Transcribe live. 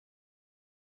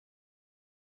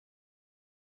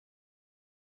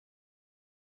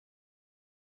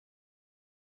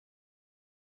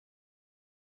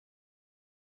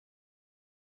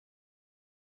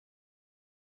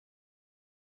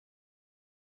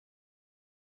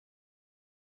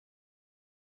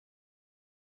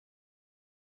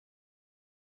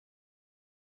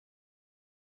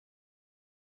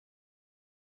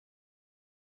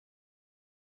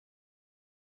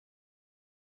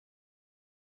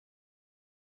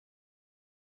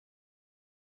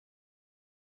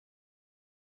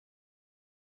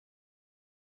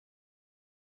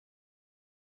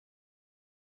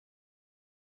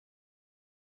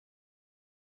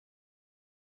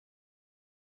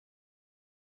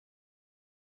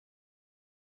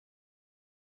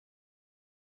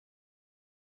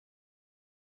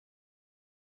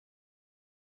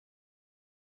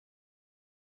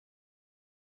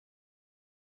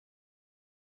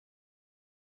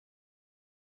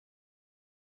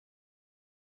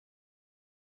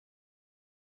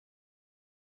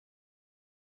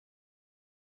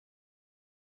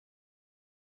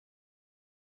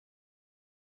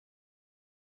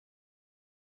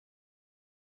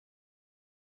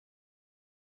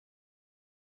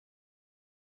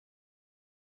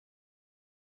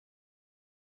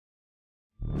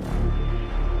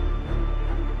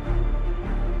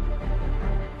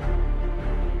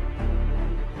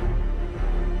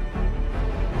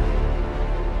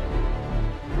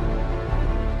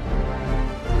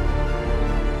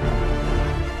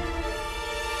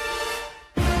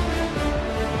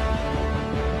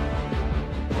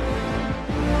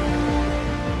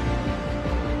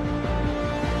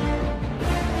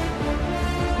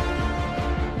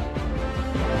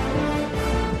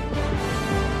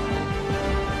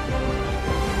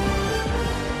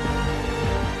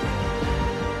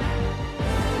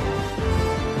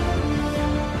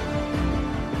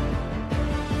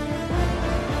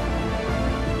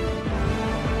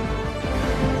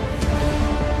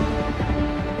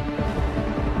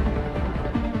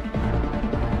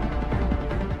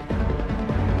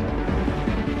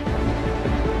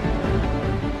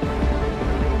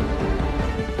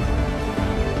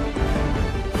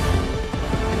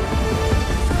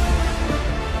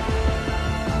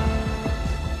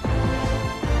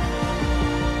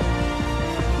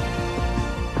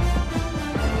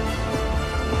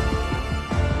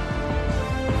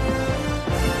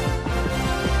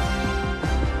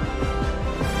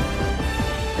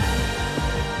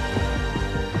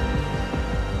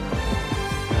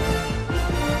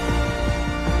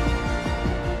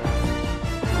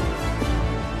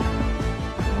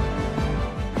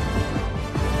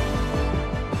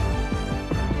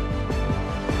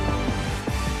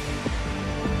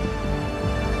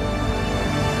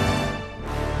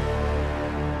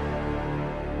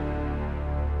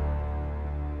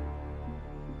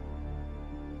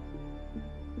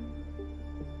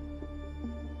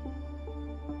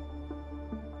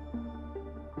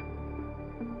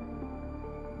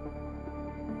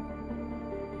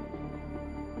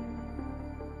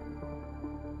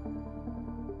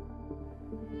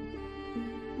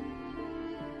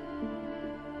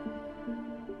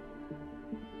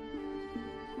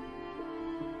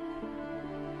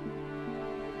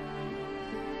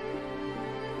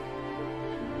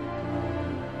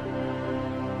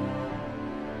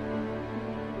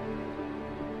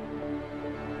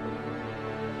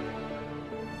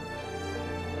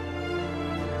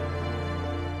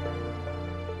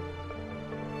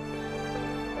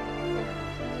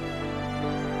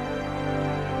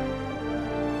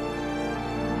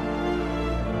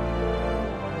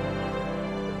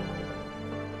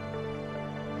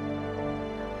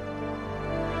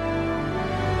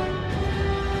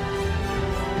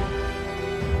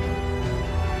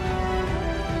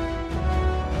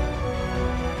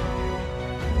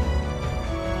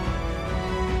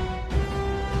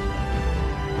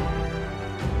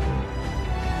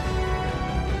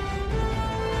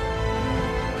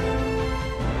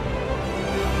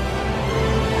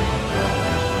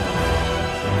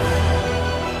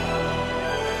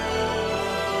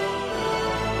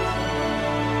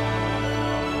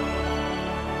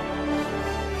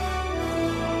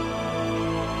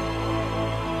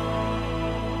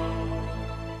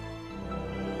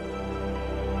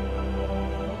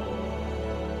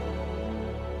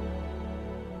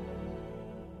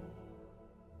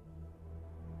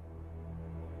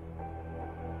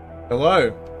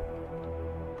Hello.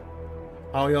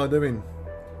 How y'all doing?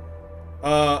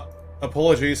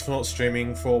 Apologies for not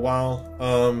streaming for a while.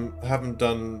 I haven't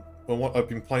done... Well, I've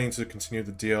been planning to continue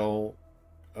the DL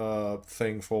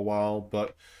thing for a while,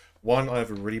 but one, I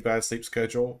have a really bad sleep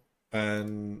schedule,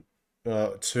 and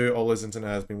two, Ola's internet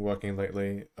has been working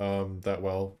lately that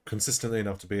well, consistently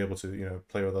enough to be able to, you know,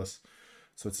 play with us.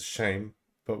 So it's a shame,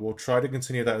 but we'll try to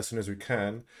continue that as soon as we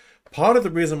can. Part of the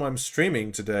reason why I'm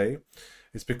streaming today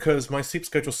is because my sleep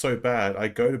schedule's so bad. I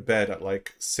go to bed at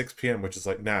like 6 p.m, which is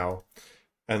like now,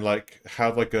 and like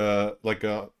have like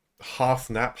a half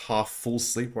nap, half full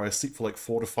sleep where I sleep for like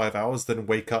 4 to 5 hours, then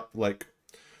wake up like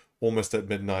almost at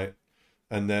midnight,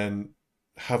 and then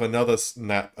have another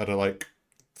nap at like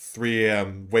 3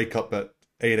 a.m, wake up at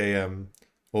 8 a.m,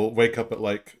 or wake up at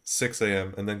like 6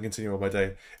 a.m, and then continue on my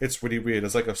day. It's really weird.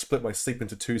 It's like I've split my sleep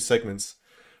into 2 segments.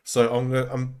 So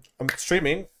I'm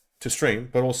streaming to stream,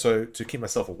 but also to keep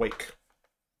myself awake.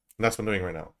 And that's what I'm doing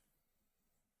right now.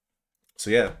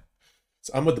 So yeah.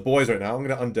 So I'm with the boys right now. I'm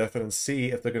going to undeafen and see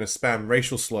if they're going to spam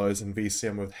racial slurs in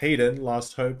VCM with Hayden,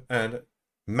 Last Hope, and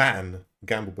Man,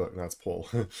 Gamblebook. That's Paul.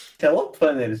 Tell what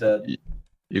planet is that?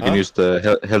 You can use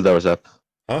the Helldivers app.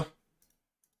 Huh?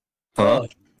 Huh?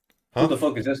 Who the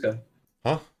fuck is this guy?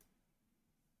 Huh?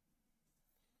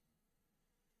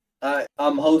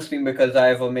 I'm hosting because I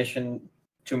have a mission,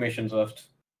 2 missions left.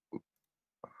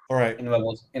 Alright.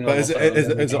 But is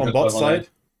it on bot side?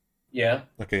 Yeah.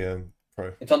 Okay,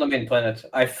 pro. It's on the main planet.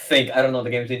 I think. I don't know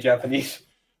the game's in Japanese.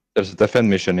 There's a defend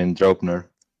mission in Draupner.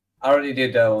 I already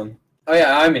did that one. Oh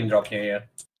yeah, I'm in Draupner, yeah.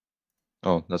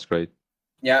 Oh, that's great.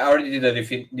 Yeah, I already did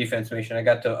the defense mission. I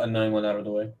got the annoying one out of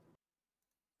the way.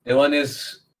 The one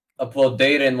is upload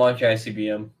data and launch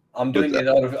ICBM. I'm doing it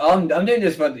out of. I'm doing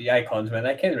this for the icons, man.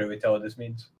 I can't really tell what this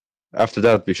means. After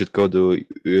that, we should go to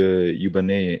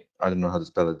Ubanea. I don't know how to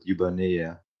spell it.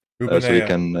 Ubanea. So we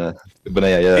can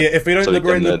Ubanea, yeah. Yeah, if we don't so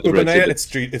liberate Ubanea,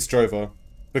 it. it's Drover,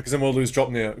 because then we'll lose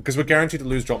Draupnir, because we're guaranteed to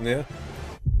lose Draupnir.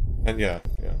 And yeah.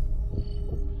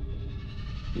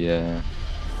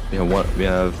 We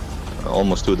have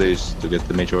almost 2 days to get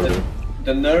the major order.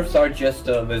 The nerfs are just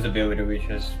visibility, which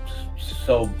is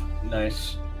so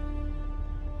nice.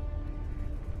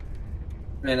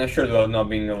 Man, I sure love not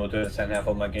being able to send half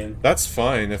of my game. That's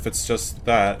fine if it's just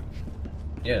that.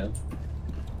 Yeah.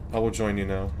 I will join you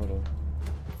now. Hold on.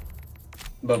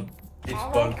 But it's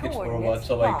bug, it's robot,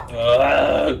 so like,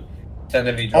 send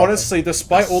a video. Honestly,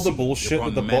 despite all the bullshit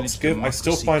that the bots give, I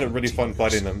still find it really fun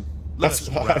fighting them. I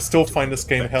still find this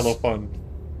game hella fun.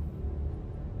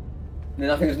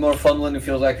 Nothing is more fun when it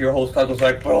feels like your whole squad was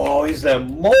like, bro, is there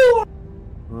more?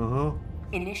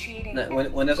 Initiating.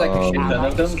 When there's like a shit ton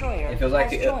of them, it feels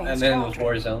like and then it was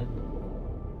Warzone.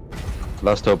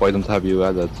 Last Hope, I don't have you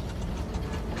added.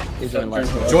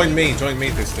 Join me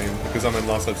this team, because I'm in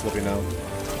Last Hope's lobby now.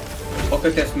 Look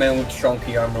at this man with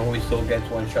chunky armor who still gets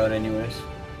one shot anyways.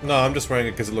 No, I'm just wearing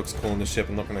it because it looks cool on the ship.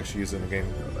 I'm not going to actually use it in the game.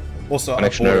 Also, I bought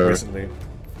Connection it error. recently.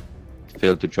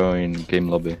 Failed to join game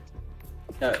lobby.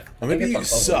 Yeah, Maybe you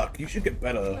suck. You should get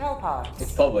better.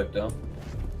 it's public though.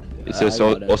 It says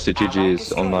AussieGG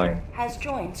is online. Has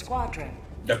joined squadron.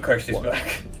 The curse is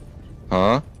back.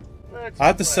 Huh? I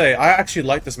have to say, I actually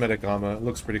like this medic armor. It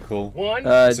looks pretty cool.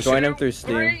 Join him through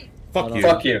Steam. Fuck you.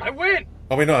 Fuck you. I win.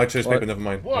 Oh wait, no, I chose paper. Never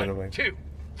mind. One, Never mind. 2,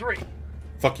 3.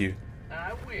 Fuck you.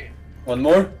 I win. One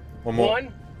more? One more.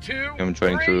 1, 2, I'm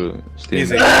joining 3. through Steam.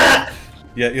 Easy. Yeah,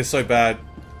 you're so bad.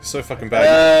 You're so fucking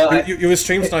bad. You were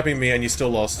stream sniping me and you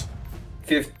still lost.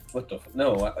 Fifth. What the?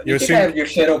 No. You're You think I have your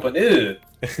shit open? Ew.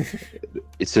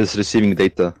 It says receiving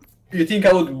data. You think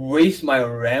I would waste my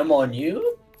RAM on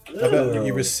you? I bet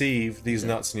you receive these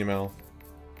nuts in your mouth.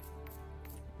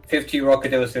 50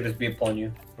 rocket devastators be upon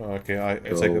you. Oh, okay, I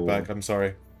take it back. I'm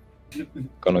sorry.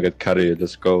 Gonna get carried,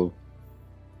 let's go.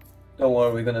 Don't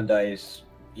worry, we're gonna die is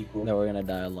equal. No, we're gonna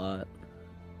die a lot.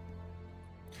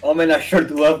 Oh man, I sure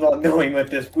do love not knowing what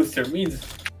this booster means.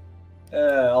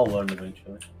 I'll learn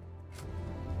eventually.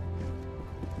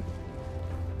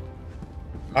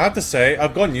 I have to say,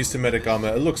 I've gotten used to medic armor.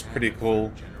 It looks pretty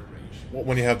cool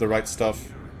when you have the right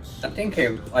stuff. I think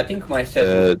my set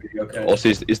will be okay. Also,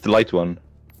 is the light one.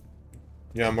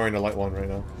 Yeah, I'm wearing a light one right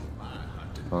now.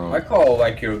 I call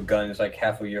like your gun is like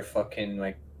half of your fucking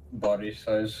like body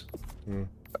size.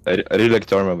 I really like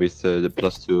the armor with the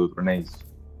 +2 grenades.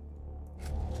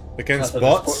 Against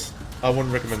bots, I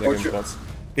wouldn't recommend it against bots.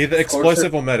 Either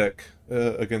explosive or medic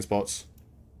against bots.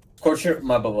 Scorcher,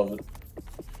 my beloved.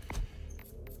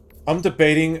 I'm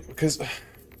debating because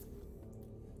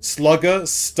Slugger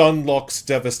stun locks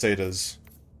Devastators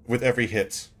with every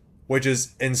hit, which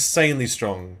is insanely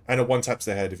strong, and it one taps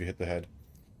the head if you hit the head.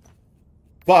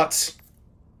 But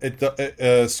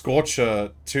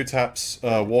Scorcher 2 taps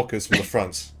walkers from the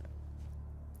front.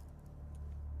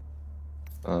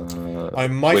 I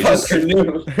might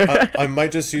I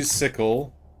might just use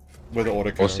sickle with the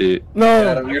autocannon. Aussie. No!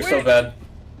 Yeah, you're so bad.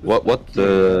 What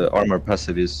armor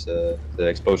passive is the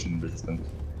explosion resistant?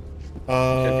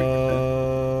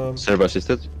 Servo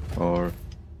assisted or?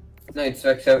 No, it's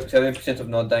like 7% of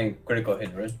not dying critical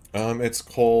hit, right? It's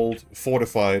called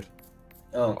fortified.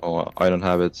 Oh, I don't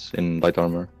have it in light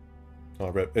armor. Oh,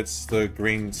 rip. It's the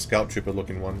green scout trooper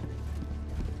looking one.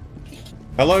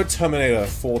 Hello, Terminator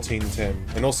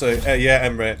 1410. And also, yeah,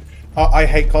 Emre. I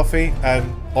hate coffee,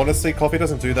 and honestly, coffee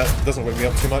doesn't do that. Doesn't wake me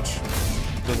up too much.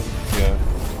 Yeah.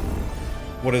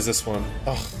 What is this one?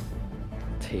 Ugh.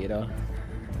 Potato.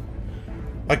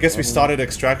 I guess we started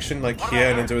extraction like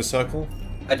here and into a circle.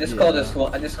 I just call this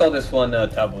one. I just call this one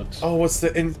tablet. Oh, what's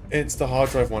the it's the hard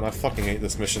drive one. I fucking hate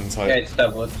this mission type. Yeah, it's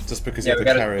tablet. Just because you have to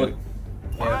carry it.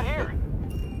 Yeah.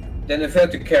 Then if you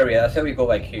have to carry it, that's how we go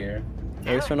like here.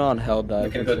 At least we're not on Helldivers.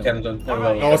 We can go Thames.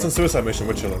 Oh, it's on suicide mission.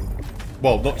 We're chilling.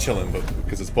 Well, not chilling, but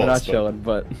because it's bots. We're not chilling,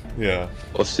 but yeah.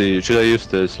 Aussie, should I use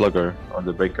the slugger or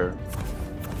the breaker?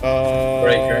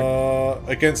 Breaker.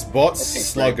 Against bots,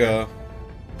 slugger.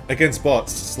 Against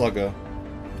bots, slugger.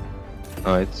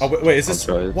 Alright. Oh, wait, is this...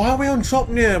 Why are we on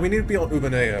Dropnir? We need to be on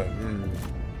Ubanea.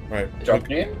 Right.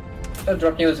 Dropnir? I thought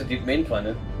Dropnir was the main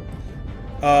planet.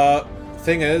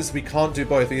 Thing is, we can't do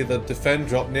both. Either defend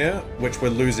Dropnir, which we're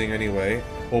losing anyway,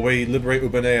 or we liberate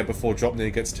Ubanea before Dropnir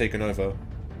gets taken over.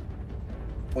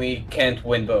 We can't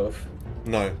win both.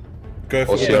 No. Go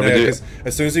for Ubanea, because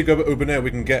as soon as you go to Ubanea,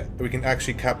 we can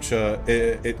actually capture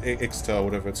Ixta,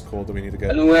 whatever it's called that we need to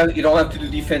get. And you don't have to do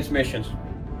defense missions.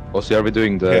 Also, are we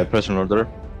doing the personal order?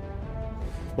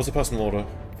 What's the personal order?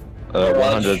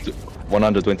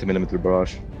 120mm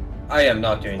barrage. I am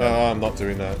not doing that. I'm not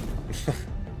doing that.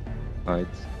 Right.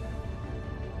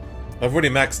 I've already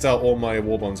maxed out all my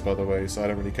war bonds, by the way, so I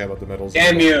don't really care about the medals.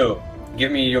 Damn you!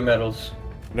 Give me your medals.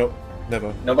 Nope,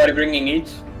 never. Nobody bringing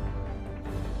needs?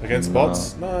 Against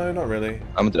bots? No, not really.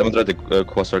 I'm gonna try the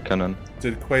Quasar cannon.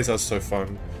 Dude, Quasar's so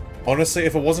fun. Honestly,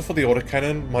 if it wasn't for the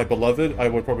autocannon, my beloved, I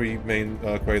would probably main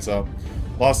Quasar.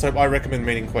 Last time, I recommend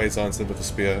maining Quasar instead of the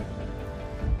spear.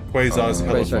 Quasar's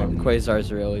hella fun.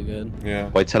 Quasar's really good. Yeah.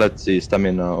 Vitality,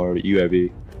 stamina, or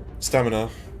UAV? Stamina.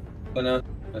 Oh no,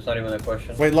 that's not even a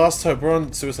question. Wait, last time, we're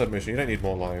on suicide mission, you don't need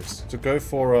more lives. So go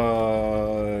for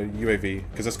UAV,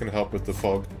 because that's going to help with the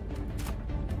fog.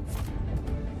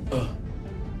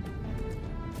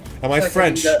 Am I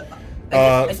French?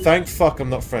 Thank fuck I'm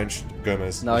not French,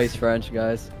 Gomez. No, he's French,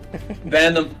 guys.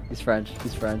 Ban him. He's French.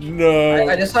 He's French. No.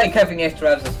 I just like having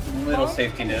extra as a little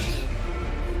safety net.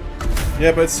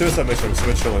 Yeah, but it's suicide mission, so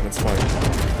we're chilling, it's fine.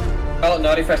 Oh,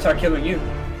 not if I start killing you.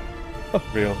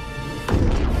 Real.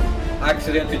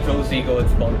 Accidentally throw Zigo at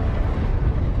spawn.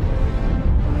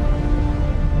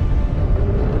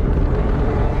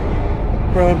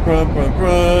 Brum, brum, brum,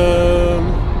 brum.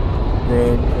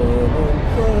 Brum, brum,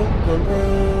 brum,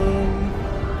 brum.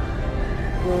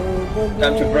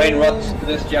 Time to brain rot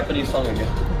this Japanese song again.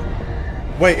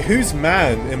 Wait, who's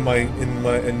man in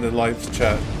the live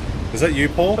chat? Is that you,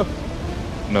 Paul?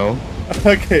 No.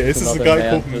 Okay, this is a guy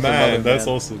called Man. That's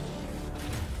awesome.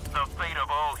 The fate of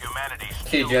all humanity.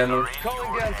 T-Jammer.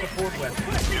 Calling down support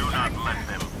weapons. Do not let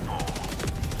them fall.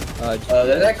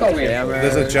 That call me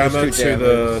There's a jammer to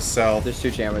the south. There's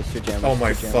two jammers, Oh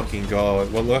my fucking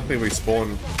god. Well, luckily we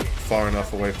spawned far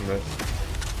enough away from it.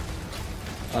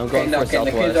 I'm going for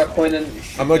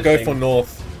southwest. I'm gonna go for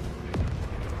north.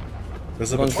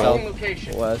 There's a patrol.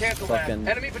 West, fucking...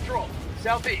 Enemy patrol.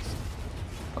 Southeast.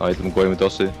 Alright, I'm going with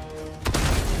Aussie.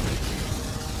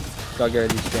 Gotta get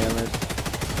these jammers.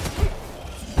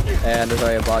 And there's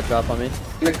already a bot drop on me.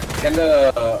 Can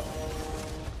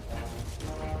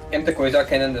the Quasar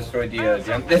cannon destroy the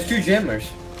jam? There's two jammers.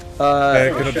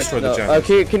 Gonna destroy the jammers.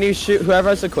 Okay, can you shoot whoever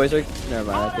has the Quasar?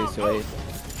 Never mind, I think it's too late.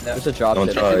 No. There's a drop.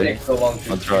 Don't try.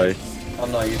 I'll try.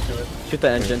 I'm not used to it. Shoot the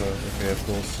engine. Okay, of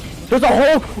course. There's a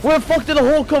hole! Where the fuck did the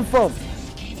hole come from?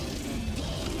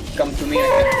 Come to me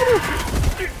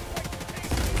again.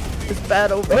 It's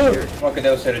bad over here. Okay,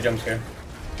 that was a jump scare.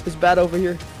 It's bad over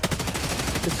here.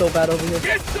 It's so bad over here.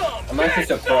 I'm actually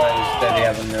surprised that they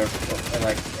haven't nerfed and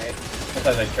like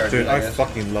sometimes I charge Dude, it, I guess.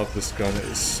 fucking love this gun, it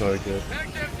is so good.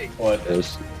 What?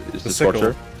 Is the sickle.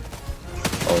 Scorcher?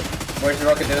 Oh. Where's the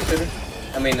rocket devastator?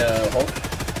 I mean Hulk?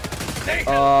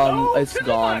 It's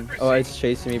gone. Oh, it's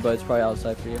chasing me, but it's probably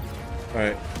outside for you.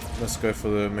 Alright, let's go for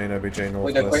the main OBJ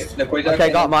Wait, northwest.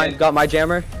 Okay, got my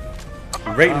jammer.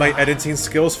 Rate my editing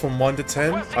skills from 1 to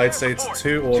 10. I'd say it's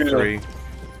 2 or 3.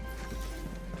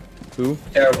 Who?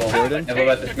 Terrible. Jordan? Never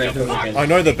let this man cook again. I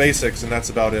know the basics, and that's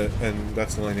about it, and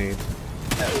that's all I need.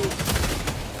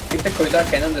 Keep the Kodak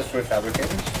cannon destroy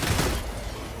fabricators.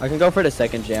 I can go for the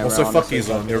second jam. Also, fuck these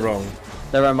on. You're wrong.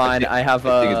 Never mind. I have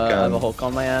I think it a can. hook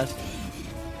on my ass.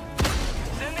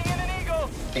 Sending in an eagle.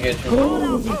 I get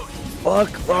you.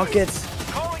 Fuck rockets.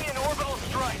 Calling in orbital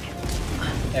strike.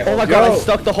 Oh my god! I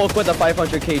stuck the hook with a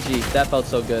 500 kg. That felt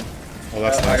so good. Oh,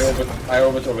 that's nice. I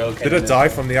orbital rail cannon. Did it die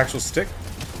from the actual stick?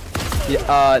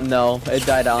 Yeah, no, it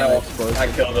died out and exploded. I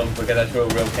killed him because I threw a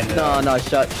rail cannon. No,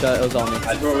 shut. It was on me.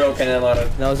 I threw a rail cannon out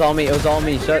of. No, it was on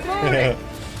me. Shut.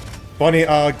 Funny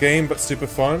game, but super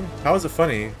fun. How is it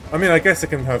funny? I mean, I guess it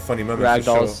can have funny moments.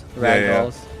 Ragdolls. For sure.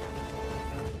 Yeah.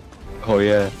 Oh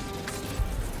yeah.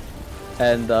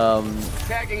 And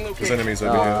Tagging There's location. enemies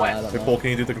over I here. don't Hey, know. Paul, can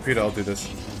you do the computer? I'll do this.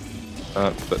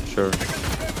 But sure.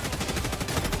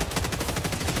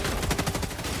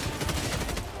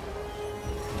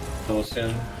 So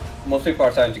soon. Mostly for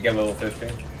our time to get level 50.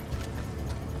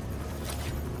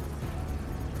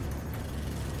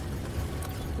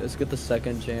 let's get the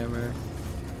second jammer.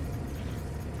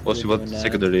 We'll see what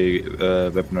secondary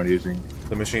weapon are you using.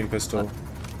 The machine pistol.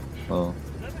 Oh.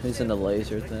 He's in the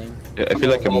laser thing. Yeah, I feel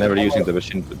like I'm never using the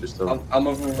machine pistol. I'm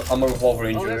a revolver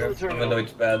injury, even though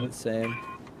it's bad. Same.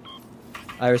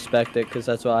 I respect it because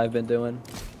that's what I've been doing.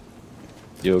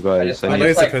 Yo guys, The I I need...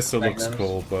 just laser like pistol looks magnums.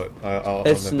 cool, but I'll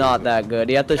It's never not use it. that good.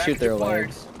 You have to shoot their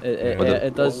legs.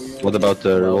 It does. What about the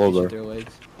well if you revolver? shoot their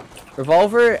legs.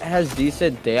 Revolver has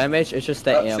decent damage. It's just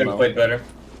the Should have ammo. played better.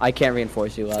 I can't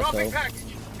reinforce you, Lasso. Dropping package.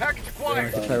 Package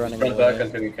acquired. Try running Run back away.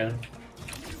 until you can.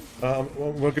 Well,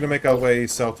 we're gonna make our way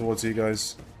south towards you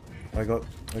guys. I got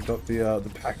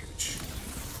the package.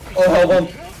 Oh, hold on.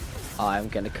 Oh, I'm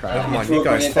gonna cry. Come on, threw you a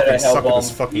guys grenade fucking at a hell suck at this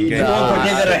bomb. fucking game. Nah.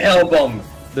 Grenade at a hell bomb.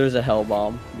 There's a hell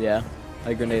bomb. Yeah,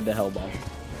 I grenade the hell bomb.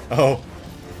 Oh,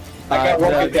 I got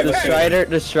rocket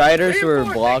The Striders were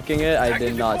blocking it. I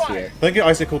did not see it. thank you,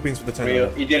 Icicle Beans, for the 10.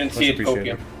 Real. You didn't see Much it,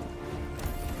 appreciated.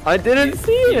 Copium. I didn't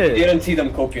see You it. didn't see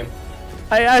them, Copium.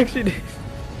 I actually did.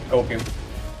 Copium.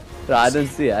 No, I didn't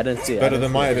see it. I didn't see it. Better I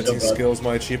than didn't my see it. editing So bad. skills.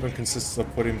 My achievement consists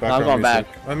of putting I'm background going music.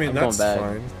 back. I mean, I'm that's going back.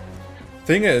 fine.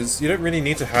 Thing is, you don't really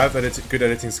need to have good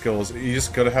editing skills. You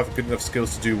just gotta have good enough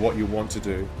skills to do what you want to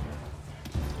do.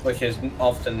 Which is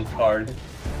often hard.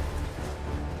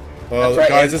 That's right,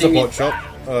 Guys, there's a editing bot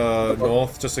shop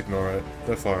north. Just ignore it.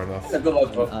 They're far enough. Good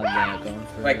luck, bro. I'm not going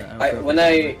for Like, it. when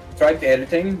I tried the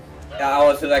editing, I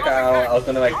was like, I was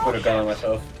gonna like put a gun on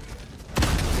myself.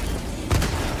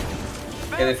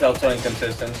 And it felt so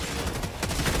inconsistent.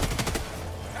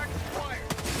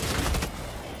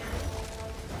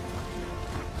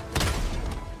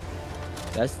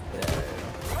 That's.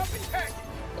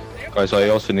 Guys, I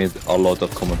also need a lot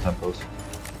of common tempos.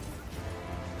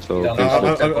 So Yeah, please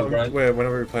look. tempo grind.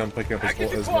 Whenever we play, I'm picking up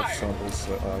as much samples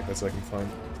as I can find.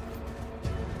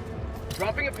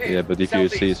 Dropping a pin. Yeah, but if you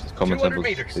see Southeast, common 200 tempos,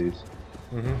 meters. please.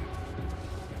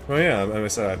 Well, yeah, I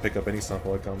said I pick up any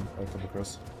sample I come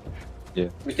across. Yeah.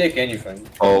 We take anything.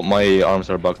 Oh, my arms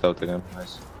are bugged out again.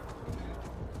 Nice.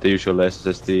 The usual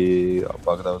SSD are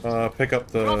bugged out. Pick up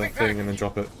the thing and then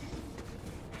drop it.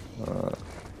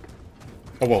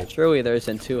 Oh well. Surely there's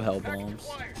in 2 hell bombs.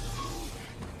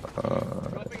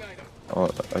 Oh,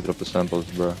 I dropped the samples,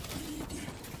 bro.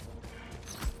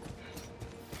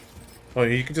 Oh,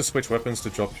 you can just switch weapons to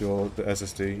drop the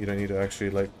SSD. You don't need to actually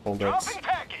like hold it. Dropping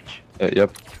package.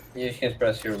 Yep. You just can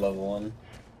press your level 1.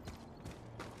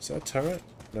 Is that a turret?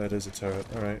 No, it is a turret.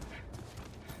 All right.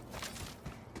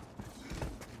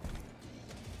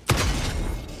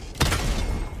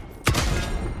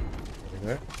 There we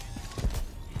go.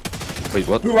 Wait,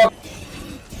 what?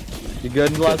 You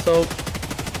good, Lasso?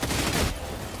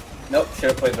 Nope,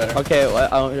 should've played better. Okay, well,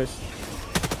 I'll just.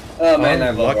 Oh man, I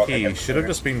love Unlucky. rocket. Should have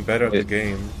just been better at the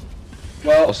game.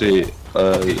 Well, Also,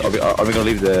 are we gonna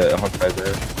leave the hard drive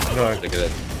there? No. Look at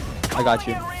that. I got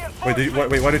you.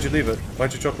 Wait, why did you leave it?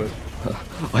 Why'd you drop it?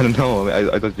 I don't know.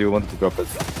 I thought you wanted to drop it.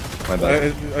 My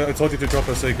bad. I told you to drop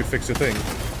it so you could fix your thing.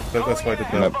 That's why I did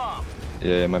that.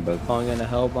 Yeah, my bad. Calling in a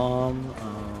hell bomb.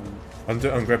 I'm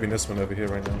grabbing this one over here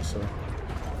right now. So.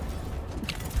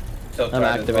 I'm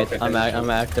activate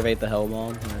the hell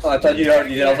bomb. Oh, I thought you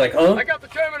already did. I was like, huh? I got the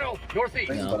terminal.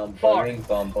 Northeast. No. Far. Bing,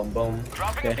 bum, bum, bum.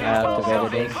 Dropping Okay, a I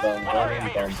activated Bing, it. bum, bum,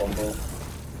 bum, bum, bum.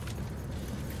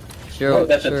 Surely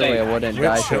that's a I thing. wouldn't We're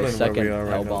die for a chilling where second we are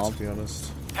hell right now, bomb. to be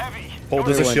honest. Heavy. Paul,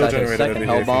 there's a Everyone shield died to a generator over second here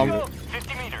hell if bomb. you need it.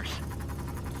 50 meters.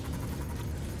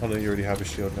 Oh no, you already have a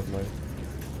shield, never mind.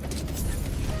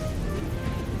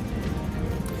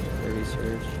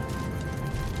 Research.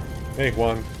 Hey,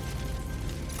 Juan.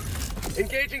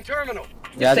 Engaging terminal.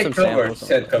 Yeah, Take some cover. samples.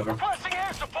 Set cover. Requesting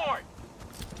airstrike. support.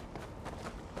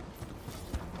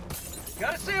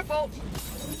 Got a sample.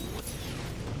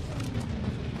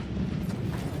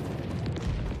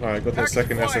 Alright, got the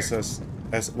second SSS.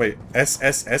 Wait, Dropping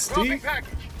SSSD?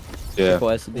 package. Yeah,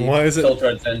 Why is it? Ultra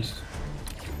advanced.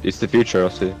 it's the future,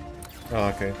 Aussie. Oh,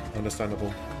 okay.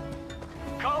 Understandable.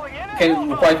 Calling in.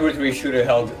 Can quite literally shoot a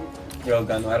held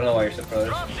railgun. I don't know why you're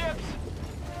surprised. Dropships.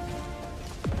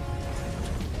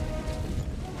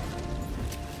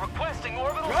 Requesting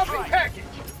orbital dropping package.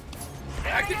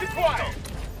 Package acquired.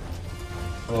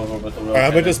 Oh, but the Alright,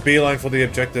 I'm gonna just beeline for the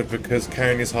objective because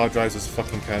carrying these hard drives is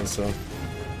fucking cancer.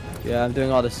 Yeah, I'm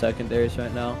doing all the secondaries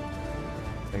right now.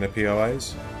 And the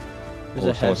POIs? There's a Also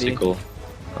a heavy. sickle.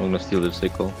 I'm gonna steal the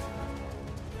sickle.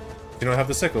 Do you not have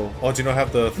the sickle? Or do you not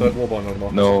have the third warband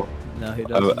unlocked? No, No, he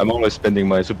doesn't. I'm always spending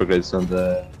my super grades on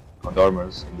the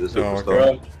armors in the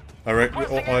superstore.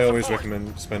 okay. I always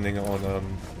recommend spending it on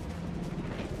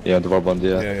Yeah, the warband,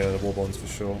 yeah. yeah, the warbonds for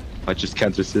sure. I just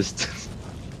can't resist.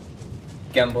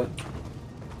 Gamble.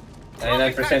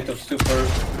 99% of super.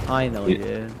 I know, Yeah.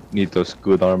 yeah. Need those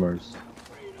good armors.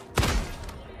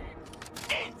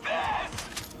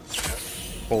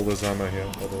 All this ammo here,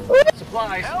 by the way.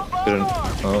 Supplies. Couldn't-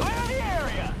 oh.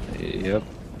 Yep.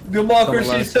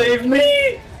 Democracy save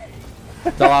me!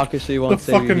 Democracy The won't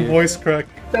save you fucking here. voice crack.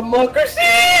 Democracy!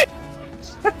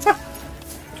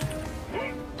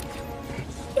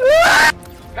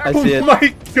 I see it. Oh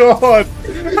my god!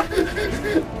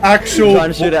 Actual, trying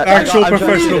to shoot at- actual I'm trying to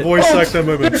professional shoot voice Hulks! actor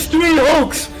moment. There's 3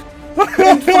 Hulks!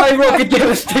 And 5 rocket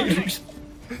devastators!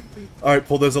 Alright,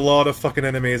 Paul, there's a lot of fucking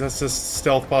enemies. Let's just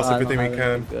stealth past I don't everything we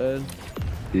have can. anything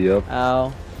Good. Yep.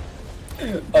 Ow.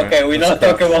 Okay, we're not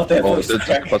talking about that Oh, voice that's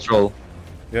crack. patrol.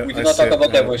 Yeah, We I did not see talk it,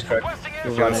 about that yeah. voice crack.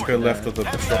 Yeah, let's go left of the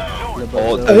patrol.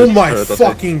 Oh, Oh my turret, okay.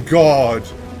 fucking god!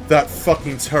 That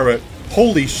fucking turret.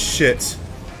 Holy shit!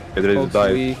 Get ready to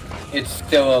die. It's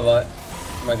still alive.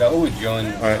 Oh my god, who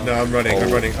joined? Alright, now I'm running,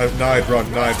 I'm running. Now I'd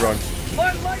run, now I'd run.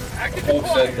 Spotlight. Package Hulk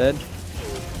acquired. said. Dead.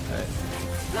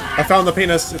 I found the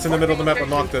penis. It's in the middle of the map. I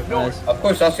marked it. Nice. Of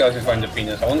course, Aussie always find the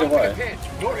penis. I wonder why.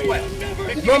 Northwest.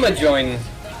 Did Mama join?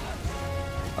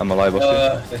 I'm alive,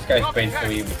 Aussie. This guy's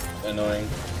painfully annoying.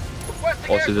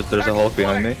 Also, there's a Hulk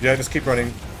behind me. Yeah, just keep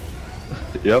running.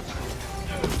 Yep.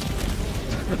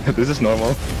 This is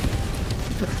normal.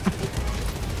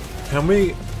 Can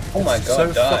we... Oh my It's god,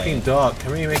 so die. fucking dark.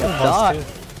 Can we make it Die.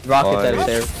 positive? Rocket Oh,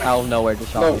 Devastator out of nowhere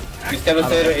just shot No, me. this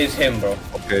Devastator is him, bro.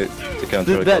 Okay, the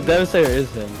counter. That Devastator is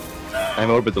him.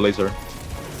 I'm orbit the laser.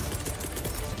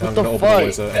 I'm the gonna open fuck? the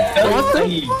laser. What the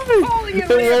Leave. fuck? He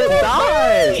won't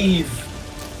die! Leave.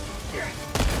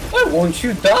 Why won't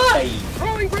you die?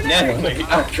 Throwing grenade. Nano,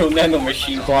 actual nano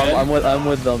machine. So I'm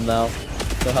with them now.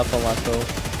 They'll have fun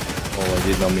myself. Oh, I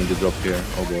did not mean to drop here.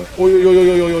 Oh boy. Oh,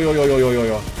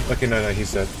 yo. Okay, no,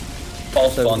 he's dead.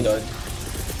 False spawn died.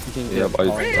 You can Yeah, get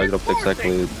I dropped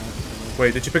exactly.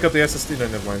 Wait, did you pick up the SSD? No,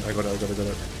 never mind. I got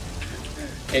it.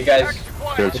 Hey guys,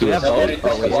 There are two. Yeah, Oh, both.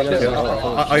 Oh, wait,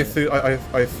 you guys-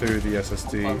 I threw the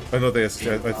SSD. Oh, not the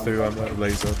SSD. I threw a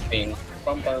laser. Bing.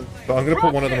 Bum, bum. But I'm gonna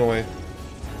put one of them away.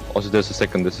 Also, there's a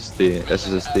second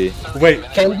SSD. Wait,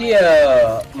 Can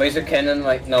the laser cannon,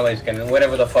 like, no laser cannon,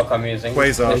 whatever the fuck I'm using,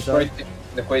 Quasar. destroy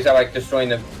the Quasar, like destroying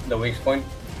the weak point?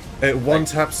 It one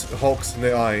taps Hulks in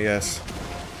the eye. Yes.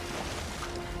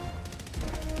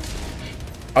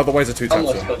 Otherwise, it two taps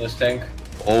Almost them. killed this tank.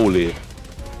 Holy.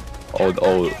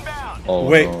 Oh.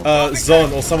 Wait, no.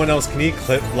 Zon or someone else, can you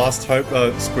clip Last Hope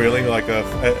squealing like a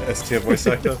S-tier voice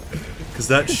actor? Because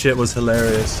that shit was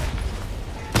hilarious.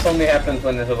 This only happens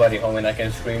when there's nobody home and I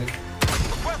can scream.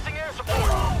 Requesting air support.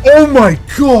 Oh my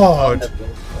god!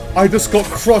 I just got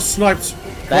cross-sniped.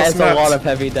 That is a cross-mapped. lot of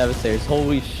heavy Devastators.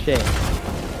 Holy shit.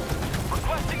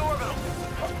 Requesting orbital.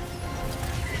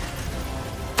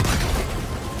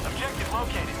 Objective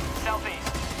located.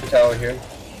 Southeast. Tower here.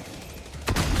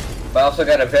 But I also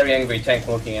got a very angry tank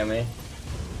looking at me.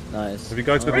 Nice. Have you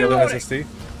guys got the other SSD?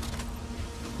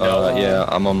 Yeah,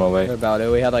 I'm on my What way. about it?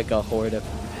 We had like a horde of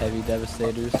heavy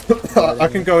Devastators. I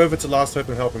can go over to Last Hope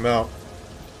and help him out.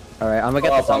 Alright, I'm gonna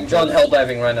get this I'm John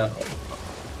Helldiving right now.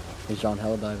 He's John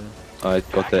Helldiving. I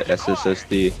got the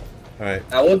SSD. Alright.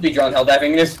 I would be John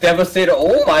Helldiving. This Devastator.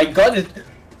 Oh my god.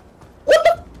 What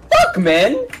the fuck,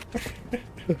 man?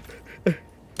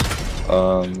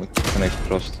 Can I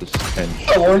cross this bench?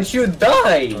 Why won't you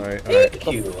die? Alright, Thank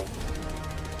you.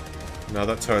 Now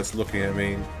that turret's looking at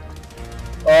me.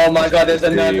 Oh my god, there's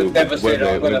another Wait, Devastator.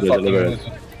 I'm gonna fucking deliver lose it.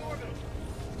 it.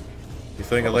 You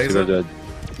throwing a Also, laser? we're dead.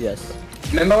 Yes.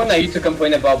 Remember when I used to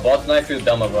complain about bots and I feel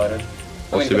dumb about it?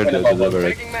 I mean, Also, we're complain dead. about bots. Deliver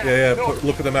it. Taking map. Yeah, North.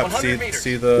 look at the map. 100 meters.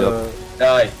 See the...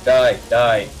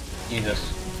 Die.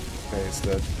 Jesus. Okay, it's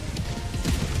dead.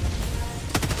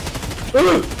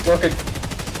 Rocket.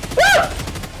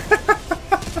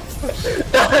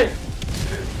 Die!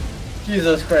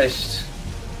 Jesus Christ.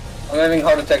 I'm having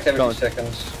heart attacks every 2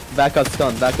 seconds. Backup's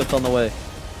gone. Backup's on the way.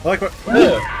 I like what.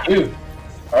 You.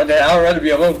 I'd rather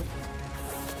be alone.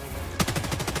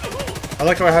 I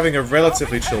like how we're having a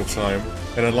relatively chill time,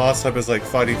 and then last time is like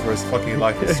fighting for his fucking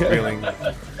life and squealing.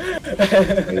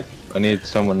 I need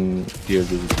someone here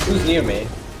to... Who's near me?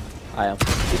 I am.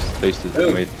 Just taste it.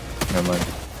 Wait, never mind.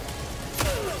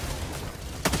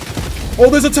 Oh,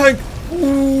 there's a tank!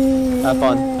 Ooh. Have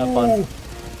fun. Have fun.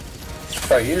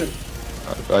 Try you.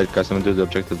 Alright, guys, I'm gonna do the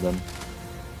objective then.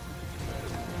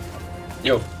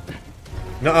 Yo.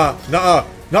 Nuh-uh, nuh-uh,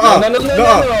 No, nuh-uh, no, no, no,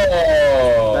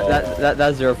 nuh-uh. no.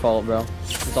 That's your fault, bro.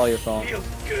 It's all your fault.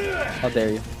 How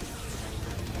dare you?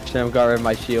 Shouldn't have got rid of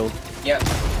my shield. Yeah.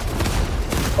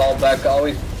 Fall back,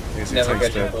 always Easy, never tank's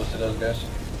get too dead. close to those guys.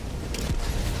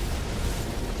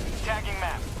 Tagging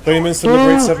map. 30 minutes to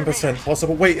liberate 7%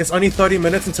 possible. Wait, it's only 30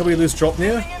 minutes until we lose drop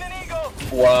near?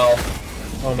 Wow.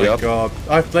 Oh my god.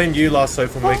 I blamed you last time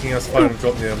for making us fight on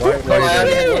drop near. Why No, I are you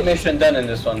already doing had one mission done in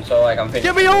this one, so like I'm finished.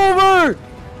 Get me over!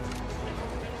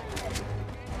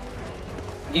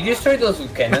 You destroyed those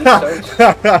with cannons, Sarge?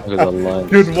 that? Look at the line.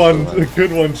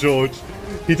 Good one, George.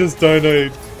 He just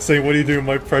donated saying, what do you do with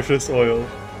my precious oil?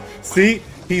 See?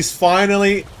 He's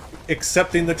finally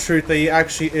accepting the truth that he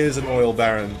actually is an oil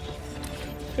baron.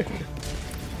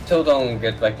 Still don't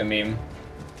get like the meme.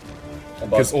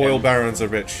 Because oil barons are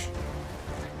rich.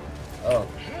 Oh.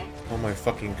 Oh my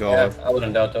fucking Yeah, god. I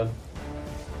wouldn't doubt that.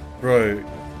 Bro.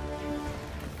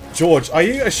 George, are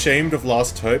you ashamed of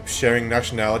Last Hope sharing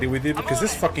nationality with you? Because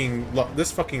this fucking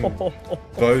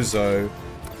bozo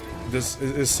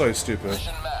is so stupid.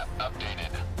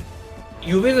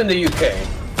 You live in the UK.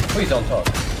 Please don't talk.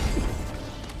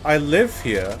 I live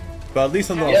here, but at least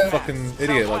I'm not Yeah. a fucking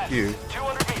idiot like you.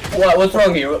 200 meters. What's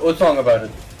wrong here? What's wrong about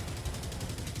it?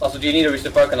 Also, do you need a reach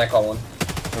the park? Can I call one?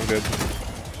 I'm good.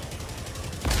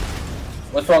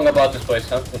 What's wrong about this place,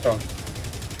 huh? What's wrong?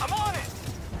 I'm on it.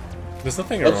 There's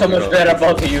nothing What's so wrong much with better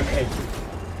about the UK?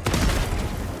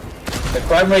 The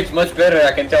crime rate's much better,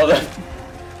 I can tell that.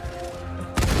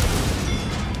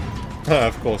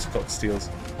 Of course, clock steals.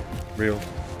 Real.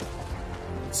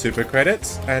 Super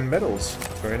credits and medals.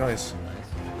 Very nice.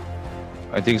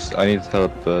 I think I need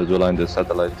help to align the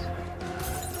satellite.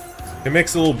 It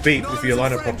makes a little beat if you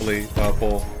align it properly,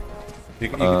 Paul. You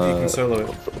can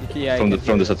solo it. Yeah, From you the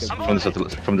can do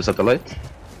from the satellite.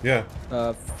 Yeah.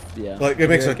 Yeah. Like, it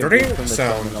makes Yeah, a can do it ding from the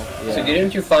sound. terminal. So Yeah.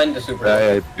 didn't you find the super?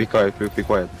 Yeah, be quiet, be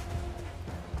quiet.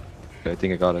 Okay, I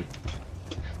think I got it.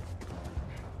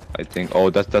 I think. Oh,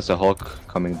 that's a hawk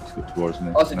coming towards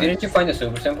me. Also, Nice. didn't you find the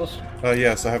super symbols?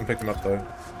 Yes, I haven't picked them up though.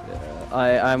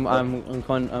 I'm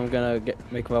gonna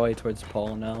make my way towards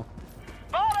Paul now.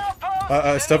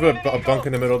 Step a bunk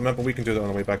in the middle. Remember, we can do that on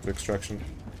the way back to extraction.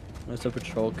 There's a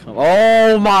patrol come.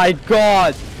 Oh my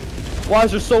god! Why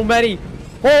is there so many?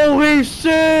 Holy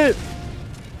shit!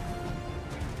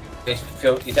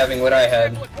 He's having what I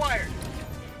had. Acquired.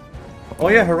 Oh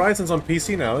yeah, Horizon's on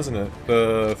PC now, isn't it?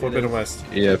 The Forbidden West.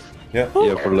 Yeah, Yeah.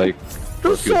 yeah, for like.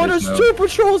 There's few so days there's now. 2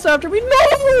 patrols after me.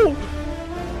 No!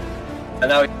 And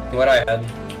now he's having what I had.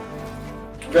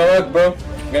 Good luck, bro.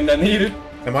 Gonna need it.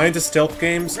 Am I into stealth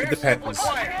games? It depends.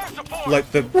 Acquired. Air support.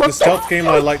 Like the stealth game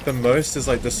I like the most is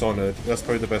like Dishonored. That's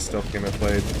probably the best stealth game I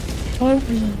played.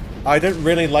 I don't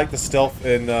really like the stealth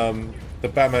in the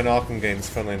Batman Arkham games.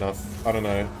 Funnily enough, I don't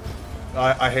know.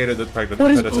 I hated the Predator.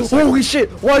 What is? Holy shit!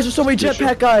 Why is there so many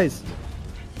jetpack guys?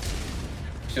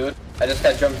 Dude, I just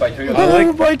got jumped by 3 of I them. like-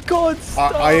 Oh my god!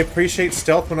 Stop. I appreciate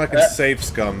stealth when I can save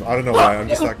scum. I don't know why. I'm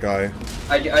just that guy.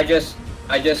 I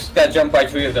just got jumped by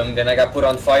 3 of them. Then I got put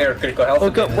on fire, critical health.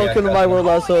 and then I Welcome to got- my world,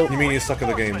 Lasso. You mean you suck at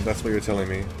the game? That's what you're telling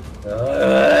me. That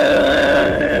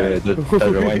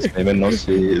reminds me when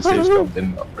Nossi saves come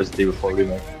in Resident Evil 4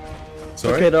 remake.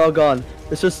 Sorry. Okay, they're all gone.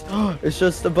 It's just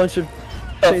a bunch of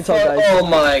chainsaw guys. Oh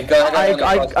my god!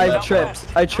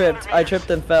 I tripped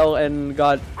and fell and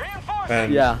got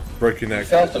And yeah. broke your neck.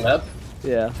 Felt the map.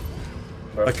 yeah.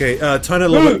 Okay, turn a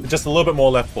little bit, just a little bit more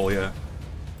left, Paul. Yeah.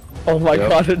 Oh my Yep.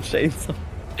 god, a chainsaw.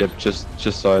 Yep, just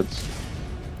sides.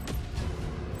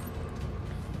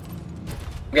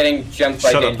 I'm getting jumped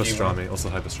by Shut up, Denji. pastrami. Also,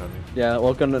 hi, pastrami. Yeah,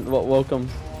 welcome.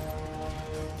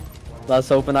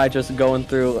 Lasso and I just going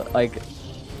through like.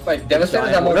 Wait,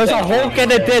 Devastator's got more There's a tanks Hulk than in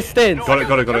the me. distance. Got it.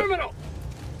 Terminal.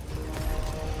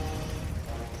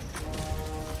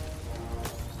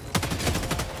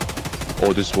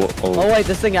 Oh, this was. Oh Oh, wait,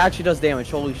 this thing actually does damage.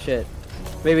 Holy shit.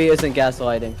 Maybe it isn't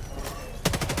gaslighting.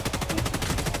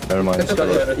 Never mind. You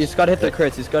just gotta hit the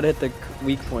crits. You just gotta hit the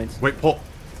weak points. Wait,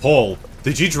 Paul,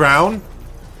 did you drown?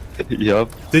 Yup.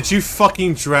 Did you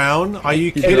fucking drown? Are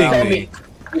you kidding me?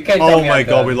 Oh my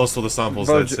god, we lost all the samples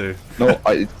Bro, there too. No,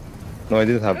 I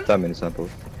didn't have that many samples.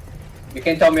 You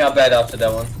can't tell me how bad after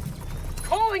that one.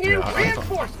 Calling in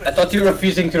reinforcements. I thought you were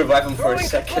refusing to revive him for a Throwing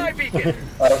supply second. beacon.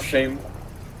 Out of shame.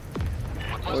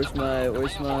 Where's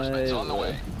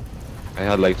my? I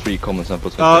had like 3 common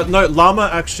samples. No, Llama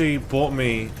actually bought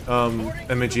me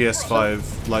MGS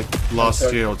 5 like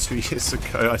last year or 2 years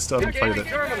ago. I still haven't played it.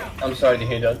 I'm sorry to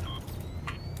hear that.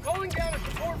 Calling down a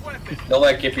support weapon. Don't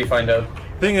let Gippy find out.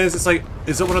 Thing is, it's like,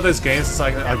 is it one of those games it's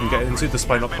like I can get into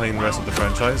despite not playing the rest of the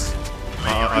franchise?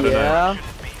 I don't know. Yeah,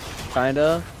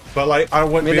 kinda. But like, I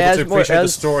wouldn't be it able to has more- appreciate the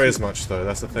has- story as much though.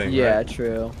 That's the thing. Yeah, right?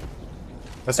 true.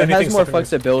 That's the It only has thing more stopping me.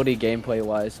 flexibility gameplay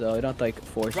wise, though. You don't have to, like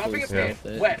force Dropping a those pin.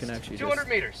 stuff. You West. can actually 200 just.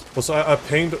 meters. Well, so I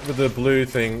pinged with the blue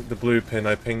thing, the blue pin.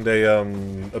 I pinged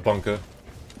a bunker.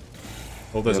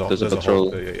 Oh, there's Yeah, a there's a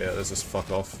hole. patrol. Yeah, there's this fuck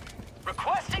off.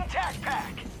 Requesting tac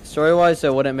pack. Story wise,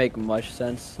 it wouldn't make much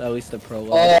sense. At least the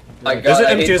prologue. Oh my god.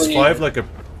 I Isn't hate MGS when 5 you- like a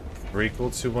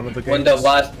prequel to one of the games? when the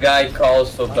last guy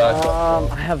calls for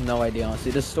backup. I have no idea honestly.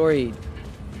 The story.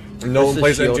 No one This is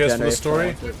plays shield MGS for the generated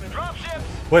story. Dropship.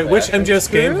 Wait, which Yeah. MGS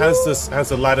game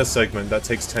has a ladder segment that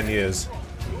takes 10 years,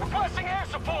 Requesting air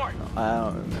support. I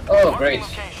don't remember. Oh great.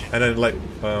 and then like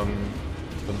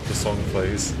the song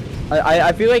plays?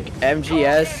 I feel like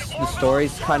MGS, the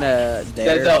story's kind of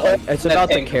there. There's a whole It's about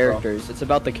the thing, bro. characters. It's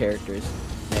about the characters.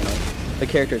 Mainly. The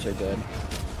characters are good.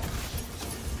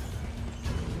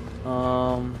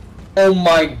 Oh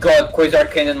my god,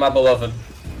 Quasar Cannon, my beloved.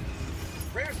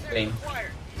 Rare sample Lane.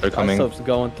 acquired. They're coming. Soap's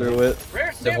going through it.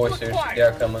 Rare The sample voicers, acquired. they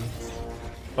are coming.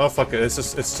 Oh fuck it, it's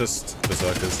just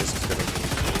berserkers. This is kidding.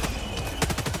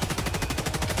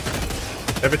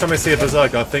 Every time I see a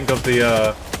berserk, I think of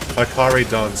the Akari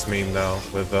dance meme now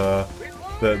with the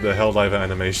Helldiver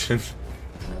animation.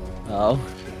 Oh.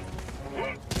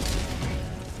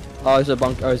 Oh, is it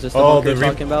bunker? Or is this the bunker you're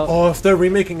talking about? Oh, if they're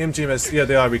remaking MGS, yeah,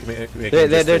 they are remaking.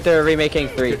 They're remaking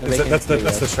 3. That's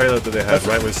the trailer that they had,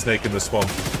 right, with Snake in the swamp.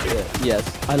 Yes,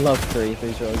 I love 3.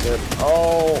 3's really good.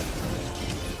 Oh.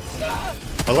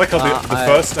 I like how the I-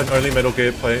 first and only Metal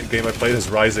Gear game I played is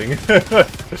Rising.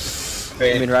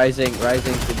 I mean, Rising's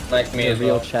Like me a as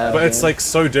real well. chat. But it's like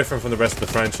so different from the rest of the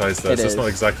franchise though, It so it's not is.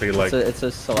 exactly like... It's a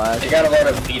slash. I got a lot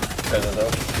of beat because of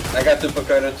though. I got super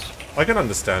credits. I can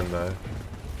understand though.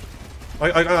 I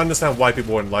understand why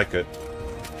people wouldn't like it.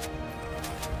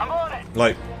 I'm on it.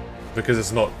 Like, because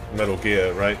it's not Metal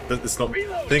Gear, right? But it's not...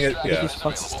 Thing is, yeah, He's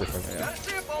fucking- it's different. Got a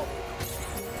sample.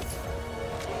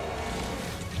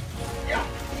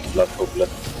 Blood for blood.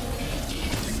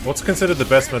 What's considered the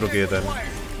best Metal Gear then?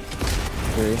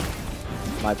 3.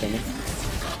 My opinion.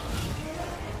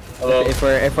 Hello. If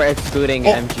we're excluding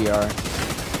Oh.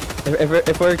 MGR.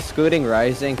 If we're excluding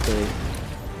Rising, 3.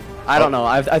 I don't know.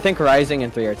 I think Rising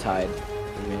and 3 are tied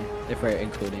for me. If we're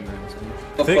including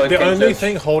Rising. The only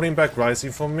thing holding back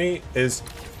Rising for me is,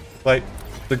 like,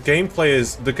 the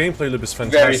gameplay loop is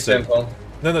fantastic. Very simple.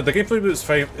 No, the gameplay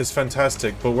loop is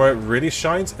fantastic, but where it really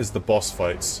shines is the boss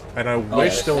fights. And I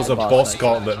wish yes. there was a Boss boss fights.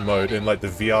 gauntlet mode in, like, the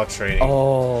VR training.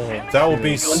 Oh. That would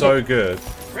be so good.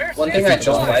 Rare One thing sample. I just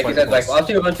don't wanna like fight is that like boss.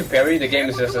 after you learn to parry, the game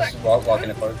is just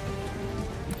walking apart.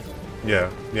 Yeah,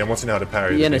 once you know how to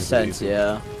parry. the In a game's really sense, easy.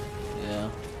 yeah. Yeah.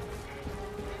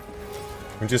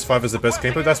 MGS 5 is the best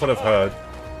gameplay, that's what I've heard.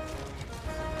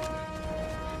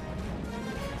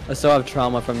 I still have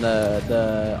trauma from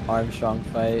the Armstrong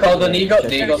fight. Call the Yeah, Eagle. just-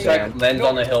 The Eagle strike lands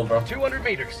on a hill, bro. 200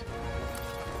 meters.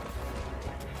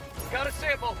 Got a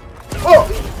sample. Oh!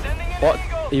 Sending in What? an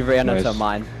eagle. You ran into Nice.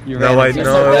 mine. You No, ran I into You're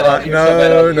no, so bad at- you're so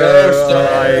bad at- you're so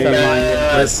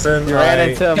bad. listen, You ran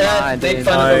into mine, take dude.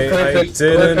 fun I Clip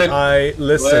didn't, it. I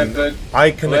listen. Clip it.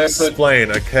 I can Clip it.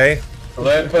 explain, okay?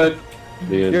 Clip it.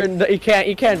 Dude, You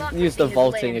can't use the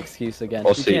vaulting excuse again.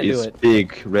 You Aussie can't do is it.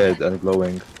 big, red, and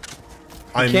glowing.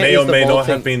 I can't may use or the may not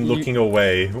vaulting. have been You- looking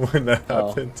away when that Oh.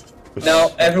 happened.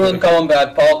 Now everyone call him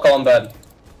bad. Paul, call him bad.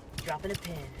 Dropping a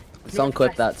pin. Some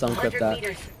clip that, some clip 100 that.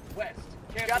 meters. West.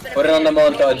 Dropping a Put it on the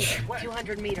pin. montage.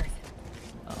 200 meters.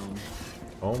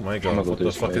 Oh my gonna god, go what the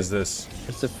this fuck way. is this?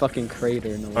 It's a fucking crater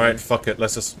in the way. Alright, fuck it,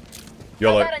 let's just...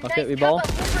 YOLO. Fuck it, we ball.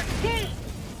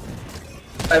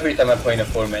 Every time I play in a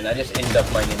 4-man, I just end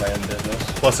up minding my own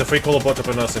business. Plus, if we call a bot up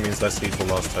on us, it means less heat for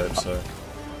last time, so...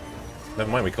 Never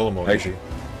mind, we kill them all easy.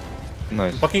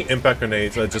 Nice. Fucking impact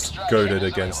grenades are just goaded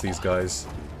against these guys.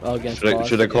 Oh, against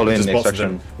Should I call in Just boss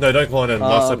extraction? them. No, don't call it in.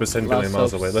 Last time is 10 billion last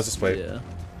miles soaps, away. Let's just wait. Yeah.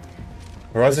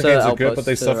 Horizon games are good, outpost but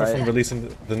they to the suffer right. from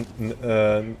releasing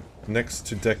the next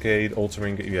to decade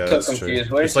altering. Yeah, So that's true.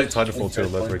 confused. Where It's is like this Titanfall 2 all insert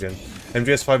over point? again.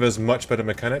 MGS5 has much better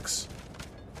mechanics.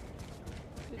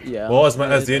 Yeah. Well, as it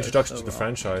the is introduction to the overall.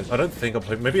 franchise. I don't think I'll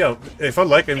play. Maybe if I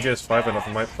like MGS5 enough,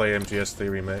 I might play MGS3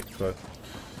 remake. But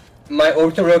My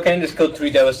Orbital Rail Cannon just killed 3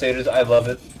 Devastators. I love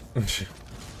it.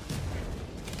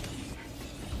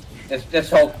 That's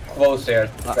how close they are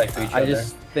to each I other.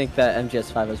 just think that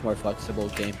MGS5 is more flexible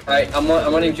gameplay. Alright, I'm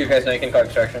running to you guys now. You can call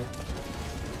extraction.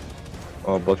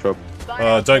 Oh, bot drop.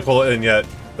 don't call it in yet.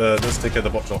 Let's take care of the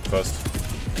bot drop first.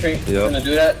 Tree, Yeah. gonna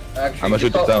do that. Actually, I'm gonna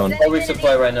shoot just it down. I'll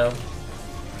resupply right now.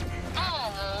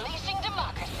 Unleashing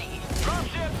democracy.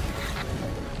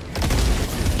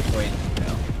 Wait.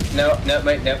 No,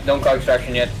 wait, no, don't call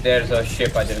extraction yet. There's a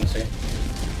ship I didn't see.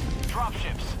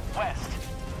 Dropships west.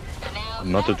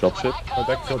 Not a dropship. Oh,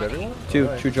 that killed everyone? Two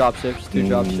Alright. dropships. Two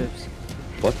dropships.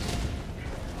 What?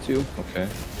 Two. Okay.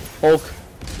 Hulk.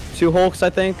 2 Hulks, I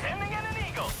think. Sending in an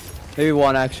eagle. Maybe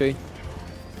 1 actually.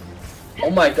 Oh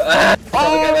my god.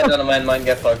 Oh! The guy went down a landmine,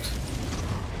 get fucked.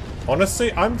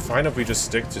 Honestly, I'm fine if we just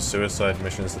stick to suicide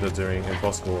missions that are doing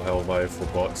impossible Helldive for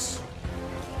bots.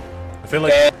 I feel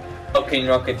like, Fucking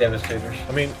rocket devastators.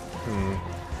 I mean,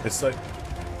 it's like,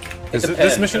 It this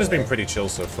depends, mission has been though. pretty chill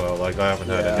so far. Like I haven't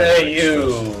had any. Hey like,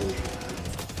 you!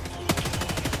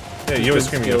 Yeah, you were Good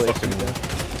screaming your skill fucking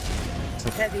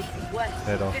Heavy. West.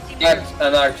 head off. 50 That's meters.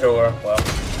 an arc thrower. Well.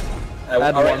 I Add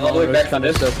went one all the way more, back to kind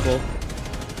of this. circle.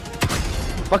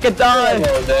 Fucking die!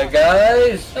 Hello there,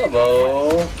 guys.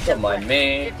 Hello. Don't mind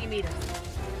me. 50 meters.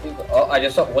 Oh, I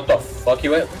just saw. What the fuck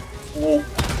you went? Whoa.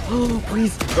 Oh,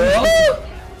 please. Oh!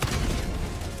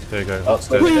 There you go. Oh, Hulk's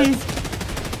dead. Please.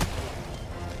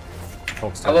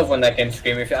 Hulk's I dead. love when I can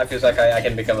scream. I feel like I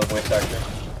can become a voice actor.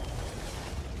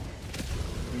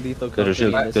 Lethal There's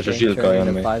a company shield- this there's a game shield guy turning on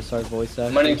to me. 5-star voice I'm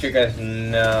actor. running to you guys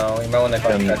now. You might want to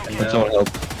call Can extraction someone now. help?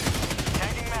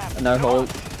 Tagging map. Another Hulk.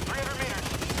 300 meters.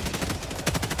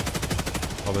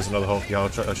 Oh, there's another Hulk. Yeah, I'll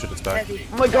shoot its back. Heavy.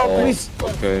 Oh my god, Oh, please!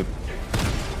 okay.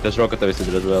 There's rocket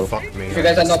devastator as well. Fuck me. If you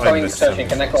guys are not I calling missed extraction, him.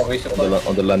 can I call On the, resupply?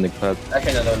 on the landing pad.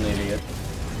 Actually, no, don't need it.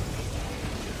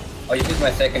 I'll use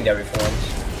my secondary for once.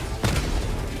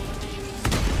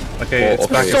 Okay, Oh, it's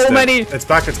okay. back. So it's dead. many- It's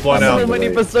back. It's blown So out. the many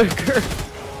way. berserker!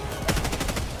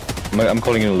 I'm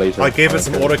calling in a laser. I gave it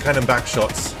some Okay. autocannon back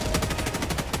shots.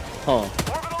 Huh.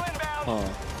 Orbital inbound. Huh.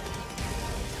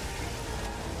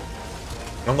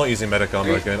 I'm not using medic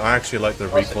armor again. I actually like the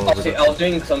recoil with Also, it. I was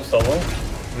doing some solo.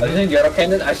 I was doing the auto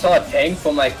cannon. I saw a tank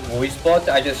from my voice spot.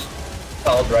 I just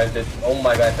power drived it. Oh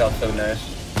my god, it felt so nice.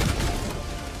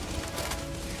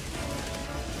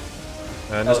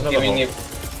 And I there's was another giving Hulk. it.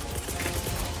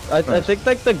 I think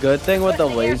like the good thing with the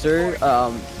laser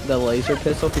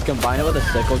pistol, if you combine it with a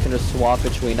sickle, you can just swap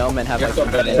between them and have like You're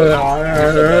so bad.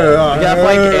 you have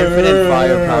like infinite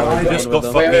firepower. I just going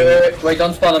got with them. Wait,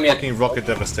 don't spawn him yet. Fucking rocket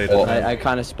devastator. Oh. man. I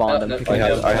kind of spawned No, them. no,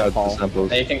 because I had the Paul. samples.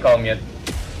 Now you can call him yet.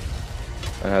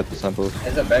 I had the samples.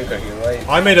 There's a banker here, right?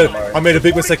 I made a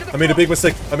big mistake. I made a big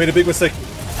mistake.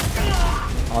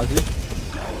 Aussie?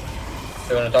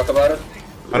 You wanna talk about it?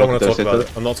 I don't want to talk Rocket about it.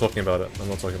 devastator? I'm not talking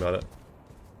about it.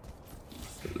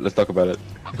 Let's talk about it.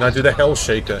 Can I do the Hell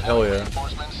Shaker? Hell yeah.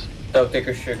 So take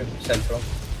a shit central.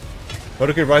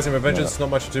 Automaton Rising Revengeance, Yeah. not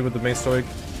much to do with the main story.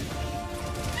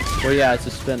 Well, yeah, it's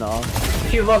a spin-off.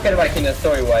 If you look at it like in the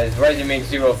story wise, Ryzen makes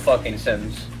zero fucking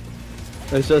sense.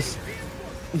 It's just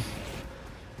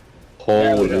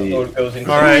Holy.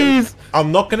 Alright,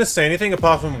 I'm not gonna say anything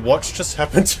apart from watch what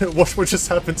just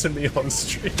happened to me on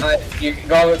stream. You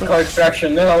go with core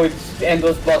extraction now, it's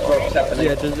endless blood works happening.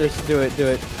 yeah, just do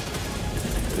it.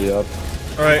 Yep.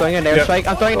 Alright. Throwing an airstrike.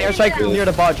 I'm throwing an airstrike Yeah. near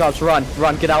the bot drops. Run,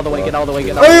 get out of the way, get out of the way,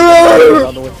 get out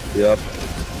of the way. Yep.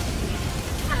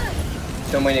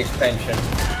 So many expansion.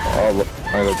 Oh,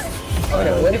 I got.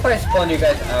 Okay, what if I spawn you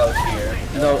guys out here?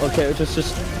 No, okay,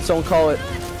 just someone call it.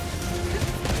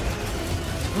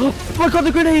 Oh my god,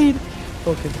 the grenade!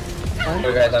 Okay.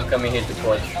 So guys, I'm coming here to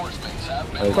clutch.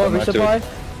 Call resupply.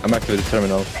 I'm actually the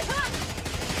terminal.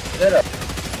 Set up.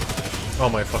 Oh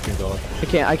my fucking god.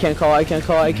 I can't call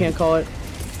it.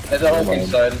 There's a Hulk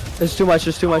inside. It's too much.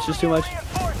 This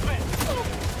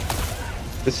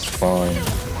is fine.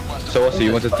 So also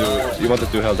you want to do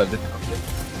Helldiver?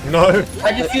 No!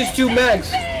 I just used 2 mags!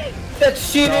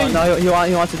 That's cheating! No, he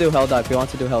wants to do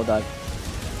Helldive.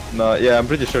 No, yeah, I'm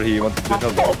pretty sure he wants to do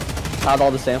Helldive. Had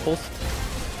all the samples.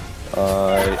 I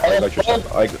got your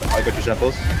I got your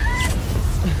samples.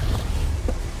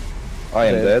 I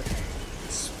am dead.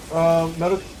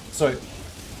 Sorry.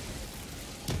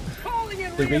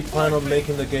 Did we plan on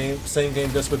making the same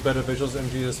game just with better visuals and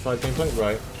MGS5 gameplay?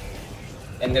 Right.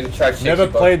 And then charge 60 Never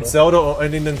played bucks, Zelda or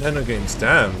any Nintendo games.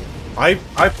 Damn. I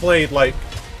played on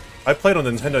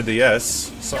Nintendo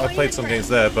DS, so I played some games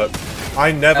there, but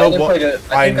I never liked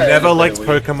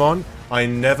Pokemon. I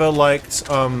never liked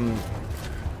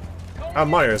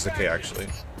Mario's okay actually,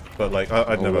 but like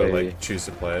I'd never like choose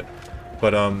to play it.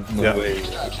 But yeah.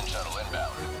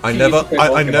 I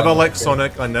never liked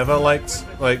Sonic. I never liked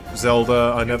like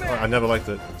Zelda. I never liked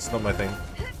it. It's not my thing.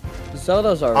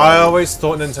 Zelda's alright. I always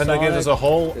thought Nintendo games as a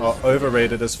whole are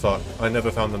overrated as fuck. I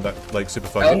never found them that like super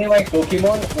fun. I only like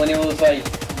Pokemon when it was like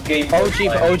Game Boy.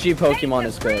 OG Pokemon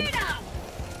is good.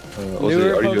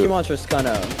 Newer Pokemon's just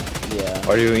kinda, yeah.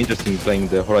 Are you interested in playing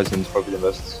the Horizon Forbidden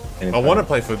West? I want to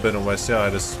play Forbidden West, yeah, I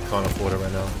just can't afford it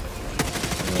right now.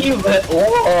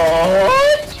 What?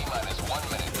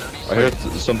 I heard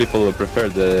some people prefer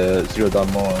the Zero Dawn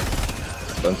more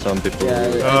than some people.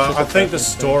 Yeah, I think the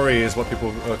story is what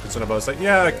people are concerned about. It's like,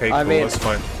 yeah, okay, cool, that's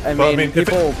fine. I but mean, if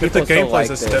the gameplay's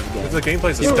a step,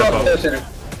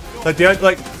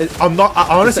 up, I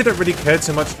honestly don't really care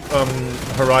too much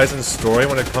Horizon's story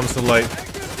when it comes to like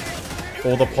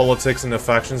all the politics and the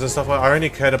factions and stuff. I only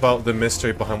cared about the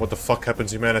mystery behind what the fuck happened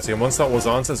to humanity, and once that was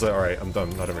answered, it's like, alright, I'm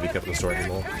done. I don't really care about the story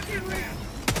anymore.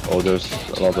 Oh, there's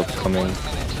a lot of coming.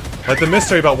 Like, the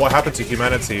mystery about what happened to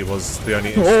humanity was the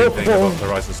only interesting thing about the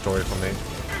Horizon story for me.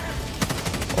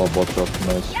 Oh, bot drop,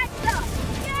 nice.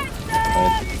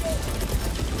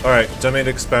 Alright, domain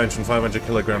expansion, 500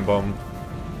 kilogram bomb.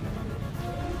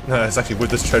 No, it's actually with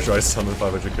this treasure I summoned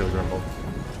 500 kilogram bomb.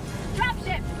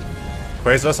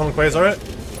 Quasar, someone Quasar it?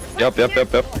 Yep.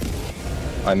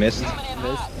 I missed.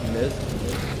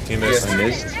 He missed. I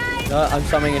missed. I'm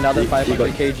summoning another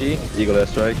 500 kg. Eagle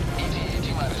airstrike.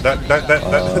 That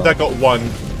got one.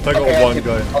 That got one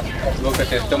guy. Look at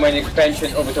this. Domain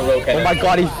expansion, orbital rail cannon. Oh my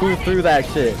god, he flew through that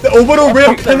shit. The orbital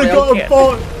rail cannon got a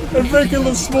bot! A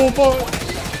regular small bot!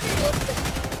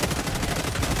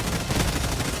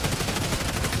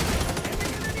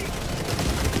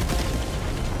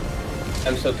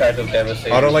 I'm so tired of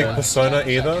Devastation. I don't like Persona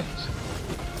either.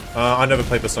 I never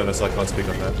played Persona, so I can't speak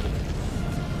on that.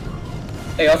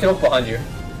 Hey, Aussie, look behind you.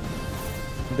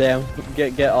 Damn,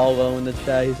 get all low in the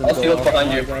chat. He's in Aussie, look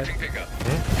behind you.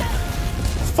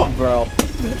 Fuck, bro.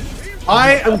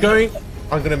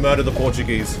 I'm gonna murder the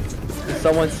Portuguese.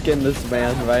 Someone skin this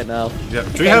man right now. Yeah.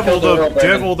 Do you have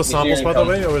all the samples by the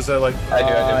way, or is there like? I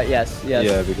do. Yes.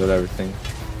 Yeah, we got everything.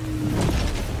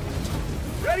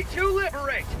 Ready to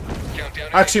liberate.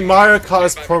 Actually, Mario Kart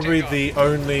is probably the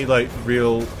only like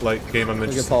real like game I'm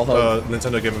interested,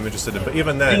 Nintendo game I'm interested in. But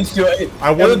even then,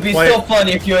 I wouldn't play. It would be so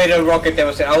funny if you ate a rocket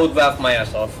Devastation. I would laugh my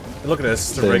ass off. Look at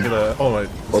this, the regular. Oh my.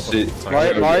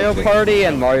 Mario Party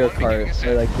and Mario Kart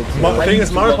are like the two. The thing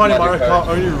is, Mario Party and Mario Kart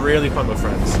only really fun with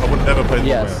friends. I would never play them.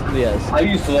 Yes. I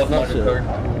used to love Mario Kart.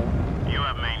 You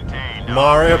have maintained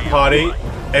Mario Party.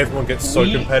 Everyone gets so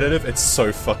competitive. It's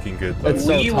so fucking good. Though.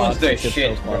 Wii was the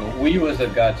shit, bro. Wii was the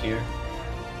god tier.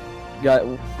 Got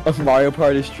a Mario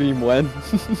Party stream when?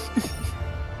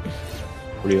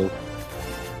 Real.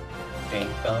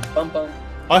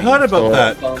 I heard about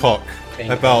that cock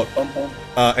about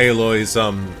Aloy's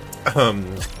model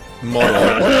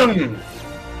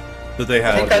that they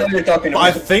had.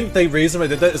 I think the reason they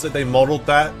did that is that they modeled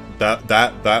that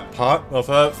part of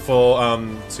her for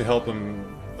to help them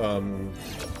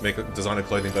design her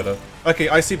clothing better. Okay,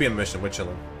 ICBM mission. We're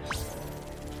chilling.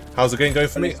 How's the game going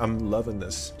for me? I'm loving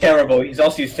this. Terrible. He's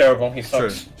terrible. He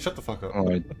sucks. True. Shut the fuck up. Oh,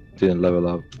 I didn't level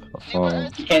up. Oh.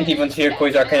 You can't even see your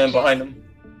Quasar cannon behind him.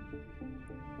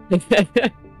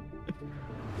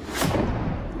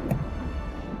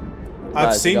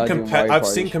 I've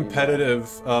seen competitive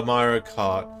Mario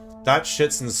Kart. That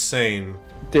shit's insane.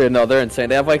 Dude, no, they're insane.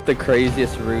 They have like the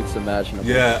craziest routes imaginable.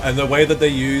 Yeah, and the way that they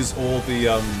use all the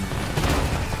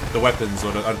weapons,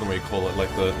 or I don't know what you call it,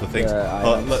 like the things.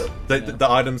 The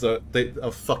items are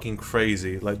fucking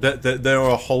crazy. Like they're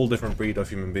a whole different breed of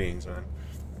human beings, man.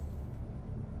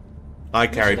 I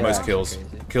carried most kills.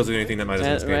 Kills are the only thing that matters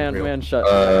in this game. Man, shut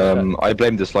I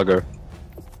blame the slugger.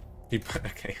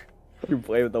 Okay. You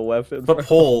play with the weapon. But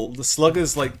Paul, the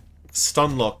sluggers like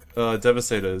stun lock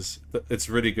devastators. It's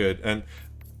really good, and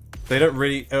they don't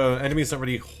really enemies don't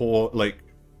really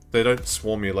they don't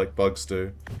swarm you like bugs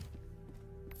do.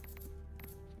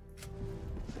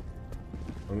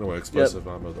 I don't know what explosive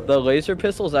armor though. The laser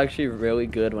pistol is actually really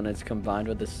good when it's combined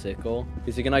with the sickle,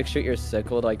 because you can like shoot your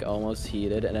sickle like almost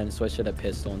heated, and then switch to the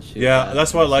pistol and shoot. Yeah,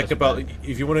 that's what I like about.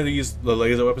 If you wanted to use the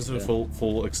laser weapons to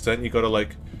full extent, you gotta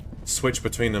like switch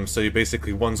between them. So you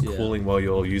basically one's cooling while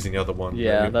you're using the other one.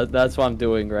 Yeah, that's what I'm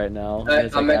doing right now. I'm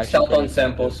maxed out on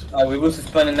samples. We will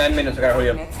suspend in 9 minutes. I gotta hurry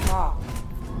up.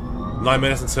 9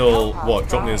 minutes until what?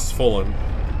 Dropney has fallen.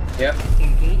 Yeah.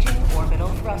 Engaging orbital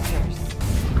thrusters.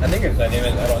 I think it's that name.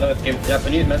 I don't know. It's game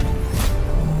Japanese, man.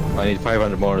 I need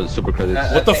 500 more super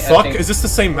credits. What the fuck? Is this the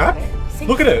same map?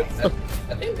 Look at it.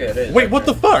 I think it is. Wait, what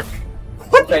the fuck?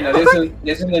 What? Okay, no,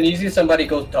 this is an easy. Somebody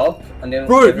goes top, and then.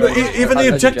 Bro, everyone- even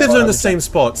the objectives are in the same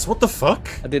spots. What the fuck?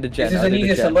 I did a jet. This is I an did a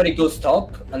easy. jet. Somebody goes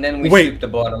top, and then we Wait. sweep the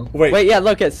bottom. Wait, yeah,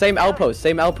 look at same outpost,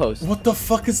 same outpost. What the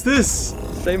fuck is this?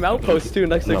 Same outpost too,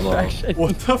 next to extraction.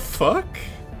 What the fuck?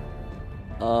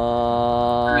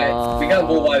 Alright, we got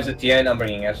bull wives at the end. I'm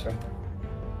bringing Esther.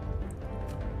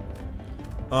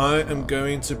 I am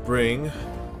going to bring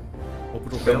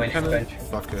orbital So rail many cannon. bench.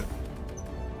 Fuck it.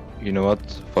 You know what?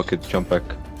 Fuck it, jump back.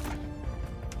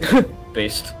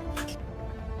 Based.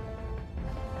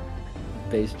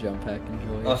 Base jump pack,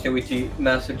 enjoy. Also with the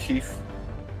Master Chief.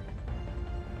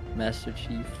 Master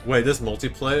Chief. Wait, there's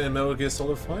multiplayer in Metal Gear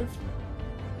Solid 5?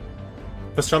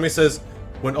 Pastrami says,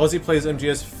 when Aussie plays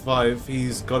MGS 5,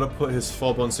 he's gotta put his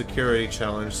fob on security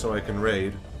challenge so I can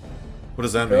raid. What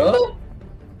does that mean? Bro?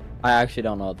 I actually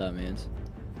don't know what that means.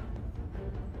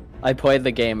 I played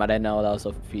the game, I didn't know that was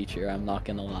a feature, I'm not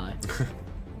gonna lie.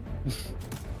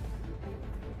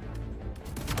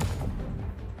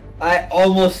 I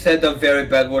almost said a very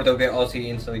bad word. Okay, Aussie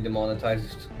instantly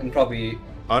demonetized, and probably.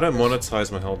 I don't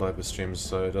monetize my Helldivers streams,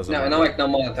 so it doesn't No, matter. not like not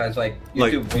monetized, like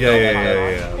Like, YouTube.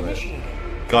 yeah. Like,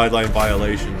 guideline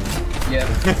violation. Yeah.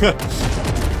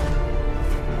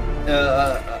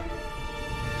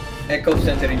 Echo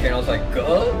Center in general was like,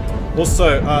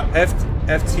 Also,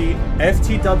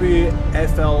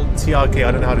 FTWFLTRK,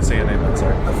 I don't know how to say your name, I'm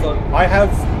sorry. I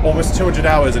have almost 200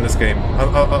 hours in this game.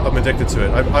 I'm addicted to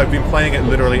it. I've been playing it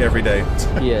literally every day.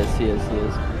 He is. He needs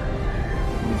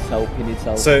help, he needs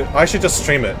help. So, I should just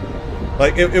stream it.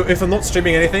 Like, if I'm not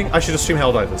streaming anything, I should just stream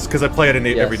Helldivers, because I play it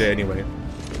every day anyway.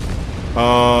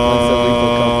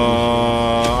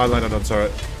 I landed on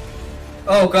turret.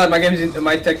 Oh god, my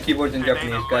tech keyboard's in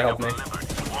Japanese. Guy, help me.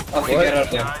 I'll get out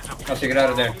of there. I'll get out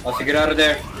of there. I'll get out of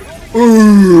there.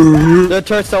 The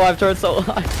turret's so alive, turret's so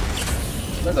alive.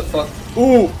 What the fuck?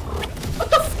 Ooh! What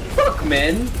the fuck,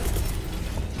 man?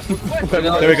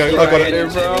 There we go, I got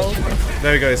it. Bro.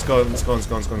 There we go, it's gone.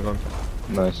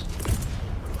 Nice.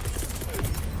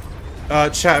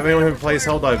 Chat, if anyone who plays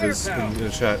Helldivers in the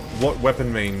chat, what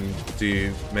weapon main do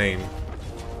you main?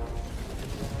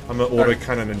 I'm an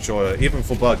autocannon enjoyer, even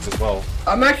for bugs as well.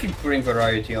 I'm actually putting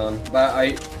variety on, but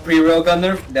pre-railgun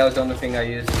nerf, that was the only thing I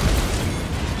used.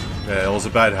 Yeah, it was a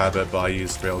bad habit, but I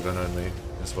used railgun only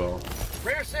as well.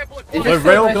 Rare sample It's The just so nice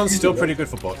railgun's to still do. pretty good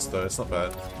for bots though, it's not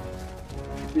bad.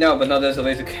 No, but now there's a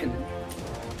laser cannon.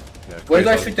 Yeah, Where do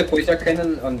I crazy. shoot the poison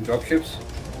cannon on dropships?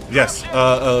 Yes,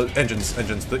 engines.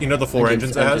 You know the four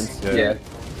engines it has? Yeah.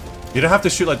 You don't have to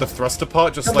shoot like the thruster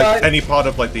part, just No, like but- any part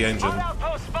of like the engine.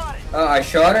 outpost spotted. I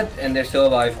shot it and they're still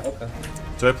alive. Okay.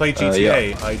 Do I play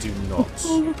GTA? I do not.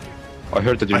 I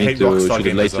heard that you I need hate to Rockstar shoot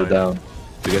game it later design. down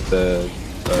to get the.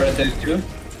 Red Dead 2?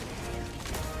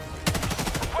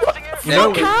 You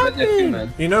know, Red Dead 2,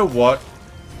 man. you know what?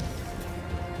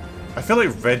 I feel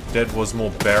like Red Dead was more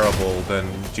bearable than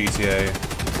GTA.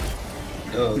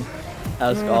 Oh.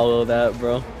 Ask all of that,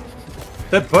 bro.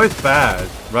 They're both bad,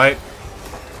 right?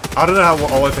 I don't know how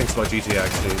what Olo thinks about GTA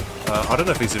actually. I don't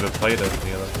know if he's ever played it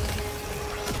either.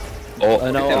 Oh,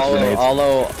 I know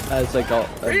Olo has like a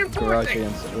garage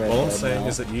against Red All I'm Dead saying now.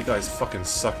 is that you guys fucking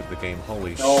suck at the game.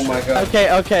 Holy shit. Oh my god.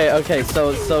 Okay.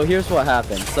 So here's what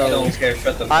happened. I So don't care,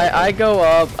 shut the fuck I go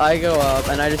up,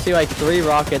 and I just see like 3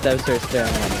 rockets that start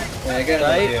staring at me. Yeah, I get an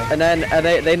Right? idea. And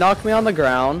then they knock me on the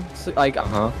ground. So, like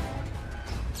huh.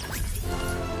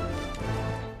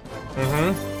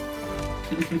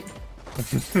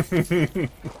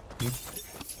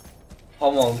 How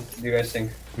long do you guys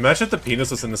think? Imagine if the penis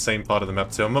was in the same part of the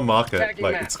map too. I'm gonna mark it. Tagging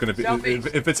Like map. it's gonna be Southeast,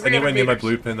 if it's 300 anywhere near my meters.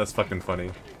 blue pin, that's fucking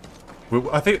funny.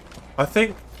 I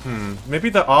think maybe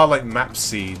there are like map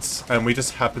seeds, and we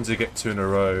just happen to get 2 in a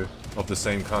row of the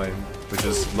same kind, which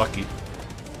is lucky.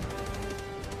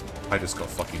 I just got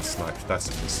fucking sniped. That's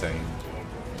insane.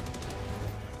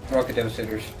 Rocket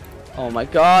Devastators. oh my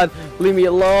god, leave me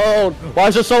alone. Why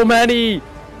is there so many?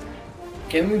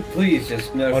 Can we please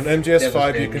just nerf On MGS5, you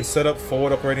Devastators? can set up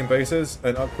forward operating bases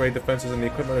and upgrade defenses and the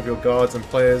equipment of your guards, and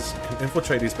players can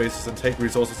infiltrate these bases and take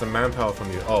resources and manpower from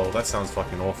you. Oh, that sounds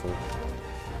fucking awful.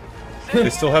 They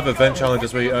still have event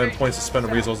challenges where you earn points to spend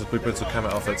on resources, blueprints, or camo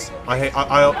outfits. I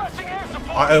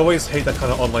always hate that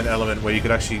kind of online element where you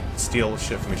could actually steal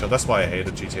shit from each other. That's why I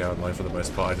hated GTA Online for the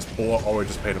most part. Or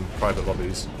just paid them private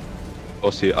lobbies.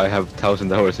 Also, I have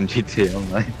 1,000 hours in GTA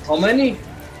Online. How many?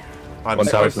 I'm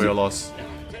 1,000. sorry for your loss.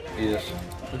 Jesus.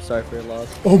 I'm sorry for your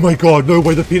loss. Oh my god, no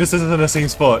way, the penis isn't in the same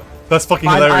spot. That's fucking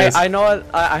hilarious. I know it,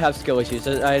 I have skill issues.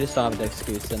 I just don't have an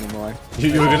excuse anymore.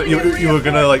 You were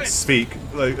gonna like speak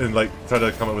like and like try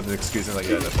to come up with an excuse and like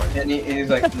yeah, that's fine. And he's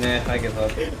like, nah, I give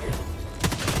up.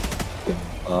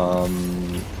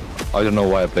 I don't know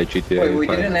why I played GTA. Wait, we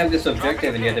didn't have this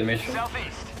objective in the other mission.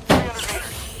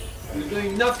 You're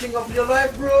doing nothing of your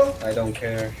life, bro. I don't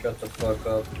care. Shut the fuck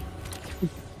up.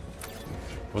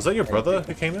 Was that your brother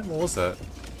who came in? What was that?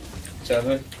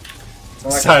 7.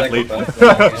 Like Sadly.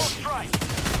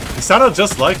 He sounded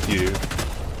just like you.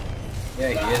 Yeah,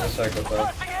 he is a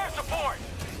psychopath.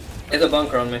 There's a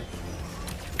bunker on me.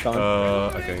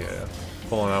 Okay, yeah.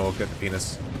 Hold on, I will get the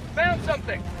penis. Found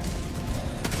something.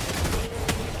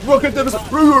 Rocket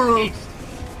Devastator!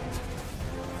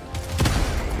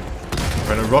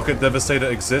 When a Rocket Devastator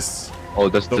exists... Oh,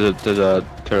 that's the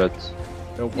turret.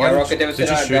 Yeah, Rocket Devastator,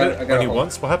 did you shoot it only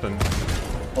once? What happened?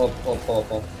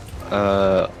 Oh.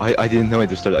 I didn't know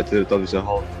it was turret. I thought it was a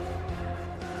Hulk.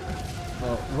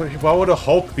 Why would a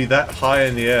Hulk be that high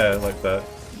in the air like that?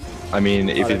 I mean,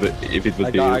 if it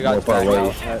would be more far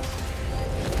away.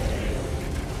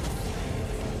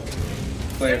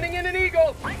 Sending in an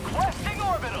eagle. Requesting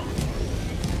orbital.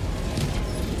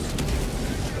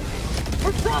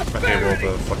 Okay, well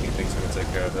the fucking thing's gonna take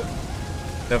care of it.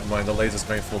 Never mind, the laser's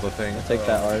going for the thing. I'll take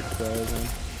that arc then.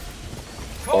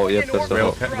 Oh, yep, that's the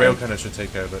Hulk. Rail cannon should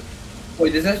take care of it.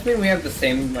 Wait, does that mean we have the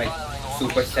same, like,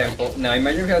 super sample? Now,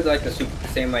 imagine if we had, like, the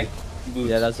same, like, boots.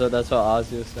 Yeah, that's what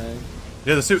Ozzy was saying.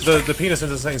 Yeah, the penis is in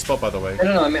the same spot, by the way.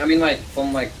 No, I mean, like,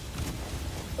 from, like,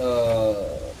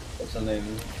 what's the name?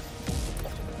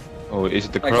 Oh, is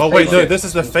it the Like, crop? Oh wait, no, this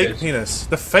is the fake penis.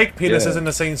 The fake penis is in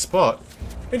the same spot.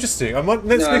 Interesting.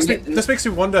 This makes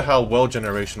me wonder how world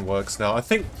generation works now. I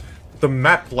think the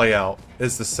map layout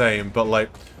is the same, but like,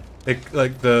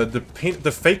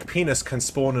 the fake penis can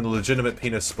spawn in a legitimate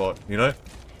penis spot. You know?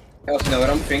 Also, what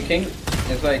I'm thinking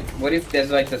is like, what if there's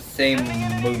like the same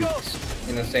moves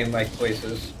in the same like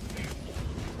places?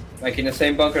 Like in the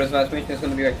same bunker as last mission, it's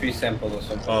gonna be like 3 samples or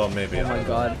something. Oh, maybe. Oh my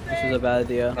god, this is a bad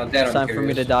idea. It's time for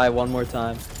me to die one more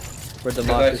time. For I see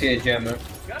democracy. a jammer.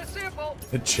 Got a sample.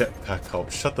 The jetpack Hulk.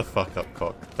 Shut the fuck up,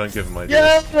 cock. Don't give him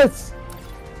ideas. Yes!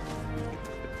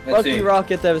 Let's Lucky see.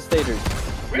 Rocket Devastators.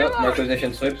 Nope, my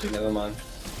position slips. Never mind.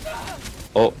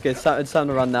 Oh, Okay, it's time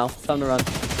to run now. It's time to run.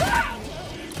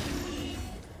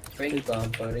 Ring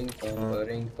bum, ring bum,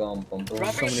 ring bum, bum, bum.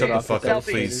 Dropping Shut the Rocket fuck up,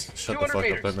 Devastators. please. Shut the 200 fuck up.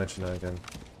 meters. Don't mention that again.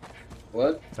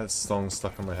 What? That song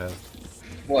stuck in my head.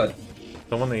 What?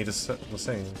 The one that you just was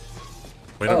saying.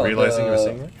 Were you not Oh, realizing you were the-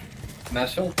 saying it?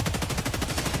 Marshall?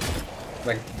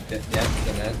 Like, the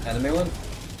anime one?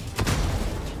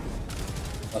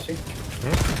 Aussie?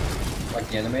 Like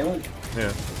the anime one?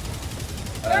 Yeah.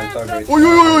 I'm sorry.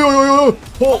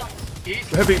 Oh!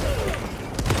 Heavy!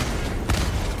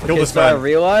 Kill Okay, this so I man.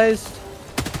 realized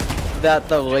that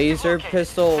the laser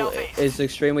pistol is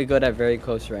extremely good at very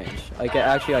close range. Like, it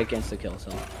actually like insta-kill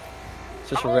someone.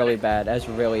 It's just really bad. It has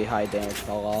really high damage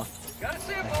fall off. Got a I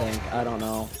sample. think. I don't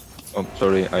know. oh,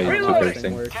 sorry, I took Everything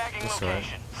everything. works. Tagging That's alright.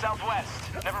 location.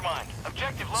 Southwest. Never mind.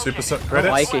 Objective Super located.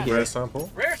 credits, like it here. rare sample,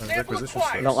 Rare and sample requisition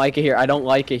acquired. I don't like it here. I don't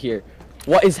like it here.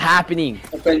 What is happening?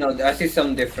 Okay, no, I see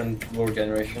some different world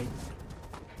generation.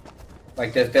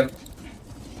 Like there's them.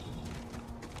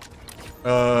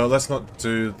 Let's not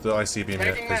do the IC beam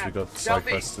yet, Tagging because we map. got side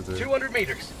quests to Southeast. do. 200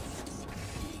 meters.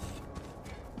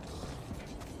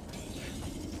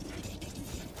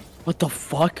 What the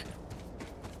fuck?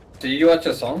 Did you watch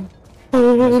a song?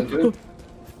 Listen to it?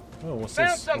 Oh, what's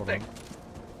Found this? Hold something. on.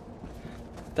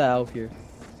 Get that out here.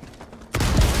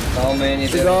 How many?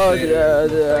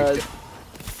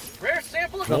 Rare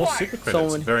sample More acquired. super credits.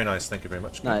 Someone- Very nice, thank you very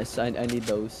much. Nice. I need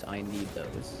those. I need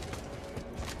those.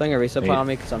 Playing a resupply on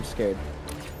me because I'm scared.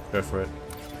 Go for it.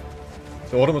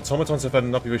 The automatons have had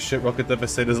enough of your shit. Rocket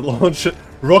Devastators launch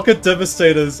Rocket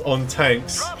Devastators on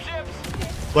tanks.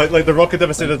 Dropships. Like the Rocket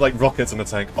Devastators like rockets on a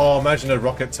tank. Oh, imagine a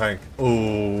rocket tank.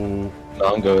 Ooh. No,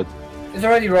 I'm good. There's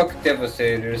already Rocket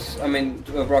Devastators. I mean,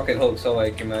 Rocket Hulk, so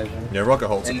like imagine. Yeah, rocket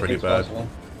hulks are pretty Anything's bad. possible.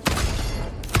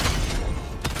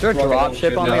 Is there a Rocket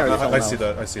dropship on launcher. there? Or Yeah, something I else? see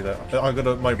that. I see that. I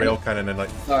got my rail cannon in like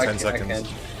No, 10 I seconds. can't.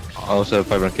 I also have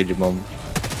 500 kg bomb.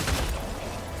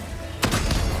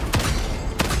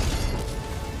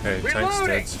 Okay, tank's dead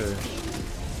Reloading. too.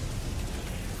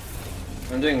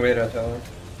 I'm doing radar tower.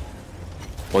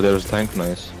 Oh, there's a tank,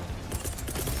 nice.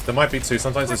 There might be 2.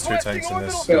 Sometimes there's 2 tanks in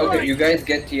this. Okay, you guys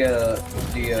get the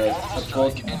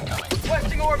assault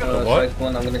Requesting orbital. what? side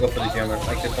one. I'm gonna go for the jammer.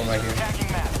 Like this one right here.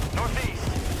 Tagging map. Northeast.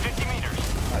 50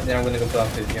 meters. Then I'm gonna go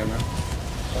for the jammer.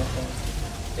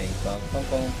 Bing, bong, bong,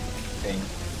 bong. Bing.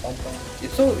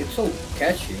 It's so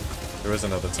catchy. There is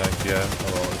another tank, yeah.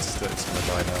 Oh well, it's gonna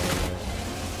die now anyway.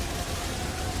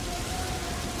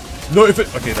 No, if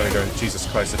it... Okay, there we go. Jesus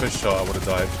Christ, if it shot, I would have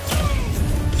died.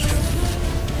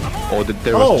 Oh,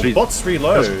 there was 3... bots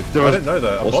reload. I didn't know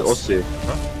that. Also,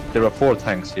 Huh? there are 4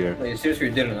 tanks here. Wait, you seriously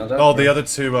didn't know that? Oh, the other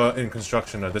 2 are in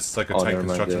construction. No, this is like a tank never mind,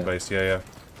 construction yeah. base. Yeah, yeah.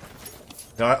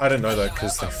 No, I didn't know that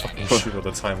because they fucking shoot all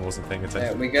the time. I wasn't paying Yeah,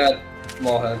 attention. we got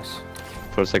Mohawks.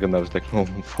 For a second, I was like, oh,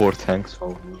 4 tanks.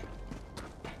 Oh.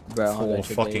 Bro, 4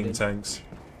 fucking tanks.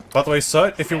 By the way,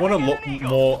 sir, if you want to look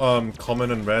more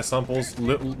common and rare samples,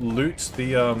 loot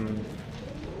the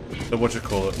what you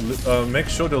call it? Make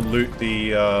sure to loot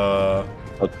the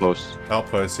Outpost.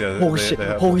 outposts. Yeah. Holy they shit!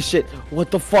 have Holy shit!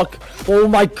 What the fuck? Oh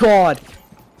my god!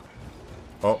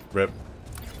 Oh, rip.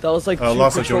 That was like two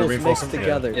Last one, do you want to controls reinforce mixed them?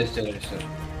 Yeah. together. Yes, yes.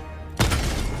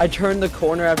 I turned the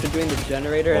corner after doing the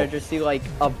generator, and I Oh. just see like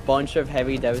a bunch of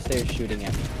heavy devastators shooting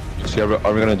at me. So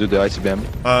are we gonna do the ICBM?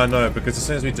 No, because as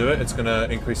soon as we do it, it's gonna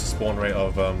increase the spawn rate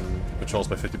of patrols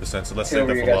by 50%. So let's save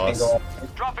that You for guys can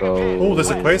last. go. Oh, there's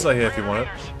a quasar here if you want it.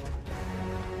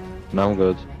 No, I'm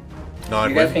good. No, I'd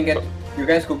You guys wait. can get. You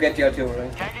guys go get the artillery.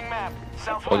 Tagging map.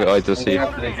 Southwest. Okay, alright, let's I'm see. going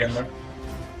after the jammer.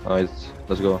 Alright,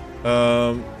 let's go.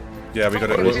 Yeah, we're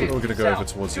Where is he? gonna go over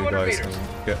towards you guys. And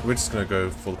we're just gonna go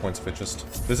for the points of interest.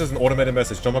 This is an automated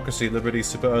message. Democracy, liberty,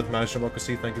 super earth, managed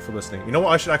democracy. Thank you for listening. You know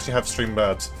what? I should actually have stream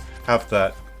birds have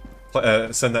that.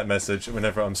 Send that message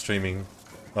whenever I'm streaming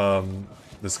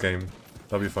this game.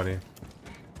 That'd be funny.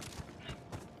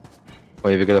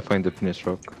 Wait, we gotta find the finish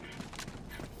rock.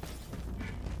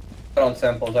 On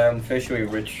samples, I am officially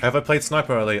rich. Have I played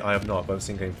Sniper early? I have not, but I've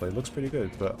seen gameplay. It looks pretty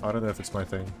good, but I don't know if it's my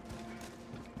thing.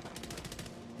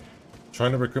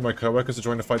 Trying to recruit my coworkers to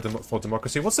join the fight for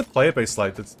democracy. What's the player base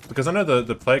like? Because I know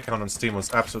the player count on Steam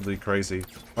was absolutely crazy.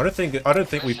 I don't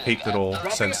think we peaked at all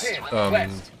since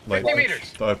like the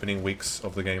opening weeks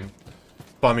of the game.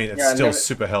 But I mean, it's still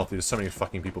super healthy. There's so many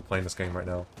fucking people playing this game right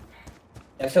now.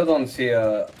 I still don't see.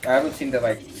 I haven't seen the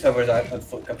like servers at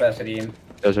full capacity.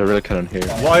 There's a real cannon here.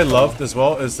 What I loved as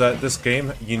well is that this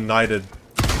game united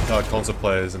console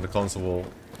players in the console war.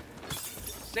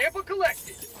 Sample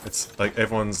collected. It's like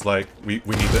everyone's like, we need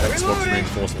the Xbox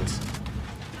reinforcements.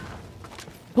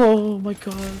 Oh my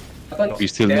god. We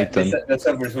still need them. The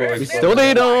servers will We explode. still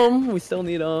need them. We still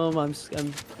need them. I'm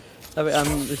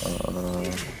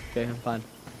okay. I'm fine.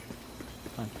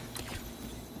 Fine.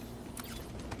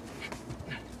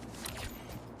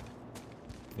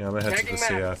 Yeah, I'm gonna head to the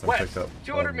Tagging map. CF and West. pick up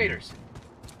 200 meters.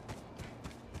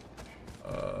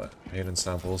 hidden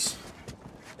samples.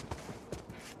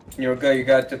 You're good. You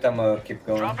got to keep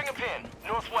going. Dropping a pin.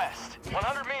 Northwest.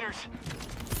 100 meters.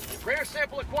 Rare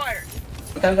sample acquired.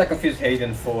 Sometimes I confuse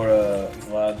Hayden for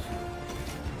Vlad.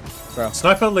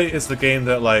 Sniper Elite is the game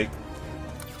that, like,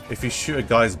 if you shoot a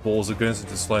guy's balls, it goes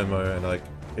into slow-mo and, like,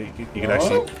 you can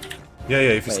actually... Yeah,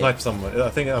 if you snipe someone.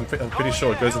 I'm pretty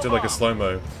sure it goes into, like, a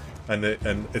slow-mo. And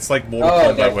it's like Mortal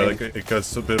Kombat where, like, it goes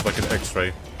to a bit of, like, an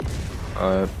X-ray.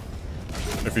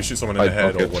 If you shoot someone in the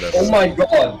head or whatever. Oh my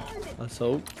god! Let's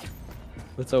hope.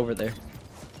 What's over there?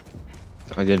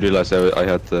 I didn't realize I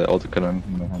had the autocannon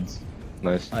in my hands.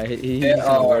 Nice. He's in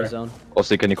a war zone.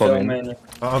 Also, can you call me in?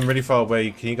 I'm really far away.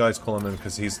 Can you guys call him in?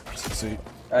 Because he's...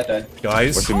 I died.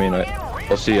 Guys? What do you mean?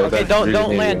 Okay,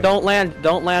 don't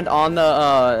land on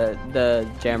the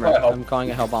jammer. I'm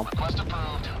calling a hell bomb.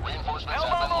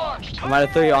 I might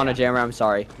have threw you on a jammer. I'm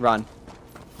sorry. Run.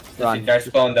 Run. Guys,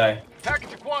 spawn die.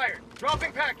 Package acquired.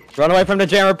 Dropping package. Run away from the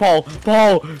jammer, Paul.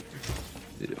 Paul.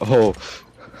 Oh.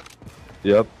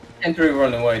 Yep. Can't really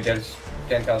run away. There's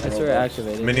 10,000. That's where it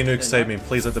activated. Mini nuke save me.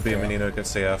 Please let there be a mini nuke at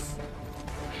CF.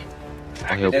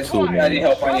 I help There's, too, I man. need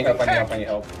help. I need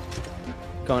help.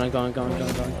 Going.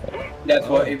 That's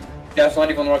what. That's not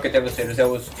even rocket devastators. That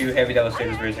was 2 heavy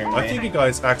devastators raising me. I think you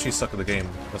guys actually suck at the game.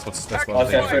 That's what I'm I'll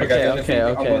say, I swear to thinking. God, the thing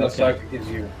I'm gonna okay. suck is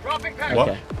you. Dropping package. What?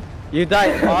 Okay. You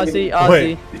died,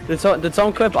 Aussie. Did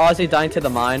someone clip Aussie dying to the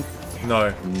mine?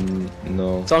 No.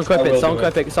 No. Someone clip it.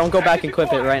 Someone go back and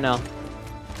clip it right now.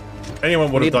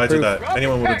 Anyone would have need died to proof. that.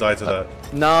 Anyone would have died to that.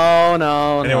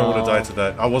 No. Anyone would have died to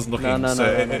that. I wasn't looking, No,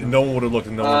 so no one would have looked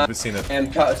and no one would have seen it. I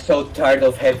am so tired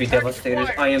of heavy devastators.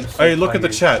 I am so Hey, look at the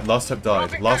tired. chat. Last hope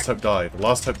died. Last hope died.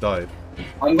 Last hope died.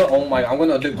 I'm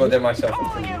gonna go there myself.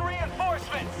 Calling in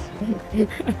reinforcements.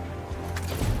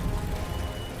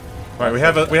 Right, we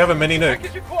have a mini nuke.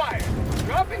 Package acquired.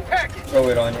 Dropping package. Throw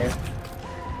it on you.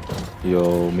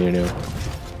 Yo, Mino.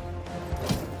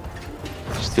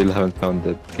 Still haven't found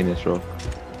the finish rock.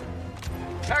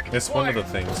 Package It's one of the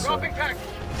acquired. things, so. Dropping package.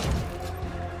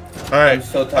 Alright, I'm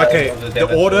so tired okay, of the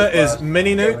the order devastator is class.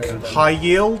 mini nuke, high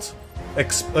yield,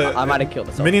 I might have killed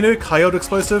myself. Mini nuke, high yield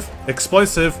explosive,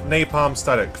 explosive, napalm,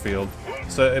 static field.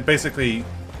 So it basically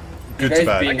good to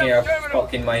bad. Being here,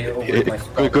 fucking my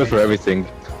Good for everything.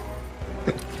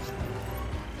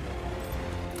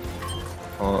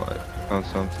 Oh, I found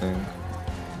something.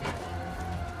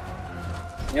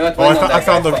 You know what? Oh, I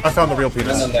found the real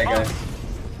penis. That guy.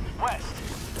 West.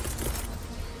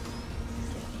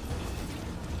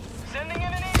 Sending in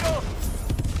an eagle.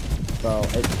 Bro, I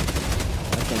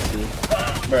can't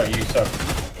see. Bro, you suck.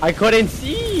 I couldn't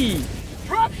see!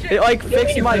 Dropship. It like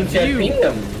fixed my view.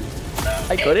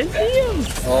 I couldn't see him.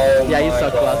 Oh Yeah, you my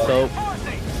suck, God. Lasso.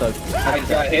 Suck. I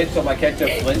got hit, so my character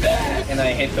flinched, and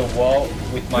I hit the wall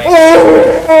with my.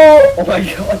 Oh my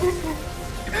God!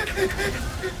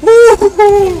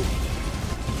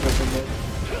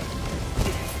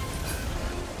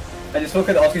 I just look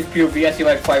at Aussie's POV. I see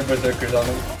like 5 berserkers on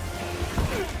him.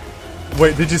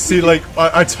 Wait, did you see, like,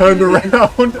 I turned around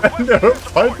and there were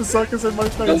 5 berserkers in my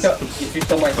Don't face? tell, if you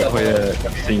saw myself. Oh yeah,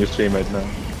 I'm seeing your stream right now.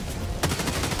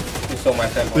 You saw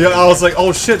myself. Yeah, I was like,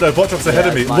 oh shit, the bot drops ahead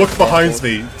of me. it's my Look behind fault.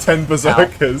 me, 10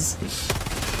 berserkers.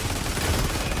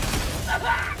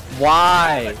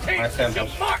 Why? My sample.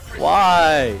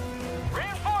 Why?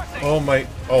 Oh my,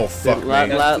 oh fuck Dude,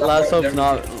 me. Lasso's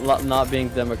not being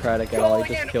democratic at all.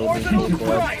 He just killed me in cold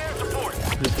blood.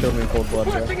 He just killed me in cold blood,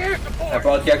 bro. I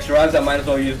brought the extra rounds. I might as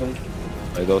well use them.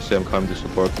 I don't say I'm coming to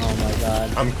support. Oh my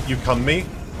god. You come me?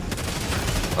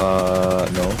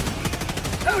 No.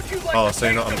 Oh, so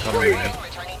you're not uncoming me.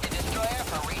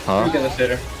 Huh? Look at the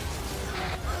sitter.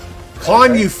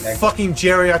 Climb, you fucking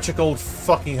geriatric old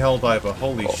fucking helldiver.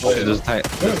 Holy Oh, shit. there's a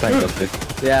tank up there.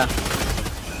 Yeah.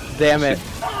 Damn it.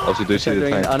 Also, do you see the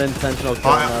Doing an tank? unintentional kill.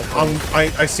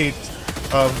 I see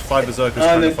 5 berserkers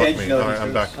trying to fuck me. Alright,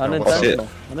 I'm back. No, what's up?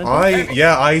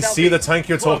 Unintentional. I see the tank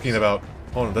you're talking about.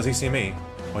 Hold on, does he see me?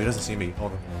 Oh, he doesn't see me.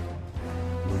 Hold on.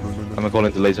 I'm gonna call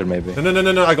it the laser maybe.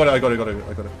 No, I got it.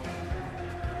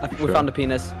 We found a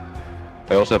penis.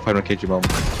 I also have 500 kg bomb.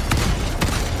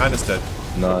 And it's dead.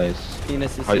 Nice.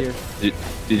 Penis is How, here. did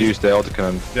you use the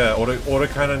autocannon? Yeah,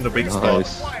 autocannon, the big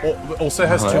Nice. spot. Also, it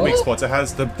has 2 big spots. It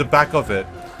has the back of it.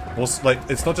 Also, like,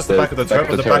 it's not just the back of the turret,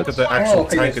 but the back of the actual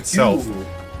tank itself.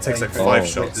 It takes like 5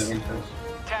 shots.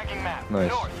 Tagging map. Nice.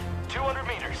 North. 200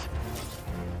 meters.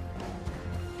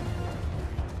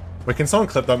 Wait, can someone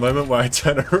clip that moment where I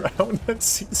turn around and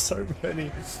see so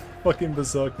many fucking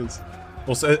berserkers?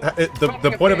 Also,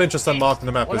 the point of interest on marking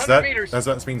the map is that has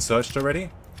that been searched already?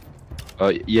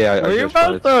 Yeah. Are you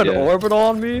about to throw an orbital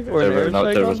on me? Or an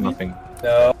airstrike there on was me? nothing.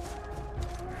 No.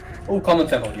 Oh, common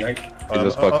temple, right? It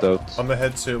was fucked out. I'm gonna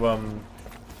head to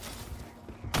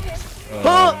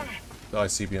Huh! the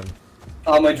ICBM.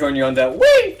 I'm gonna join you on that.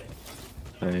 Wait!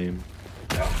 Same.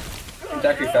 It's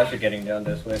actually faster getting down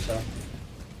this way, so.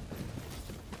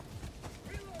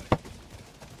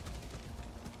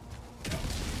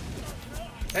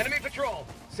 Enemy patrol.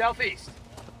 Southeast.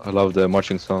 I love the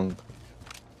marching song.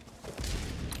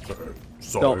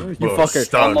 Don't, you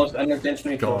fucker. Almost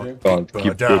unintentionally killed you. Don't Keep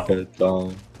keep down. your head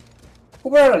down. Who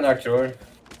brought an actor?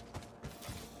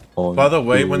 By the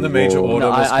way, when the major order No,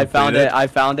 was I found it. completed- I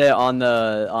found it on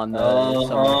the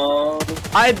Uh-huh.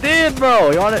 I did, bro.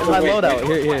 You want it? My Wait, loadout.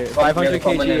 wait. Here. Fuck, 500 we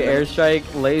gotta come in kg there. airstrike,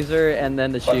 laser, and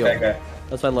then the Fuck shield. that guy.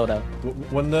 That's my loadout.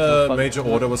 When the fuck? major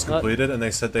order was What? completed and they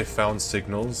said they found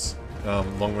signals,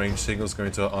 long-range signals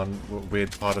going to a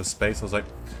weird part of space, I was like,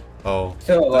 oh,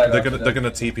 Still alive they're after gonna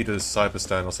that. TP to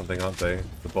Cyberstan or something, aren't they?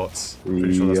 The bots.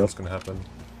 Pretty sure that's Yep. what's gonna happen.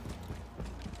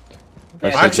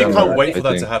 Yeah, I actually can't wait I for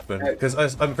that to think. happen because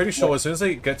I'm pretty sure as soon as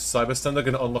they get to Cyberstan, they're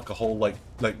gonna unlock a whole like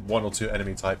 1 or 2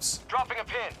 enemy types. Dropping a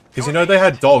pin. Because you know they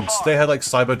had dogs, they had like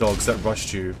cyber dogs that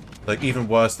rushed you, like even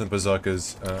worse than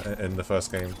berserkers in the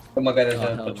first game. Oh my god, there's Oh,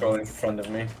 a hell patrol no. in front of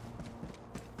me.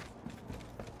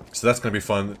 So that's gonna be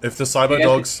fun. If the cyber Yeah,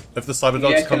 dogs, yeah,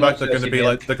 come back, they're can gonna be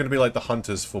also like the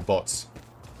hunters for bots.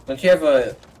 Don't you have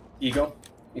a eagle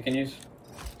you can use?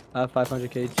 I have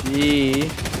 500 kg.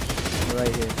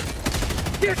 Right here.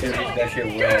 That shit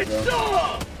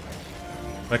well,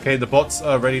 bro. Okay, the bots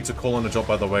are ready to call on a job.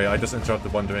 By the way, I just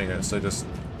interrupted one doing it, so just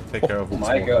take care of Oh all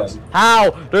my the god. How?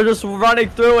 They're just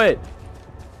running through it.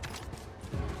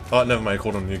 Oh, never mind. I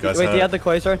called on you guys. Wait, do you have the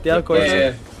quasar? Do you have the Yeah,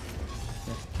 quasar?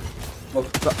 yeah.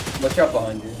 Watch out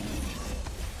behind you.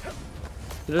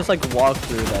 They just like walk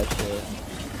through that shit.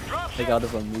 Like out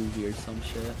of a movie or some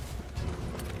shit.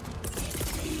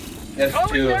 There's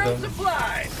Calling 2 of down them.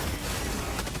 supplies.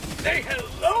 Say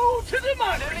hello to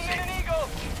democracy. Sending in an eagle.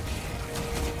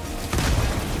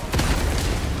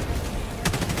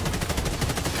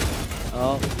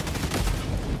 Oh,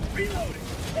 Reloading.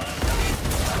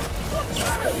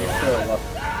 You're still up.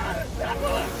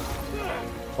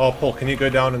 Oh, Paul, can you go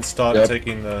down and start Yep.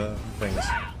 taking the things?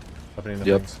 Opening the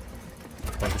Yep. things.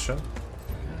 Like a show?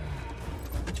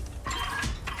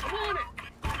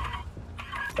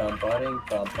 Bum bum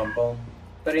bum bum bum.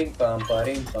 Ba-ding, bum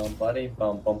ba-ding, bum ba-ding,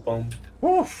 bum bum bum.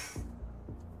 Woof!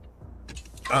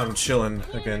 I'm chilling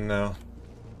again now.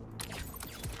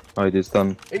 Oh, it is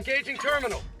done. Engaging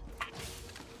terminal.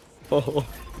 Oh.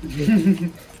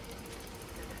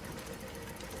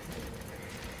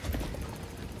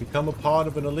 Become a part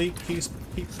of an elite peace.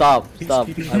 Stop! Peace Stop!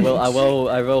 keeping I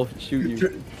will shoot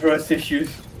you. Trust issues.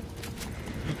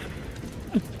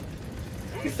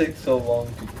 It takes so long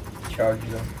to charge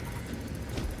them.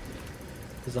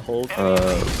 There's a hold.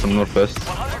 From northwest,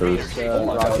 there's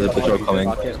Rocket, the patrol coming.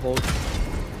 rocket hold.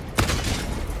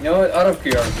 You know what? Out of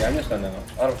curiosity, I'm just gonna know.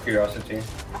 Out of curiosity.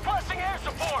 Requesting air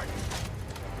support.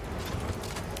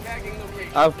 Tagging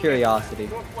location. Out of curiosity,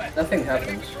 Northwest. Nothing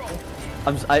happens.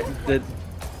 I the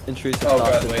intrusive Oh,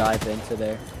 thought God, to wait. dive into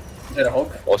there. Is that a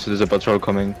Hulk? Also, there's a patrol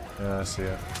coming. Yeah, I see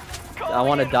it. I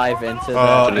want to dive into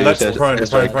Let's that. Let's- prone. let's-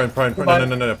 Prone.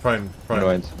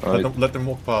 Alright. Let them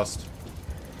walk past.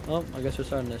 Oh, I guess we're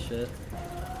starting this shit.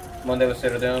 Monday will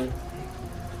settle down.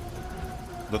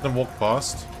 Let them walk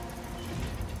past.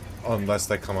 Unless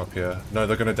they come up here. No,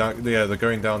 they're gonna down. Yeah, they're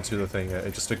going down to the thing. Yeah,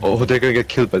 it just ignore Oh, them. they're gonna get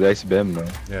killed by the ICBM now.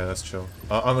 Yeah, that's chill.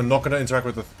 I'm not gonna interact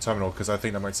with the terminal because I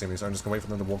think that might see me. So I'm just gonna wait for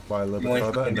them to walk by a little bit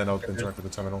further, and then I'll interact with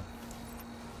the terminal.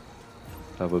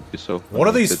 That would be so funny. What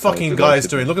are these if they fucking did guys ICBM.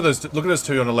 doing? Look at those. Look at those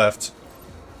two on the left.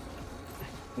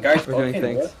 Guys, We're doing okay,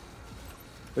 things. what?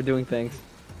 We're doing things.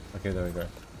 Okay, there we go.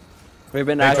 We've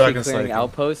been Hey, actually Dragon clearing Slayer.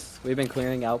 outposts. We've been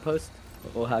clearing outposts.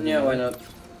 We'll have you Yeah, know. why not? That's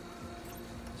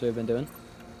what we've been doing.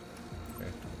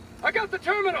 I got the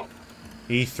terminal.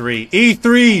 E3.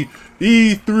 E3.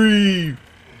 E3.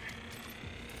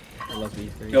 I love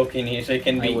E3. Joking here, so it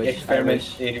can I be wish- experiment I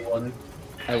wish. 81.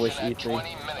 I wish E3.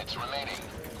 20 minutes remaining.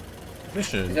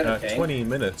 Mission Is that at okay? 20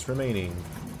 minutes remaining.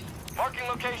 Marking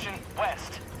location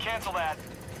west. Cancel that.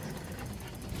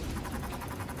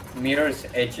 Mirrors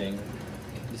edging.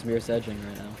 Just mirror edging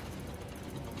right now.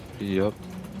 Yup.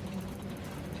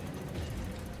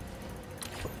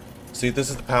 See, this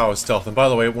is the power of stealth. And by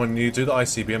the way, when you do the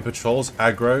ICBM patrols,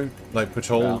 aggro, like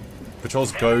patrols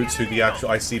go to the actual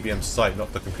ICBM site,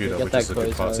 not the computer, Get which that is a good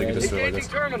close part. So you can just do it like Engaging this.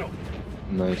 terminal.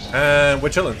 Nice. And we're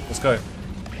chilling. Let's go.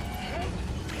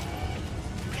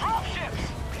 Drop ships.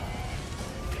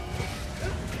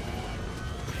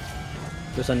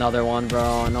 There's another one, bro.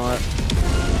 I know it.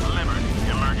 Delivered.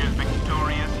 Emerges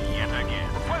victorious yet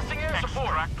again. Requesting air support.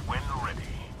 Extract when ready.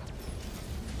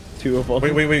 Two of them.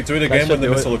 Wait. Do it That again should when the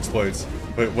do it. missile explodes.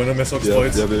 Wait, when the missile Yep,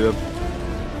 explodes? yep.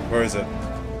 Where is it?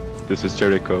 This is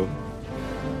Jericho.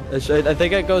 I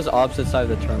think it goes opposite side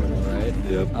of the terminal, right?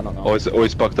 Yep. I don't know.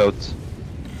 Always bugged out.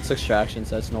 It's extraction,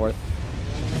 so it's north.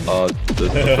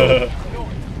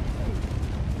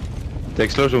 The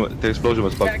explosion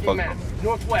was bugged. Tagging map.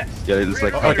 Northwest. Yeah, it's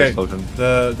like Okay. explosion.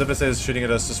 The devastator is shooting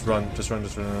at us. Just run. See,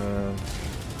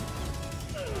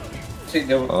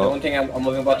 the only thing I'm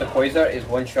loving about the Quasar is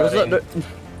one shot.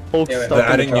 Hulk Yeah, stuck They're in the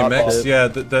adding new drop mechs. pod. Yeah,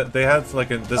 they have like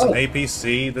there's Oh. an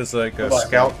APC, there's like a Right.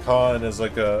 scout car, and there's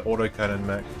like a autocannon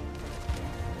mech.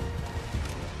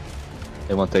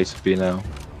 They want ACP now.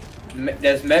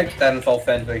 There's mechs that involve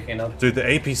fans waking up. Dude, the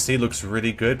APC looks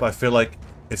really good, but I feel like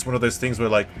it's one of those things where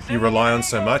like you rely on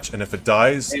so much, and if it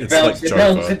dies, It it's like bounces, it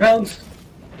bounces, Joker. it bounces.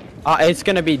 It's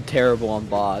gonna be terrible on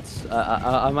bots.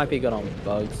 I might be good on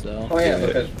bugs though. Oh yeah, Yeah.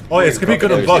 because Oh, yeah, it's gonna be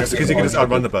good on There's bugs a because you can just big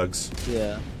outrun the bugs.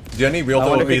 Yeah. The only real I thing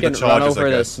wonder would if we be the can run charges, I over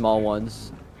the guess. small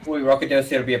ones. we rocket down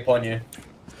will be upon you.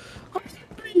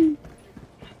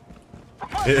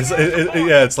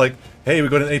 Yeah, it's like, hey, we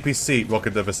got an APC,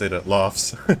 Rocket Devastator,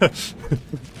 laughs.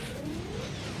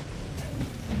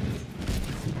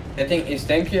 I think it's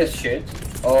tanky as shit.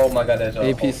 Oh my god, that's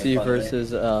APC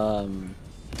versus or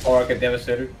Rocket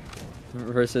Devastator.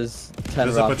 versus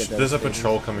 10 rocket. There's a Devastators.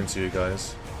 patrol coming to you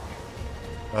guys.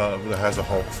 That has a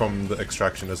Hulk from the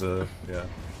extraction. There's a yeah.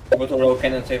 Go to row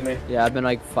cannon save me. Yeah, I've been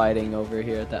like fighting over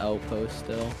here at the outpost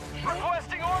still.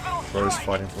 Requesting orbital Bro's strike.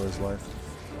 fighting for his life.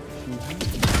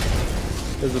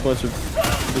 There's a bunch of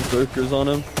berserkers on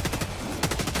him.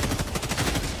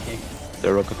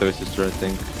 The rocket resistor, I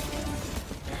think.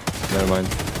 Never mind.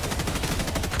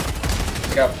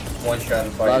 I got one shot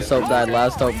and Last hope died,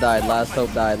 last hope died, last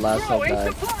hope died, last hope Throwing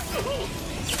died. supply.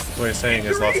 What you're saying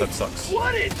is last up sucks.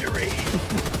 What injury?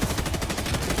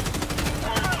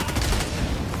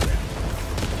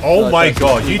 Oh my John-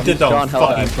 god, you did that John on Hell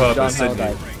fucking died. purpose, John Hell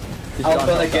didn't you? died. He's I John was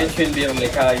Hell gonna died. get you and be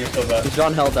like, ah, you're so bad. He's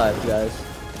John Hell dive, guys.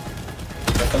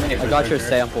 There's so many I got your berserkers.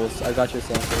 samples. I got your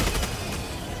samples.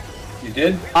 You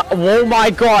did? Oh my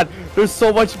god! There's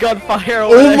so much gunfire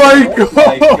over Oh there. my Oh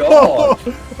my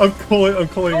god! I'm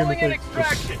calling in the thing.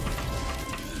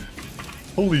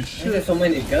 Holy shit. There's so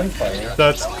many gunfire.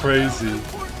 That's crazy. I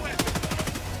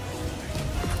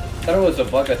thought it was a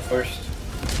bug at first.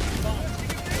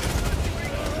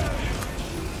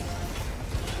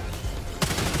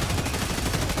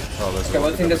 Oh, there's Okay,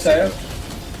 what's in the side?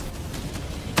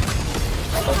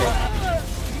 Okay.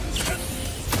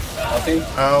 Nothing?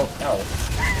 Ow. Ow.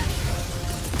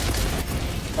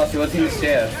 Aussie, what's in the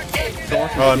stairs?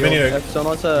 Mini nuke. If someone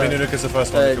wants a Mini nuke is the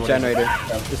first one. if you want it. generator.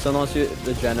 If someone wants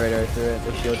the generator through it,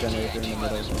 the shield generator in the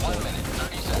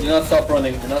middle. Do not stop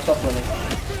running. Do not stop running.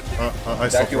 I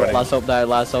stopped running. Last hope died,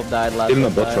 last hope died, last Still in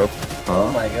hope the bot died. drop.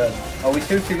 Oh my god. Are we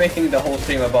seriously making the whole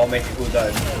stream about making who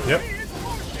died? Yep.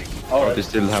 They Alright.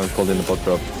 still haven't called in the bot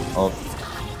drop. Oh,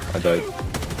 I died.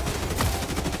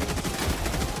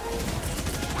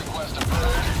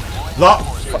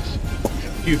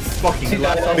 You fucking He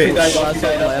died, bitch. he died,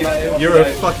 he died. You're a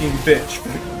fucking bitch.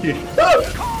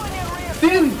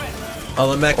 Are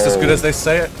the mechs as good as they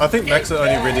say it? I think mechs are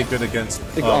only really good against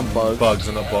On bugs.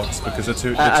 and not bots because they're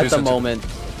too. At the moment.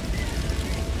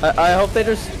 I hope they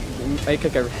just make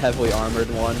like a heavily armored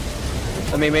one.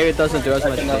 I mean, maybe it doesn't do as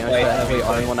much damage, but a heavily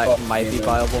armored one that might be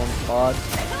viable in spots.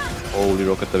 Holy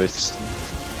rocket, the waste.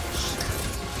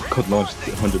 Got launched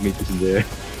 100 meters in the air.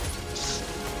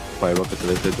 Fire rocket, the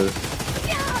waste later.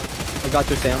 I got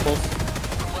your samples.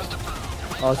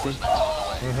 Aussie.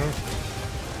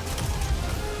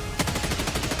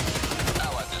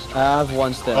 I have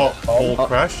one still. Oh, all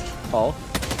crashed. Oh.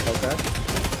 Okay.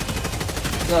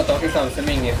 No, talking so I'm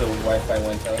assuming if the Wi-Fi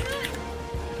went out.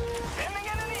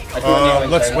 I think when you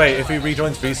went Let's out- wait. If he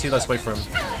rejoins BC, let's wait for him.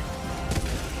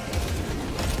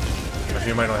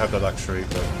 You might not have the luxury,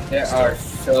 but There still. are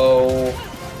so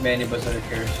many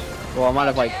berserkers. Well, I might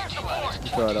have like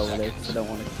throw it over there because I don't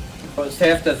want to. But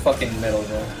save that fucking middle,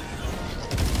 bro.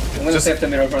 I'm gonna Just- save the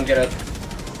middle, bro, and get out.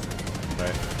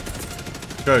 Right.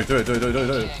 Go, do it.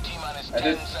 I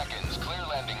did.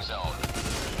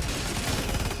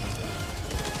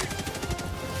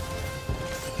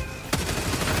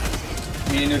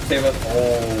 Me and Nuke save us.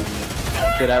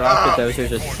 Oh. Dude, I rocked those who are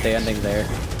just standing there.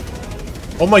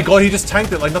 Oh my god, he just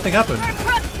tanked it like nothing happened.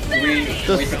 Do we Just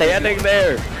wait standing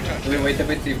there. Do we wait a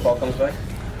bit till Paul comes back?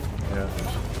 Yeah.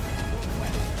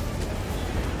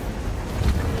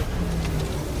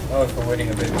 Oh, if we're waiting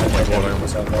a bit. Oh my god, I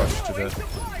almost got crushed to death.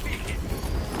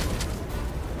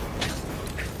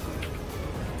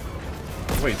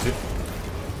 Wait, dude.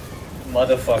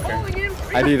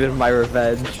 Motherfucker. I needed my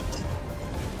revenge.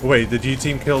 Wait, did you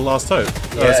team kill Last Hope?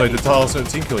 Yeah, Sorry, he did Tal also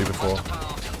team kill you before?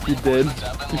 You did.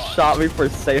 You shot me for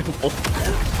samples.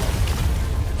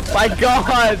 My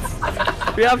god!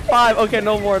 We have 5. Okay,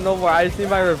 no more. I just need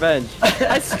my revenge.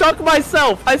 I stuck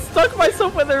myself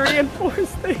with a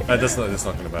reinforced thing. That's not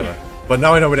gonna matter. But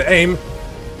now I know where to aim.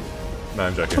 No,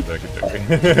 I'm joking.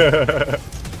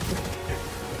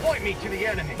 Point me to the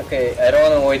enemy. Okay, I don't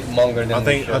want to wait longer than I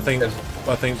think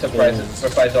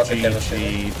surprise rocket never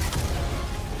GG.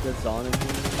 It's on in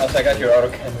here. Also, I got your auto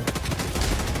cannon.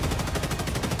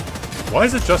 Why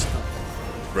is it just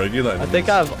regular? I think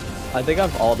I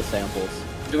have all the samples.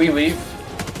 Do we leave?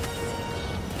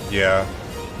 Yeah,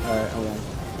 Alright, hold on.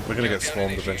 we're gonna get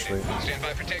swarmed eventually. Stand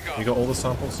by for takeoff. You got all the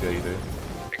samples? Yeah, you do.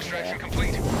 Extraction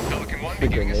complete. Pelican 1 Big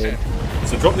beginning grenade. ascent.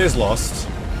 So drop near's lost.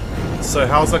 So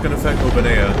how's that gonna affect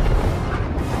Albania?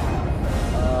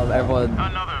 Everyone.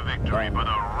 Another victory for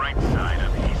the right side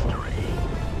of history.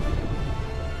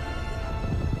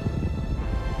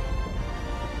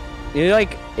 You need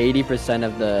like 80%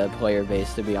 of the player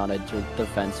base to be on a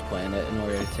defense planet in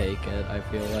order to take it, I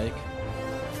feel like.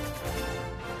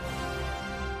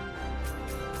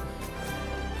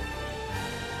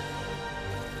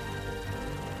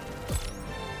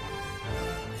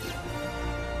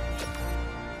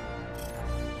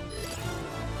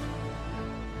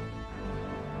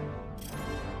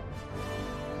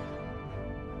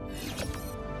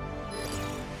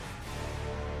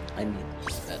 I need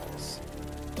those medals.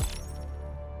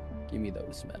 Give me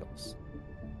those medals.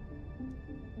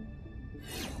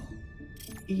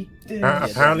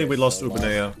 Apparently we lost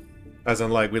Ubanea. As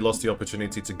in, like, we lost the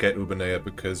opportunity to get Ubanea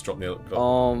because Dropnir got...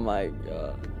 Oh my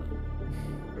god.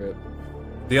 Rip.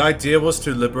 The idea was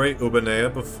to liberate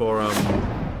Ubanea before,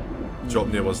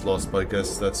 Dropnir was lost, but I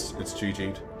guess it's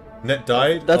GG'd. Net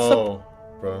died? That's oh,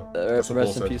 bro. That's what Paul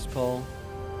Rest in said. peace, Paul.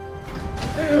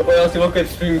 What else? Look at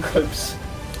stream clips.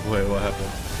 Wait, what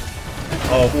happened?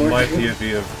 Oh, my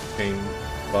POV of being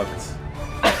bugged.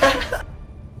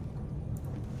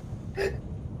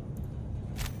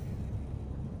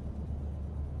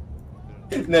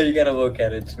 No, you gotta look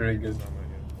at it. It's very good.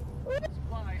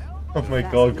 Oh my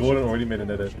god, Gordon already made an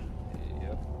edit.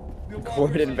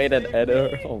 Gordon made an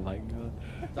editor. Oh my god.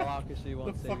 Democracy The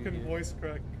won't save fucking you. voice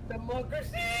crack.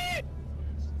 Democracy!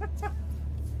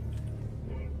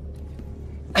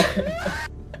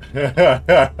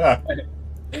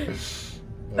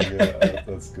 Oh yeah,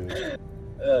 that's good.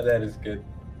 Oh, that is good.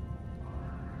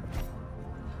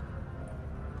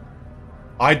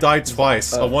 I died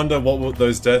twice. I wonder what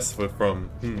those deaths were from.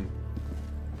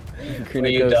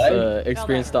 Kreniko's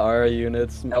experienced the ARA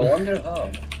units. I wonder.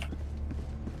 Oh.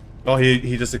 Oh,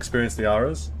 he just experienced the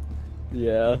auras?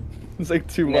 Yeah. It's like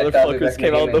two Yeah, that'll be motherfuckers back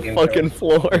came in out the the game fucking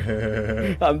floor.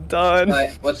 I'm done.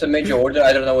 What's the major order?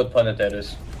 I don't know what planet that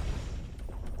is.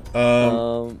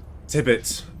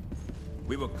 Tibet.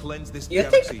 We will cleanse this You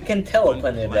think I can tell what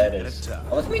planet that is?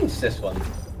 I'm assuming it's this one.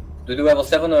 Do you do level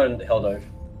 7 or Helldive?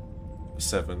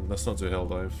 7. Let's not do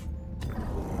Helldive.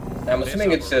 I'm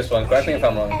assuming it's this one. Correct me if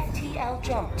I'm wrong. FTL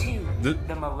jump to the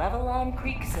Malevelon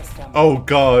Creek system. Oh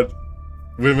god.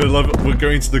 We're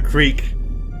going to the creek.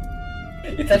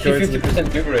 It's actually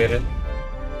 50% liberated.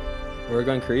 We're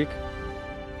going creek?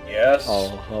 Yes.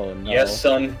 Oh no. Yes,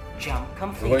 son. Jump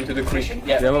complete. We're going to the creek.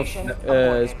 Yeah,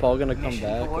 Yeah. is Paul gonna come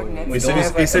back? Or... He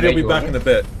said he'll be back in a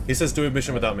bit. He says do a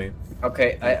mission without me.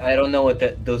 Okay, I don't know what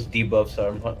those debuffs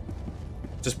are.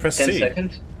 Just press 10 C.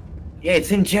 seconds? Yeah,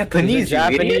 it's in Japanese. It's in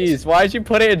Japanese. Why'd you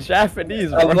put it in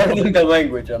Japanese, I'm bro? learning the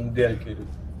language. I'm dedicated.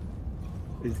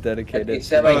 He's dedicated. Okay,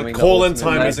 so like, Call-in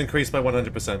time is increased by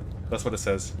 100%. That's what it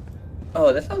says.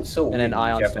 Oh, that sounds so And then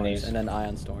ion Japanese. storms. And then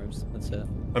ion storms. That's it.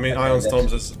 I mean, Okay, ion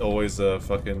storms is always a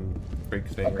fucking creek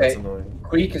thing. Okay. That's annoying.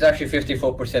 Creek is actually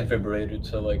 54% liberated,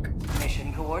 so like.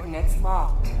 Mission coordinates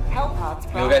locked. Hellpods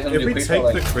You guys brought. don't If do we creek take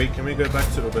or, the like, creek, can we go back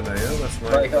to Ubanea? That's my...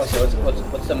 Right, also,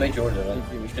 what's the major order?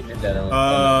 Then? We should do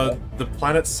that. The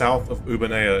planet south of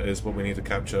Ubanea is what we need to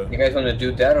capture. You guys want to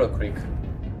do that or creek?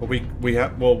 But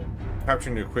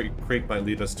capturing the creek might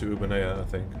lead us to Ubanea, I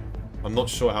think. I'm not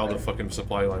sure how the fucking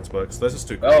supply lines work, so let's just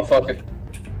do creek. Oh fuck it.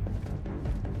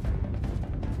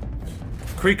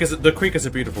 The creek is a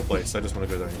beautiful place. I just want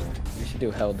to go down here. We should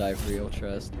do Helldive real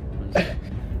trust.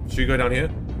 Should we go down here?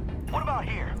 What about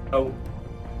here? Oh,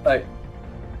 like.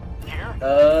 Here?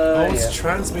 Oh, it's Yeah.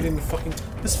 transmitting the fucking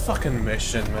this fucking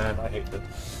mission, man. I hate it.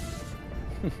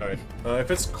 Alright, if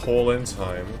it's call-in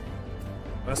time,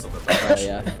 that's not that Oh bad.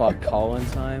 yeah, fuck call-in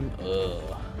time.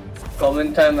 Ugh.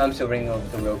 Common time, I'm still bringing over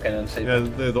the real cannon. Yeah,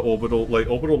 they're the orbital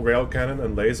rail cannon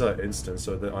and laser are instant,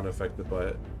 so they're unaffected by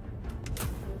it.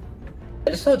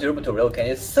 I just saw the orbital rail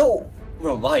cannon. It's so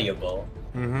reliable.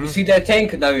 Mm-hmm. You see that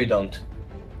tank? No, you don't.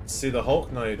 See the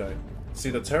Hulk? No, you don't. See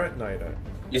the turret? No, you don't.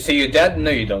 You see your dad?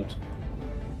 No, you don't.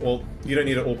 Well, you don't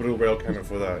need an orbital rail cannon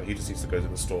for that. He just needs to go to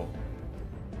the store.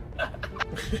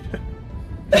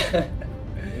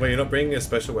 Wait, you're not bringing a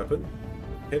special weapon?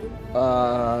 Hidden?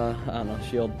 I don't know.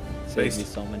 Shield saved me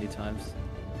Based. so many times.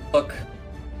 Look.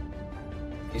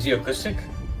 Is he acoustic?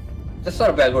 That's not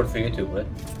a bad word for you too, but.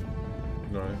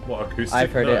 No. What, acoustic?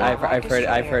 I've heard No. it.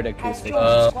 I've heard acoustic.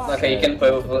 Okay, you can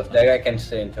play with that guy. Can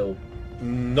stay until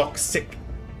Noxic.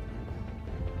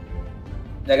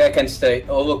 that guy can stay.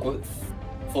 Oh look, with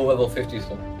full level 50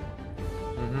 still.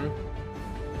 Mm-hmm.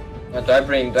 Do I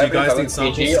bring? Do I you bring guys 500 need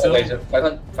samples kg or still? laser?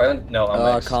 500? No, I'm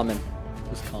max. Common.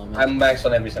 Just common. I'm max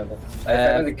on every sample. I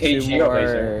have 500 kg or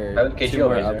laser. 500 kg two or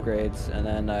more laser. upgrades, and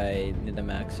then I need to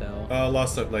max out.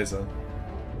 Last up laser.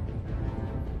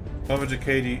 500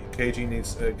 kg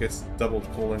needs gets doubled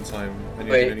call-in time, and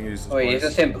you only use it Wait, he has the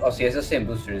twice. same. Oh, he has the same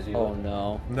booster as you. Oh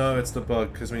no. No, it's the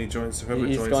bug because when he joins, whoever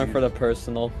He's joins, going you- for the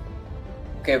personal.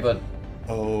 Okay, but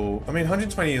Oh, I mean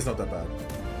 120 is not that bad.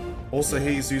 Also,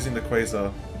 he's using the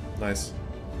quasar. Nice.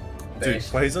 Dude,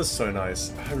 Nice. quasar's so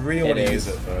nice. I really It want to is. use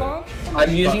it though.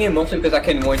 I'm using it mostly because I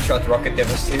can one-shot rocket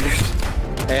devastators.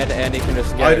 And he can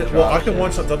just I get can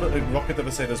one-shot rocket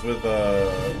devastators with the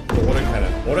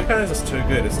autocannon. Autocannon is just too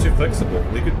good. It's too flexible.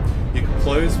 You could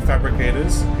close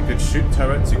fabricators. You could shoot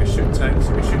turrets. You could shoot tanks.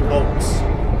 You could shoot hulks.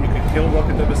 You could kill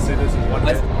rocket devastators in one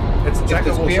hit. It's a jack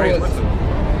of all trades weapon.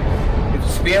 If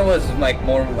Spear was like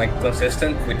more like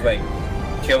consistent with like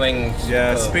killing.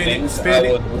 Yeah, Spear things,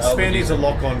 needs a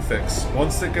lock-on fix.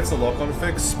 Once it gets a lock-on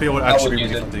fix, Spear would actually be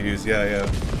use really it. fun to use.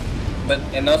 Yeah. But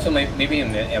and also maybe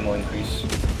an ammo increase.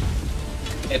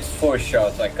 It's 4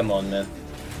 shots. Like, come on, man.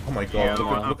 Oh my god,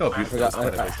 look how beautiful this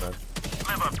planet is, man.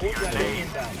 Live up to your name.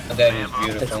 That is It's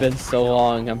beautiful. been so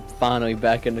long. I'm finally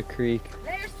back in the creek.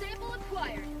 Rare sample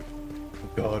acquired. Oh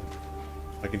god,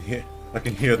 I can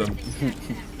hear them.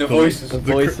 The voices. The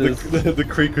voices. The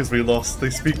creakers we lost. They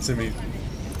speak to me.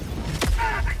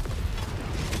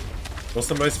 What's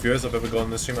the most viewers I've ever got on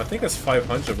this stream? I think it's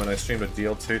 500 when I streamed a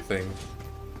DL2 thing.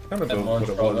 I can't remember what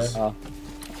it was. I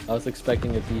was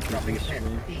expecting a BTZ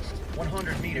stream. East,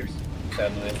 100 meters.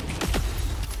 Sadly.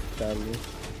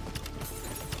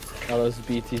 All those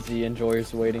BTZ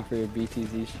enjoyers waiting for your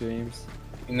BTZ streams.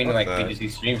 You mean like PTZ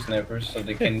stream snipers so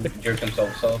they can jerk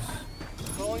themselves off?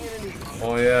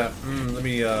 Oh yeah, let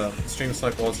me stream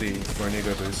snipe Aussie for an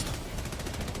ego boost.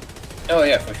 Oh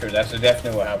yeah, for sure. That's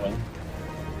definitely what happened.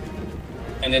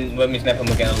 And then let me snap him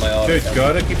again on my auto. Dude,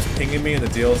 Gerda keeps pinging me in the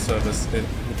DL service in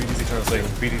the BTZ channel saying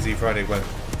BTZ Friday when.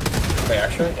 Wait,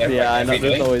 actually? Yeah, I know. Every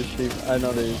There's day? always people. I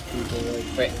know there's people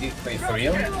like. Wait, for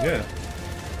real? Yeah.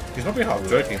 He's probably half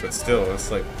joking, but still,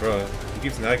 it's like, bro, he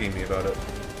keeps nagging me about it.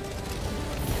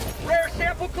 Rare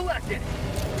sample collected.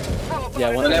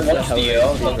 Yeah, When I watch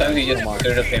DL, sometimes he just Come on.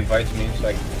 straight up invites me, so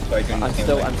I do the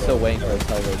same I'm still waiting for a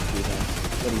Helldivers to be done.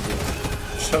 What are you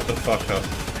doing? Shut the fuck up.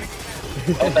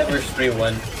 Helldivers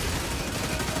 3-1.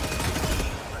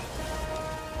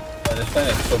 Oh, this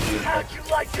planet is so beautiful. How'd you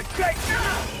like to take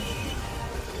now?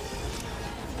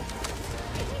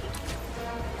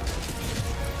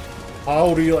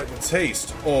 How do you like the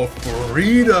taste of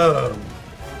freedom?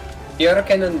 The other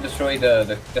cannon destroy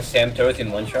the SAM turret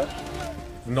in one shot?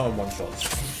 Not in one shot.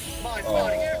 Oh.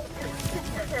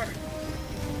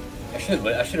 I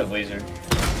should have lasered.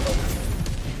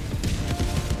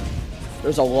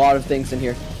 There's a lot of things in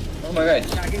here. Oh my god,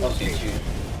 I'll see you.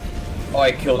 Oh,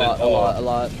 I killed it. A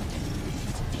lot.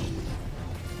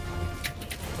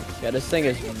 Yeah, this thing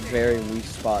is very weak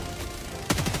spot.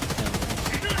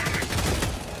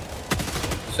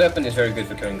 This weapon is very good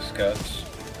for killing scouts.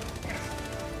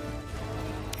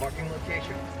 Marking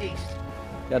location. East.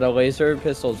 Yeah, the laser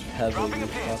pistol's heavily weak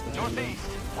spot. Northeast,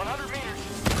 100 meters.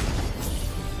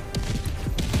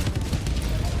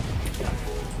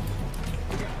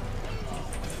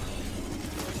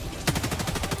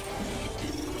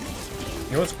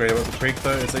 You know what's great about the Creek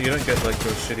though is that you don't get like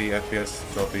those shitty FPS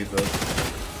drop either.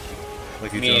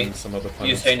 Like you do on some other You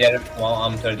planets. saying that while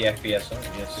I'm 30 FPS on?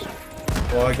 Yes.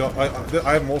 Well,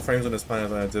 I have more frames on this planet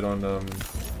than I did on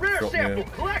Rare Drop sample me.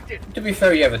 collected. To be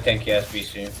fair, you have a 10k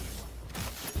SBC.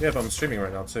 Yeah, but I'm streaming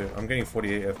right now too. I'm getting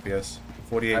 48 FPS.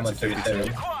 48 I'm to on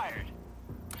 37.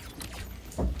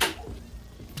 52.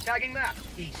 Tagging map.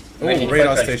 East. Oh,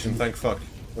 radar station, thank fuck.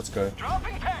 Let's go.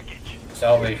 Dropping package.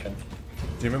 Salvation.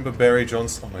 Do you remember Barry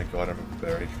Johnson? Oh my god, I remember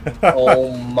Barry.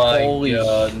 Oh my Holy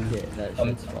god. shit, that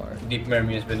shit's far. Deep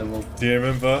memory has been removed. Do you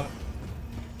remember?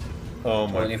 Oh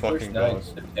my 21st fucking night, god.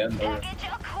 September.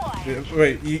 Yeah,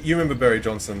 wait, you remember Barry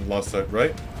Johnson last time,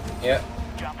 right? Yeah.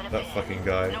 That fucking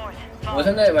guy.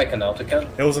 Wasn't that like an Automaton?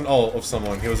 It was an alt of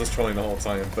someone. He was just trolling the whole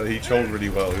time, but he trolled really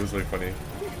well. He was really funny.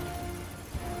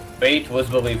 Bait was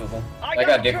believable. I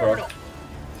got dick rocked.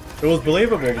 It was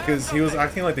believable because he was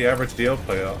acting like the average DL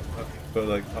player, but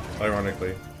like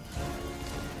ironically.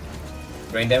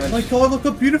 Brain damage? Oh my god, look how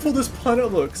beautiful this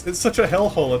planet looks! It's such a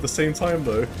hellhole at the same time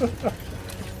though.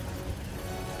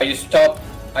 I just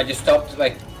stopped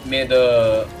like mid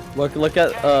Look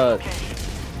at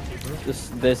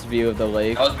this view of the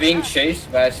lake. I was being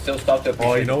chased, but I still stopped to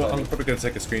Oh, you know what? appreciate I'm probably gonna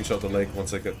take a screenshot of the lake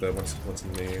once I get there. Once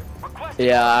I'm near you.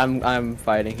 Yeah, I'm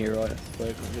fighting here. Like,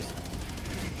 just...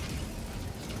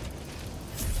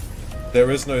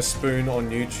 There is no spoon on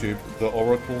YouTube. The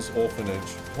Oracle's orphanage.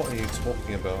 What are you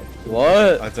talking about?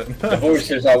 What? I don't the know.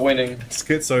 voices are winning.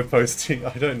 Schizo posting.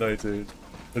 I don't know, dude.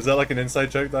 Is that like an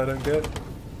inside joke that I don't get?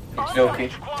 It's jokey.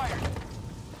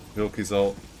 Vilky's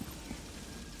ult.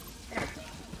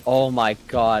 Oh my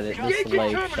god, this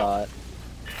lake shot.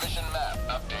 Mission map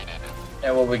updated.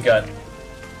 Yeah, what we got?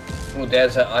 Ooh,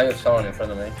 there's an Eye of Sauron in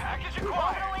front of me. Package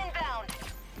acquired.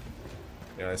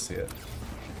 Yeah, I see it.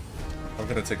 I'm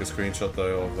gonna take a screenshot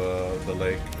though of the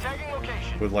lake Tagging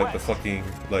location. with like the fucking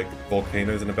like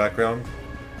volcanoes in the background.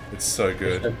 It's so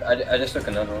good. I just took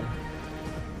another one.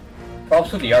 Props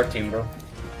to the art team, bro.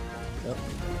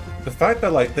 The fact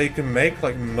that like they can make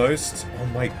like most. Oh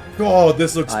my god,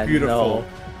 this looks I beautiful. know.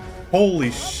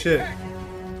 Holy shit.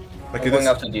 I'm going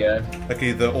after the eye.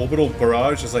 Okay, the orbital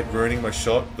barrage is like ruining my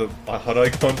shot. The HUD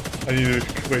icon. I need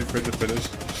to wait for it to finish.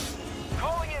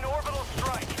 Calling in orbital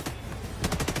strike.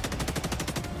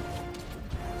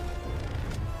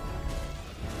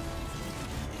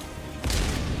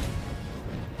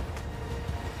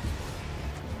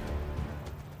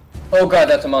 Oh god,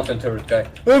 that's a mountain turret guy.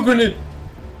 Oh, grenade!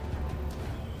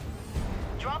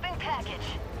 Dropping package.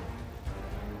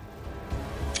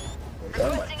 Oh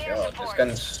my god, this gun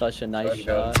is Such a nice so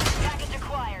shot. good. Package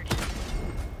acquired.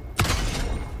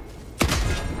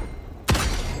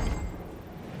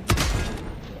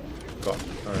 God.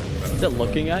 Alright. Is it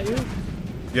looking at you?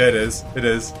 Yeah, it is. It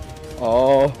is.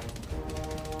 Oh.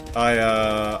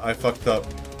 I fucked up.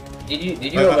 Did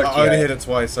you I only hit it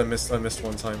twice. I missed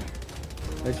one time.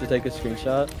 Did you take a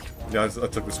screenshot? Yeah, I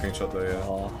took the screenshot though. Yeah.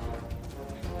 Oh.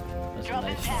 That's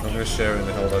nice. I'm gonna share it in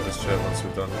the Helldivers chat once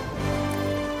we're done.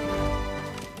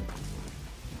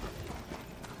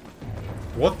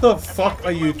 What the fuck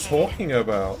are you talking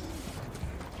about?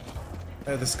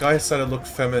 This guy said I look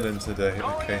feminine today.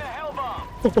 Okay.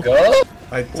 Go?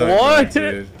 I don't know,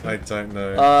 dude. I don't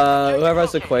know. Whoever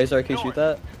has the quasar, can you shoot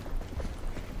that?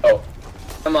 Oh.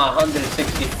 I'm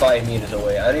 165 meters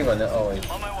away. I don't even know. Oh, wait.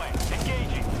 On my way.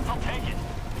 Engaging. I'll take it.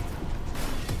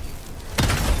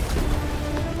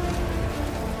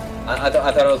 I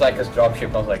thought it was like a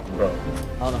dropship. I was like, bro. I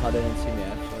don't know how they didn't see me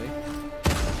actually.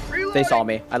 They saw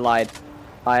me. I lied.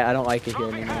 I don't like it here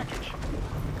anymore.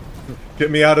 Get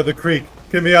me out of the creek.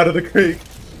 Get me out of the creek.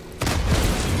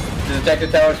 The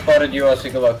detective tower spotted you,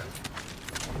 Aussie. Good luck.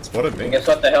 Spotted me. And guess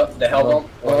what? The hell bomb?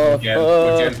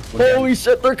 Holy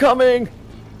shit, they're coming!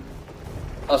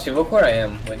 Aussie, look where I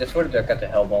am. Wait, that's where they got the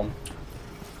hell bomb.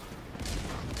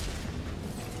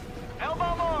 Hell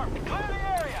bomb armed. Clear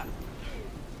the area.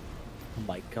 Oh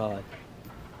my god.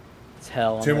 It's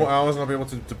hell. 2 more hours and I'll be able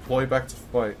to deploy back to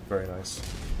fight. Very nice.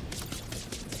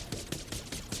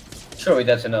 Surely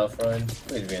that's enough, right?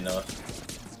 Please be enough.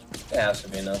 It has to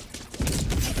be enough.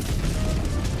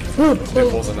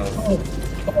 It was enough.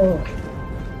 Oh.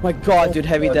 My god, dude,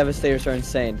 heavy devastators are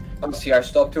insane. See, I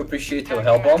stopped to appreciate the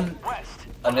hell bomb,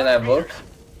 and then I looked.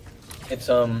 It's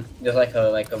there's like a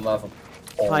lava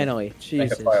hole. Finally,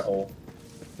 Jesus. Like a fire hole.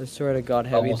 I swear to God,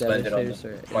 heavy Almost landed on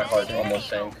devastators are my heart insane. almost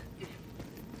sank.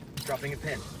 Dropping a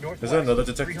pin. Is that another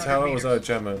detective tower or was that a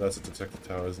jammer? That's a detective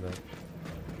tower, isn't it?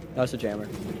 That's a jammer.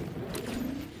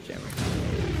 Jammer.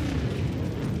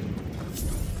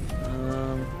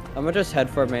 I'm gonna just head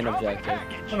for main objective.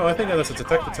 Oh, no, I think that's a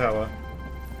detective tower.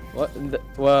 What?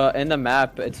 Well, in the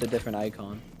map, it's a different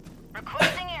icon.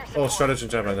 Oh, strategy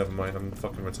jammer, never mind. I'm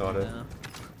fucking retarded. Yeah.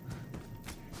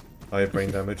 I have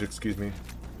brain damage, excuse me.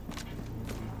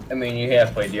 I mean, you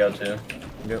have played DL too.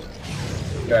 Yep.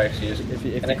 You're actually just.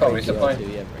 If Can I call resupply?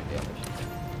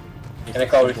 Can I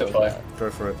call resupply? Go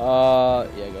for it. Yeah,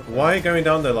 go for it. Why are you going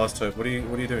down there, Last Hope? What are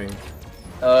you doing?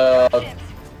 I'm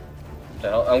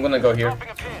gonna go here.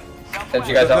 Since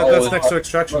you guys are always that's next to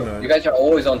extraction, though. You guys are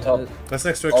always on top. That's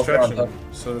next to Also on extraction, top.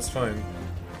 so that's fine.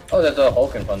 Oh, there's a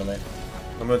Hulk in front of me.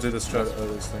 I'm gonna do this thing.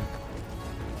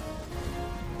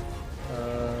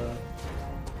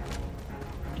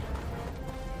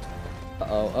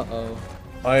 Uh-oh.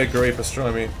 I agree,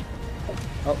 pastrami.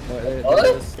 Oh, wait, What?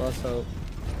 let's hope.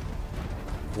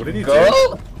 What did he do?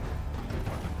 Go!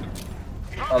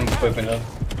 I'm flipping up.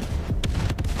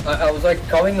 I was like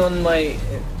calling on my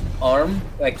arm,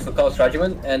 like for Call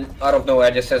Regiment, and out of nowhere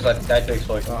it just says like died to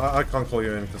explosion. I can't call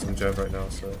you in because I'm Jev right now,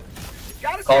 so.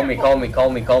 Call me. You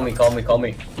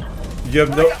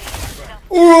have no.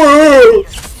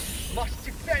 Must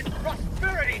defend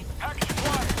prosperity.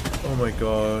 Oh my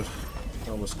god. I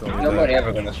almost got me Nobody there.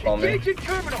 ever gonna spawn me. Engaging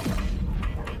terminal.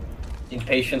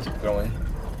 Impatience growing.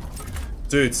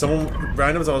 Dude, someone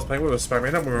randoms I was playing with was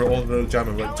spamming up when we were all in the jam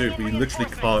and like, dude, we literally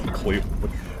can't call you.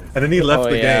 And then he left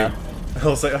the game. I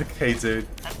was like, okay, dude.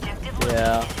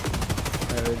 Yeah.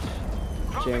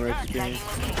 Jammer experience.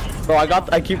 Bro,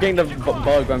 I keep getting the bug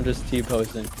where I'm just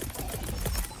T-posting.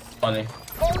 Funny.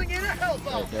 Calling in a hell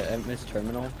bomb. I missed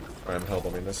terminal. I am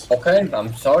hellbombing this. Okay,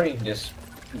 I'm sorry. This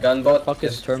gunbot Fuck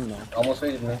is just terminal. almost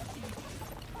raided me.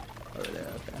 Over there,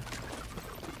 okay.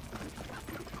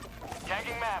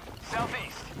 Tagging map.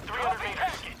 Southeast. 300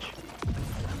 meters.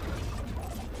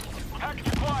 Package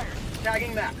acquired.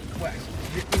 Tagging map. West.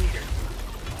 50 meters.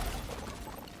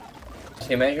 Can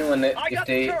you imagine when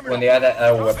they add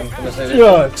a weapon customization?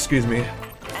 Yeah, excuse me.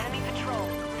 Can you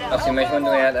imagine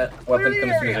when they add a weapon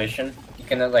customization? You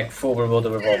can like full reload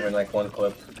the revolver in like one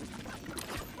clip.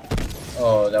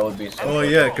 Oh, that would be so Oh cool.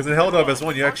 yeah, because in Helldivers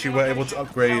 1 you actually were able to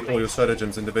upgrade all your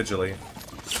stratagems individually.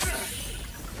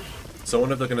 So I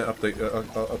wonder if they're gonna update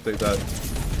that.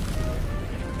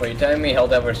 Wait, you telling me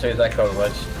Helldivers is like a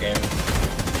rushed game?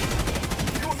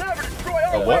 You will never destroy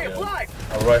our A way what? of life.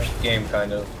 A rushed game,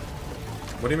 kind of.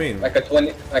 What do you mean? Like a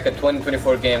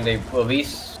 2024 game, they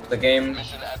release the game,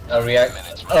 early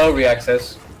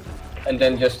access, and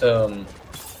then just Sample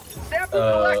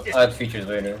collected. add features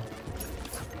later.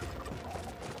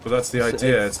 But that's the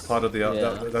idea. It's part of the.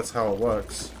 yeah. That's how it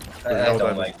works. I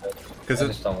don't like that. Because I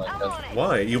just don't like that.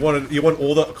 why? You want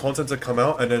all the content to come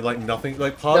out and then like nothing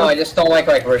like part No, of. I just don't like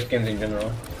rushed games in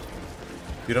general.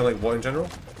 You don't like what in general?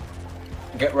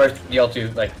 Get rushed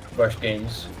DL2 like rushed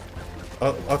games.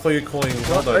 I thought you were calling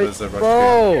Helldivers a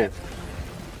rush game.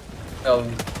 Bro!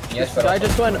 Yes, This guy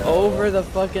just went over the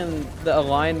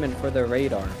alignment for the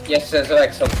radar. Yes, there's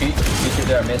like some features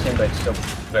that are missing, but it's still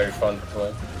very fun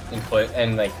to play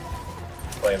and like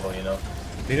playable, you know.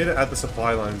 You need to add the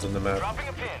supply lines on the map. Dropping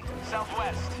a pin.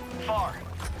 Southwest. Far.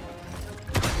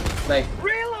 Like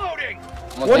Reloading!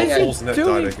 What is he Paul's net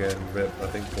doing? died again, but I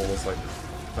think Paul was like,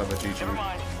 I'm a GG. Never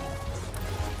mind.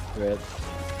 Rip.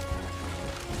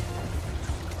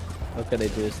 What could they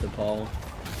do this to Paul?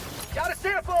 Got a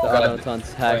sample! The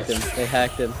Automatons hacked him. They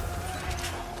hacked him.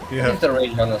 Yeah. what's the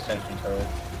range on the sentry turret?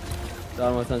 The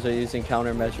Automatons are using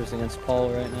countermeasures against Paul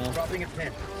right now. Dropping a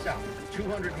pin. South.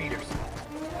 200 meters.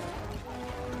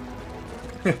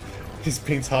 He's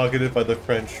being targeted by the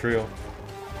French trio.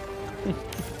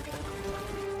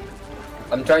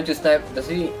 I'm trying to snipe. Does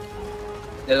he?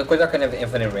 There's a quick can have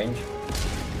infinite range.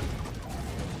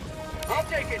 I'll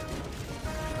take it!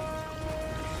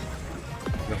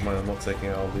 Never mind, I'm not taking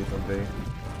it, I'll leave them be.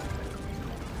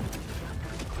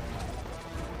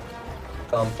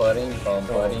 Comforting.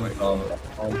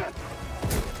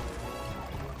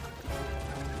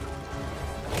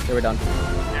 Okay, we're done.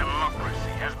 Democracy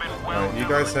has been well. Alright, you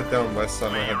guys head down west,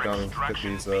 I'm gonna head down and hit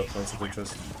these points of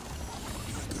interest.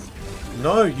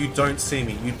 No, you don't see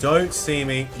me. You don't see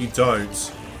me. You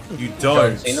don't. You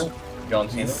don't. John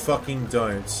You Cena. fucking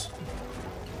don't.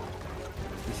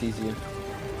 He sees you.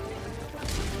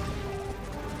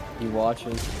 He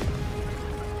watches.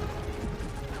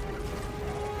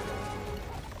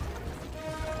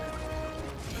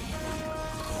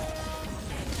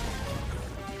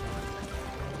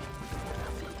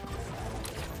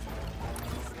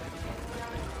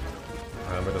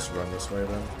 I'm gonna just run this way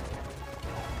then.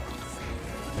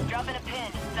 Dropping a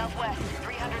pin. Southwest.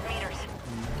 300 meters.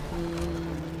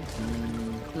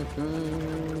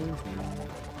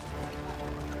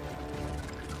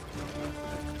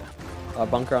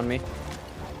 Bunker on me.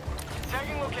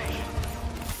 Tagging location.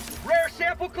 Rare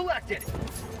sample collected!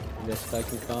 This guy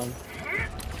can come.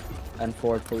 And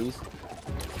forward, please.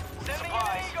 Sending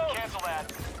supplies. Cancel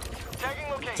that. Tagging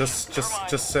location.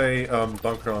 Just say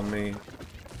bunker on me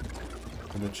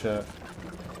in the chat.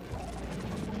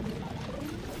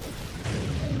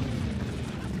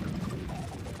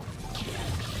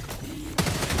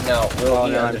 Now, will Oh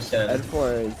he no, understand?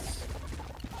 Ed4 is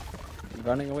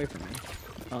running away from me.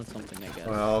 Found something, I guess.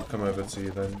 Well, I'll come over to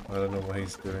you then. I don't know what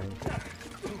he's doing.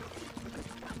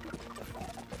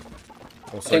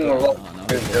 I Also, think we're no.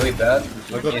 really bad.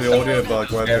 I got the audio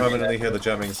bug where I permanently hear the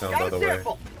jamming sound, by the way.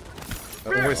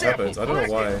 That always happens. I don't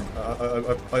know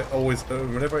why. I always,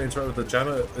 whenever I interact with the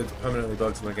jammer, it permanently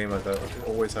bugs in a game like that. It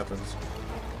always happens.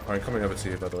 Alright, coming over to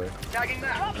you, by the way. Tagging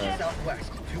map.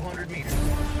 Southwest. 200 meters.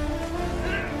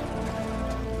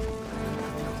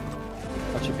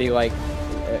 That should be like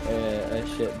a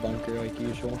shit bunker like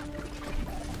usual.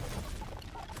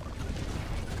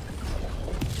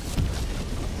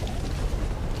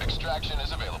 Extraction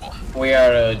is available. We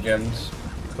are gems.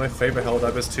 It's my favorite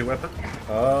Helldivers 2 weapon.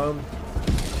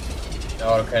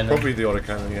 Autocannon. Probably the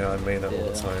autocannon, yeah, I main it all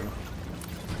the time.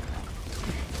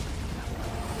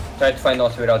 Try to find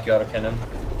us without the autocannon.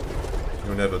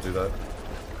 You'll never do that.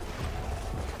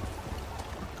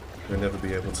 You'll never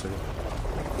be able to.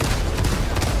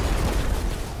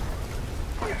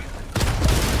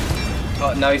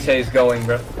 Oh, now he says he's going,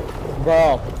 bro.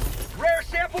 Bro! Rare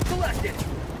sample collected!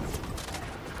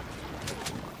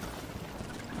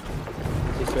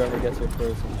 Just whoever gets here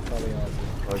first is probably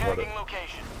awesome. I got it. Tagging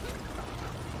location.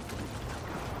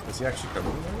 Is he actually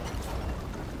coming there?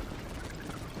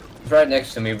 He's right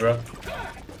next to me, bro.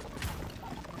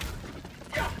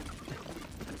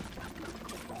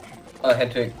 I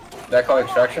had to. Did I call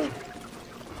extraction?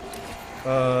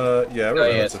 Yeah, No,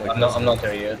 right. yes. I'm not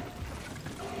there yet.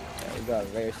 Yeah, we got a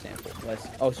rare sample. Let's,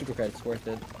 oh, super credits worth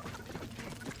it.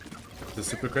 The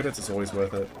super credits is always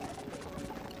worth it.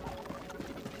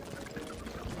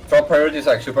 Top priorities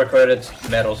like super credits,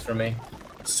 medals for me.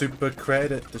 Super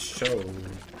credit the show.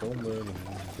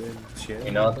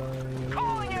 You know?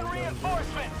 Calling in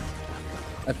reinforcements.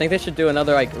 I think they should do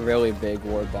another like really big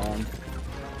war bomb.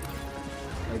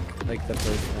 Like the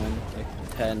first one, like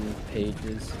 10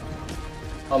 pages.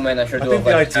 Oh man, I should I do think a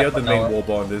the like idea of the half an main hour. war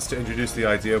bond is to introduce the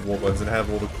idea of war bonds and have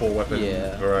all the core weapon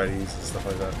Yeah. varieties and stuff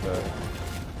like that. But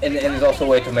And it's also a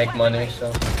way to make money,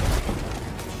 so.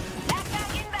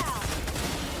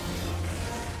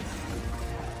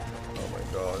 oh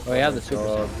my god. Oh, yeah, the super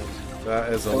god. samples.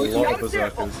 That is a So it's lot not of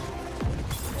berserkers.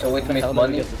 It's a way to the make hell do we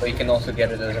money, get this? but you can also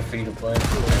get it as a free to play.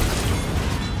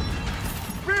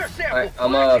 Rare sample Alright,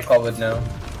 I'm collected! covered now.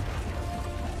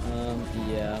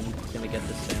 Yeah, I'm gonna get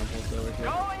the samples over here.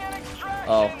 Calling in extraction.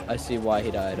 Oh, I see why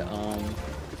he died. Calling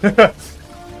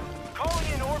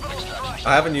in orbital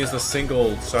I haven't used a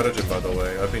single stratagem, by the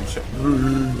way. I've been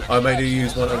I may need to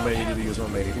use one, I may need to use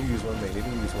one, may need to use one, may need to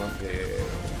use one. Yeah.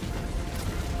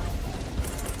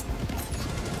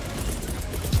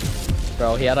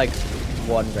 Bro, he had like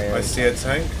one rare. I see a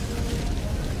tank.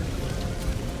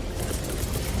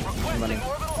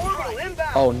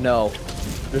 Oh no.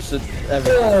 There's a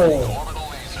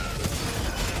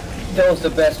That was the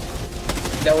best.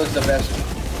 That was the best.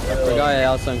 I forgot I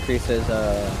also increases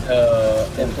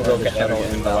shuttle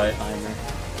inbound timer.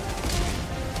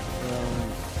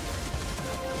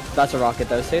 That's a rocket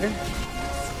devastator.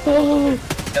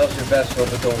 That was the best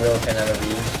orbital railgun I've ever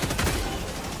used.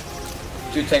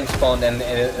 2 tanks spawned and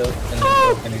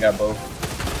you got both.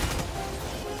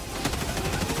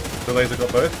 The laser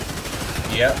got both?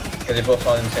 Yeah, because they both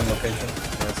spawned in the same location.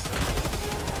 Nice.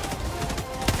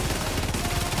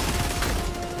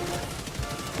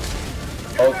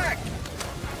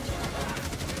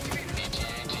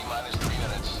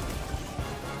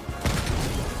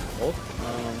 Oh.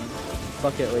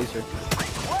 Bucket laser.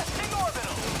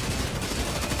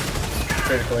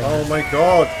 Critically. Oh my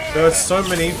god, there are so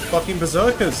many fucking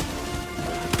berserkers.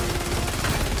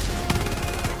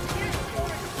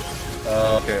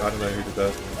 Okay, I don't know who did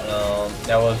that.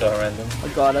 That was random. Oh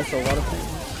god, that's a lot of things.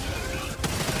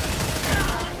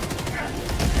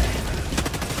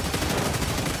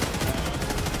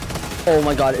 Oh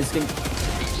my god, it's getting...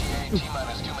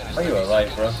 Are you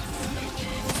alive, bro?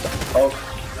 Oh.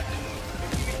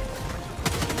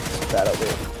 That up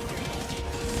there.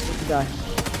 Die.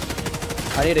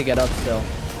 I need to get up still.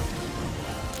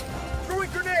 Throwing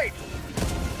grenade.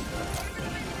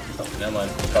 Oh, never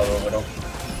mind. Cover orbital.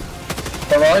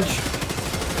 Barrage.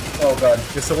 Oh god.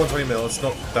 It's a 120 mil, it's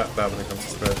not that bad when it comes to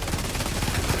spread.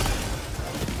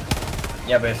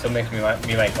 Yeah, but it still makes me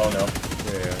my call now.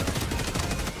 Yeah.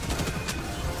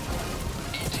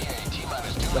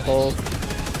 The whole...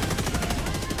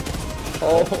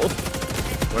 Oh.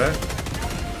 Where?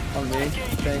 On me.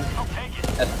 Thing.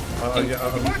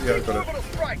 Yeah, got it.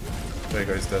 There you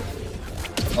go, he's dead.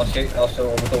 Also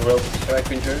orbital rope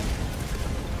strike injury.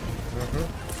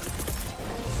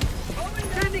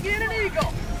 Sending in an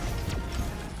eagle.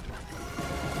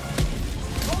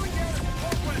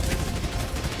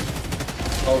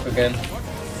 Hulk again.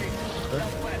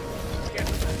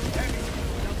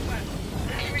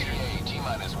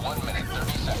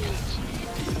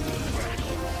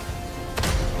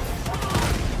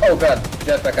 Oh god,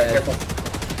 jetpack I have.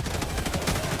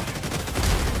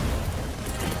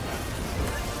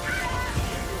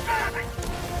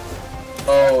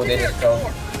 Oh, they just go.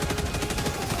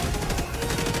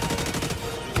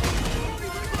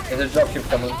 There's a dropship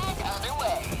coming.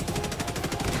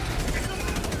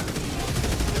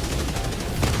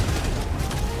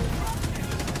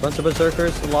 Bunch of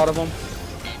berserkers, a lot of them.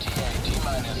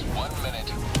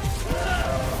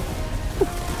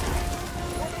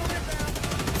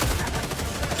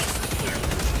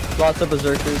 Lots of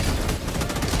berserkers.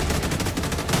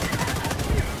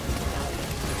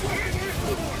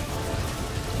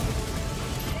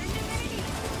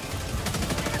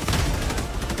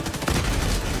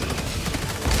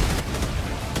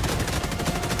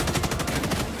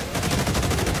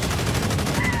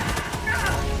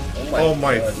 Oh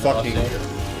my fucking...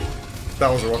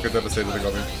 That was a rocket devastator that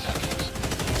got me.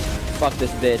 Fuck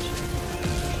this bitch.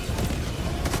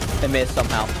 I missed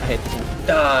somehow. I hate this.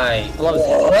 Die! I love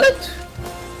What?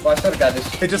 Well, I sort of got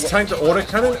this. It just tanked the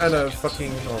autocannon and a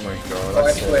fucking... Oh my god, Oh, I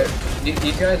I swear. swear.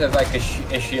 These guys have like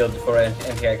a shield for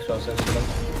anti-explosives to them.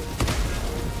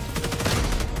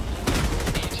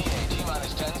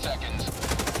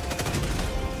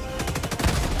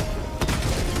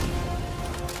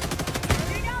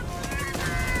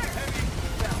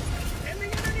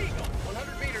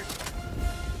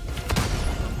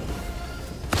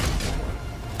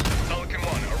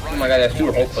 Oh my god, there's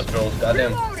 2 Hulk patrols,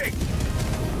 goddamn.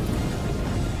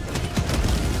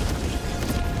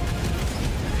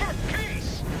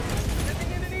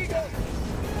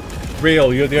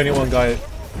 Real, you're the only one guy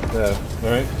there,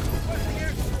 alright?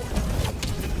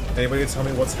 Anybody tell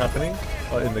me what's happening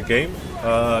in the game?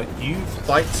 You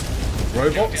fight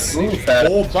robots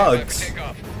or bugs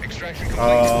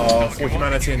for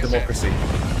humanity and democracy.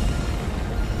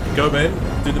 Go in,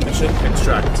 do the mission,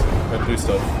 extract, and do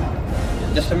stuff.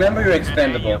 Just remember you're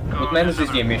expendable. What matters is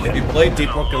the If mission. you play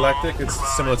Deep Rock Galactic, it's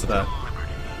similar to that.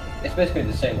 It's basically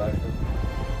the same, actually.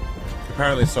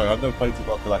 Apparently so. I've never played Deep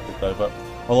Rock Galactic though, but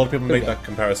a lot of people make that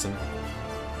comparison.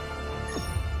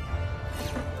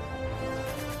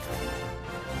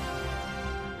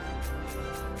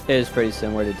 It is pretty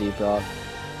similar to Deep Rock.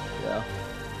 Yeah.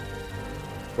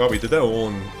 Well, we did that all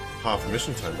in half a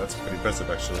mission time. That's pretty impressive,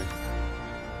 actually.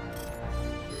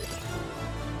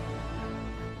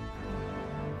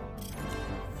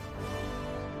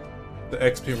 The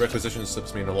XP requisition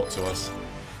subs mean a lot to us.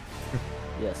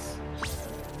 Yes.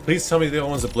 Please tell me the other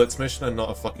one's a blitz mission and not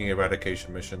a fucking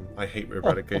eradication mission. I hate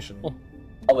eradication.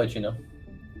 I'll let you know.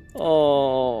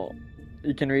 Oh,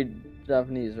 you can read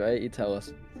Japanese, right? You tell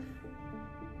us.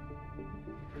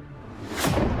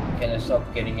 Can I stop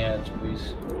getting ads,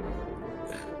 please?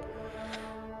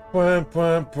 Bum,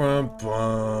 bum, bum,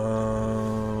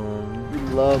 bum. We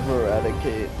love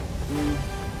eradicate.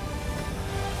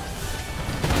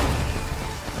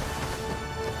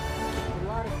 A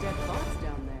lot of dead bots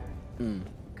down there. Mm.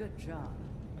 Good job.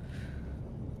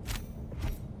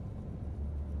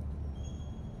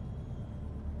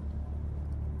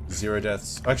 Zero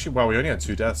deaths. Actually, wow, we only had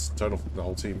 2 deaths total for the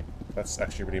whole team. That's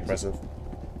actually really impressive.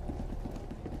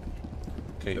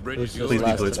 Okay, please be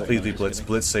blitz, please be blitz.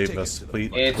 Blitz saved us. Please,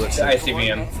 It's blitz.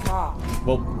 ICBM.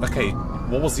 Well, okay,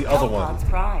 what was the other one?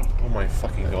 Oh my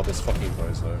fucking god, this fucking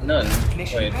bozo. None.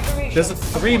 Wait. There's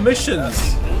 3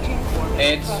 missions!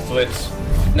 It's Blitz.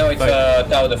 No, it's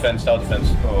tower defense, tower defense.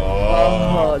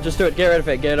 Oh, Just do it. Get rid of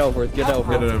it. Get it over. Get it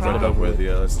over. get it over with,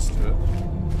 yeah, let's just do it.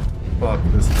 Fuck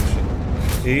this mission.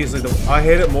 Easily, I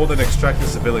hate it more than extracting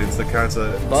civilians, the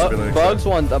counter civilian.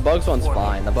 The bugs one's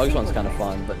fine. The bugs one's kind of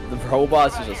fun, but the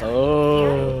robots is just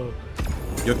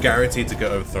You're guaranteed to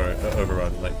get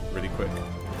overrun, like, really quick.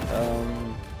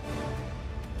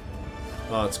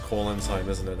 Oh, it's call-in time,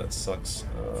 isn't it? That sucks.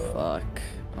 Fuck.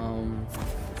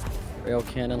 Rail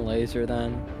cannon laser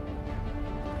then.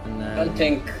 And then. I don't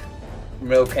think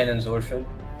rail cannon's worth it.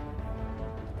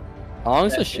 How long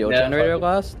does the shield generator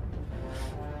last?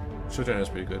 Shield generator's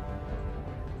pretty good.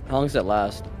 How long does it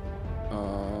last?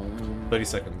 30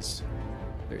 seconds.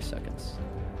 30 seconds.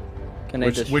 Can they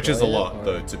Which is a destroy it, lot, or-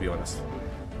 though, to be honest.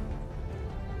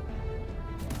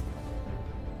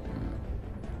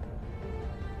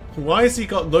 Why has he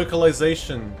got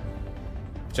localization,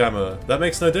 Jammer? That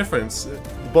makes no difference.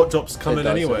 Bot drops come in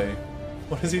doesn't. anyway.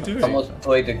 What is he doing? Almost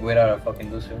played it without a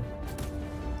fucking loser.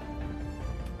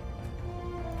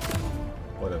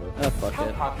 Whatever. Ah, fuck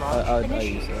it. I'll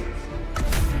use it.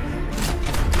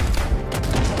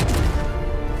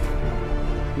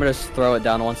 I'm gonna just throw it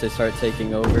down once they start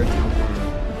taking over.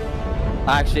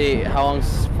 Actually, how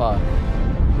long's fuck?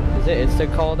 Is it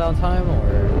instant call down time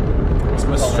or? What's the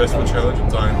most stressful challenge in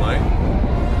Dying Light?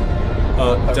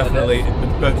 Definitely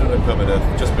better than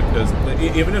permadeath, just because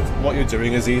even if what you're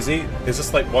doing is easy, it's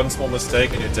just like one small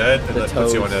mistake and you're dead, and that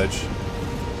puts you on edge.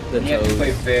 The You have to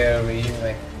play toads. very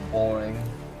like boring,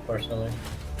 personally.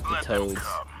 The toads.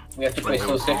 We have to play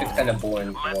so safe, it's kind of boring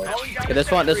to watch. Okay, this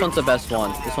one's the best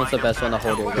one. This one's the best one to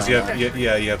hold your Because ground.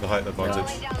 you have the height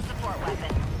advantage.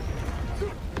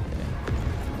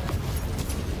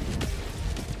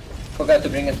 Forgot to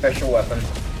bring a special weapon.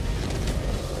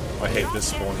 I hate this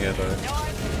spawn here though.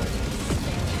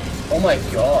 Oh my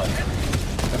god.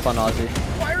 Have fun, Aussie.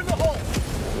 Fire in the hole!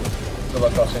 Good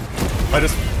luck, crossing.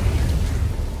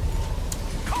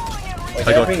 Wait,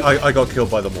 I got killed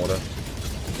by the mortar.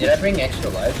 Did I bring extra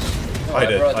lives? No, I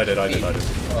did. brought I did.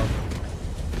 Oh.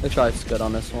 The drive's good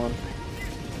on this one.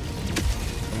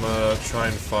 I'm gonna try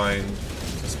and find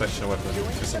a special weapon,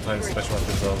 because sometimes special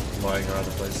weapons are lying around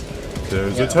the place.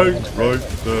 There's a tank right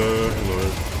there.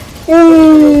 Hello.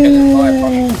 Oh, I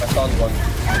found one.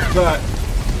 That.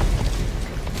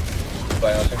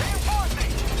 By Aussie.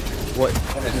 What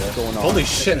What is is this? going on? Holy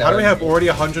shit! How do we have already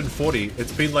 140?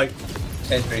 It's been like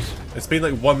Sentries.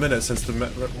 1 minute since the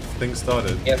thing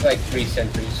started. You have like 3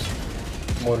 sentries.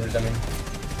 Mortars, I mean.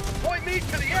 Point me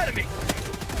to the enemy!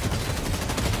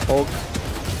 Hulk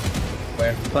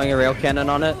Where? putting a rail cannon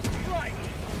on it.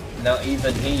 Now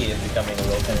even he is becoming a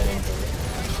low cannon injury.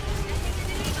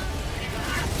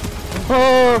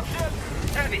 Oh!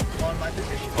 Heavy on my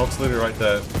position. Hulk's literally right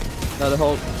there. Another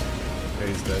Hulk. Okay,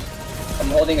 he's dead. I'm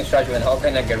holding a statue and how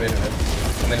can I get rid of it?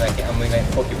 I mean like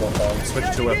Pokeball farm. Switch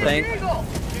to weapon. Tank.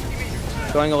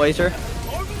 Throwing a laser.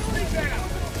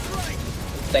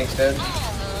 Thanks, dude.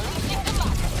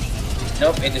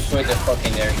 Nope, it destroyed the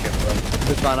fucking airship, bro.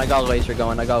 It's fine, I got a laser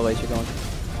going.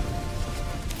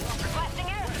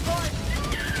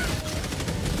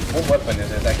 What weapon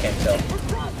is it? I can't tell.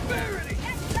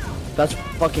 That's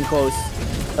fucking close.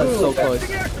 That's so close.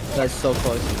 That's so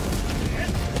close.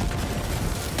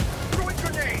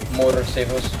 Mortar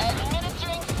save us.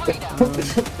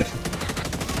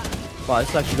 Wow, this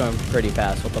is actually going pretty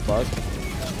fast. What the fuck?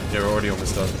 Yeah, we're already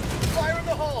almost done. Fire in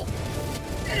the hole!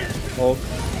 Hulk.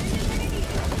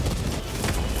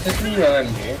 This is new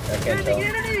LMG. I can't tell.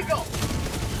 In an eagle!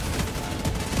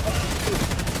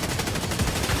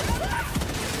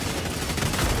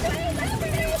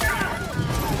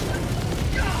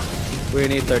 We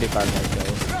need 35 more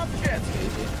kills. Drop jets!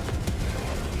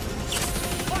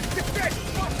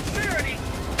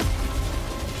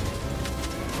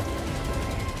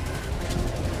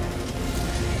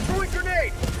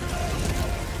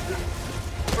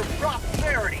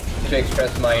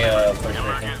 express my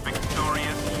America is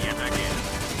victorious yet again.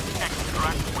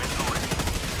 Extract when ready.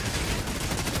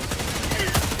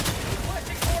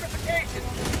 Requesting fortification.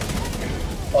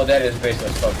 Oh, that is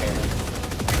baseless fucking.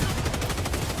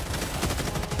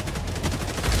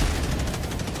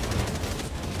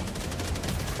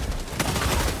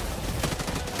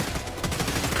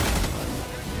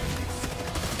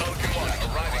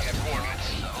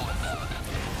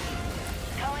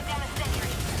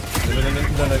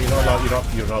 No,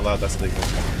 you're not allowed, that's legal.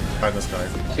 Find this guy.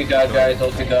 He died, guys,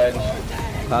 he died.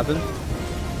 What happened?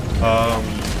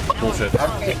 Bullshit. I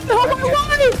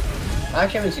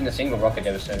actually haven't seen a single rocket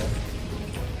devastator.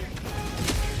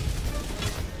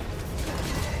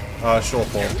 Short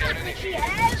ball.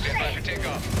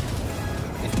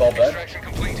 He's ball back. Extraction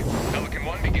complete. Pelican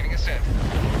 1 beginning ascent.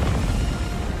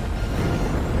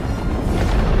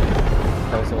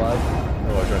 I was alive.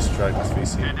 Oh, I just dragged this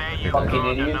VC. Today you Fucking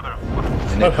got idiot. another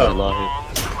My net is alive. long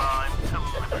climb to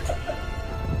liberty.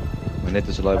 My net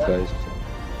is alive, guys.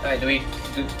 Alright, do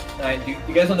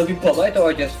you guys want to be polite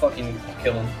or just fucking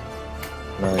kill him?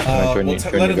 No, can I join We'll you,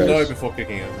 join let you him know guys? before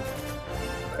kicking him.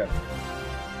 Okay.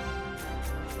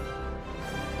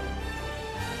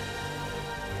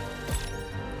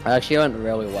 I actually went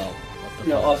really well. What the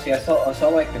No, fuck? honestly, I saw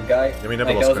like a guy. Yeah, we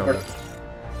never like, lost that ground. was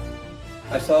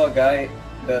I saw a guy,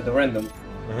 the random,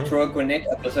 Mhm. throw a grenade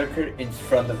at Berserker in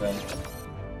front of him.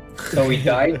 So he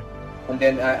died, and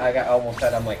then I almost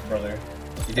died. I'm like, brother,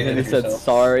 you did And it he to said yourself.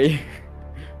 sorry.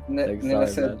 And Like, then I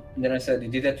sorry, said, man. you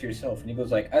did that to yourself, and he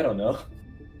goes like, I don't know.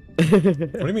 What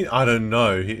do you mean, I don't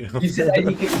know? He said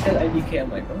IDK. He said IDK.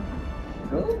 I'm like, huh?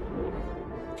 Really?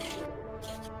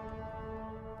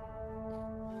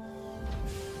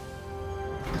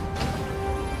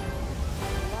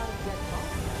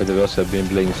 But I've also been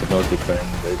playing Subnautica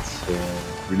and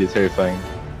it's really terrifying.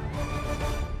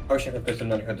 I wish I could put the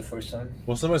heard the first time.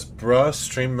 What's the most bruh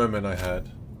stream moment I had?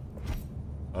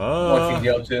 Watching the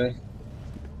L2.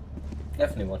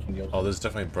 Definitely watching the L2. Oh, there's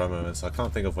definitely bruh moments. I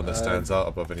can't think of one that stands out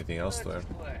above anything else though.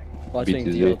 Watching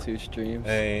BTZ. DL2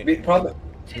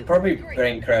 streams. Probably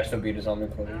brain crash would be the zombie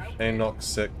closures. Hey,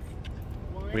 Noxic.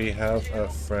 We have a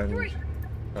friend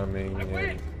coming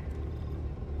in.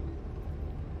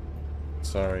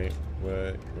 Sorry, we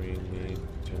need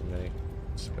to make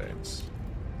space.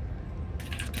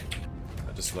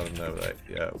 I just let him know that,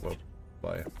 yeah, well,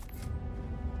 bye.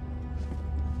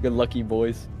 Good lucky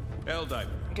boys. Helldiver.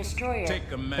 Destroyer. Take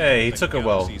command Hey, he of the took it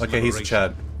well. galaxy's Okay, he's a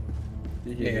liberation.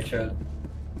 Chad. Yeah, sure.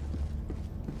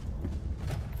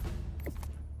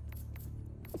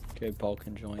 Okay, Paul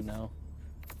can join now.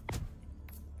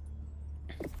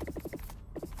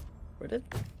 Where did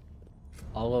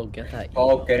Olo get that?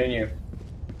 Oh, emote? get in here.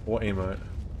 What emote?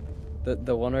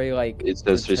 The one where he like It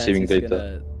says pretends receiving he's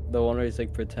data. the one where he's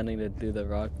like pretending to do the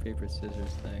rock paper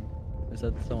scissors thing. Or is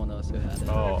that someone else who had it?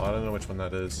 Oh, I don't know which one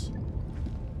that is.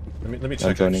 Let me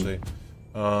check joining. actually.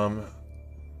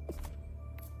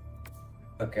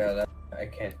 Okay, I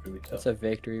can't really tell. It's a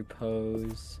victory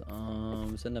pose.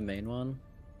 It's in the main one.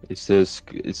 It's the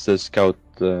scout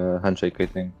handshake, I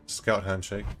think. Scout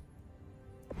handshake.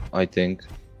 I think.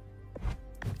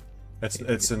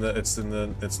 It's in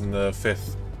the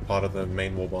fifth part of the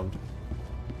main war bond.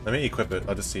 Let me equip it.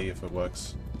 I'll just see if it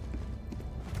works.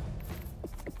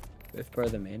 Fifth part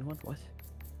of the main one? What?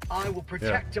 I will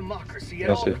protect democracy at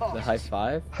That's all it. costs. The high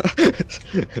five?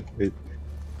 Wait.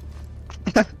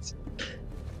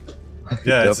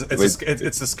 Yeah, Yep,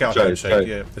 it's a scout Try it, handshake. try it.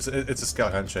 Yeah, it's a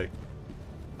scout handshake.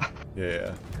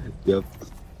 Yeah. Yep.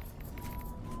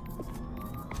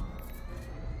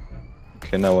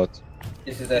 Okay, now what?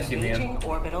 This is SCBM. Engaging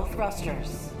orbital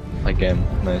thrusters. Again,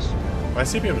 nice. My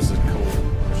CBM is a cool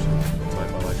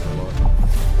type. I like it a lot.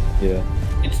 Yeah.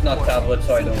 It's not tablet,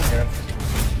 so I don't care.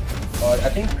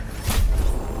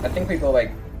 I think we go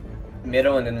like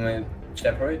middle and then we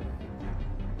separate.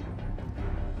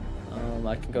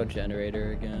 I can go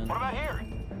generator again. What about here?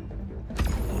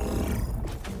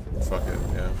 Fuck it.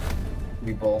 Yeah.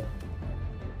 We bowl.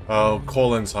 Oh,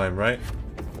 call-in time, right?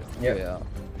 Yeah.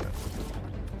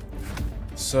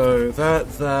 So that,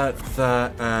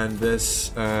 and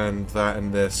this, and that,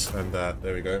 and this, and that.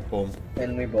 There we go. Boom.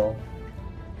 And we bowl.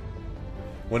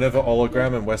 Whenever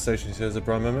hologram and West Station says a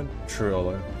bro moment, true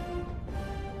holo.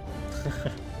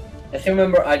 I still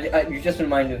remember, you just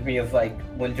reminded me of like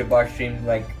when Jabbar streamed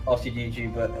like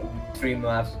AussieGG, but stream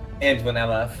laughs ends when I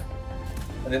laugh.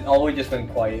 And then always just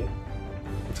went quiet.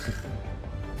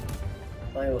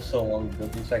 It was so long ago,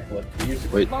 it's like what, 2 years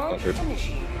ago? Wait. Launch Okay.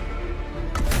 initiated.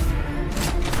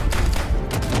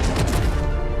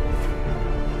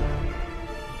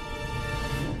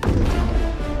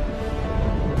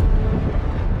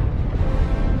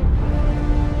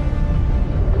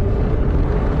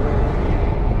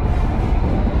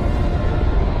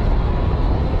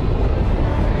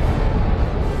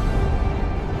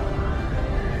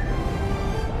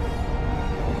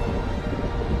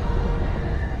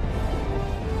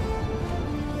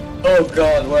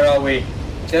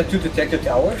 They have 2 detected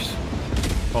towers?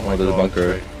 Oh my there's a god. bunker,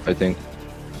 Wait. I think.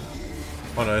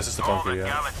 Oh no, it's just a bunker, yeah.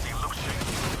 Galaxy looks shaped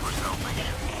for salvation.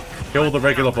 Kill the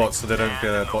regular bots so they don't get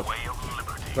a bot.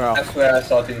 Bro. That's where I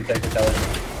saw 2 detected towers.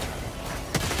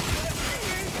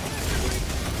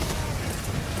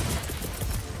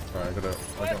 Alright, I got my...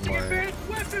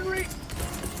 Weaponry!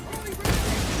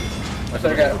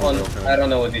 I don't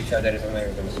know what each other is. I'm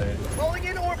never gonna say it. Calling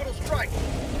in orbital strike!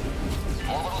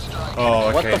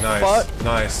 Oh, What okay, the nice. fuck?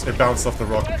 Nice. It bounced off the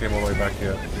rock and came all the way back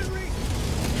here.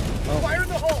 Fire in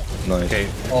the hole! Nice. Okay,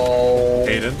 Oh.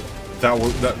 Aiden,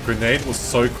 that grenade was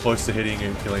so close to hitting you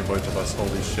and killing both of us.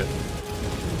 Holy shit.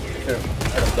 Sure.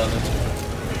 I'd have done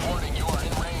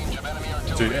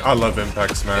it. Dude, I love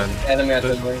impacts, man. Enemy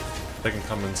artillery. They can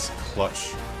come in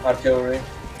clutch. Artillery.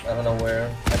 I don't know where.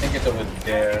 I think it's over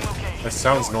there. It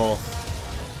sounds north.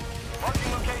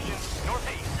 Marking location,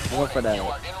 northeast. Look for that.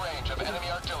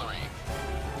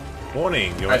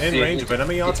 Warning, you're I in see range of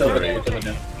enemy It's over there. artillery. It's over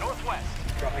there. Northwest.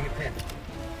 Dropping a pin.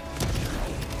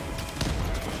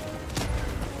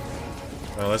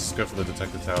 Well, let's just go for the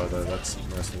detected tower though. That's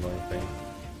the most annoying thing.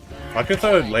 I could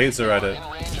throw a laser at it. If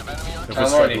we're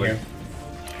I'm already struggling. here.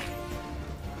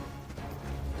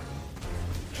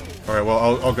 Alright, well,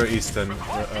 I'll go east then.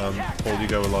 Paul, you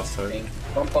go with last hope. Ping,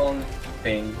 pom pom,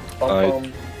 ping, pom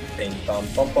pom, ping, pom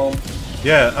pom pom.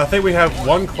 Yeah, I think we have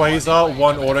one quasar,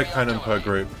 one autocannon per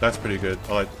group. That's pretty good.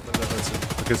 I like that's it.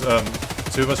 Because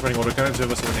 2 of us running autocannon, 2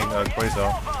 of us running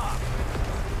quasar.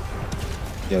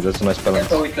 Yeah, that's a nice balance.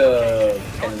 Go with the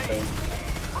cannon thing.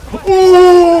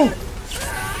 Ooh!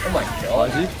 Oh my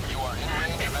god.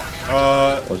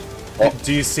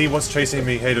 Do you see what's chasing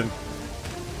me, Hayden?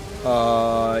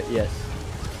 Yes.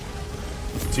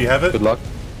 Do you have it? Good luck.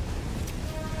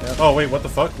 Oh wait, what the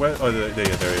fuck? Where? Oh, there he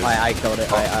is. I killed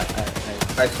it.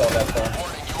 I saw that one.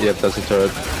 Yep, that's a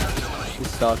turret.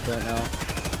 He's stuck right now.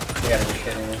 You gotta be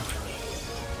kidding me.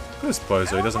 This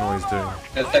bozo, he doesn't know what he's doing.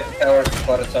 The detected tower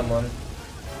spotted someone.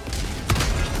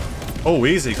 Oh,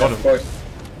 easy, got Of him.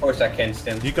 course I can't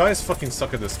stand. You guys fucking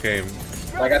suck at this game.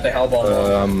 I got the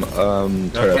hellbomb.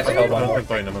 Turret. That's a hellbomb. I'm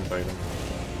fighting him, I'm fighting him.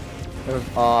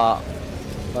 I'll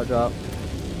drop.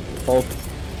 Both.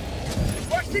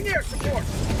 Requesting air support!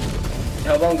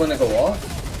 Hellbomb gonna go off?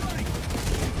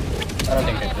 I don't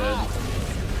think it did.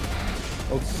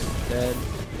 Oops, dead.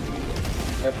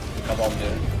 Yep, hellbomb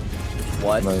did.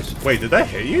 What? Nice. Wait, did that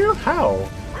hit you? How?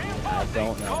 I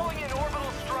don't know. Calling in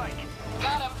orbital strike.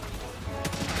 Got him.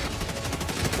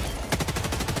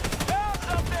 Found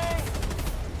something.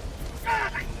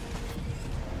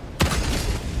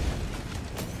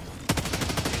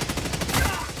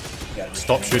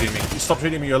 Stop shooting me. Stop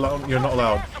shooting me, you're not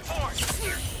allowed.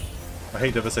 I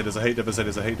hate Devastators, I hate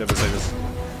Devastators, I hate Devastators.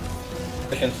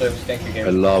 Efficient service, thank you, I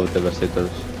game. love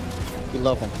Devastators. We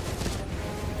love him.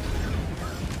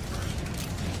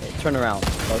 Hey, turn around,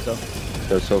 Bozo.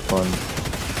 They're so fun.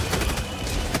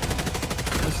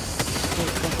 So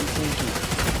fucking tanky.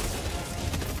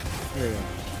 Here we go.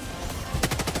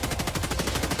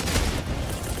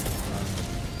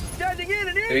 Standing in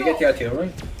an Did we eagle! get the artillery?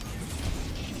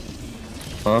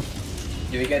 Huh?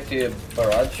 Did we get the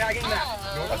barrage? Tagging that.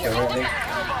 Artillery?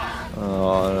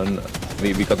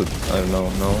 We got it. I don't know.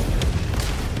 No.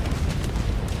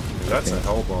 That's a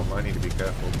hell bomb, I need to be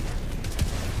careful.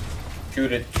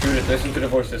 Shoot it, listen to the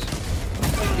voices.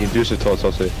 Introduce it to us,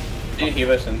 Aussie. He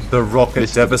listens. The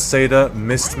rocket Devastator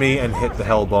missed me and hit the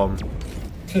hell bomb.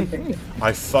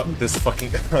 I fucked this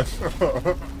fucking... I'm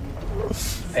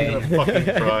gonna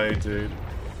fucking cry, dude.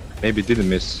 Maybe it didn't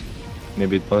miss.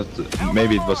 Maybe it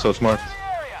was so smart.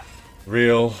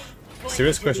 Real.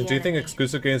 Serious question, do you think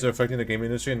exclusive games are affecting the game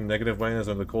industry in a negative way as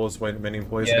the cause when many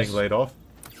employees are being laid off?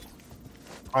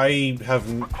 I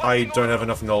don't have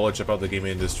enough knowledge about the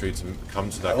gaming industry to come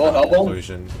to that kind of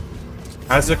conclusion.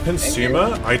 As a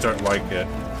consumer, I don't like it.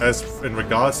 As in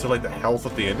regards to like the health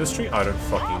of the industry, I don't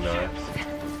fucking know.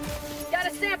 Got a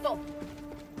sample.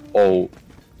 Oh.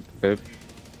 Okay.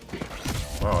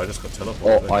 Wow, I just got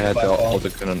teleported. Oh, I had the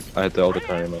autocannon. I had the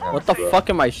autocannon in my hand. What the fuck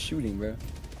am I shooting, bro?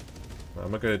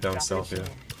 I'm gonna go down south here.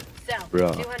 South,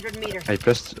 Bruh. 200 meters. I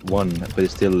pressed 1, but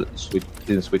it still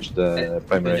didn't switch the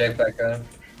primary. Jetpack guy.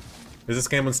 Is this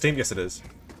game on Steam? Yes, it is.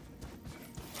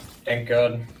 Thank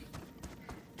God.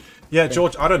 Yeah,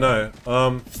 George, I don't know.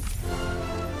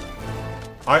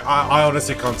 I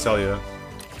honestly can't tell you.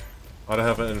 I don't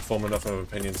have an informed enough of an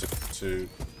opinion to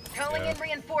Calling in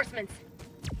reinforcements.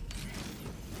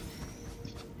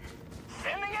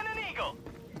 Sending in an eagle.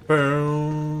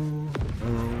 Boom,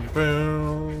 boom,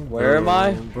 boom. Where am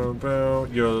I? Boom, boom.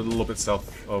 You're a little bit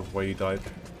south of where you died.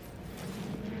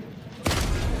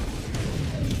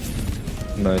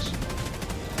 Nice.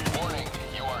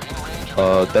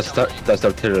 That's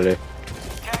artillery.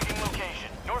 Tagging location.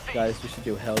 Northeast. Guys, we should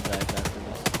do Helldives after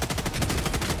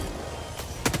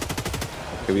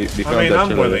Okay, we I found mean,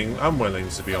 artillery. I'm willing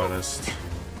to be honest.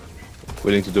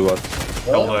 Willing to do what?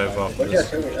 Helldive after What's the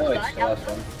this. artillery? Oh, it's the last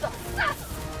one. this.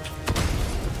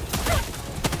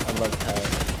 I love Hell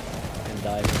and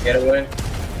Dive. Get away.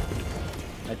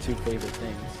 My two favorite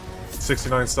things.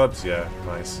 69 subs, yeah,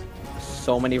 nice.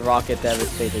 So many rocket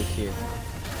devastators here.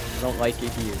 I don't like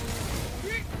it here.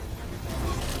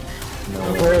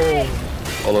 No.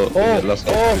 Although, let's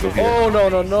go here. Oh no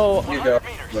no no! You go.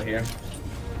 Go here.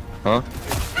 Huh?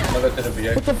 I'll go to the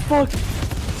BX. What the fuck?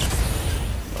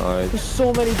 Alright. There's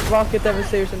so many rocket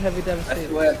devastators and heavy That's devastators.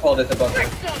 the way I called it a bunker.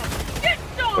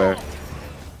 Where?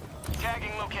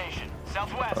 Tagging location.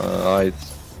 Southwest. Alright.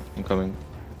 I'm coming.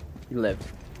 You lived.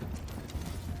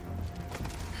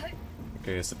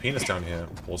 Okay, it's the penis down here.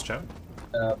 Pause chat.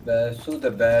 Best, who's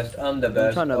the best? I'm the I'm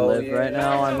best. trying to Oh, live yeah. right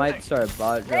now. I might start a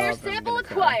bot Rare drop. I'm sample gonna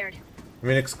cry. acquired. I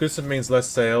mean, exclusive means less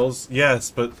sales, yes,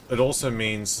 but it also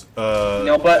means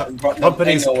No, but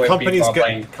companies no way companies people are get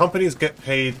buying. companies get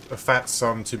paid a fat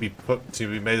sum to be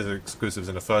made as exclusives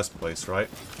in the first place, right?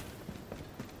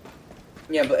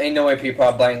 Yeah, but ain't no way people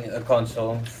are buying a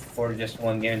console for just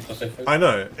one game specific. I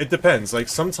know, it depends. Like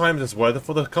sometimes it's worth it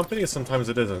for the company, sometimes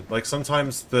it isn't. Like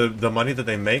sometimes the money that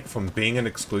they make from being an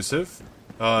exclusive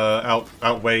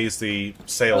outweighs the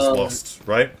sales lost,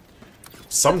 right?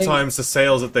 Sometimes the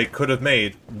sales that they could have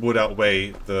made would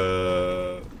outweigh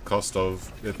the cost of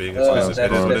it being exclusive.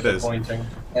 It is what it is.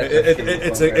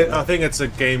 I think it's a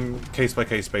game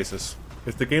case-by-case basis.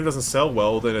 If the game doesn't sell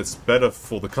well, then it's better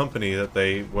for the company that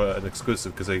they were an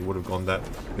exclusive because they would have gone that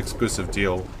exclusive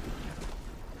deal.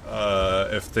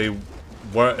 If they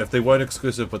weren't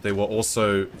exclusive but they were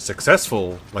also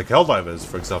successful, like Helldivers,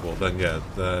 for example, then yeah,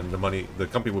 then the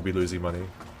company would be losing money,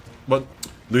 but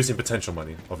losing potential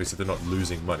money. Obviously, they're not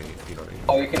losing money. You know what I mean?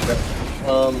 Oh, you can go.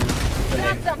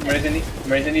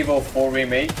 Resident Evil 4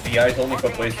 remake. VR is only for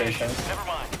PlayStation. Never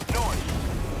mind.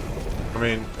 North. I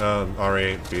mean,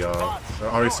 RE8 VR,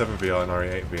 RE7 VR, and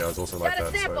RE8 VR is also like Got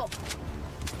a that. sample.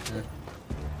 So.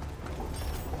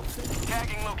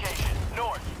 Tagging location.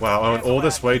 North. Wow, I went all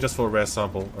this way just for a rare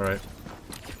sample. All right.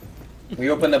 We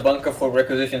opened a bunker for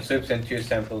requisition slips and 2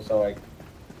 samples, so like.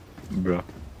 Bro.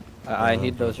 I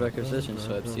need those requisition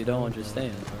slips. You don't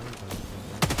understand.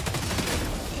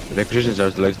 Requisitions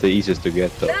are like the easiest to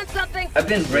get though. Found something. I've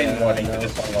been brainwashing for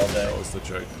this song all day. That was the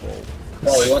joke.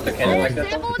 Oh, you want the cannon like Rare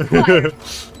that? sample acquired.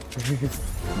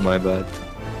 My bad.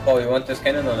 Oh, you want this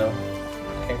cannon or no?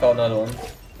 Can call another one.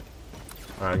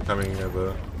 I'm coming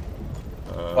over.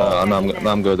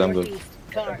 I'm good. I'm good.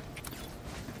 Car.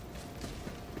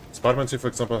 Spider-Man 2, for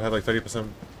example, had like 30%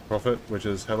 profit, which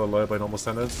is hella low by normal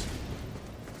standards.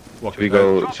 What Should we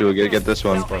go? Should we get this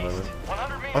one? Spider-Man.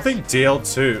 I think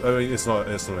DL2. I mean, it's not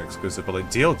exclusive, but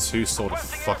like DL2 sort of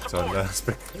fucked on that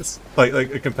because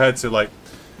like compared to like,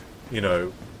 you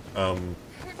know,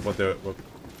 what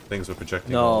things were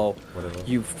projecting. No, or whatever.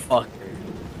 you fuck.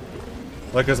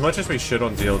 Like as much as we shit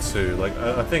on DL2, like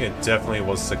I think it definitely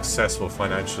was successful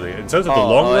financially. In terms of the Oh,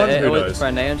 long run, it who was knows?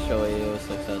 financially, it was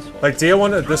successful. Like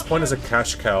DL1 at this point is a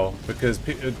cash cow because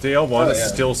DL1 is yeah.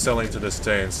 still selling to this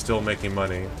day and still making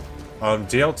money.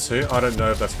 DL2, I don't know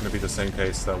if that's going to be the same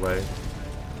case that way.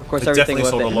 Of course, It everything definitely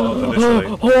with sold it. a lot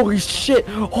initially. Holy shit!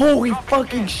 Holy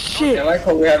fucking I shit! like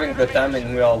how we're having a good time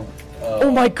and we all.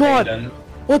 Oh my god! done.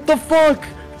 What the fuck?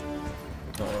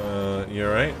 You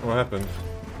alright? What happened?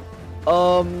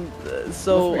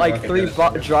 So like 3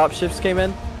 drop ships came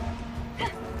in,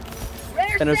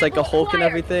 Rare and there's like a sample Hulk and acquired.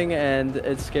 everything, and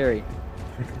it's scary.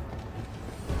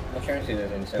 I'm trying to see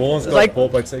that in Ball's It's got like-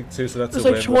 bought by Take-Two, so that's There's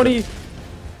a like win. 20.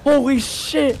 Holy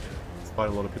shit! It's quite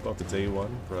a lot of people after day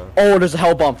one, bro. Oh, there's a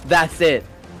hell bump. That's it.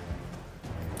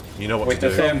 You know what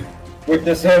Witness to do. him!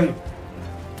 Witness him!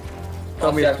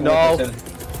 Come here. Aussie, No. witness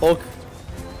him. Hulk.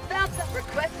 Found some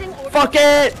requesting order. Fuck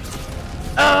it!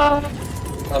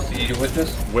 Aussie, you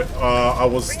witness? I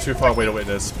was too far away to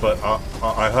witness, but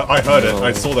I heard it.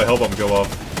 I saw the hellbomb go off.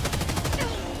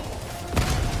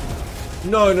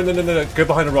 No. Go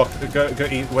behind the rock. Go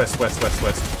east, west. Yeah.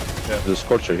 There's a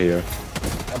scorcher here.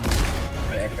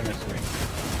 Yeah, I can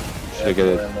see. Should I get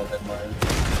it?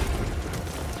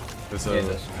 There's Yeah, a it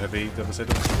is. heavy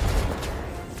devastator.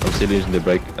 I'm still using the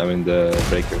the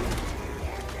breaker.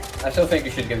 I still think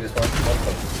you should give this one.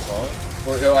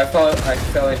 I fell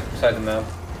inside the map.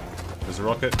 There's a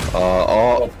rocket.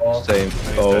 Same.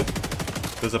 He's Oh, dead.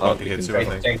 There's a bunker here too, I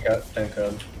think. Tank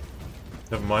up.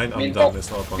 Never mind, Me I'm and done. Paul- It's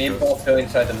not a Me and bunker. Paul fell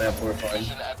inside the map, we're fine.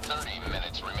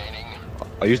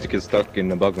 I used to get stuck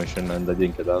in a bug mission and I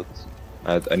didn't get out.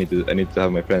 I need to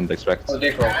have my friend extract. Oh,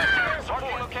 Dick roll.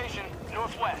 Location,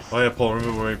 northwest. Oh yeah, Paul,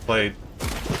 remember when we played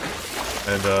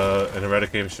and an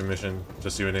eradication mission,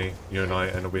 just you and I,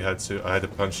 and I had to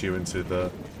punch you into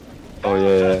the. Oh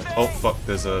yeah. Oh fuck!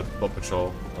 There's a bot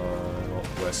patrol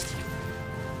northwest.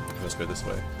 Let's go this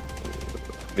way.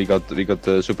 We got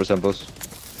the super samples.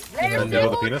 And you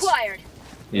got the penis?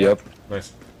 Yep.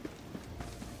 Nice.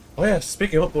 Oh yeah,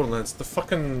 speaking of Borderlands, the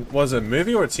fucking was it a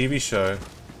movie or a TV show?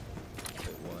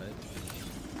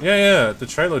 Yeah, the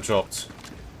trailer dropped.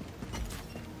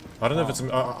 I don't know if it's.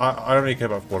 I don't really care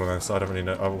about Borderlands, so I don't really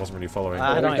know. I wasn't really following.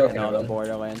 I don't even know the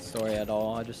Borderlands story at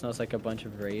all. I just know it's like a bunch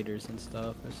of raiders and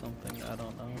stuff or something. I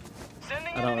don't know.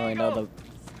 I don't really know the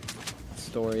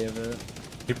story of it.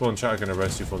 People in chat are gonna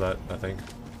roast you for that, I think.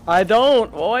 I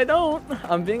don't. Oh, I don't.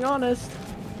 I'm being honest.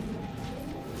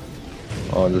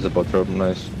 Oh, there's a bot drop.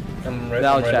 Nice.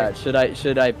 Now, chat.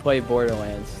 Should I play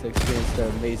Borderlands to experience the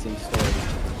amazing story?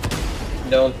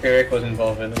 No, Pyric was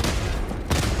involved in it.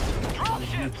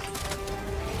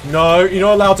 No, you're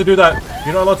not allowed to do that.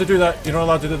 You're not allowed to do that. You're not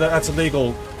allowed to do that. That's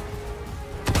illegal.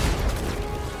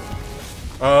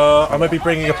 I might be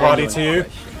bringing a party to you.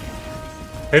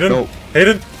 Hayden. No.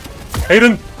 Hayden.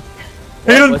 Hayden.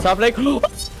 Hayden. What's happening? I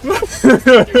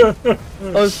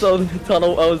was so in the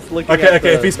tunnel. I was looking.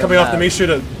 Okay. If he's coming after me, shoot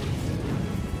him.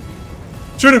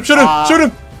 Shoot him! Shoot him! Shoot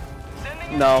him!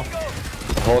 No.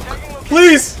 Hulk.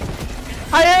 Please!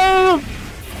 I am!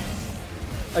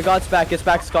 I got its back. Its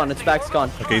back's gone. Its back's gone.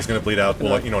 Okay, he's gonna bleed out.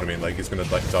 Well, like, you know what I mean. Like, he's gonna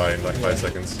like die in like 5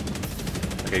 seconds.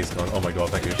 Okay, he's gone. Oh my god,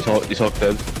 thank you. Is Hulk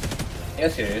dead?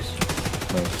 Yes, it is.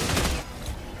 Nice.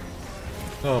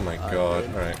 Oh my god.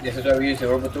 Alright. This is where we use the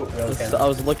orbital. I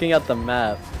was looking at the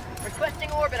map.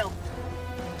 Requesting orbital.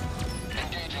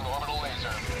 Engaging orbital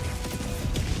laser.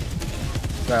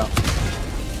 Bro.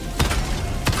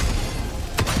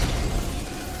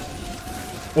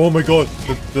 Oh my god.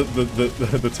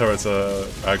 The turrets are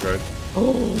aggroed.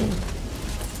 Oh.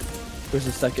 Where's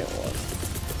the second one?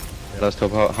 Last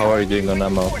hope. How are you doing on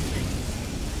ammo?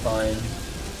 Fine.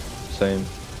 Same.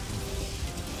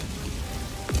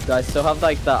 Do I still have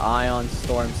like the ion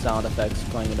storm sound effects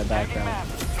playing in the background?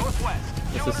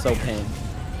 This is so pain.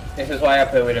 This is why I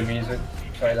play with the music,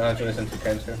 so I don't have to listen to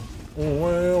cancer.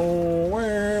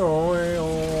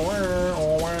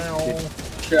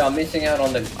 Sure, I'm missing out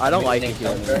on the. I don't like it here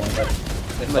soundtrack, but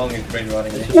the song is great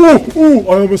running it. Ooh!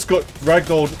 I almost got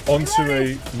ragdolled onto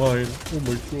a mine. Oh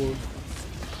my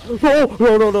god.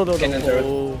 No. Get into it.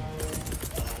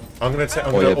 I'm gonna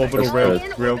orbital rail.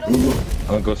 I'm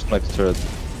gonna go snipe the turret.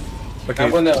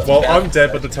 Okay, well, I'm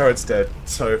dead, but the turret's dead,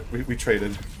 so we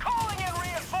traded. Calling in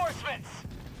reinforcements.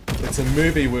 It's a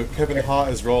movie with Kevin Hart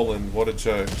as Roland. What a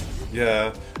joke.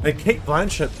 Yeah. And Kate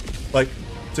Blanchett, like,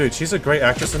 dude, she's a great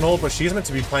actress and all, but she's meant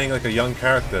to be playing like a young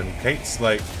character, and Kate's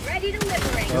like, Ready to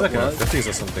liberate. she's like in her 50s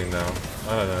or something now.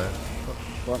 I don't know.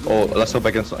 Oh, let's hope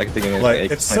I can think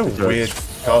Like, it's so weird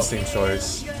casting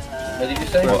choice. What did you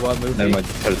say? What movie? Never mind,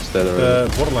 turret's dead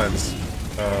already. The Borderlands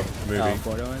movie. Oh,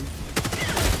 Borderlands.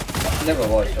 Never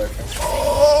watched. Okay.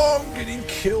 Oh, I'm getting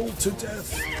killed to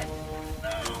death.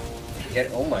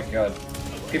 Oh my god.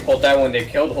 People die when they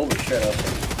killed. Holy shit!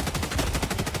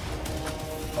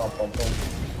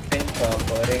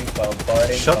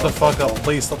 Shut the fuck up,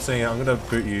 please stop saying it. I'm gonna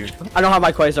boot you. I don't have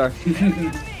my quasar.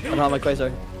 I don't have my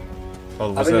quasar.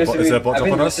 Oh, is there a bot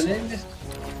drop on us?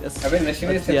 Yes. I've been missing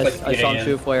this since Yes, like I saw him 8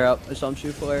 shoot flare up. I saw him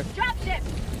shoot flare. Dropship.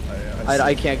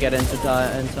 I can't get into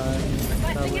time.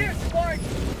 Requesting air support.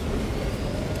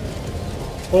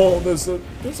 Oh, there's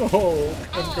a hole.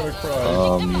 I'm gonna cry.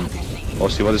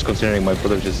 Aussie, what is considering my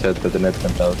brother just said that the net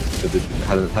went out, that it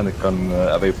hadn't gone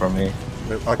away from me.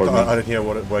 I didn't hear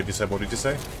what you said. What did you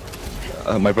say?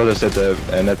 My brother said the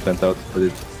net went out, but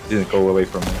it didn't go away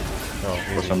from me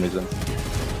for some reason.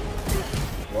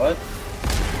 What?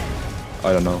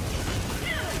 I don't know.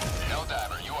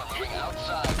 Helldiver, you are moving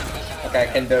outside the mission. Okay, I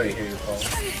can barely hear you, Paul.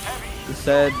 He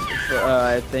said,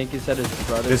 I think he said his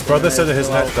brother. His brother said that his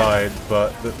net died,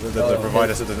 but the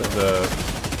provider said that the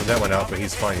net went out, but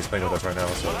he's fine. He's playing with us right now,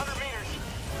 so.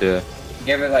 Yeah.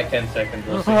 Give it like 10 seconds.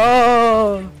 We'll see.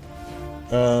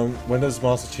 When does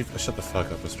Master Chief? Shut the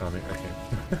fuck up, Pastrami. Okay.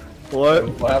 What?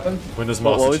 What happened? When does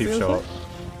What Master was Chief he show gonna up?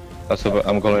 That's what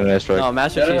I'm calling an airstrike. No,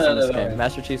 Master Chief's in this no. game.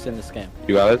 Master Chief's in this game.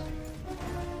 You got it?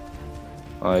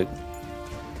 Alright.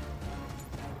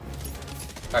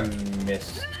 I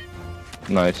missed.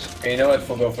 Nice. Okay, you know what?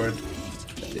 We'll go for it.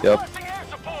 Yep.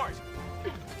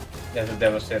 That's a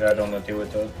devastator. I don't know deal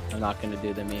with that. I'm not gonna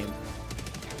do the meme.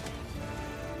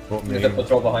 What There's a meme?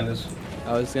 patrol behind us.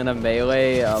 I was gonna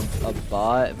melee a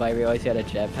bot, but I realized he had a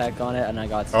jetpack on it, and I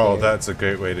got scared. Oh, that's a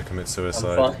great way to commit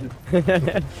suicide.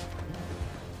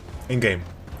 In game.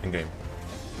 In game.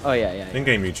 Oh yeah, yeah. In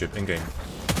game YouTube. In game.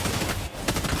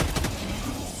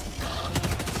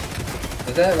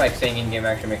 Does that like saying in game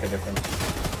actually make a difference?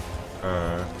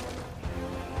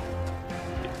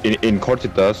 In court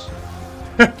it does.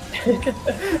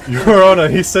 Your Honor,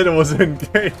 he said it was in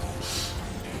game.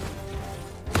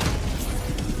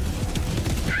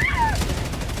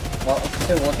 Well,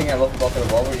 one thing I love about the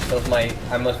revolver is that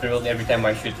I must reload every time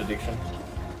I shoot addiction.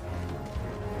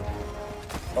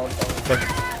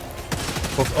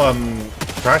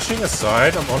 Crashing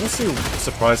aside, I'm honestly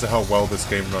surprised at how well this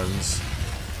game runs.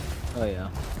 Oh yeah.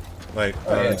 Like,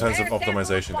 in terms of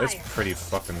optimization, it's pretty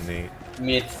fucking neat.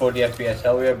 Me at 40 FPS,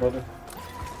 hell yeah, brother.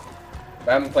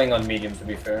 But I'm playing on medium, to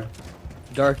be fair.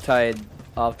 Dark Tide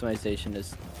optimization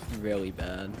is really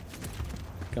bad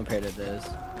compared to this.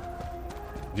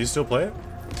 Do you still play it?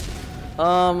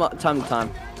 Time to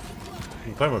time.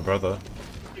 You play my brother.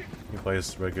 He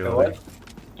plays regularly.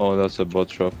 Oh, that's a bot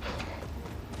shop.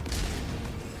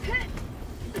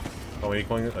 Oh, are you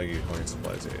calling it? Oh, you're calling it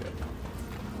supplies, yeah.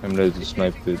 I'm ready to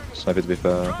snipe it with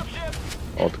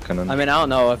autocannon. I mean, I don't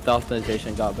know if the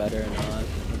optimization got better or not. I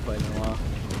haven't played in a while.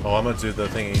 Oh, I'm gonna do the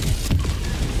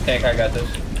thingy. Tank, I got this.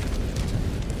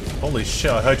 Holy shit,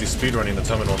 I heard you speedrunning the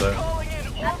terminal there.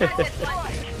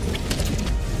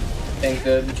 Tank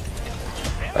good.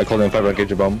 I called him 5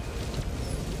 gauge bomb.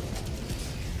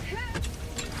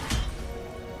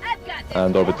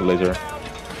 And orbital laser.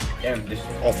 Damn, this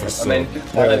Officer. I mean,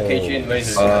 KG and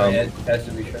lasers has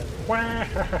to be sure.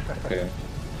 Okay.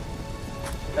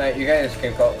 Alright, you guys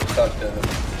can talk to the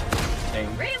thing.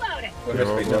 Reloading.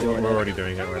 We're already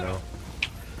doing it right now.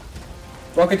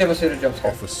 Rocket devastator jump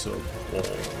scare. Officer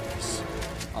Balls.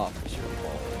 Officer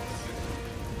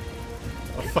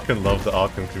I fucking love the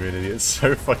Arkham community. It's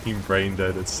so fucking brain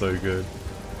dead. It's so good.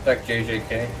 It's like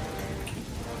JJK.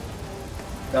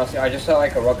 Now see, I just saw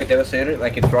like a rocket devastator,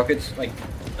 like its rockets, like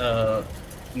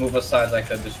move aside like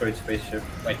a destroyed spaceship,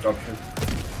 like dropship.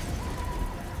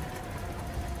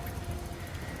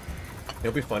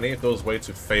 It'll be funny if there was a way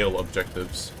to fail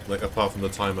objectives, like apart from the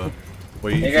timer.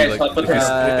 Where you, Hey guys, like,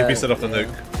 if you set off the yeah.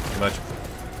 nuke, imagine.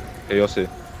 Hey Yossi.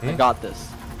 I got this.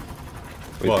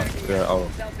 Wait, What? where are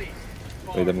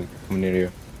Wait, I'm coming near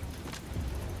you.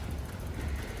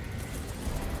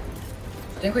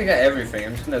 I think we got everything.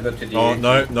 I'm just gonna go to the. Oh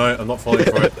no, no, I'm not falling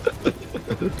for it.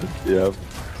 Yep,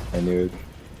 I knew it.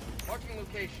 Marking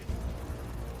location.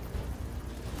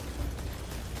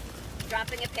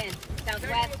 Dropping a pin.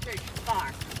 Southwest.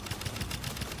 Far.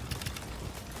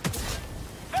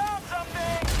 Found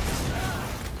something!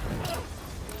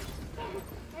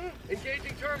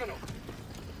 Engaging terminal.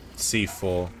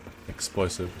 C4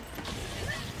 explosive.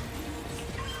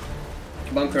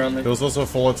 Bunker on There me. was also a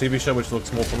Fallout TV show which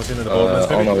looks more promising than the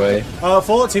Borderlands On the way.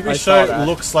 Fallout TV I saw show that.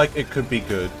 looks like it could be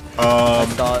good. I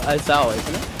saw it,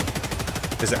 isn't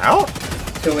it? Is it out?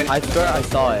 So when I swear I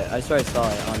saw it. I swear I saw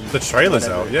it on. The trailer's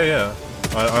whatever. out. Yeah, yeah.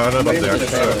 I don't know about the Where's actual the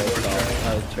show.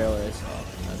 trailer? The trailer I saw.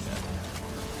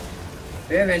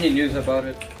 do you have any news about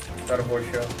it? God of War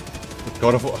show.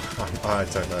 God of War. I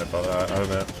don't know about that. I don't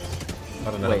know.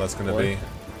 I don't know Wait, how that's gonna what? be.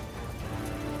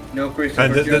 No Christopher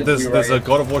And Jones, there's a Riot.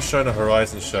 God of War show and a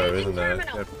Horizon show, isn't there?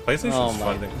 Yeah, PlayStation's Oh my.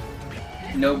 funding.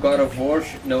 No God of War.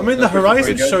 No. I mean, no the Christopher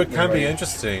Horizon Jones, show you're can be right.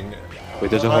 interesting.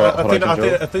 Wait, there's a I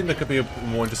Horizon think there could be a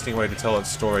more interesting way to tell its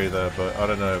story there, but I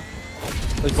don't know.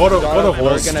 Was God of War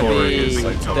War's gonna story be is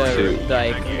like telling the you.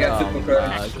 like You got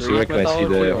Supercross. So where can I see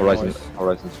the Horizon?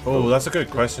 Oh, that's a good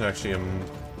question, actually.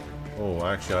 Oh,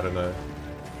 actually, I don't know.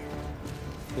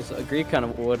 Because Greek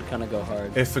would kind of go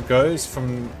hard. If it goes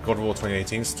from God of War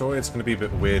 2018 story, it's going to be a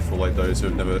bit weird for like those who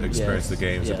have never experienced the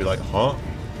games. They'd be like, huh?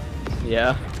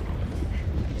 Yeah.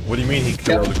 What do you mean he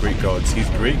killed all the Greek gods? He's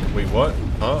Greek? Wait, what?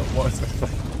 Huh? What?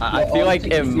 I feel like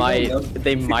honestly, it if you might. don't know-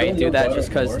 They if you might don't do know that God just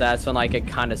of because War- that's when like it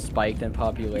kind of spiked in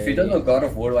popularity. If you don't know God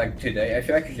of War like today, I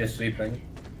feel like you're just sleeping.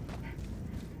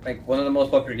 Like one of the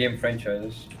most popular game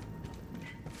franchises.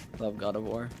 Love God of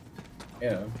War.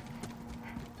 Yeah.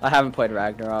 I haven't played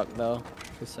Ragnarok though,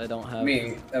 because I don't have. I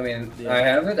mean, Yeah. I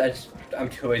have it. I'm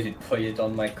too lazy to play it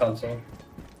on my console.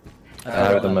 I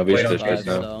have it on my wish wish list right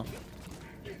now. so.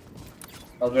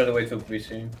 I'd rather wait till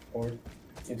PC. Or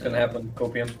it's gonna happen.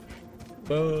 Copium.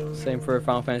 Same for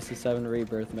Final Fantasy VII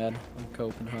Rebirth, man. I'm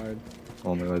coping hard.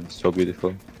 Oh my god, it's so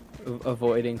beautiful.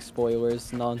 Avoiding spoilers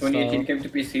 2018 non-stop. came to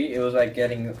PC. It was like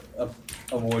getting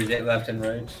awards left and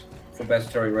right for best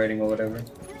story writing or whatever.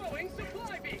 Throwing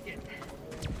supply beacon.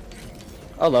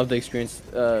 I love the experience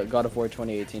God of War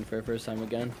 2018 for the first time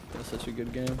again. It was such a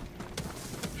good game.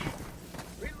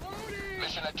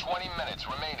 got 20 minutes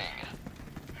remaining.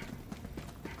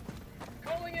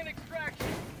 Calling in extraction.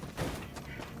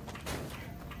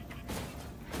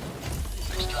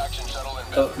 Extraction shuttle in.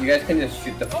 So you guys can just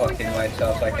shoot the fucking lights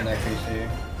out so I can actually see you.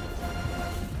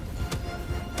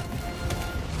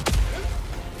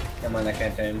 Come on, I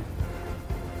can't aim.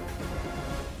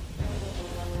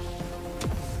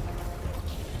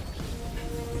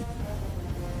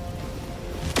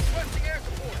 Requesting air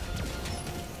support.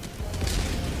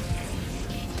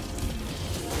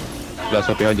 Blast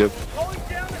up behind you. Calling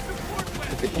down the support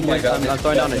weapon. Oh my god, I'm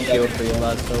throwing down a shield for you,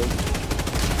 last hope.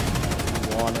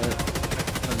 You want it?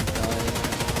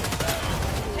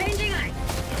 Changing eyes.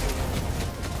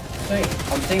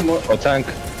 I'm saying more. Oh, tank.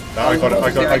 No, I got it.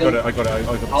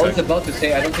 I was about to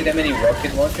say I don't see that many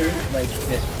rocket launchers, like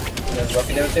this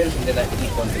rocket launchers, and then I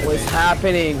eat one to the What's face.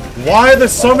 happening? Why are there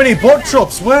so many bot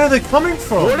drops? Where are they coming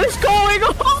from? What is going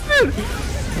on?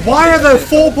 Why are there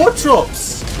 4 bot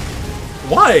drops?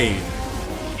 Why?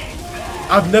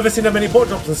 I've never seen that many bot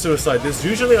drops in Suicide. There's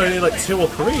usually only like 2 or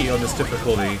 3 on this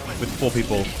difficulty with 4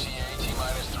 people.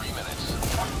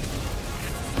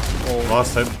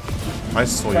 Last time, I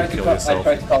saw you kill I yourself.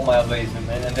 tried to call my laser,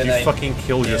 man, and then You I fucking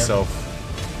killed yourself.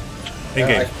 In I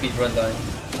game. speed run down.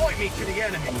 Point me to the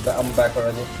enemy. I'm back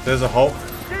already. There's a Hulk.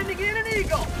 Sending in an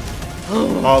eagle.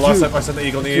 Oh, last time I sent the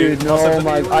eagle near you. Dude, no,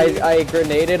 I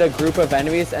grenaded a group of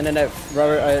enemies and then it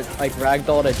like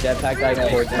ragdolled a jetpack guy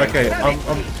towards them. Okay,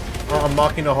 I'm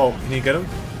marking the Hulk. Can you get him?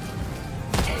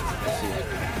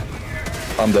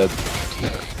 I'm dead.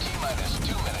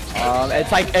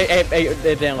 It's like it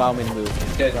didn't allow me to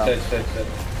move. Dead.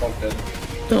 Fuck dead.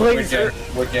 The laser.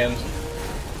 We're jammed.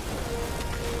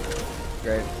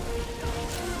 Great.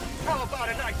 How about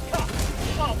a nice cup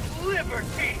of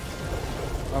liberty?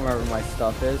 I don't remember where my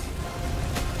stuff is.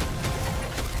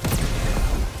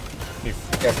 He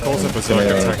calls up a zone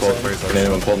attack Can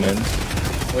anyone pull me in?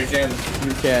 We're jammed.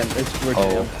 You can. We're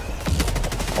jammed.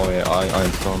 Oh yeah, I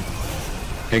am strong.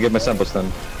 Can you get my samples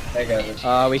then? I got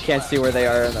it. We can't see where they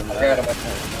are. In the I got him.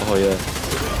 Oh yeah.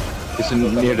 It's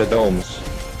near the domes.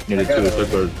 Near the 2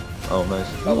 trigger. Oh nice.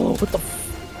 Oh, what the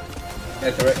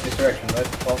Yeah, this direction, right?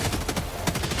 Well,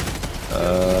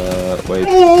 wait.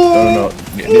 No.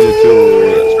 Near the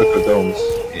 2 trigger domes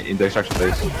in the extraction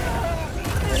phase. I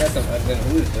got them. And then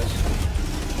who is this?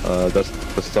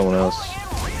 That's someone else.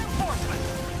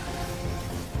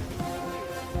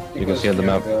 You can see on the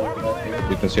map.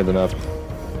 You can see on the map.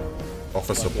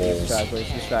 Officer balls. The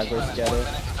stragglers get it.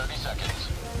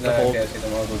 No, I can't see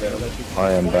them. I'll go get them.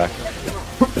 I am back.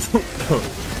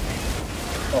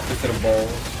 Officer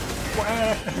balls.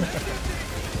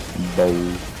 Bow.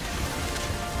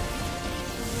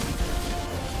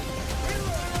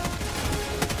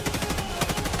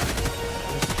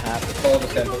 Follow the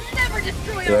samples. Never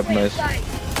destroy Yep, our nice. site.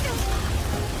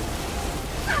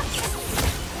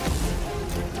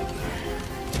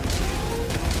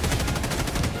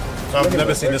 I've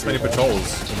never seen this many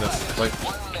patrols in this. Like,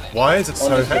 why is it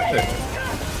so hectic?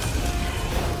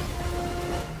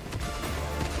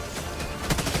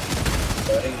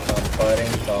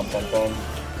 Fighting, pom.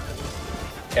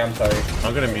 Okay, I'm sorry.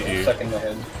 I'm gonna meet you. Stuck in my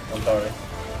head. I'm sorry.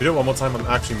 If you do it one more time, I'm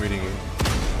actually meeting you.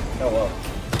 Oh well.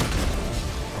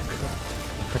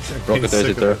 Rocket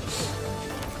is there.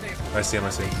 I see him.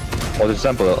 Oh, there's a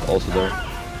sample also there.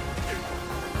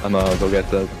 I'm gonna go get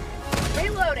that.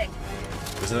 Reloading.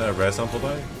 Isn't it a rare sample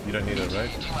though? You don't need it, right?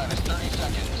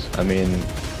 I mean,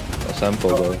 a sample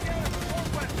though.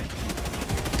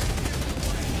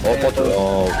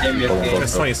 Oh,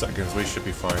 It's 20 seconds, we should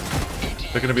be fine.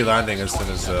 They're gonna be landing as soon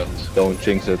as don't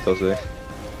jinx it, Aussie.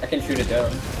 I can shoot it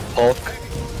down. Hulk.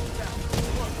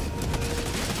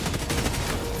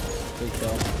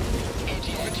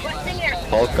 Requesting air.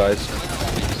 Hulk, guys.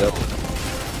 Yep.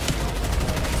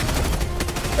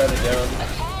 Shut it down.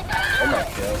 Oh my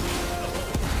god.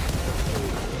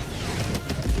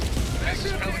 This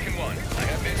is Pelican 1. I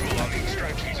have visual on the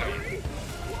extraction zone.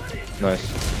 Nice.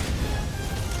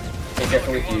 Be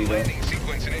careful with you, though. Landing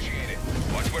sequence initiated.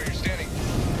 Watch where you're standing.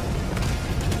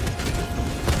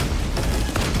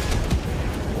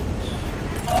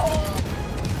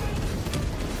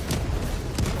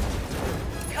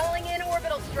 Calling in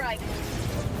orbital strike.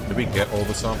 did we get all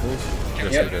the samples?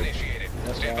 Yes, Yep. we did. Initiated.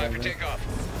 Stand by for takeoff.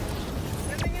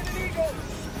 Sending in an eagle.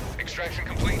 Extraction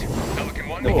complete. Pelican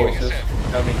 1 The beginning horses.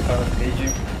 ascent. Coming front of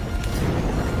you.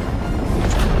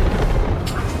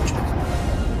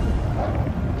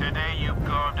 Today you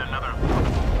carved another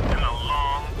foot in a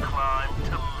long climb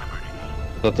to liberty.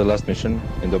 Is that the last mission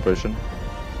in the operation?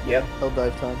 Yep. No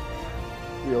dive time.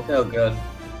 Real. Oh god.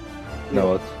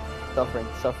 No, what? Suffering.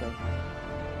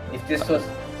 If this was...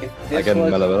 If I this get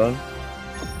was... Malaveron.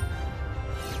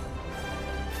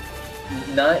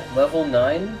 Level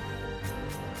 9?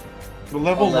 The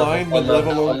level 9 with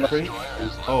level on creek?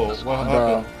 Oh, what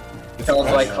happened?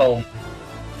 Sounds like home.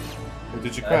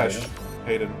 Did you crash,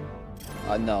 Hayden?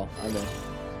 No, I didn't.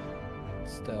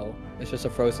 Still, it's just a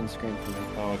frozen screen for me.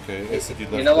 Oh, okay. It's if you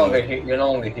left You're no longer here. You're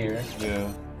no longer here. Yeah.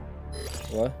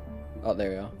 What? Oh, there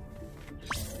we go.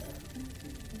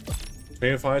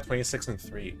 25, 26, and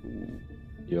 3.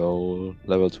 Yo,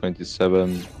 level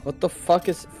 27. What the fuck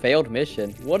is failed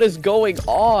mission? What is going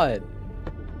on?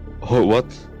 Oh, what?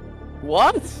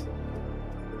 What?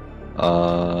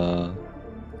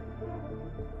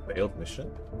 Failed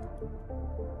mission?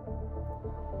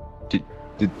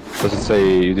 Does it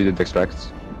say you didn't extract?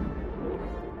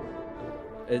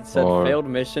 It said Or- failed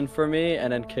mission for me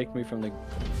and then kicked me from the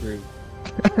group.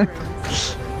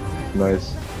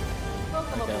 Nice.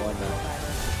 Okay, I like that.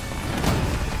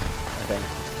 I think.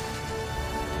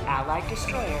 Allied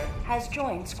destroyer has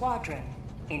joined squadron.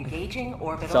 Engaging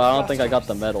orbital So I don't think I got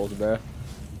the thrusters. medals, bro.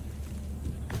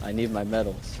 I need my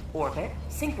medals. Orbit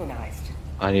synchronized.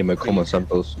 I need my common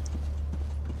samples.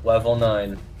 Level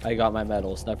 9. I got my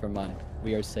medals, never mind.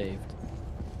 We are saved.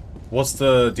 What's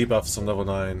the debuffs on level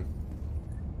 9?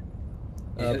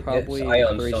 Probably It's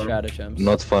ion 3 stone. stratagems.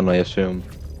 Not fun, I assume.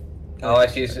 Oh, I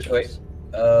see. Wait.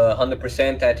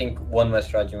 100%. I think 1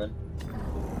 less regiment.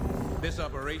 This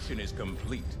operation is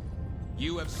complete.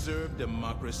 You have served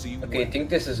democracy Okay, I well. think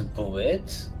this is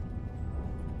Blitz.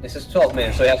 This is 12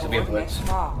 minutes, so it has to be a Blitz.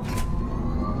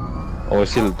 Oh, I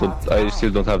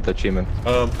still don't have the achievement.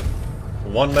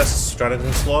 One less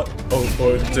stratagem slot. Oh,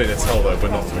 we're doing it. Hell though, we're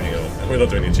not doing it. We're not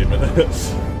doing the achievement.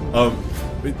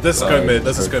 Let's go mid.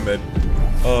 Let's just go mid.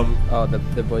 Oh,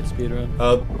 the Void speedrun?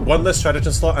 One less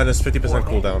stratagem slot and it's 50%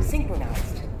 cooldown.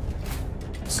 Synchronized.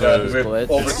 So,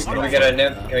 Blitz. Can we get a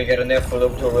nerf? Can we get a nerf for the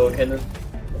Will Cannon?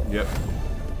 yep.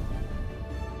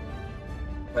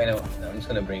 Wait, no, I'm just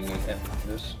gonna bring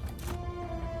this.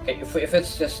 Okay, if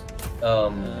it's just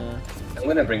I'm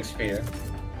gonna bring Spear.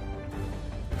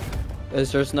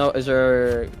 Is there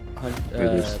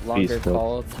longer Feast, though.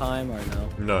 call time or no?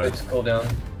 No. It's cooldown.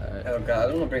 Alright. Oh god, I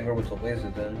don't wanna bring Orbital Laser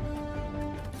then.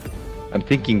 I'm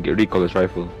thinking recoilless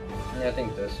rifle. Yeah, I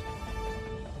think this.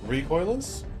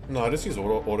 Recoillers? No, I just use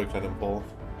auto cannon ball.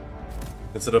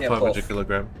 Instead of Yeah, 500 both.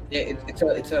 kilogram. Yeah, it's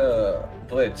a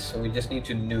blitz, so we just need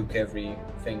to nuke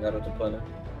everything out of the planet.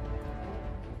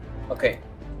 Okay,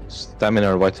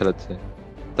 Stamina or vitality?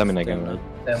 Stamina again, right?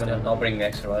 Stamina. I'll bring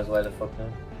extra. Why the fuck not?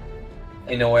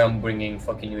 In a way, I'm bringing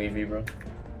fucking UAV, bro.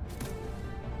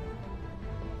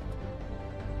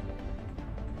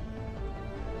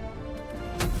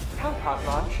 Hellpod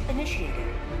launch initiated.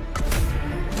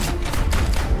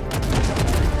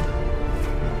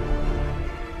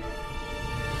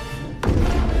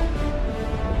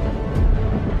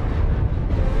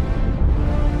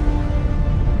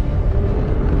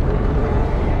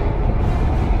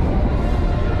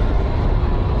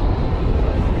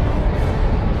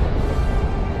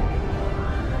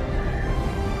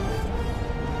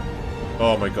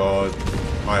 Oh my god.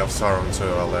 I have Sauron too,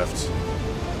 I left.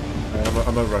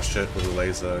 I'm gonna rush it with a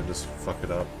laser and just fuck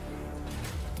it up.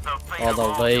 Oh,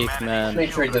 the lake, man.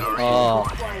 Make sure it doesn't. Oh,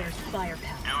 Do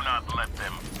not let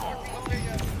them fall.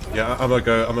 Yeah, I'm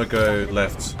gonna go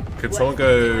left. Can someone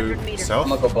go south? I'm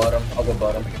gonna go bottom. I'll go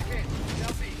bottom.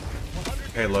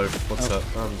 Hey Loaf, what's up?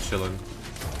 I'm chilling.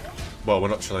 Well, we're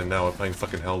not chilling now, we're playing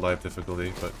fucking Helldive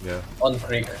difficulty, but yeah. On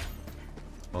creek.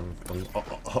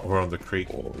 We're on the creek.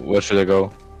 Where should I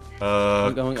go?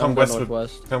 I'm going Come west.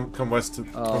 northwest. Come west.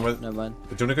 Oh, Come west. never mind.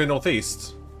 Do you wanna go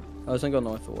northeast? I was gonna go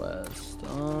northwest.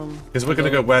 Because we're gonna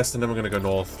go west and then we're gonna go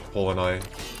north, Paul and I.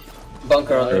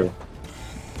 Bunker on there.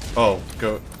 Oh,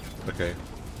 go. Okay.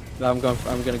 I'm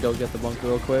gonna go get the bunker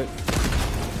real quick.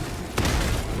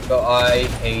 So I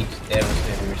hate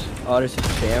Devastators. Oh, there's a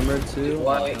jammer too.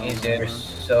 Why Oh, is there man.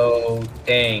 so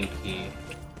tanky?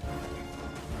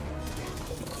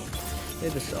 They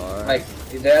just are. Like,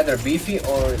 they're either beefy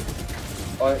or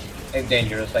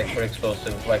dangerous, like for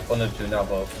explosive, like 1 or 2, not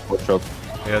both. Watch out.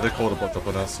 Yeah, they called up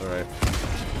on us, alright.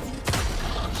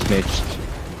 Snitched.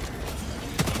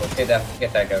 Okay,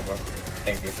 get that guy, bro.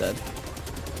 Thank you. Dead.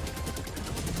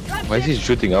 Why is he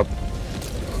shooting up?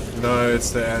 No,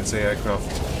 it's the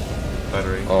anti-aircraft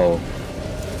battery. Oh.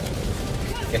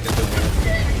 Get the two.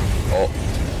 Oh.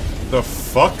 The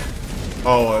fuck?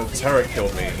 Oh, Tarek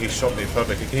killed me. He shot me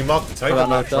perfectly. Can you mark the tank? Got I'm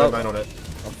knocked try out. man on it.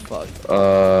 Oh fuck.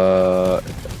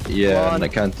 Yeah, Come on. and I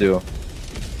can't do.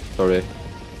 Sorry.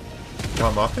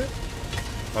 Can't mark it?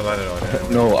 I landed on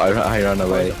it. No, I ran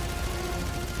away.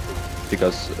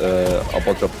 Because a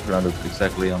bot drop landed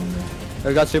exactly on me.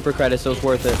 I got super credits, so it's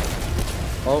worth it.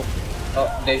 Oh,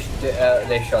 Oh, they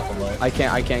shot them away. I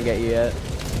can't get you yet.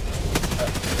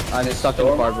 I'm stuck in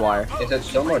the barbed wire. Is it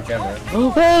Storm or Gemmer? Oh,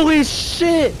 holy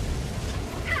shit!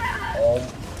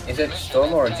 Is it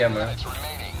Storm or Gemmer?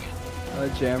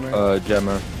 Jammer.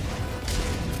 Jammer.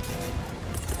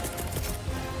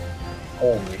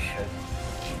 Holy shit.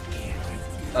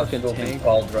 Absolutely tank.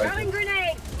 called right.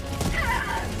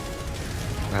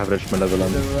 I have reached my level The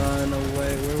end. run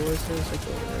away. Where was this? Like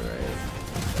over there, right?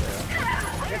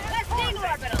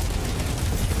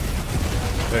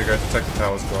 There you go, detector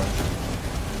tower's gone.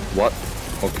 What?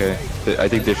 Okay. I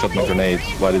think they shot my grenades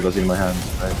while it was in my hand.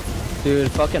 Right?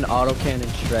 Dude, fucking autocannon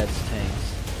shreds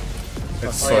tanks.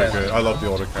 It's so good. I love the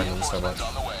autocannon so much.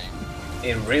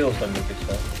 In real fun, you could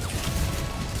say.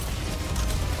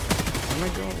 Oh my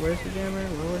god, where's the jammer?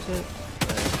 Where was it?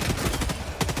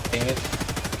 Dang it.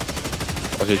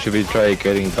 Okay, should we try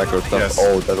getting back our stuff? Yes.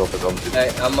 Oh, that also comes in. Hey,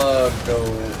 I'ma go.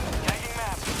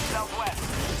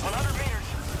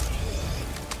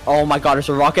 Oh my god, there's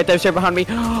a rocket there behind me.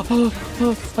 I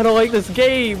don't like this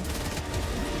game.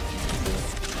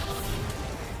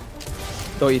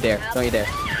 Don't you dare. Don't you dare.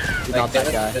 You're not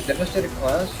that guy. The Devastator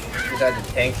class is either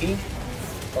tanky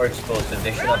or explosive.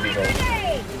 They should not be both.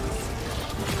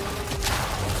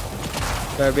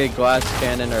 Better be a glass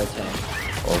cannon or a tank.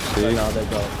 Oh, see? No, they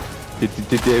go.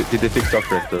 Did they fix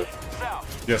Doctor Rector?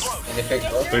 Yes, And they fixed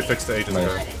both? they fixed the agent Nice.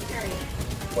 there.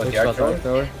 What, the Shot arc the arc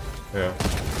thrower? thrower. Yeah.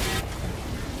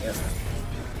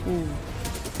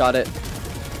 Got it.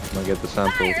 I'm gonna get the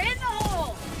sample.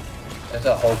 There's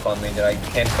a hope on me that I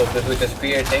can't focus with the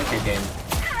spear tanker game.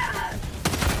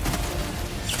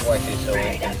 Why is he so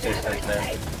inconsistent,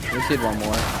 man? We just need one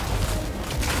more.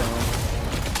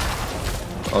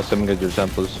 Oh, someone get your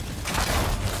samples.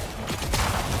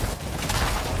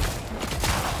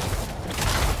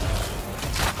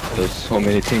 There's so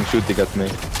many things shooting at me.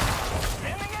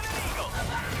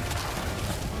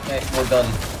 Hey, we're done.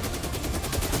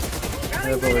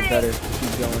 Yeah, but we're better.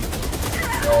 Keep going.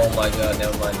 Oh my god,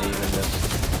 never mind even this.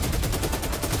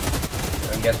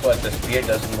 And guess what? The spear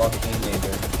doesn't lock in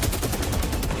either.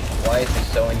 Why is it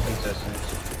so inconsistent?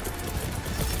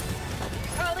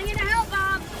 Calling in help,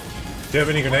 Bob. Do you have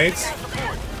any grenades?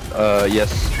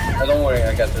 Yes. Oh, don't worry,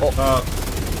 I got this.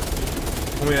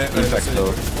 Come here, In fact,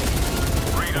 though.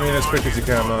 come here as quick as you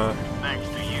can.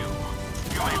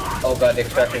 Oh god, the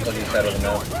extraction's on the side of the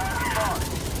map.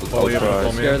 Follow you, try.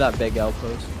 follow me. Scare that big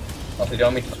outpost. Oh, so do you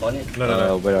want me to spawn you? No, no,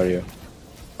 no. Where are you?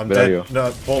 I'm where are dead. you?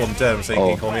 No, Paul, I'm dead. I'm saying Oh.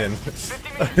 you can call me in.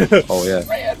 Oh yeah.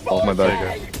 Oh my There you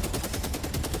bad. go.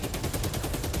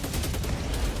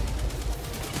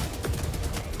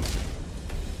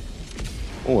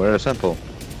 Oh, where's a sample?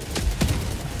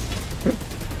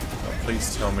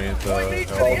 Please tell me the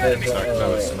exact.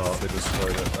 No, it's not. They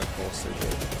destroyed it. Of course they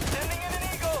did.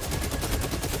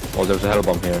 Oh, there's a hell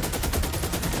bomb here.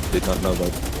 Did not know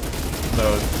that.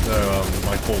 No,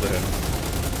 I called it in,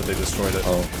 but they destroyed it.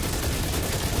 Oh.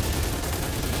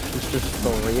 It's just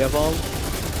 3 of them.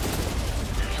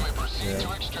 Yeah.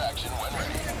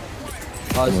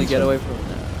 How does he get away from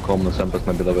that? Common samples,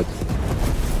 my beloved.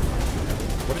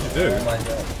 What did you do? Oh my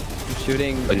god. I'm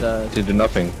shooting I the... did do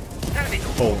nothing.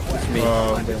 Oh, It's me.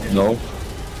 I'm doing it. No.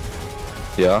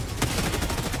 Yeah.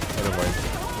 never mind.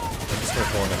 I'm just gonna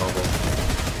fall in the hellbomb.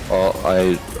 Oh,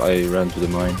 I ran to the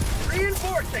mine.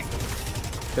 Reinforcing.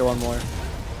 Okay, one more.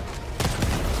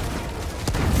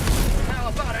 How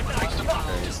about a nice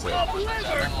cup of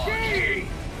liberty?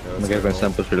 I'm gonna get my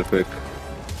samples real quick.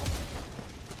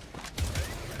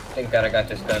 Thank god I got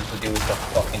this done to deal with the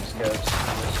fucking skills.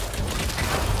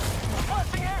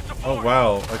 Oh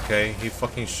wow, okay, he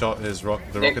fucking shot his the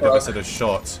rocket devastator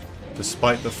shot,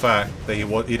 despite the fact that he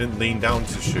didn't lean down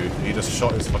to shoot, he just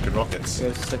shot his fucking rockets. We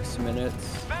have 6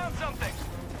 minutes. Found something.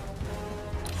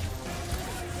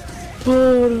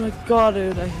 Oh my god,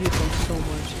 dude, I hate them so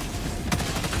much.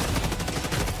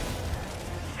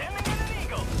 Sending in an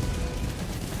eagle.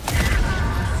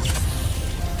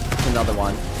 Another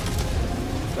one.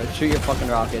 But shoot your fucking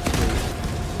rockets, please.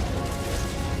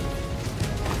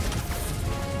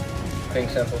 Pink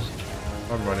samples.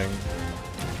 I'm running.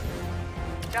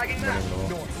 Tagging that.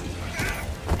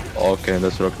 Okay,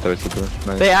 that's rocket devastator.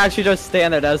 Nice. They actually just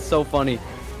stand there, that's so funny.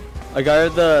 I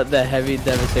got the heavy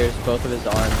devastators, both of his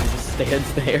arms, he just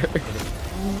stands there.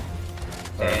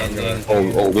 And then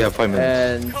Oh, we have 5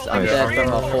 minutes. And I'm Yeah, dead I'm from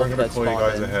a gonna whole that pull you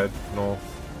guys spawned. ahead. No.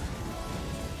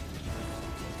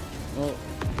 Well,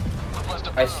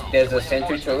 there's a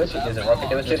sentry turret, there's a rocket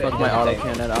just devastator. fuck my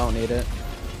autocannon, I don't need it.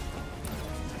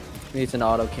 Needs an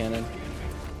autocannon.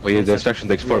 Well, yeah, the extraction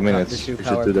takes 4 minutes. The We true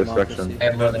should power do the of democracy.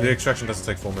 extraction. I'm The running. extraction doesn't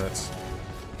take 4 minutes.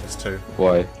 It's 2.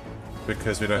 Why?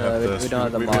 because we don't have the. We don't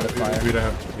have the modifier. We don't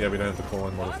have. Yeah, we don't have the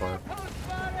call-in modifier.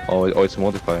 Oh, it's a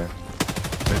modifier.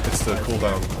 It's the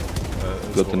cooldown.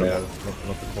 Good to know. Not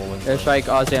the call-in. Airstrike,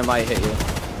 Aussie, I might hit you.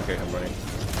 Okay, I'm running.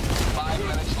 5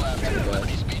 minutes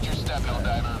left. Speed your step,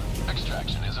 Helldiver.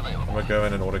 Extraction is available. I'm gonna go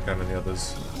in and autocannon the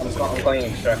others. I'm going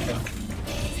extraction.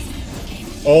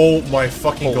 Oh my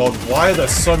fucking god! Why are there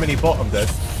so many bottom dead?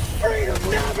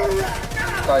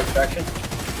 Call extraction.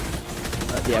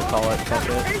 Yeah, call it. Fuck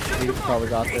it. You probably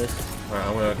got this. Alright,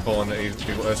 I'm gonna call in the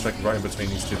airstrike right in between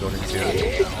these two buildings here.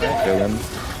 Kill them.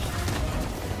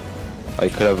 I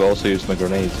could have also used my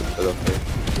grenades instead of it.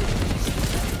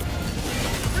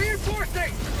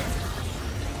 Reinforcing!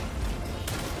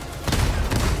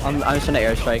 I'm just gonna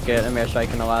airstrike it. I'm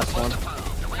airstriking the last one.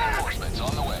 Reinforcements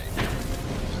on the way.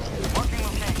 Marking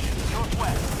location,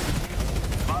 northwest.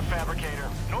 Bot fabricator,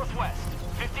 northwest,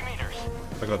 50 meters.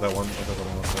 I got that one. I got that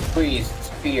one also. Please,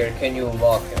 Spear, can you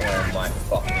lock? Oh my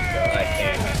fucking god, I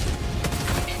can't.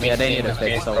 Yeah, they need to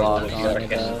fix the lock on Not it.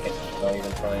 even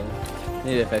trying.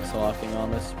 Need to fix the locking on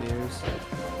the spears.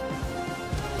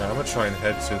 Yeah, I'm gonna try and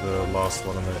head to the last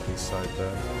one on the east side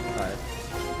there. Alright.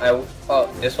 Oh,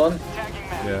 this one?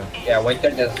 Yeah. Yeah, wait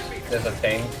there, there's a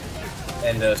thing.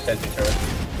 And the sentry turret.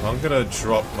 I'm gonna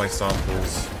drop my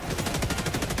samples.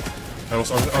 And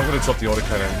also, I'm gonna drop the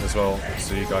autocannon as well,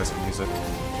 so you guys can use it.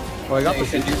 Oh, I got You the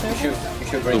should, shooting you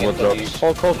should bring it to the...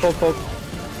 Hold.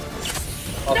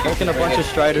 Looking a bunch of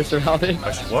striders around it.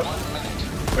 Actually, what?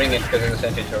 Bring it, because there's a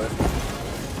sentry turret.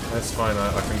 That's fine.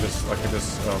 I can just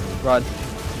Run.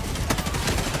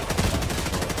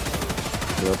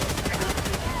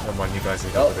 Never mind, you guys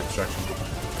need help with extraction.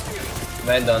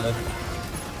 Man done it.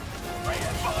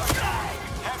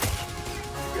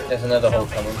 There's another hole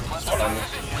coming.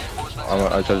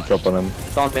 I tried to drop on him.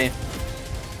 It's on me.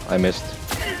 I missed.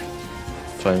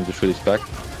 Trying to shoot his back.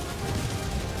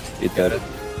 It Got dead. it.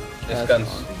 This gun's...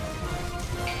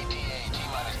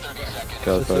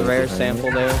 It's a rare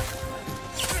sample there.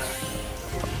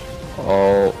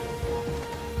 Oh.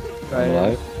 Right. I'm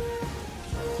alive.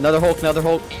 Another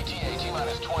Hulk.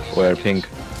 Where? Pink.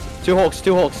 Two Hulks.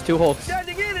 Eagle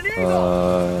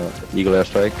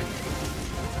airstrike.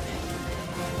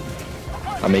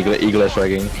 I'm eagle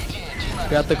airstriking.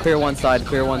 We have to clear one side.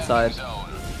 What's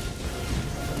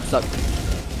up?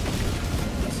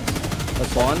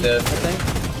 That's one, I think.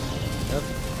 Yep.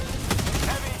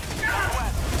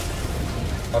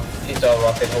 He's all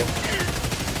rocket hole.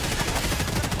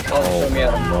 Oh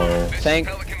no. Tank.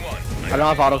 I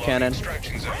don't have autocannon. I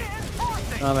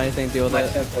don't have anything to deal with My it.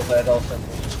 samples, I had all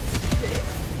samples.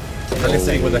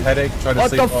 Anything with a headache, try to What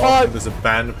sleep the off. fuck? There's a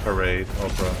band parade, bro.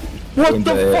 What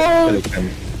the fuck? Fuck?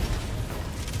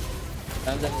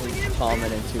 That's actually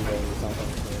common in 2 ways.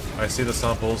 I see the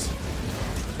samples.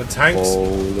 The tanks.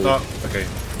 Holy. Okay.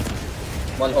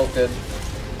 One hole dead.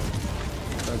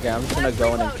 Okay, I'm just gonna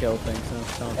go in and kill things.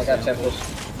 I got samples.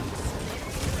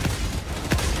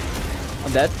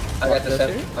 I'm dead. I got the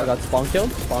sample. I got spawn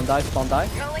killed. Spawn die.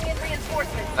 Calling in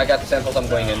reinforcements. I got the samples, I'm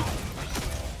going in.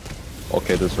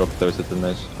 Okay, there's rocket terrorist at the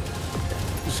nice.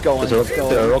 Just go in. There's Just go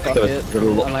a in. rocket Fuck terrorist. it. I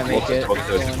might make it. Rocket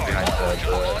terrorist behind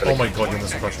Oh my god, you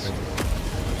almost crushed me.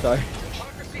 Sorry.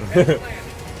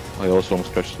 I also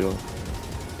almost crashed you.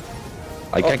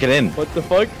 I can't get in. What the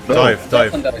fuck? No.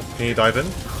 Dive. Can you dive in?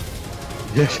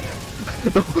 Yes.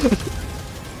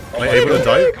 Am I able to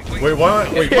dive? Wait, why?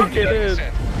 Wait, what? Get in.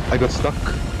 I got stuck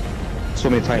so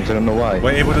many times. I don't know why. Am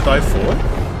I able to dive forward?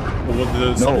 Or what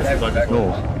the samples dive forward?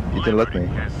 No, you didn't let me.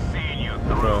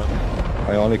 Bro.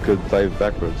 I only could dive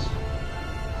backwards.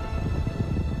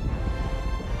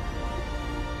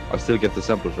 I still get the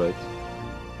samples, right?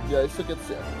 Yeah, I should get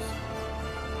samples.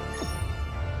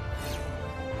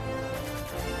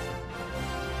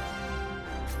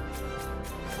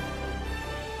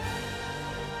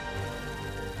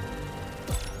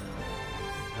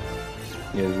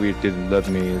 Yeah, we didn't let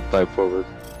me dive forward.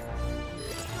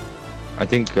 I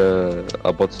think a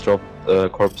bot's drop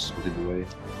corpse put it away.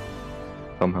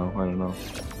 Somehow, I don't know.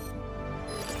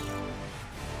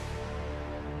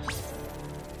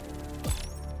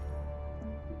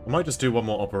 I might just do one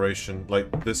more operation,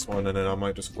 like this one, and then I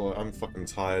might just go. I'm fucking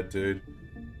tired, dude.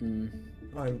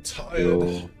 I'm tired.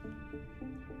 Yo,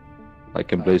 I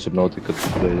can play Subnautica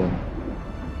today then.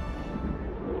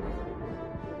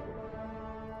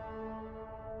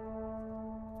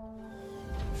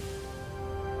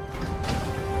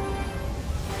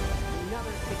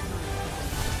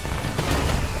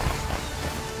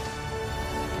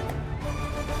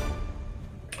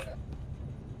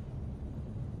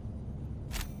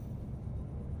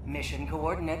 Mission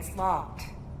coordinates locked.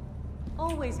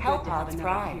 Always good to have Hellpods another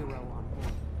prime. hero on board.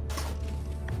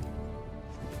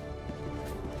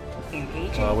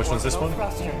 Which one's this one?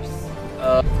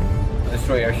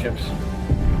 Destroy airships.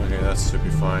 Okay, that should be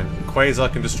fine.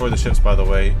 Quasar can destroy the ships, by the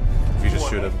way, if you just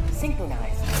shoot him.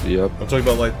 Synchronized. Yep. I'm talking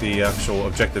about like the actual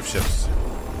objective ships.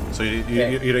 So you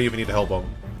don't even need a hell bomb.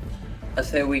 I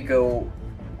say we go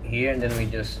here and then we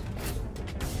just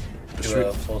do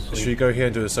a full sweep. Should we go here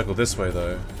and do a circle this way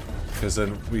though? Because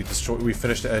then we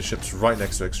finish the airships right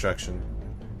next to extraction.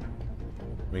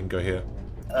 We can go here.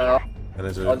 And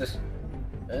then do I'll just.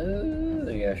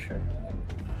 Yeah, sure.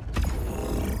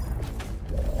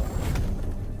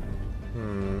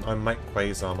 I might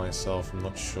Quasar myself. I'm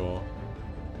not sure.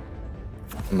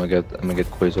 I'm gonna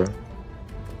get Quasar.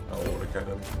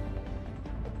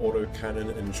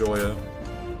 Autocannon Enjoyer.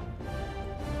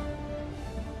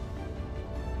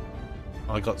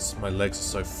 My legs are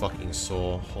so fucking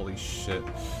sore. Holy shit.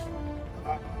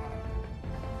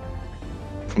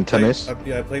 From tennis?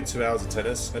 Yeah, I played 2 hours of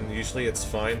tennis, and usually it's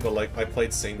fine, but like I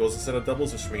played singles instead of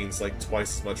doubles, which means like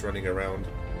twice as much running around.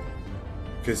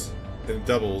 Because in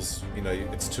doubles, you know,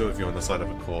 it's 2 of you on the side of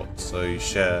a court, so you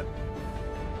share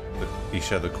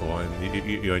the court, and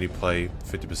you only play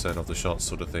 50% of the shots,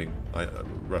 sort of thing,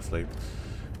 roughly.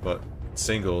 But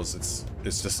singles, it's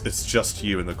just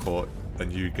you in the court,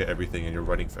 and you get everything, and you're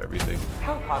running for everything.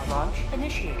 Hellpod launch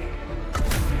initiated.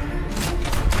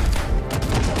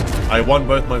 I won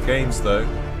both my games though.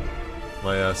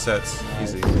 My sets,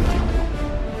 easy.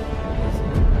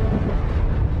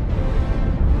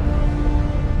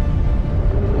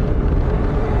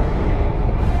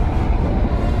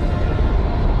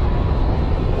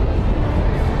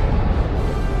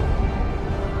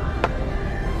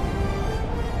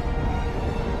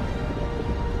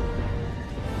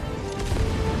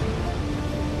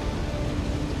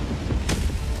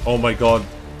 Oh my god,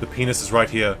 the penis is right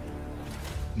here.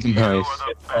 Nice.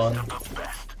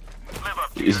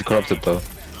 Is it corrupted though?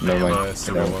 Never mind. it's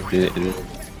the wrong one.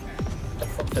 The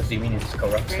fuck does he mean it's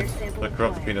corrupted? The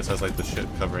corrupted penis has like the shit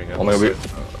covering it. Oh my god.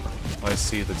 I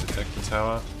see the detector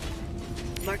tower.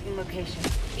 Marking location.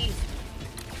 East.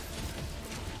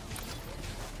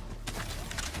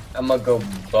 I'm gonna go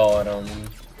bottom.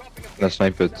 Let's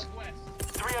snipe it.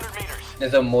 300 meters.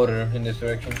 There's a mortar in this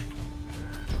direction.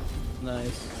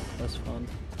 Nice. That's fun.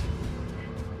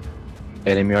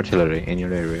 Enemy artillery in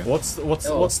your area. What's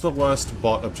the worst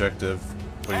bot objective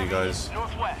for you guys?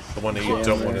 Northwest. The one that you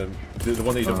don't want to, the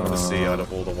one that you don't want to see out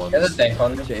of all the ones. There's a tank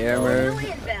on it. Jammer.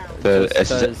 The I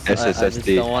just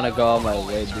SSSD. don't want to go on my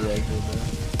way directly.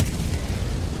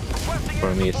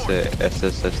 For me, it's the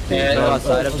SSSD. Yeah, No,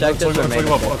 side objectives or main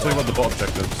I'm talking about the bot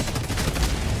objectives.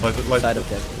 Like side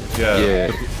objectives. Yeah.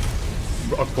 Yeah.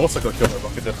 Of course I got killed by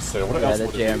rocket episode. What else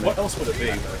would it be? What else would it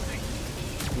be?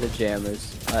 The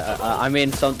jammers. I mean,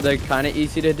 they're kind of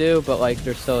easy to do, but like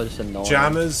they're still just annoying.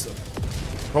 Jammers,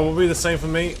 probably the same for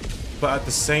me, but at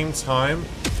the same time,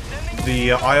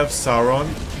 the Eye of Sauron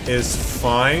is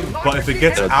fine, but if it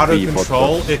gets out of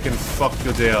control, it can fuck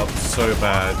your day up so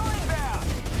bad.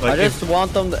 Like I just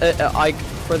want them,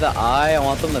 for the eye, I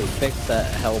want them to fix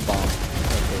that hell bomb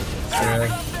location.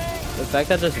 The fact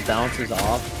that it just bounces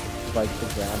off, like the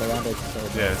ground around it, so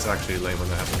bad. Yeah, it's actually lame when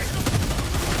that happens.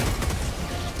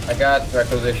 I got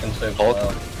requisition so far.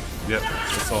 Yep,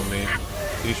 it's on me.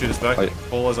 Can you shoot us back?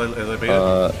 Pull as I beat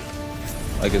it?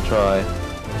 I can try.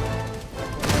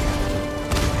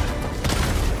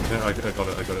 Yeah, I got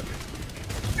it.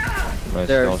 Nice.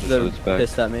 They're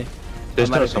pissed at me. There's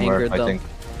I might no have somewhere, angered I them. think.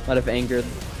 Might have angered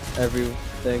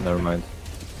everything. Never mind.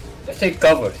 Let's take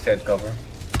cover, set cover.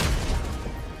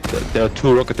 There are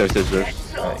 2 rocket scissors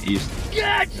east.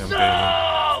 Get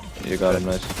some! You got him,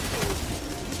 nice.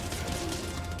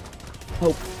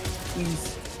 Hope,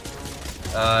 please.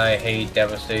 I hate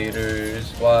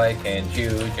Devastators. Why can't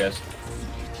you just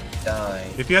die?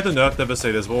 If you had to nerf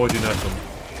Devastators, what would you nerf them?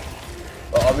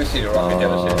 Well, obviously the rocket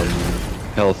Devastators.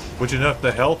 Health. Would you nerf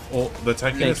the health or the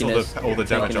tankiness or the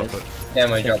damage Tankiness. output?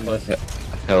 Damage output.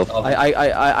 Health.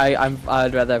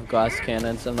 I'd rather have glass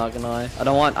cannons. I'm not gonna lie. I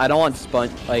don't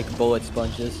want bullet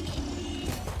sponges.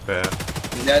 Fair.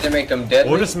 You either make them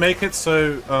deadly. Or just make it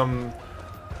so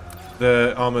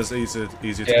the armor's easier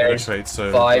to penetrate,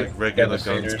 so like regular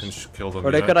guns can kill them.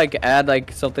 Or they could like add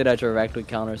like something that directly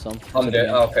counters them. I'm dead.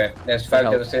 Oh, okay. There's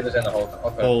 5 Devastators and a Hulk.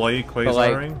 Okay. Paul, are you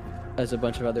quasaring? There's a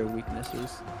bunch of other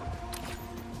weaknesses.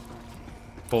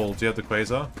 Paul, do you have the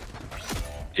quasar?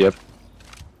 Yep.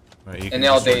 Right, and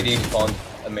now they despawn.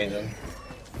 Amazing.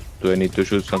 Do I need to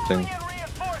shoot something?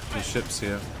 The ship's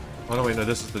here. Oh no, wait, no,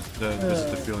 this is the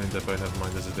fueling depot. Never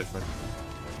mind, there's a different.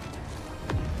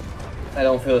 I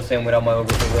don't feel the same without my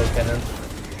overflow cannon.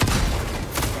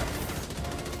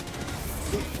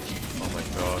 Oh my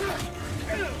god.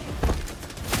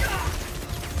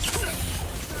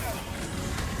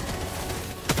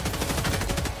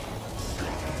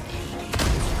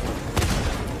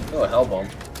 Oh, hell bomb.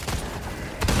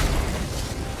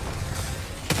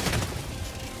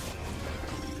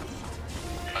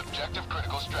 Objective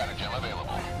critical stratagem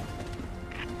available.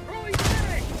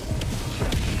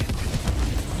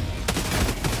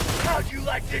 How'd you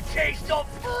like the taste of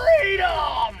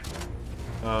freedom?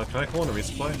 Can I call in a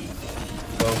resupply?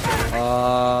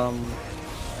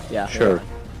 Yeah. Sure. Okay.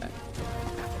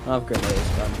 I don't have grenades,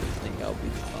 but I think I'll be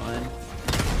fine.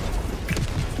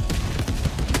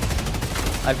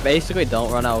 I basically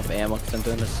don't run out of ammo because I'm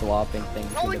doing the swapping thing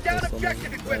between Rolling the down pistol and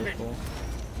objective the equipment. rifle.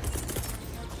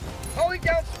 Calling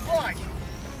down supply.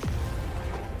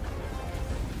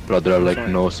 But there are like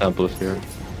no samples here.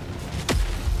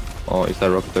 Oh, is that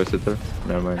rocket there?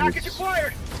 Never mind. Package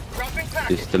acquired. Dropping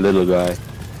package. It's the little guy.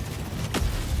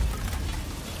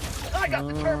 I got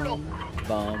the terminal.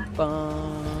 Bum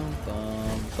bum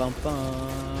bum bum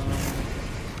bum.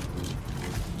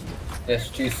 There's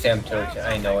 2 SAM turrets.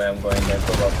 I know where I'm going there.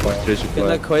 Go up. What's this In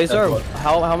the quasar, what-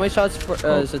 how many shots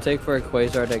does it take for a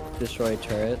quasar to destroy a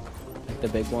turret? Like the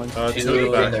big one? 2 at the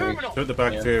in back. the- 2 at the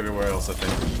back, Yeah. 3 everywhere else, I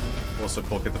think. Also,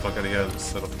 Paul, get the fuck out of here and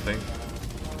set up the thing.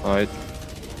 Alright.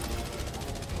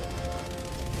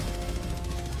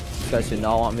 You guys do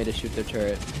not want me to shoot the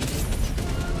turret.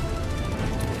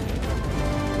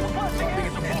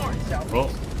 Well,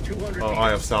 oh,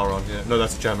 Eye of Sauron, yeah. No,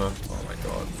 that's Jammer. Oh my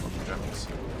god, fucking Jammers.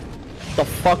 The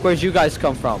fuck, where'd you guys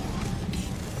come from?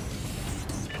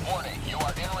 Warning, you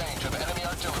are in range of enemy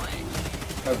artillery.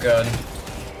 Oh god.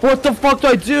 What the fuck do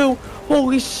I do?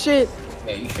 Holy shit!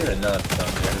 Yeah, you should have not done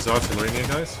that. Is artillery near,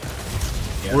 guys?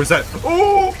 Yeah. Where's that?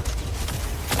 Oh!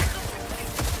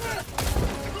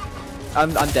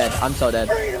 I'm dead. I'm so dead.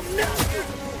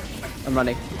 I'm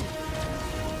running.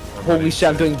 Holy shit,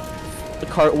 I'm doing the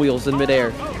cartwheels in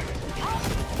midair.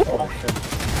 Oh, shit.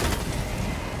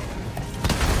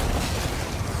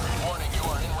 Warning, you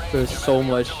are in range. There's so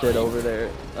much shit over there.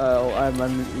 Oh, I'm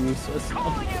useless now.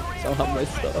 I don't have my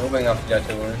stuff. Moving off the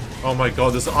artillery. Oh my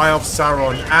god, there's Eye of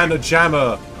Sauron and a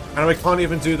Jammer! And I can't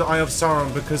even do the Eye of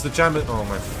Sauron because the Jammer. Oh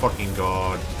my fucking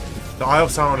god. The Eye of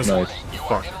Sauron is. Nice.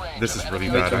 Fuck. This is really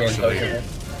bad actually.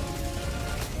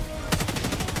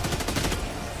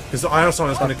 Because the Eye of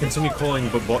Sauron is going to continue calling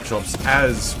the bot shops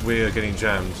as we're getting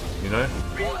jammed, you know?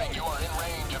 Warning, you are in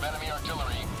range of enemy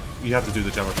artillery. You have to do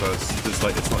the Jammer first. It's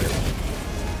like, it's not even.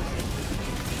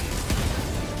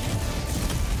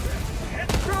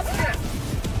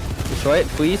 Destroy it,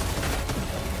 please.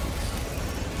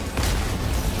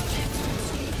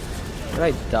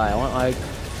 Where did I die? I want like.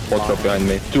 Watch out behind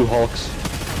me. 2 Hawks.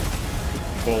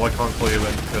 Well, I can't call you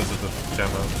in because of the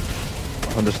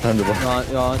Jammer. Understandable. You want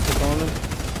to go on?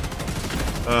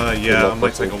 Yeah, it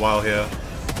might take a while here.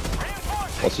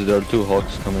 Also, there are 2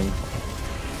 Hawks coming.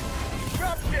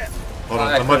 Hold on,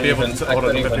 I might be able to. Hold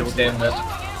on, I might be able to.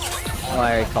 Oh,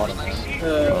 I already caught him.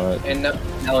 And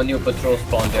now a new patrol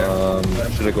spawn there.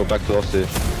 Should I go back to Aussie?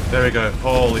 There we go.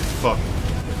 Holy fuck.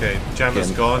 Okay, Jammer's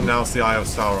Again. gone. Now it's the Eye of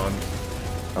Sauron.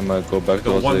 I'm gonna go back to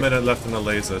Got 1 Aussie. minute left in the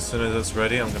laser. As soon as it's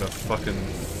ready, I'm gonna fucking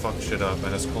fuck shit up,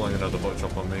 and it's calling another bot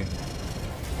drop on me.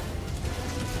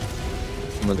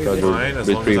 I'm gonna try Fine, to as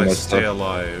long retrieve as I my stay stuff.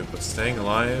 alive. But staying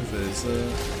alive is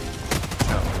a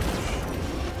challenge.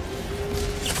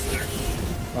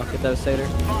 Rocket Devastator.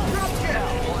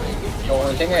 The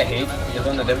only thing I hate is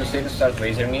when the Devastator starts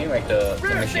lasering me, like the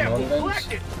machine gun guns.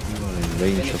 You are in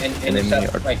range of And enemy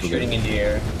start like shooting in artillery. the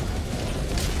air.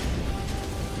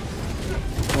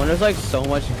 When there's like so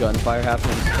much gunfire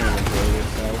happening, you just can't enjoy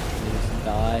yourself. You just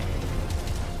die.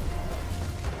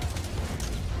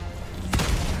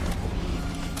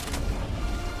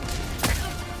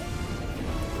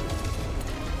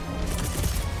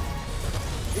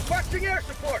 Requesting air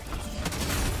support.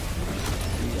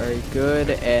 Very good,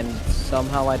 and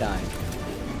somehow I died.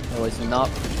 It was not.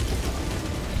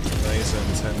 Laser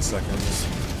in 10 seconds.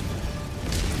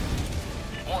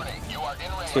 Warning, you are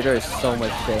in range. Dude, there's so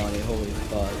much shit on you. Holy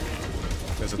fuck.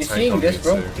 There's a You tank seeing on this, me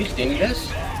bro? too. You seeing this?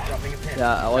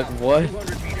 Yeah, like what?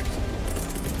 200 meters.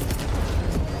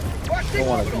 I don't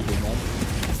want to beat him up.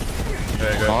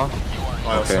 There you go. Huh?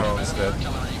 Eye of Okay. Sauron's dead.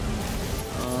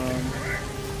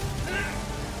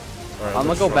 Alright, I'm gonna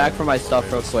let's go try back and for my stuff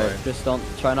play real this quick. way. Just don't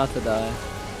try not to die.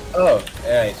 Oh,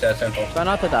 yeah, it's that simple. Try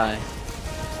not to die.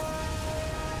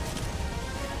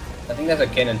 I think there's a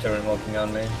cannon turret walking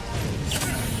on me.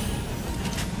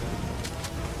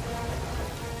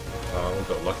 Oh, we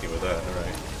got lucky with that,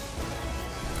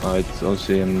 alright. Alright,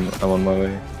 Aussie, I'm on my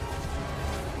way.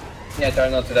 Yeah, try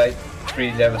not to die.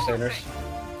 3 Devastators.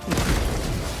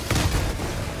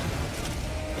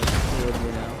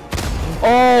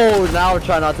 Oh, now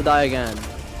try not to die again.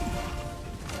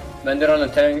 Bender on the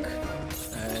tank.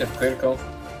 Alright. Except critical.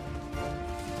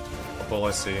 Paul,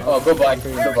 I see. Oh, goodbye.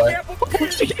 Goodbye. Holy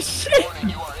shit!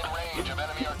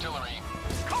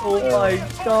 Oh my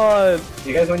god!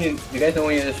 You guys know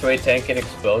when you destroy a tank and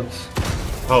explodes?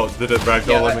 Oh, did it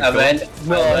ragdoll him?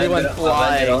 No, he went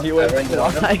flying. He went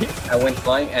flying. I went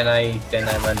flying and then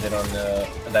I landed on the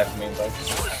main bug.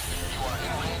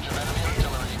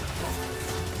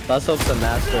 Let's hope the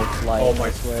master flight. Oh my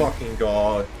fucking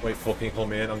god. Wait, fucking hold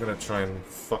me in. I'm gonna try and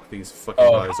fuck these fucking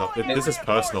guys up. This is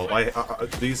personal. I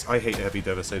hate heavy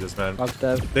devastators, man.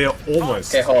 They are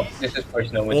almost okay, hold. This is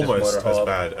personal with almost this motor, as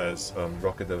bad as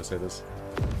rocket devastators.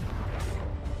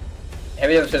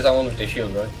 Heavy devastators are one with the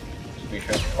shield, right? To be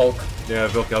sure. Hulk. Yeah,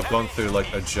 Vilky, I've gone through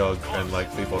like a jug and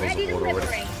like 3 bottles of water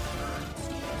already.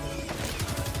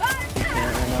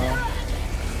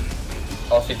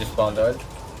 Aussie just spawned out.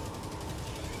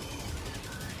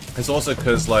 It's also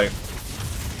because like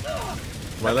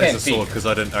my legs are sore because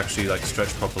I didn't actually like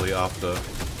stretch properly after.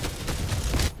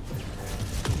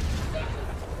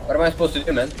 What am I supposed to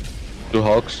do, man? 2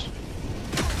 Hawks.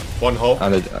 1 Hulk.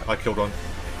 And I killed 1.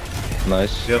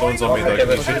 Nice. The other one's on me though.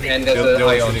 And there's an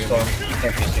ion storm. You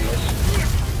can't be serious.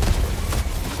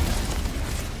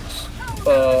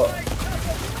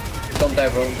 Don't die,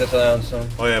 bro. There's an ion storm.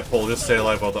 Oh yeah, Paul, just stay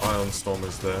alive while the ion storm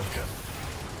is there.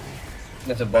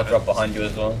 There's a bot drop behind you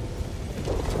as well.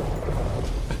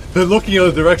 They're looking in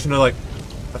the direction, they're like,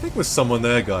 I think there's someone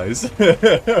there, guys.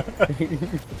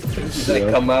 He's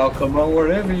like, come out,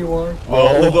 wherever you are.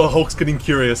 Oh, the Hulk's getting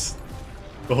curious.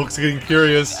 The Hulk's getting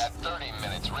curious. 30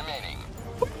 minutes remaining.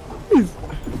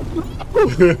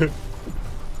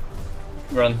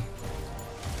 Run.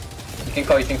 You can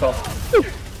call, you can call.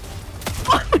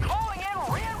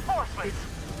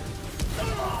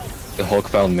 The Hulk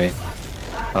found me.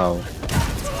 Ow.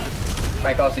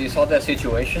 Mike, also, you saw that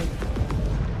situation?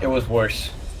 It was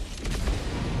worse.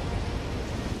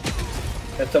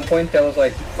 At some point, there was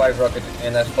like 5 rockets,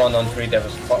 and I spawned on 4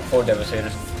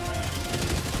 devastators.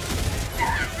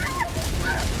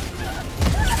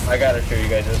 I gotta show you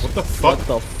guys this. What the fuck? What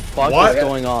the fuck is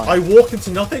going on? I walked into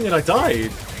nothing and I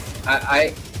died.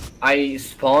 I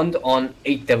spawned on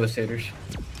 8 devastators.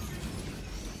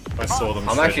 I saw them.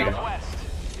 I'm actually.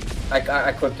 I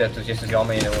equipped that to just as y'all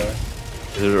may know.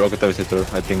 There's a rocket devastator,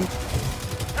 I think.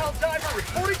 Helldiver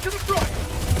reporting to the front.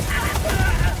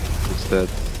 It's dead.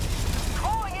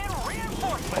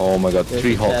 Oh my god,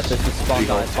 3 Hawks. This is spawn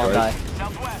die, spawn die.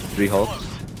 3 Hawks.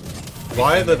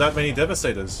 Why are there that many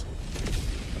devastators?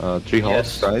 3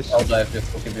 Hawks, guys. I'll dive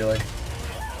if we can be like.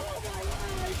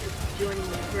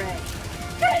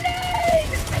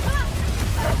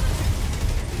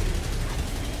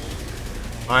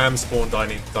 I am spawn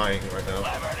dying right now.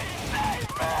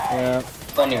 Yeah.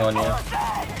 Spawning on you.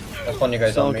 That's one you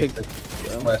guys on me.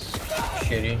 Less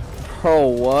shitty. Oh,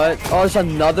 what? Oh, there's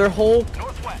another Hulk?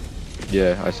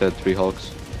 Yeah, I said 3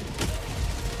 Hawks.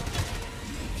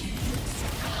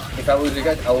 If I lose you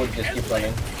guys, I would just keep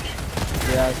running.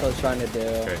 Yeah, that's what I was trying to do.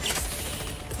 Okay.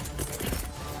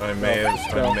 I may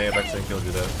have actually killed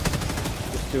you there.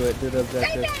 Just do it, do the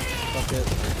objective. Fuck it.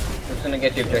 I'm just gonna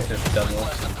get the objectives done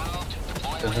with.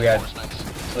 Because we got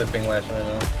slipping last right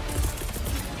now.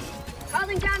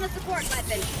 Calling down a support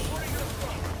weapon.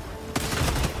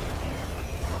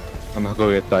 I'm gonna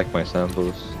go get back my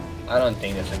samples. I don't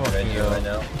think that's a good idea right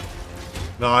now.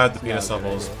 No, I had the penis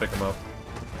samples. Pick them up.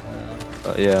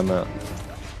 Yeah, I'm gonna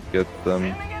get them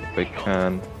if I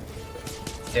can.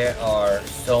 There are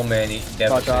so many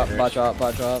devastators. Bot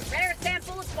drop. Rare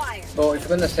sample acquired. So if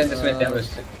you're gonna send this many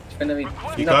devastators, it's gonna be.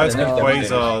 You guys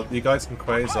can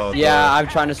quasar. Yeah, I'm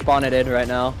trying to spawn it in right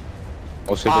now.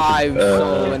 Also, I'm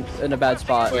so in a bad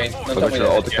spot. Wait, I got your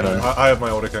autocannon. I have my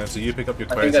autocannon, so you pick up your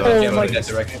I think quasar. there's a jammer in that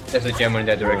direction. There's a jammer in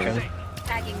that direction.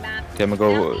 Tagging map. Okay, I'm gonna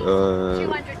go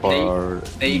for...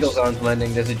 The eagles aren't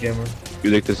landing, there's a jammer.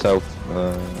 You take the south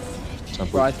sample.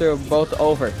 Bro, I threw them both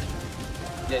over.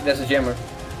 Yeah, there's a jammer.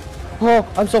 Oh,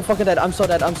 I'm so fucking dead. I'm so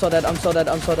dead.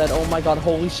 Oh my god,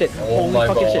 holy shit. Oh Holy my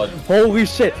fucking god. shit. Holy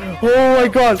shit. Oh my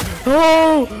god.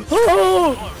 Oh.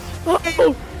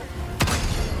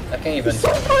 I can't even So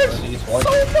talk. much. So much.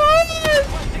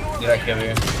 Did I kill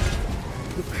you?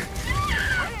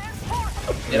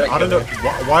 I don't know.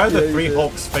 Why are the 3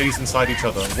 Hulks phased inside each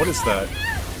other? What is that?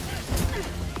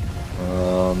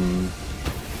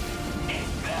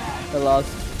 I lost.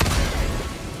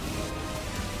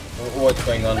 What's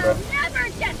going on, bro? Never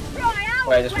destroy our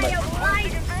Wait, this way might- of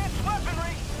life.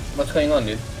 What's going on,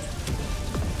 dude?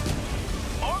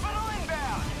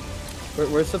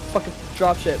 Where's the fucking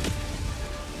dropship?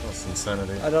 That's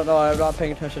insanity. I don't know. I'm not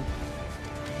paying attention.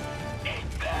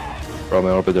 Bro, my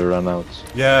orbiter ran out.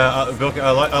 Yeah, Vilka,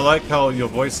 I like how your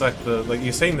voice actor, like,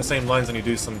 you're saying the same lines and you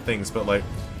do some things, but like,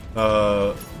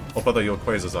 Oh, brother, your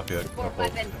quasar's up here.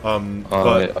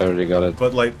 I already got it.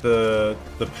 But like the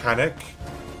panic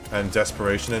and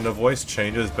desperation in the voice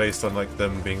changes based on like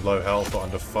them being low health or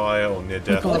under fire or near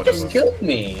death or What whatever. just killed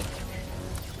me?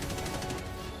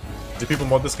 Do people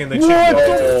mod this game? They cheat.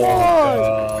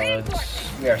 Oh god,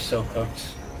 we are so cooked.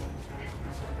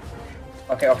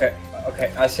 Okay.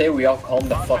 I say we all calm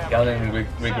the fuck down and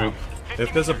regroup.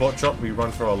 If there's a bot drop, we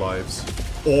run for our lives,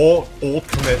 or all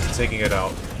commit to taking it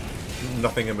out.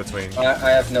 Nothing in between. I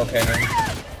have no cannon.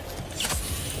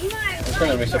 I'm just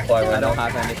gonna resupply right I don't now.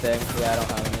 have anything. Yeah, I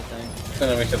don't have anything. Just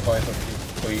gonna resupply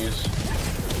for use.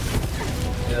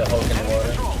 There's a hole in the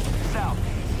water. Oh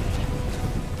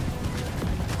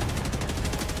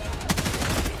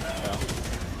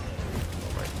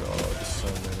my god, there's so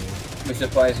many.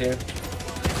 Resupplies here.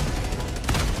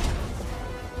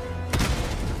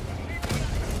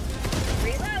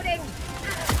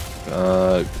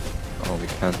 Oh, we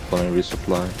can't find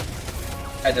resupply.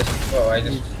 I just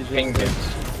pinged it.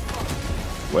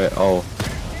 Where? Oh,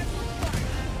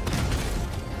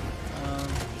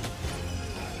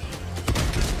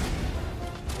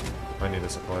 I need the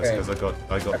supplies because I got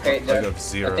Okay, I got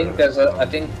 0. I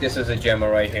think this is a gemma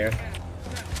right here. There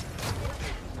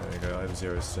you go. I have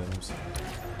 0 sims.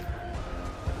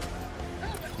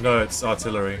 No, it's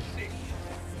artillery.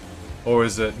 Or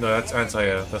is it? No, that's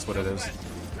anti-air. That's what it is.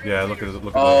 Yeah, look at it.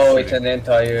 Look at Oh, that it's an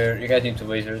entire. You guys need to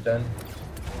laser it then.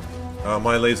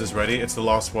 my laser's ready. It's the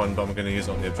last one, but I'm gonna use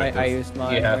it on the objective. I used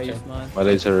mine. You have I to. used mine. my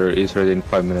laser is ready in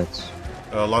 5 minutes.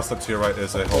 Last up to your right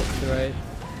is a Hulk. To right.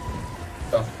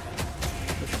 Oh.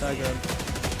 Push tiger.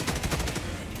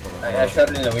 I shot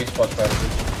it in a weak spot probably.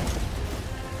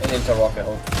 And into rocket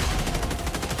hole.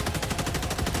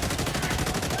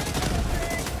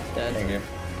 Dead. Thank you.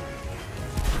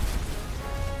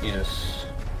 Jesus.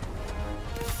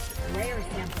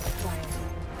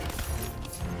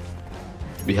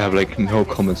 We have like no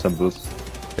common samples.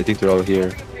 I think they're all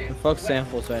here. Fuck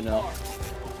samples right now.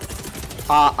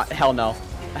 Hell no.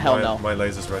 Hell no. My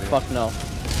laser's ready. Fuck no.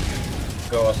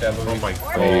 Go, Aussie, I Oh believe. my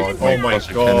Hey, god! my Oh my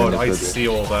cluster god! cannon is I ready. see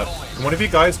all that. Can one of you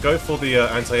guys go for the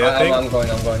anti-air thing? I'm going.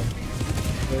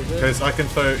 Because I can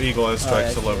throw eagle air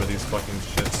strikes Alright. all over these fucking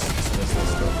shits.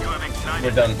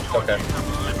 We're done. Okay.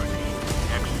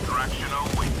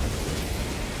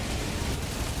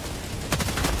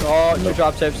 Oh, 2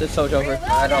 drop tips. It's so over.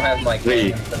 I don't have my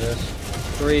Three. cannon for this.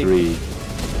 3. 3.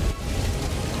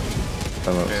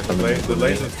 Okay, the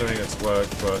laser's doing its work,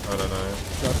 but I don't know.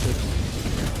 Drop tips.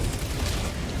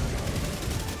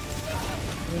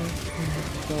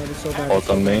 God, it's so bad. Ult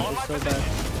on me. It's so bad.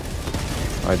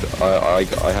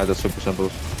 I had a super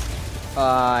sample.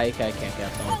 I can't get them.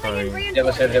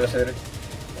 Devastated. Oh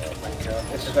my god.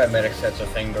 This is why medic sets a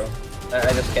thing, bro.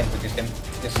 I just can't with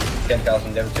this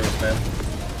 10,000 devastators, man.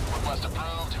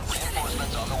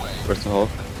 Where's the Hulk?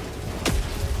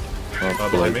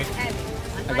 Behind me.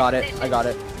 I got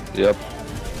it. Yep.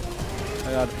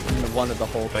 I got one of the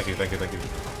whole. Thank you.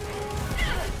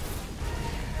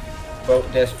 Bro,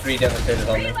 there's 3 devastators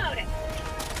on me. I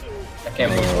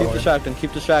can't move Keep forward. distracting.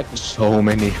 So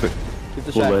many Keep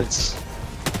distracting. bullets.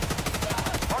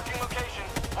 Marking location.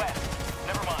 West.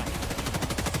 Never mind.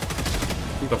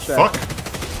 Keep The distracting.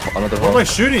 fuck? Another What am I Hulk.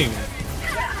 shooting?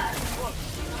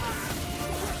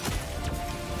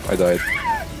 I died.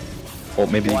 Oh,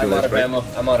 maybe Oh, you I'm go out left, of right? ammo.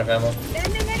 I'm out of ammo.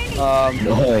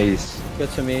 Nice. Good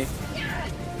to me. I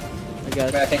Man,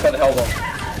 I guess. think I got the hell bomb.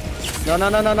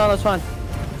 No, that's fine.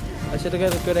 I should have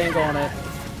got a good angle on it.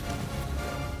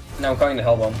 No, I'm calling the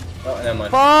hell bomb. Oh, never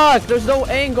mind. Fuck! There's no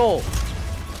angle!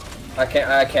 I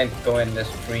can't go in. There's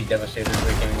 3 devastators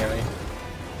breaking at me.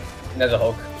 There's a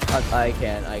Hulk. I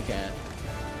can't.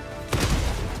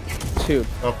 2.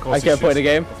 Of course I he can't play shoots. the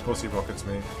game. Of course he rockets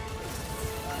me.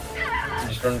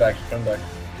 Just run back.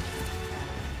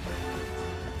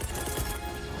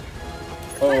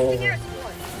 Oh.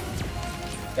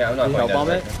 Yeah, I'm not Can you going help down bomb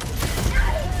right it? now.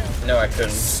 No, I couldn't.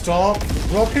 Stop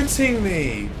rocketing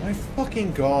me! My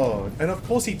fucking god. And of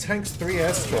course he tanks 3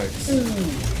 airstrikes.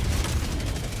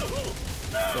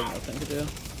 Still nothing to do.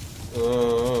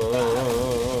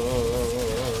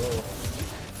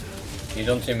 You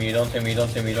don't see me. I'm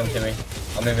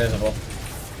invisible.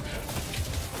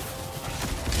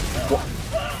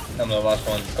 I'm the last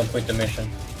one. Complete the mission.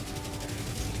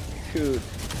 Dude.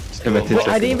 17 Wait,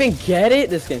 I didn't seconds. even get it?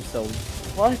 This game's so...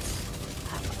 What?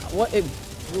 What? It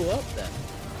blew up then.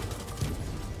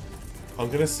 I'm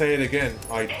gonna say it again.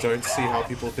 I don't see how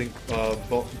people think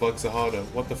bugs are harder.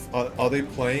 What the are they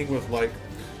playing with like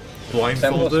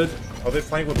blindfolded? Are they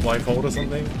playing with blindfold or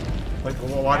something? Like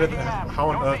how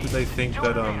on earth did they think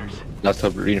that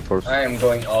Laptop reinforced. I am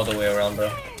going all the way around,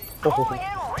 bro.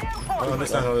 I don't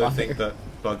understand how they think that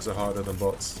bugs are harder than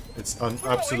bots. It's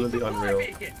absolutely unreal.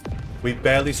 We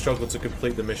barely struggle to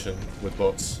complete the mission with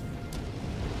bots.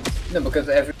 No, because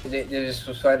they just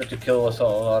decided to kill us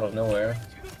all out of nowhere.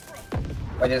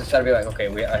 I just decided to be like,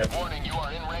 okay, I have. Warning, you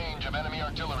are in range of enemy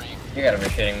artillery. You gotta be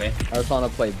shitting me. I just want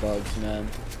to play bugs, man.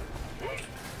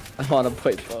 I want to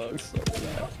play bugs so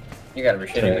bad. You gotta be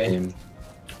shitting me.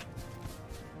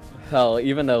 Hell,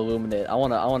 even the Illuminate. I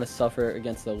wanna suffer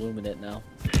against the Illuminate now.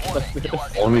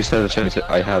 Only set of chance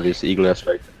I have is Eagle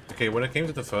Aspect. Okay, when it came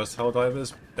to the first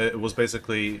Helldivers, it was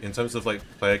basically, in terms of like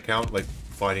player count, like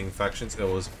fighting factions, it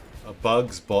was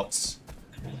bugs, bots,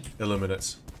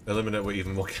 Illuminates. Illuminate were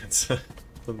even more cancer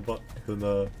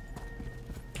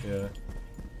yeah.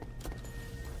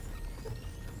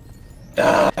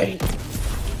 Die!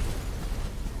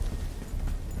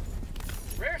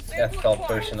 That felt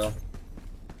personal.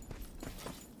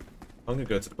 I'm gonna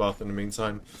go to the bathroom in the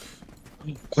meantime.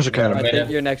 Push a cannon. I think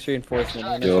your next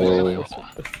reinforcement. Yo.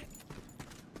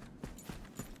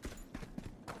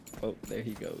 Oh, there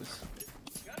he goes.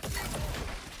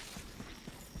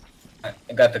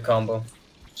 I got the combo.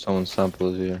 Someone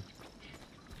samples here.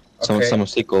 Okay. Someone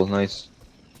sickle, nice.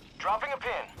 Dropping a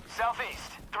pin.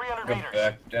 Southeast. 300 Go meters.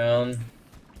 back down.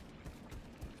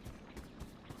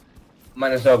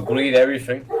 Might as well greed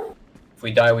everything. If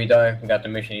we die, we die. We got the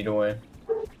mission either way.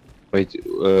 Wait,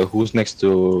 who's next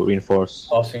to reinforce?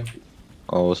 Aussie.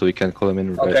 Oh, so we can't call him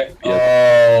in. Okay. Right?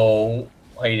 Oh.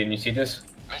 Hey, didn't you see this?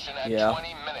 Mission at Yeah.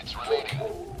 20 minutes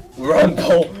remaining. Run,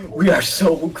 Paul! We are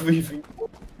so grieving.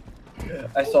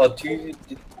 I saw 2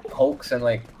 Hulks and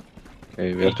like.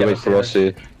 Okay, we have to wait for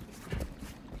Aussie.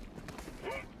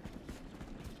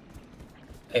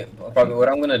 Hey, probably what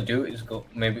I'm gonna do is go.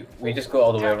 Maybe we just go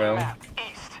all the way around. Map.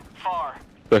 East. Far.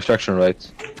 To extraction, right?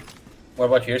 What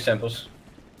about your samples?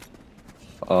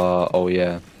 Oh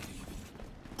yeah.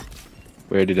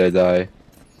 Where did I die?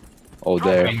 Oh,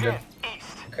 there. East.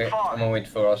 Okay, Far. I'm gonna wait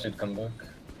for Aussie to come back.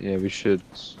 Yeah, we should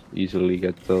easily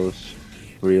get those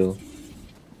real.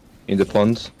 In the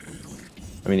pond.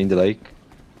 I mean, in the lake.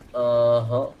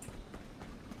 Uh-huh.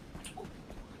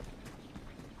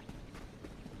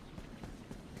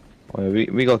 Oh,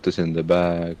 yeah, we got this in the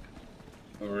bag.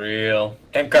 Real.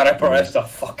 Thank God I pressed the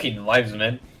fucking lives,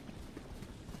 man.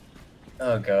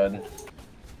 Oh god.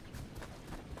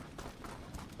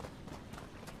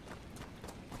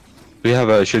 We have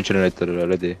a shield generator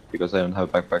ready because I don't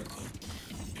have a backpack.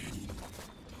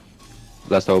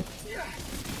 Last hope.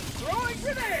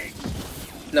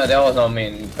 No, that was not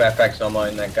me. Backpack's not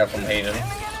mine. That got from Hayden.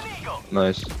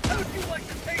 Nice.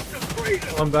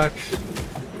 I'm back.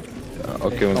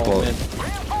 Okay, when call.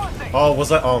 Oh, was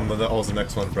that? Oh, that was the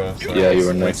next one, bro. Sorry, Yeah, I you was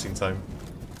were next. wasting time.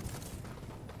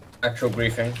 Actual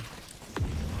briefing.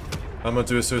 I'm gonna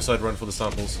do a suicide run for the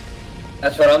samples.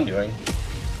 That's what I'm doing.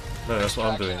 No, that's what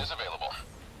I'm doing.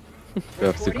 We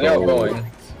have to We are go going.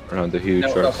 around the huge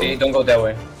No, circle. see, don't go that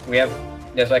way. We have.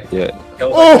 There's like. Yeah.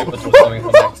 Oh! Patrols coming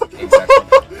from that. Exactly.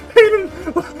 Hayden!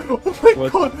 Oh my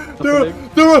What's god! happening?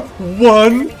 There are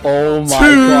 1, Oh my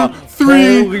 2, god.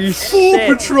 3, Holy 4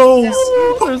 shit. patrols!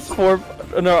 There's 4.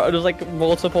 No, there's like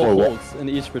multiple Four what? Hulks in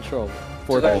each patrol.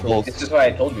 4 This is patrols. why- this is why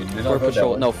I told you. Do 4 not go that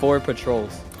patrol. way. No, 4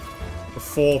 patrols.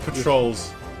 4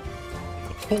 patrols.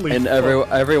 Holy And fuck.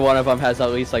 every one of them has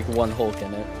at least like 1 Hulk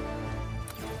in it.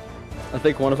 I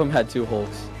think one of them had 2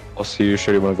 Hulks. I'll see you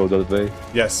sure you wanna go that way.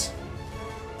 Yes.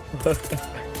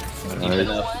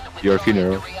 Your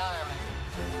funeral.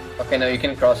 Okay, now you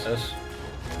can cross this.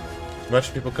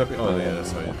 Imagine people copy. Oh, yeah,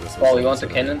 that's right. Paul, you want the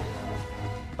cannon?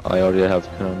 I already have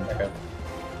cannon. Okay.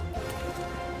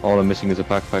 All I'm missing is a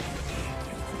backpack.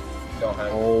 Don't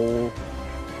have. Oh.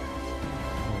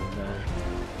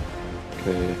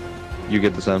 Okay. You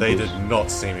get the samples. They did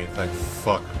not see me, thank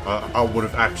fuck. I would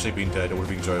have actually been dead, it would have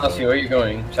been enjoyable. Aussie, where are you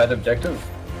going? Side objective?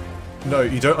 No,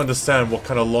 you don't understand what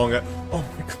kind of long. Oh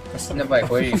my god, that's No, Mike,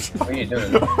 what are you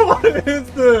doing? What is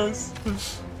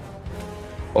this?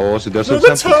 Oh, so there's No, some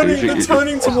they're samples. turning, they're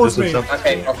turning towards me.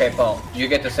 Okay, Paul. You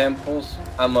get the samples.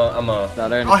 I'm a. No,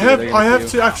 they're in I queue, they're in have queue.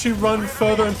 to actually run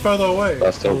further and further away.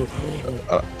 Last hope.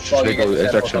 Should Paul, I you get go the samples.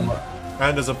 extraction?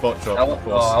 And there's a bot drop, I of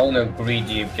course. want to greed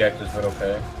the objectives, but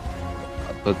okay.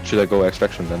 But should I go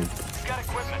extraction then?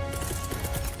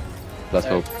 Last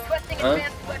hope. Huh?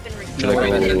 Should I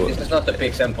Wait, go? this is not the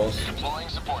big samples.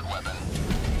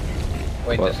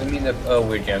 Wait, What? does it mean that? Oh,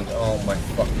 we're jammed. Oh my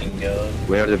fucking god.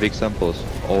 Where are the big samples?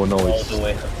 Oh no, All it's. the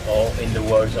way, all in the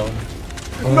war zone.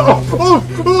 No! Oh!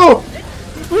 Oh!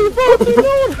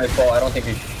 Hey, Paul, I don't think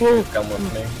you should come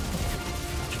with me.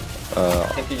 I Uh,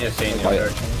 think you just stay in your I-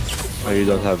 direction. Oh, you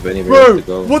don't have anywhere Bro, to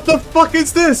go. what the fuck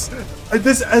is this?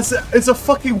 It's a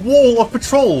fucking wall of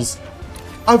patrols.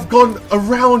 I've gone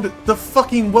around the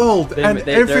fucking world, and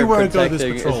everywhere I go there's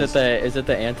patrols. Is it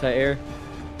the anti-air?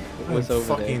 I don't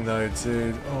fucking know,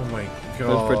 dude. Oh my god. It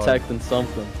was protecting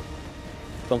something.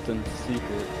 Something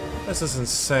secret. This is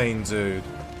insane, dude.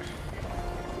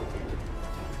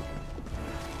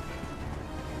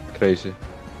 Crazy.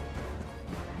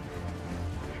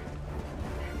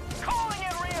 Calling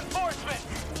in reinforcements.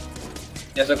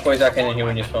 There's a quiz I can hear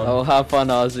when you spawn. Oh, have fun,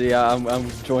 Ozzy. Yeah, I'm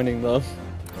joining though.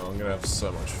 Oh, I'm gonna have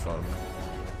so much fun.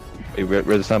 Hey, where are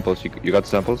the samples? You got the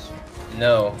samples?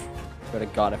 No. Swear to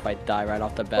God, if I die right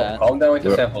off the Oh, bat. calm down with the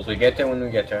Where- samples. We get there when we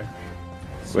get there. Where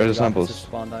are the Swear to God, samples? this is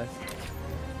spawn die.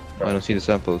 I don't see the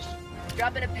samples.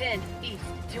 Drop in a pin, east,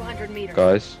 200 meters.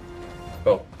 Guys.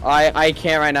 Go. I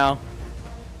can't right now.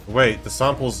 Wait, the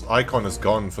samples icon is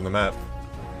gone from the map.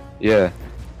 Yeah.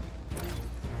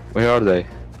 Where are they?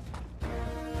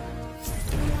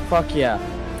 Fuck yeah.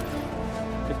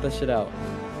 Get that shit out.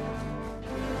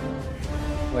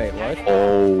 Wait, what?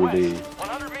 Holy.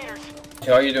 100 meters.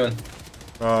 So how are you doing?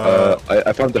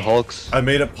 I found the Hulks. I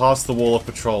made it past the wall of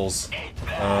patrols.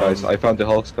 Guys, I found the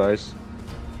Hulks, guys.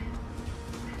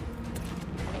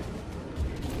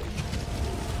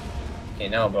 Okay,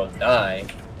 now bro, die.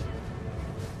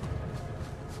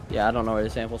 Yeah, I don't know where the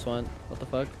samples went. What the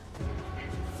fuck?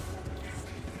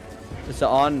 Is it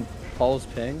on Paul's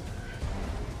ping?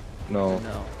 No.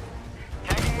 No.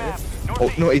 Tagging map.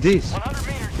 Oh, Northeast. no, it is. 100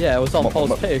 meters. Yeah, it was on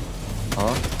Paul's ping.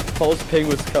 Huh? Paul's ping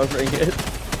was covering it.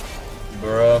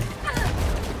 Bruh.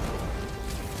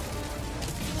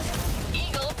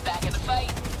 Eagle, back in the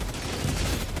fight.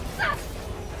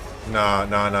 Nah.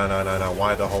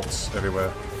 Why are the Hulks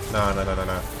everywhere? Nah. No.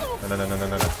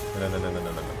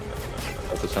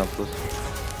 Got the samples.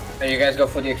 Hey, you guys go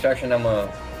for the extraction. I'm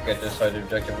gonna get this side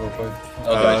objective real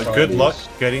quick. Good luck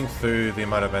getting through the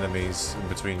amount of enemies in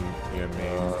between you and me.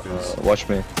 'Cause Watch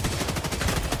me.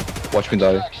 Watch me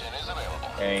die.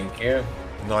 Thank you.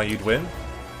 nah, you'd win.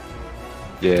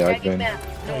 Yeah, I'd Tagging win. map,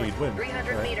 No, north, you'd win.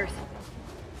 300 Right. meters.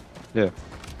 Yeah.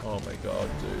 Oh my god,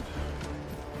 dude.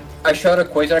 I shot a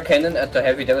quasar cannon at the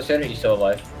heavy devastator. He's still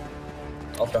alive.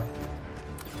 Okay.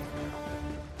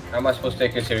 How am I supposed to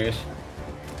take this serious?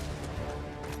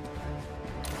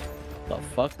 The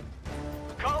fuck?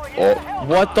 Calling Oh. in Helldiver.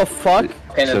 What the fuck?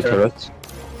 Cannon Is that turret. turret?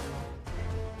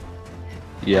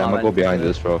 Yeah, I'm gonna go behind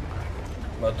this, bro.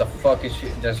 What the fuck is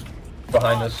she just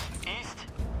behind us? East.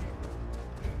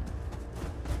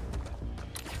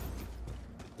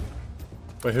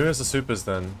 Wait, who has the supers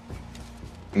then?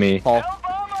 Me. Paul.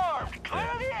 Hellbomb armed. Clear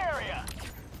the area.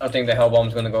 I think the hell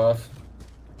bomb's gonna go off.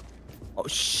 Oh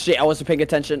shit, I wasn't paying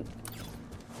attention.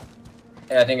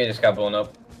 Yeah, I think it just got blown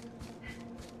up.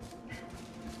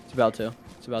 It's about to.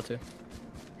 It's about to.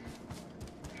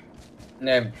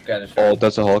 Nah, got it. Oh,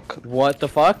 that's a Hulk. What the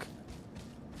fuck?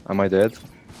 Am I dead?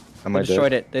 Am They I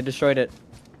destroyed dead? it. They destroyed it.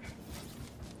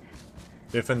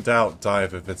 If in doubt,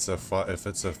 dive if it's a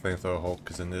flamethrower Hulk,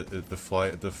 because in the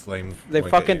flame. They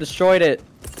won't get fucking you. destroyed it.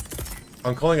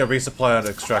 I'm calling a resupply at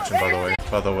extraction, by the way.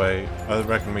 By the way, I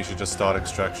reckon we should just start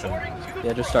extraction.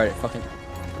 Yeah, just start it. Fucking.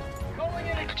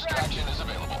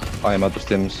 I am out of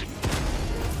stims.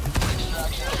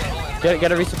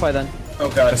 Get a resupply then. Oh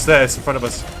god, It's there. It's in front of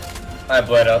us. I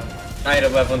bled up. I had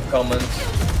 11 comments.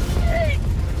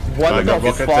 What I the got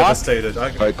rocket fuck? devastated.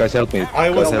 Alright, guys, help me. I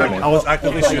was Guys, help me. I was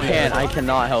actively I shooting. can't. I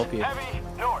cannot help you. Heavy.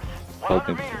 North. Help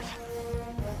 100 me. meters.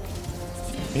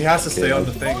 He has to stay on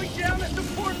the thing. Going down the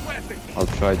support weapon. I'll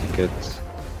try to get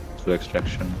to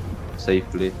extraction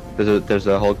safely. There's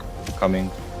a Hulk coming.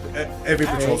 Every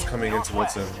patrol's coming in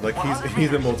towards him. Like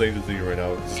he's in more danger than you right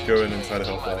now. Just go in and try to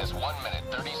help out. 1 minute,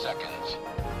 30 seconds.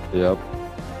 Yep.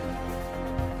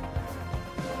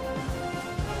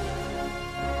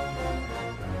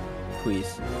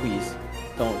 Please, please,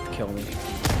 don't kill me.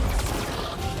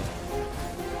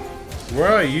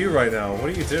 Where are you right now? What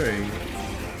are you doing?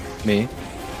 Me.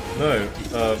 No,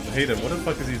 Hayden. What the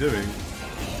fuck is he doing?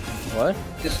 What?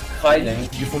 Just hiding.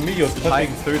 For me, you're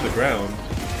cutting through the ground.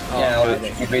 Yeah,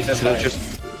 hiding. you basically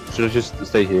Should I just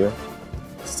stay here?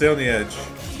 Stay on the edge.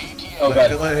 Oh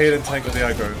god. Let Hayden tank with the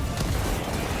aggro.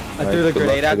 I threw the good luck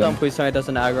grenade to at them. them. Please tell me it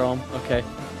doesn't aggro them. Okay.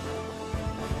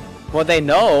 Well, they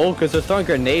know because they're throwing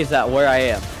grenades at where I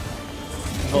am.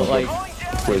 But like, they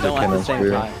Where's the don't at the cannons same for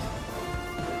you? time.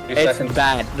 3 It's seconds.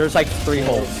 bad. There's like 3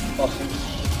 holes. Awesome.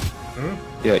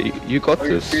 Yeah, you got Oh,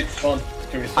 this.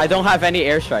 I don't have any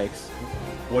airstrikes.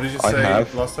 What did you I say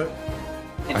have. last time?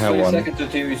 It's I have 20 one. seconds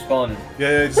until you respawn.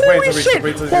 Yeah, just wait Holy until shit!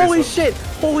 wait until Holy respawn. shit!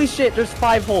 Holy shit! There's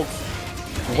 5 holes.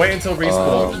 Wait until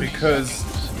respawn because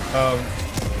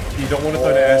You don't want to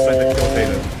throw the airstrike that killed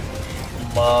Hayden.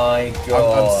 My god.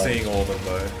 I'm seeing all of them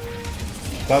though.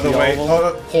 By the way,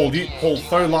 Paul,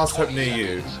 throw last hope near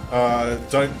you.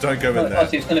 Don't go in there.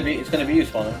 Aussie, it's gonna be you,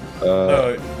 Spawner.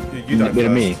 No, you died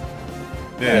first. Me.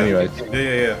 Yeah, right.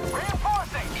 Yeah.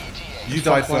 You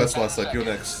died first last hope. You're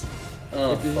next.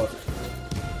 Oh fuck.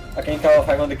 I can't tell if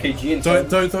I'm on the KG and Don't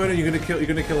throw it in. You're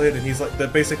gonna kill Hayden. He's like they're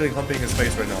basically humping his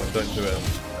face right now. Don't do it.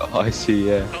 Oh, I see.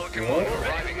 Yeah.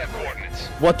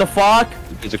 What the fuck?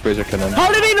 It's a crazy cannon. How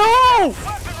did he know?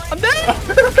 I'm dead.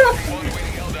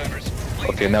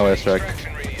 Okay, now airstrike.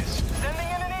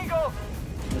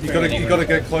 You gotta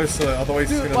get closer. Otherwise,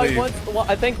 he's gonna leave.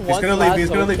 I think once He's gonna leave. He's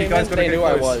gonna leave. You guys gotta they get knew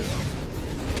I close. was.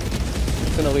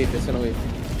 It's gonna leave. It's gonna leave.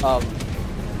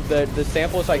 The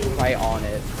sample's like right on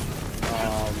it.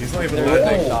 He's not even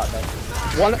landing.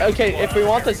 landing. Okay, if we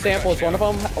want the samples,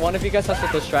 one of you guys has to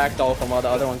distract all of them while the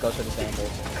other one goes for the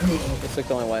samples. It's like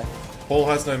the only way. Paul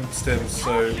has no stims,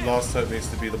 so last hope needs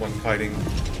to be the one fighting.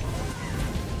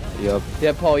 Yep.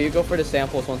 Yeah, Paul, you go for the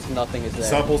samples once nothing is there.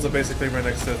 Samples are basically right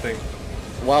next to the thing.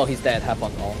 Well, he's dead. Have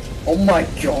fun, Paul. Oh my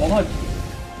god!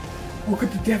 Look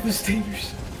at the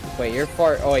Devastators! Wait, you're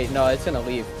far. Oh wait, no, it's gonna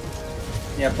leave.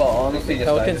 Yeah, Paul, honestly, just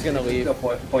Pelican's gonna leave. No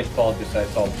point Paul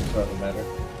decides all, it doesn't matter.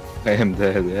 I am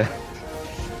dead, yeah.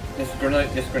 Just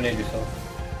grenade yourself.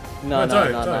 No,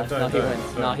 don't,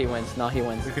 he wins. He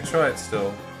wins. We could try it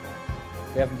still.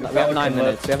 We have 9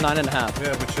 minutes. We have 9.5.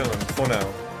 Yeah, we're chilling for now.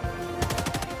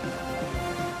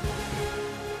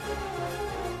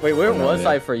 Wait, where was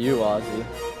I for you, Aussie?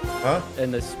 Huh? In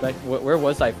the spec, where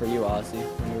was I for you, Aussie?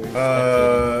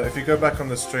 If you go back on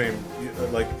the stream,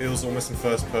 like it was almost in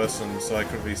first person, so I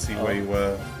couldn't really see where you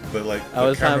were. But like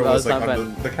the camera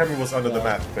was under the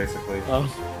map, basically.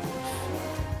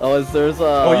 There's a.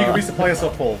 Oh, you can resupply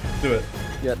yourself, Paul. Do it.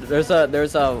 Yeah, there's a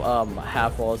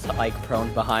half walls like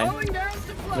prone behind.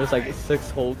 There's like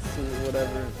 6 Hulks or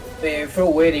whatever. If we're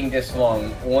waiting this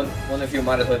long, one of you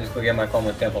might as well just go get my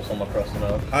common temple from across the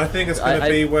map. I think it's gonna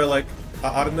be where like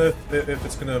I don't know if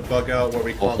it's gonna bug out where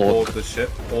we can't board the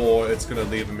ship, or it's gonna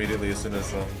leave immediately as soon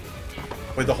as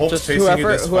Wait, the Hulk's chasing you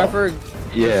this far? Whoever.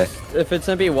 Yeah. If it's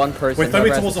gonna be one person. Wait, throw me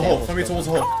towards the Hulk. Throw me towards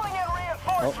the Hulk.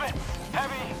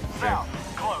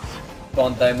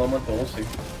 Don't die moment, but we'll see.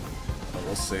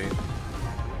 We'll see.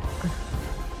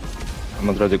 I'm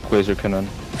gonna try the quasar cannon.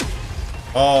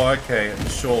 Oh, okay.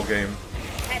 Sure, game.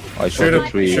 I shot the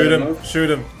 3. Shoot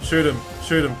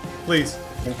him, please.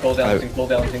 Cool down, cool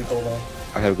down.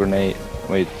 I have grenade.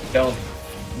 Wait. Down.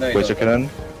 No, Quasar cannon?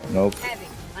 Nope.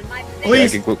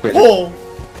 Please, yeah, Paul!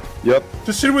 Yep.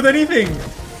 Just shoot with anything!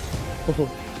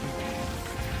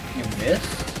 You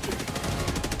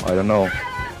missed? I don't know.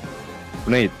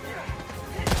 Grenade.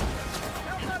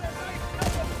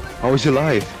 How is he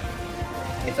alive?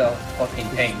 It's a fucking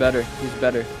tank. He's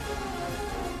better.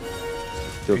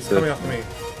 He's coming after me.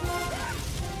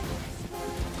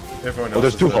 Everyone else. Oh,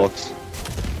 there's 2 dead. Hulks.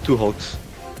 2 Hulks.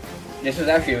 This is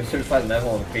actually a certified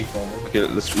level on the creek moment. Okay,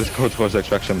 let's go towards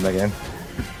extraction again.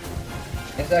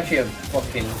 It's actually a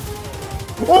fucking.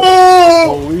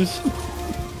 Oh! Holy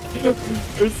shit.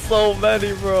 There's so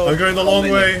many, bro. I'm going the long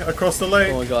way across the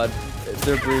lake. Oh my god.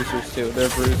 They're bruisers too. They're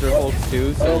bruiser Hulks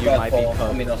too, so you might be cooked.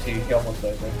 I mean, I'll see. He almost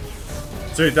died there.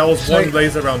 Dude, that was one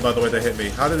laser round, by the way, that hit me.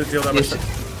 How did it deal that much?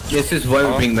 This is why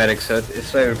we're being medic set.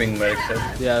 It's why we're being medic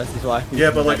set. Yeah, this is why.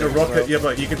 Yeah, but like a rocket. Yeah,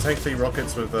 but you can tank 3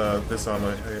 rockets with this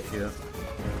armor here.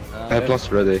 I have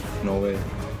lost already. No way.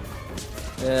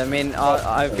 Yeah, I mean,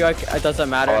 I feel like it doesn't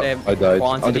matter the I died.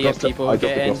 quantity of people who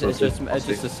get in. cluster, It's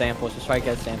just a sample. Just try to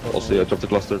get samples. I'll see. I dropped the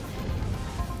cluster.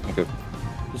 Okay.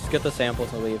 Just get the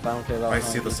samples and leave. I don't care about. I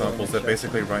see the samples. They're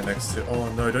basically right next to. Oh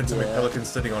no! Don't tell me Pelican's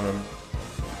sitting on them.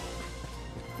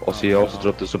 I'll see. I also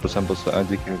dropped the super samples. I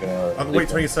think you're gonna. Wait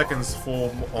 20 seconds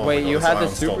for. Oh wait, my God, you had the ion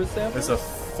super stop. sample? It's a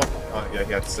fuck. Yeah,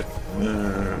 he had to sit.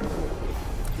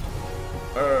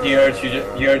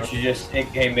 You heard you just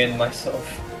came in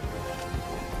myself.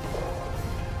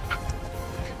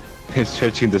 He's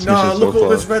searching this Nah, mission so look all far.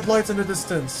 those red lights in the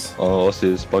distance. Oh,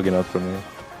 Aussie is bugging out for me.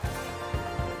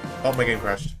 Oh, my game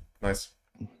crashed. Nice.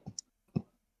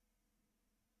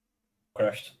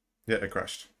 Crashed. Yeah, it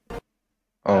crashed.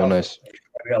 Oh, nice.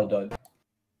 We all died.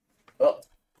 Well,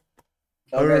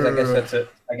 guys, I guess that's it.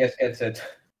 I guess that's it.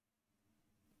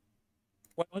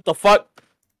 What the fuck?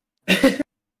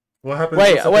 What happened?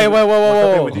 Wait.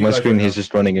 with you My guys screen, right he's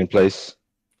just running in place.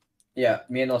 Yeah,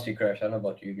 me and Aussie crashed. I don't know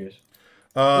about you guys.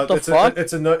 now? What the fuck?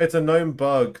 It's a known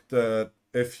bug that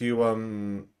if you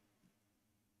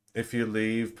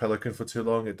leave Pelican for too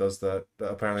long, it does that.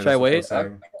 Apparently. Should I wait?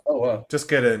 Oh wow. Just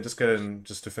get in,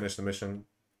 just to finish the mission.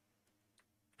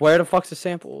 Where the fuck's the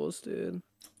samples, dude?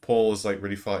 Paul is like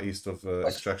really far east of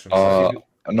extraction.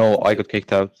 No, I got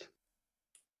kicked out.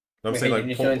 I'm Wait, saying Hayden, like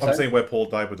you Paul, still I'm inside? saying where Paul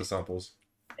died with the samples.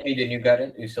 Hey, then you got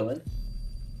in? You still in?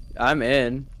 I'm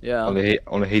in. Yeah.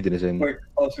 Only Hayden is in. Wait,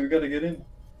 oh, so we gotta get in.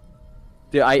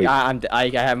 Dude, Wait. I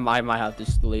might have to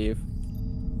just leave.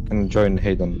 Can join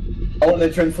Hayden. I wanna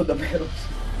join for the battles.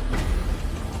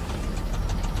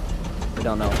 I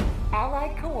don't know.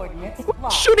 Allied coordinates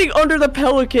locked. Shooting under the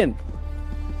Pelican!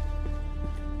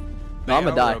 No, I'm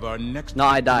The gonna hour die. of our next No,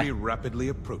 I die. victory rapidly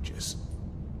approaches.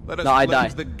 Let us No, I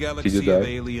cleanse die. the galaxy die? of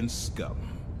alien scum.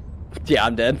 Yeah,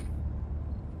 I'm dead.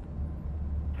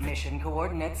 Mission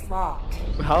coordinates locked.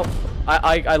 How?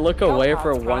 I look away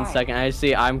for Helldivers 1 Prime. second. I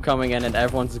see I'm coming in and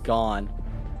everyone's gone.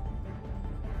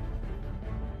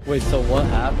 Wait, so what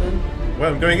happened?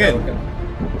 Well, I'm going in.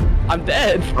 I'm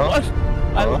dead. What?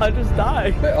 I just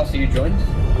died. Wait, also you joined?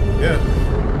 Yeah.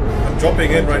 I'm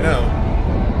dropping in right now.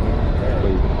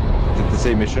 Wait, is it the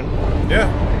same mission? Yeah.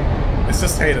 It's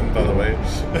just Hayden, by the way.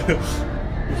 It's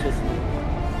just,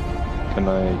 Can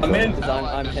I? I'm in.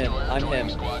 I'm him. I'm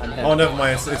him. I'm him. Oh, never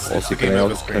mind. It's the Also, game can I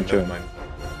over also screen. can Never join? mind.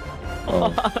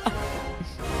 Oh.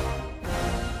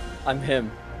 I'm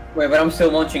him. Wait, but I'm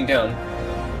still launching down.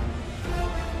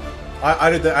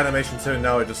 I did the animation too, and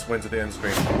now I just went to the end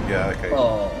screen. Yeah, okay.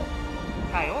 Oh.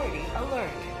 Priority alert.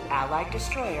 Allied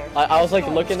destroyer. I was like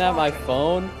destroyed looking at my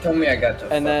squadron. phone, Tell me I got to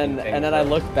and then fucking thing, I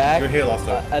bro. looked back You're here last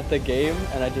time. at the game,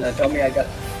 and I And just tell me I got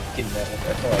kidnapped.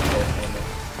 That's all I said.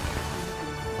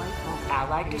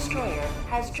 Allied destroyer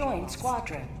has joined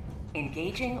squadron.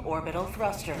 Engaging orbital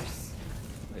thrusters.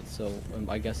 wait. So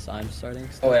I guess I'm starting.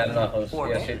 Oh wait, I'm not host.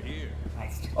 Orbit. Yeah, shit.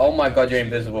 Christ. Oh my god, you're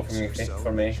invisible for me.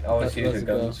 For me. I always use the Let's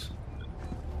go. guns.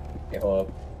 Okay, hold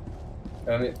up.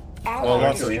 I mean, Allied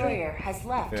that's destroyer has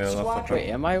left Yeah, that's the squadron. Wait,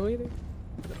 am I leading?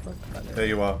 What the fuck? I don't There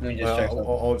you are. Let me just check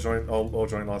I'll join. I'll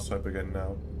join last type again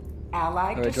now.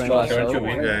 Allied Alright, join destroyer last hope.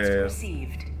 coordinates Yeah, yeah, yeah.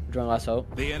 received. Join last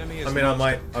hope. The enemy is I mean, I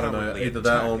might. launched I don't know. cowardly Either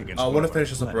that attack or against I one want to of finish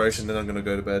our this operation, then I'm gonna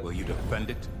go to bed. Will you defend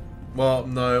it? Well,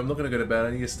 no, I'm not gonna go to bed.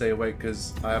 I need to stay awake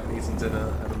because I haven't eaten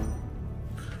dinner,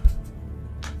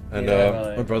 and Yeah,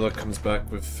 right. my brother comes back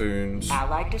with food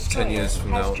Allied destroyer 10 years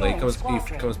from has now. Like, joined he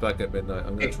squadron. comes back at midnight.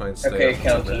 I'm gonna try and stay Okay, up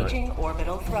count until midnight. Engaging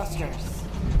orbital thrusters.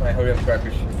 Alright, hurry up,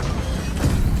 crackers.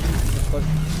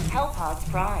 Hellpods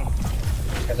prime.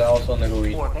 Because I also want to go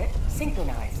eat. Orbit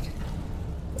synchronized.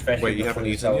 Friendship Wait, you haven't before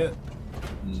eaten sell. yet?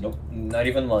 Nope, not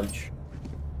even lunch.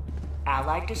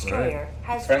 Allied destroyer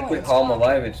has Frankly, joined how I'm squadron.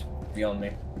 alive, it's beyond me.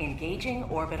 Engaging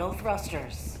orbital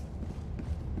thrusters.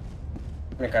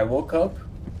 Like, I woke up,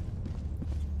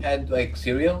 had like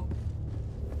cereal,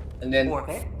 and then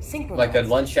Orbit synchronized. like at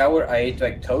lunch hour, I ate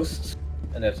like toast,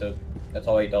 and that's it. That's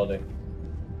all I ate all day.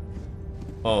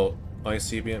 Oh,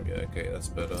 ICBM? Yeah, okay, that's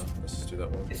better. Let's just do that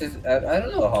one. This is, I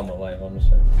don't know how I'm alive,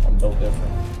 honestly. I'm built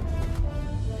different.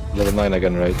 Level 9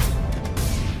 again, right?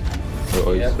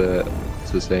 Or Yeah.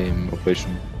 it's the same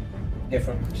operation.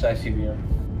 Different, besides CBM.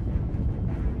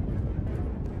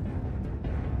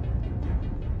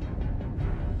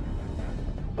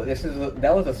 But this is,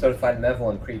 that was a certified level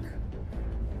on Creek.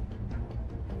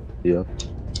 Yeah.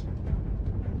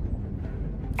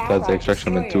 Allied the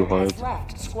extraction went too destroyer has hard.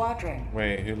 left squadron.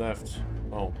 Wait, who left?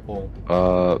 Oh, Paul.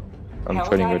 I'm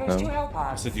training right Helldivers to now.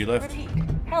 Hellpods. I said you left. Repeat.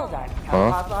 Helldive. Huh?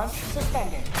 Hellpod launch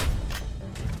suspended.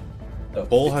 The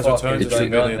Paul has fuck returned is to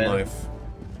going on, civilian man? life.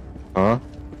 Huh?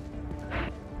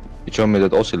 You told me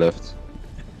that Aussie left.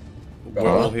 We're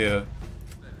all here.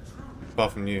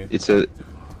 Apart from you. It's a...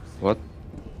 What?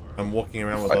 I'm walking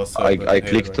around with us. I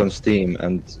clicked on Steam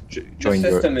and joined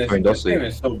The system is, joined this game Aussie.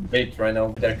 is so big right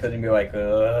now. They're telling me like,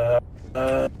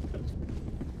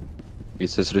 It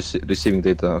says receiving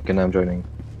data. Okay, now I'm joining.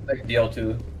 like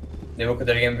DL2. They look at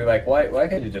their game and be like, why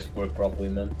can't you just work properly,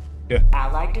 man?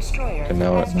 Allied destroyer. Okay,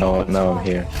 now has now joined now I'm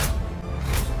squadron. here.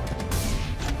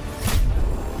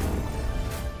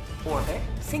 Orbit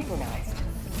synchronized.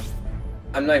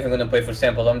 I'm not even gonna play for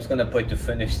samples, I'm just gonna play to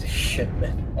finish this shit,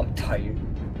 man. I'm tired.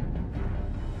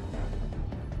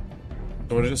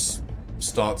 Do you want to just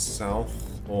start south,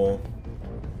 or...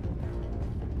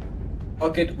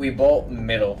 Fuck it, we ball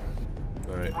middle.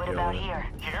 Alright, What about here?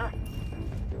 Here?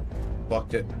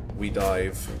 Fuck it, we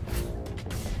dive.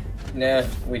 Nah,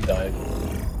 we died.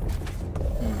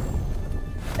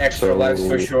 Extra So- lives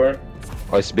for sure.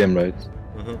 ICBM, right?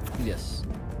 Mm-hmm. Yes.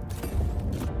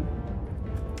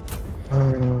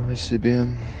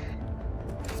 ICBM.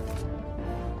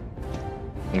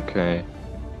 Okay.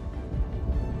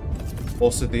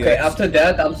 Also, the Okay, after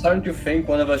that, I'm starting to think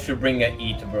one of us should bring a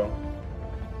eat, bro.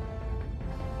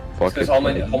 Fuck Because it.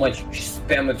 how much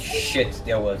spam of shit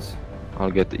there was.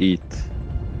 I'll get eat.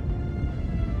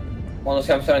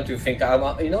 Honestly, I'm starting to think.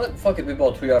 You know what? Fuck it. We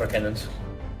bought 3 autocannons.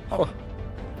 Oh.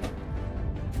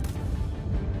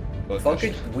 Fuck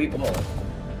it. We bought.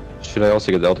 Should I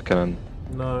also get the autocannon?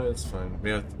 No, it's fine.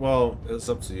 Yeah, well, it's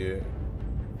up to you.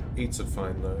 Eats are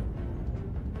fine though.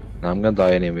 I'm gonna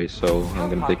die anyway, so I'm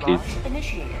gonna take each.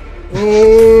 Initiated.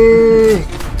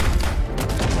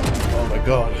 Oh my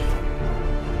god.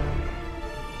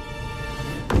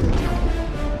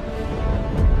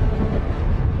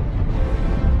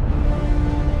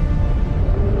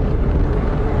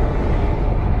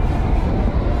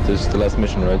 This is the last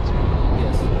mission, right?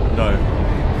 Yes. No.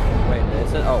 Wait,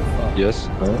 is it? Oh, fuck. Yes?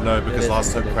 No? No, because is,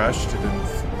 last time it is. crashed, it didn't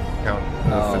count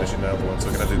Oh. finishing the other one, so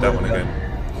we're gonna do that one again.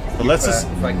 But let's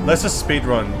just speed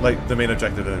run like the main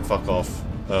objective and then fuck off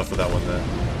for that one there,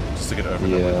 just to get it over.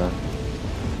 Yeah.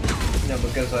 No,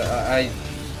 because I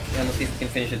honestly can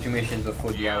finish the 2 missions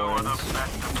before the hour ends.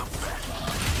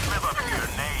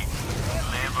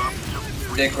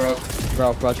 Dick Rock.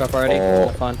 Bro, drop already. Oh.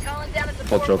 Have fun.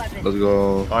 Hot drop. Let's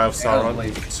go. I have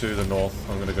Sauron to the north.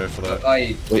 I'm gonna go for that.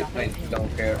 I don't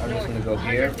care. I'm just gonna go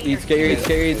here. Eats, get your eats,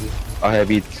 get your eats. I have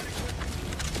eat.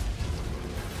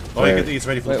 Oh, you get these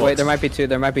ready for the Wait, there box. might be 2,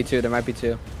 there might be 2, there might be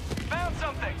 2. Found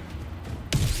something.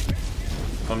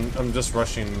 I'm just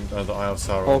rushing the Eye of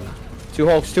Sauron. Hulk. 2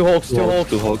 Hulks, 2 Hulks, 2 Hulks.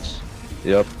 2 Hulks.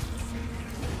 Yep.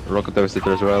 Rocket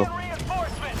Devastator as well.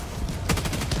 Reinforcement.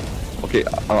 Okay,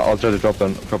 I'll try to drop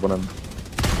on them.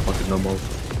 Okay, no more.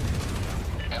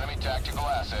 Enemy tactical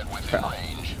asset within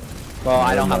range. Well,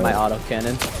 I don't have my auto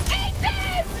cannon.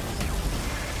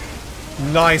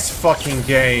 Nice fucking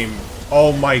game.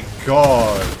 Oh my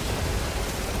god.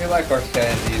 I feel like our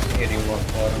sanity is hitting rock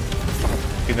bottom.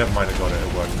 Okay, never mind. I got it.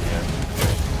 It worked in the end.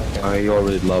 I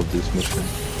already love this mission.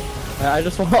 I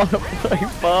just want to play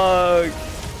bug.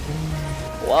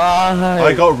 Why?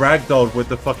 I got ragdolled with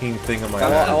the fucking thing on my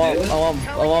head. I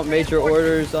want major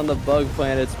orders on the bug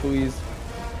planets, please.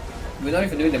 We're not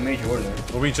even doing the major order.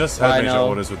 Well, we just had I major know.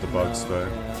 orders with the bugs, though.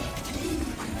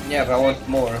 Yeah, but I want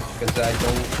more because I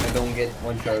don't get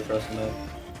 1 shot across the map.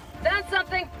 Found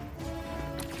something.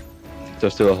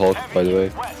 There's still a Hulk, by the way.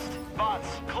 West. Bots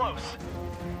close.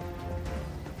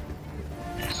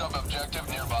 Sub-objective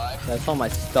nearby. I just want my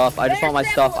stuff. I just want my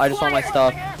stuff. I just want my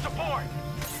stuff. Air support.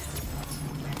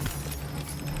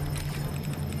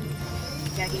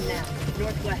 Tagging now.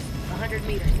 Northwest. 100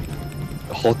 meters.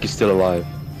 The Hulk is still alive.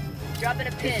 Dropping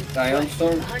a pin. Ion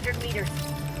Storm? 100 meters.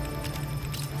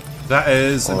 That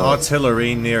is an Oh.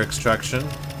 artillery near extraction.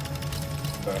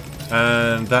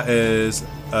 And that is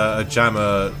a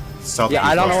jammer south. Yeah,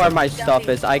 I don't know where my stuff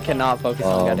is. I cannot focus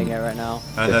on getting it right now.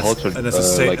 And The that's Hulks are, and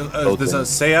there's a like, there's a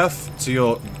Sayaf to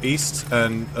your east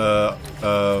and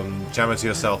jammer to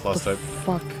your south last time.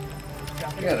 Fuck.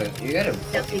 You gotta fucking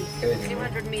Southeast. kill me.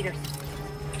 200 meters.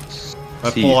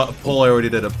 See. Paul, I already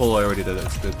did it. Paul, I already did it.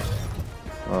 It's good.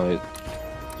 Alright.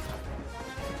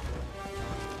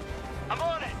 I'm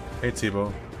on it. Hey,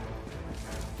 Tebow.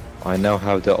 I now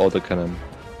have the autocannon.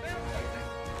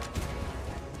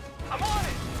 I'm on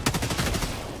it.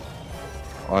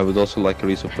 I would also like a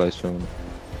resupply soon.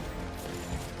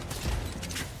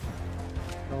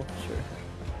 Oh, sure.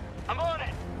 I'm on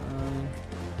it.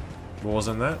 What was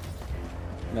in that?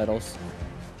 Medals.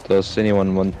 Does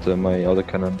anyone want my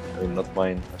autocannon? Not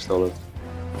mine, I stole it.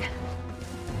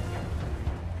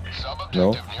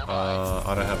 No?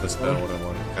 I don't have the spell. What I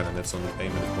want. Kind of it's on the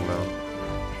payment cooldown.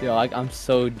 Yo, I'm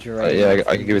so drained. Yeah,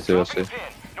 I can give it to you, Dropping see. pin.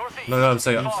 Northeast. No, I'm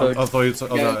saying. I so- thought you.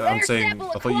 I'm saying.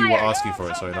 I thought you were asking for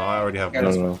it. Sorry, no, I already have Yeah,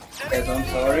 it. No. Guys, I'm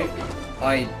sorry.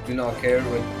 I do not care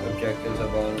what objectives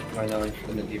about right now. I'm just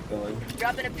gonna keep going.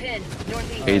 Dropping a pin.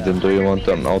 Northeast. Aiden, do you want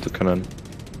an autocannon?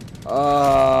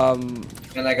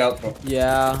 And I got pro.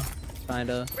 Yeah,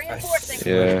 kinda. Reinforcing.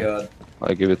 Oh my Yeah. god.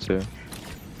 I give it to you.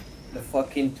 The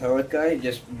fucking turret guy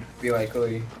just be like, oh,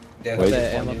 death Wait. is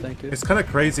Okay, on ammo, you. thank you. It's kind of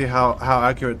crazy how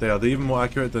accurate they are. They're even more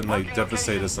accurate than like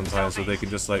Devastators sometimes, so they can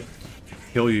just like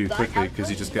kill you quickly because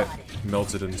you just get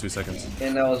melted in 2 seconds.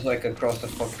 And I was like across the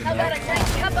fucking How about a map.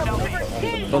 nice cup of liver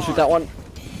tea? Don't shoot that one.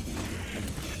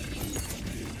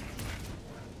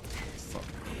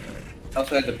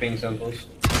 Also had the ping samples.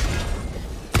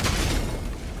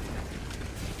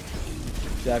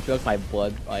 Yeah, I feel like my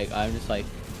blood, like, I'm just like,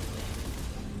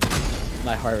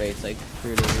 my heart rate's like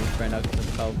through the roof right now because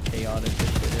of how chaotic this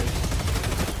shit is.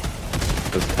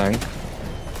 The tank.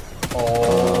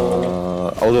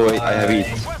 Oh, Oh wait, I have eat.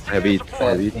 I have eat. I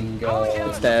have eat. fucking god.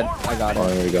 It's dead. I got Oh,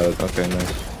 it. there we got it. Okay,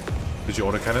 nice. Did you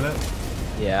autocannon it?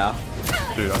 Yeah.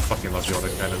 Dude, I fucking love the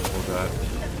autocannon. Look at that.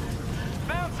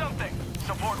 Found something.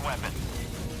 Support weapon.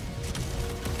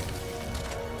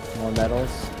 More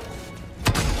medals.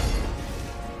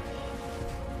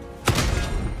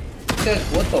 said,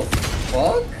 what the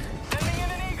fuck? Sending in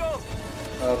an eagle.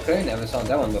 Okay, never saw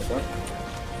that one before.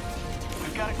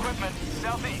 We've got equipment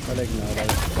southeast. I'll ignore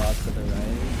those spots to the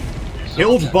right.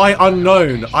 Killed by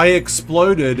unknown. I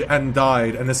exploded and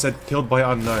died, and it said killed by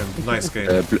unknown. Nice game.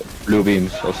 Blue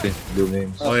beams, Aussie. Blue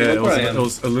beams. Oh yeah, it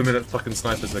was Illuminate fucking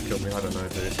snipers that killed me. I don't know,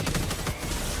 dude.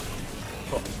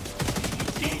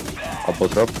 Up or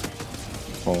drop?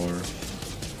 Or...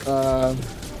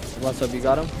 What's up? You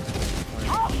got him?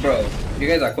 Bro, you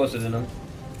guys are closer than him.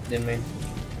 Than me.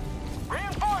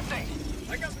 Reinforcing.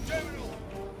 I got the terminal.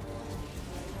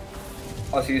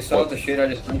 Oh, so you saw the shit I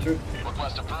just went through?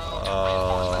 Request approved.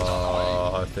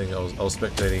 I think I was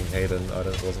spectating Hayden.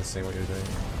 Wasn't seeing what you were doing.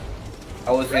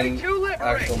 I was in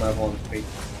actual map on speed.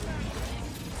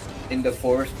 In the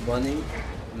forest running,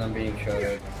 and I'm being shot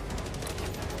at.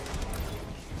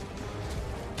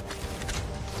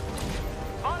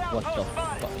 What the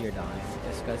fuck? You're dying.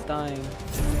 This guy's dying.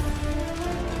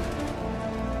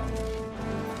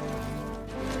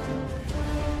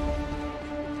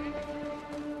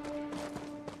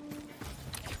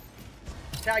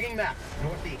 Tagging map,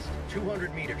 northeast,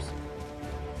 200 meters.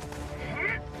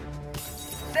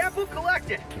 Sample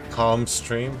collected. Calm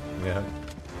stream? Yeah.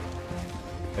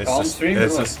 It's Calm just, stream?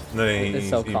 it's just, no, It's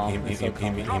so calm, it's so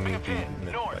calm. like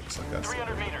that.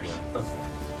 300 meters.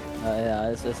 Yeah,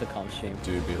 it's a calm stream.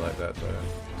 Do be like that though.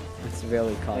 It's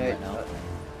really calm Hey, right now.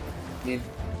 Need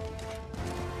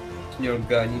your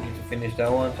guy need you to finish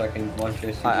that one so I can launch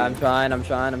this. I'm trying. I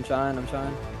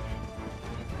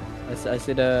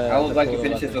see the. I would like to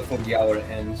finish this before the hour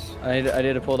ends. I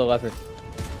need to pull the lever.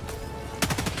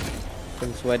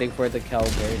 I'm just waiting for it to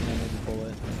calibrate and then pull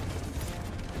it.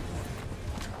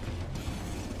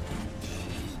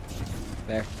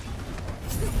 There.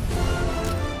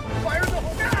 Fire the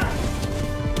whole.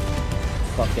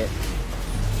 Fuck it.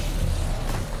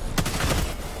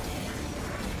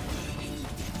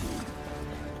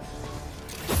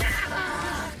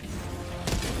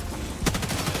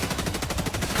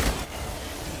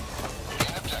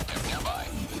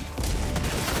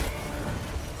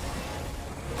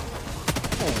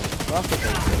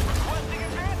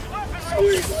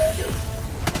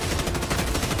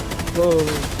 Whoa.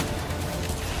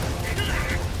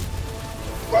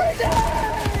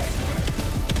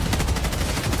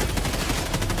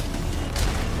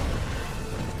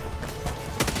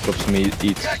 Drops me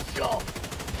eats. I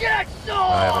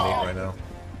haven't eaten right now.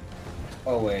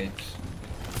 Oh wait.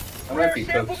 I might be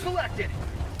cooked.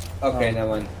 Okay, never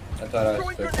mind. I thought I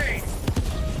was cooked.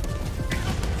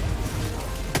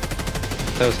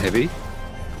 That was heavy.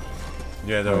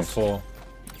 Yeah, there were Nice. 4.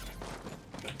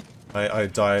 I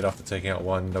died after taking out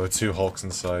one. There were 2 Hulks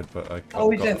inside, but I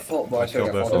Oh, is that fault? Well, I I killed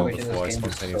took a both photo of them in this before I game. It's so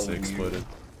spontaneously weird. exploded.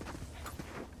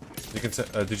 You can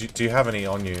do you have any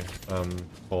on you,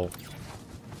 Paul?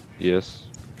 Yes.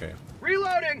 Okay.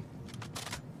 Reloading.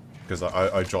 Because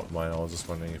I dropped mine. I was just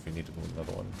wondering if you needed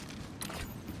another one.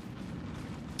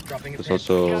 Dropping a There's pin.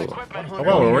 also... Oh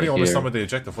wow, we're already almost Here. done with the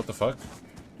objective. What the fuck?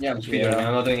 Yeah, I'm speedrunning.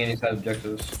 I'm not doing any side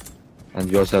objectives. And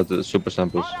you also have the super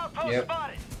samples. Yep.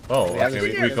 Oh, Yeah, okay.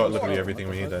 we We got literally everything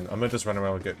we need then. I'm gonna just run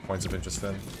around and get points of interest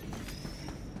then.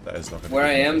 That is not gonna. Where be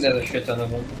I am, there's a shit ton of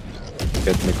them.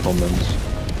 Get me comments.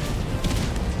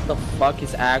 What the fuck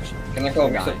is action? Can I call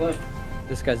Dying. resupply?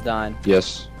 This guy's dying.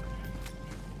 Yes.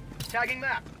 Tagging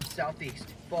map, southeast,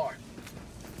 far.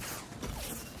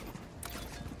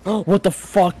 Oh, what the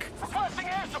fuck? Requesting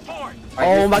air support.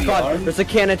 Oh my god, there's a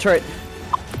cannon turret.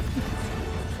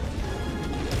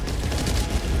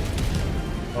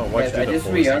 Oh, why'd you do I that just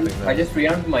for?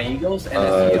 rearmed my eagles and I see a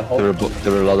There whole.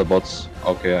 were a lot of bots.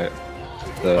 Okay,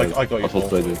 I got you, Paul.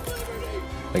 played it.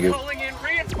 Thank you. Calling in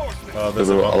reinforcements. There's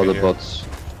There were a bump lot of here. bots.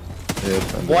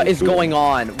 Yep, and What then is two. going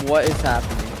on? What is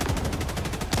happening?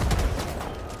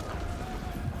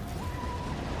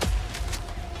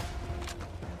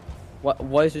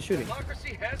 What is it shooting?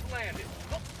 Democracy has landed.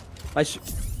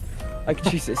 Like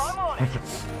Jesus.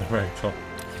 Very cool.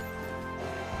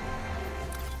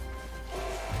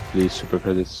 Please, super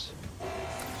credits.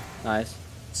 Nice.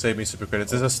 Save me super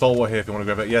credits. There's a stalwart here if you want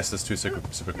to grab it. Yes, there's 2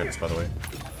 super credits by the way.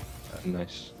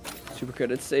 Nice. Super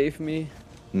credits save me.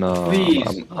 No, Please.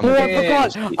 I'm Oh, I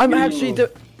forgot. I'm actually Die.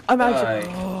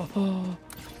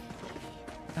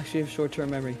 actually have short-term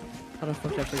memory. How the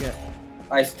fuck did I forget?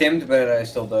 I stemmed, but I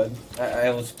still died. I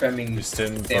was spamming. You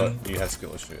stimmed, stem. but you had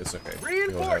skill issue. It's okay.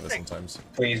 We all have it sometimes.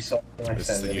 Please, my It's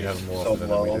just that you have more so often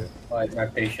than we low. do. My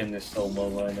patience is so low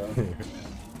right now.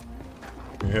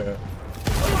 Yeah.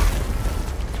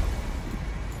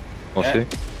 Okay.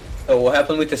 So what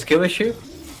happened with the skill issue?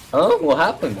 Huh? What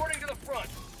happened? Reporting to the front.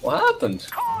 What happened?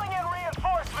 Calling in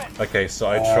reinforcements. Okay, so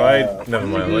I tried. Never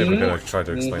mind. I'm not even gonna try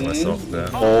to explain myself there.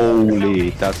 Holy,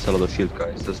 that's a lot of shield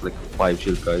guys. That's like 5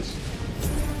 shield guys.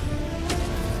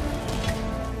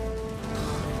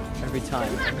 Every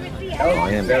time.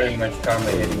 That was very much karma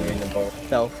hitting you in the ball.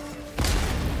 Fell.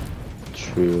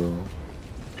 True.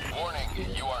 Warning,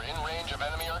 you are in range of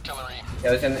enemy artillery. Yeah,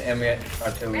 there's an enemy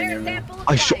artillery near me.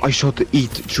 I shot the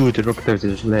eat through the rocket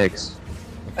his legs.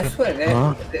 I swear,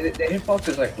 Huh? the hitbox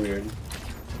is like weird.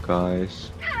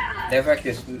 Guys. They have like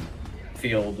this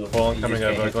field of. Well, I'm you coming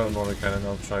just over. I can't got hit an auto cannon.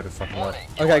 I'll try to fuck him up.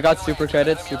 Okay, I got super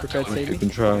credits. Super credits You saved me. can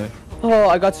try. Oh,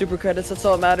 I got super credits. That's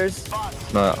all that matters.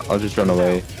 No, I'll just run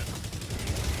away.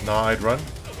 Nah, I'd run.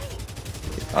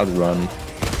 I'll run.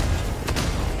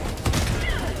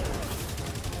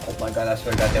 Oh my god, I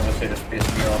swear that Devastator's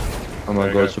pissed me off. I'm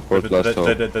gonna go support last They're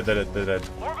hope. dead.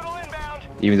 Orbital inbound.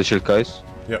 Even the shield guys?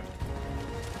 Yep.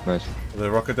 Nice.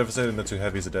 The rocket devastator and the 2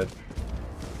 heavies are dead.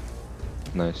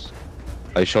 Nice.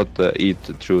 I shot the eat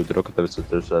through the rocket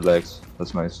devastator's legs.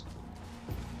 That's nice.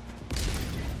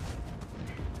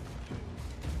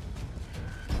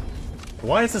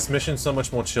 Why is this mission so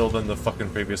much more chill than the fucking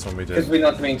previous one we Because did? we're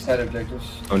not doing side objectives.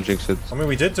 Don't jinx it. I mean,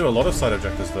 we did do a lot of side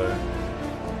objectives though.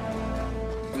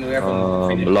 I mean, we haven't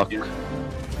finished it luck. yet.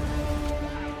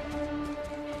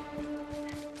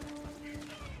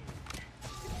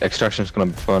 Extraction's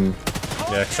gonna be fun.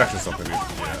 Yeah, extraction's not gonna be.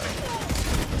 Yeah.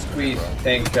 Please,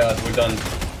 thank God, we're done.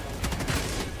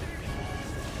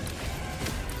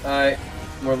 Alright,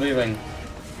 we're leaving.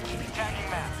 Attacking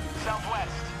map.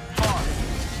 Southwest. Far.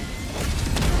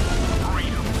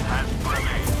 Freedom has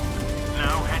prevailed.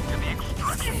 Now head to the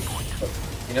extraction point.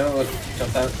 You know what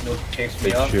sometimes what takes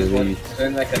me off is when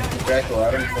like a crackle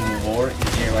item from war,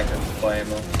 you hear like a supply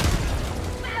ammo.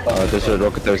 There's a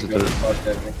rocket devastator.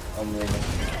 I'm leaving.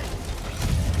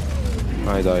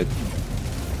 I died.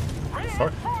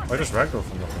 Fuck. I just ragdoll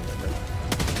from nothing.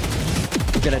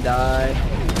 I'm gonna die.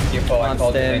 Careful, I don't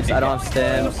have stems. I don't have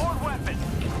stems.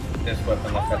 This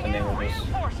weapon, I forgot the name of this.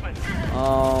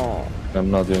 Oh, I'm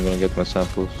not even gonna get my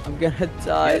samples. I'm gonna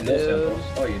die, Yeah, no dude. samples.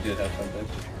 Oh, you did have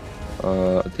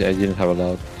samples. I didn't have a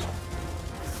lot.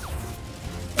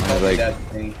 I had like. That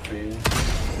thing for you.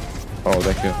 Oh,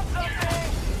 thank you.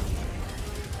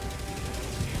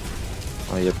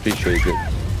 I appreciate it.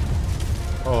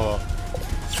 Oh.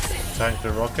 Tank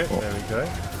the rocket. There we go.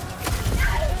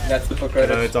 Got super And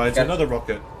credits. then it died to Got- another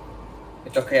rocket.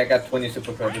 It's okay, I got 20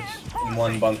 super credits in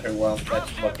one bunker. Wow,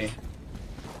 that's lucky.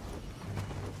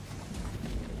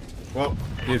 Well,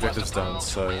 the objective's done,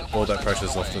 so all that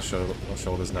pressure's off the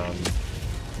shoulders now. I'm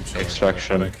chilling.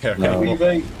 Extraction. I don't care. No.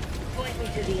 Leaving. Point me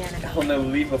to the enemy. I'll never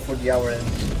leave before the hour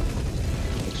ends.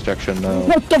 Extraction now.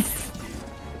 What the f-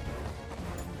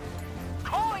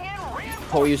 Calling in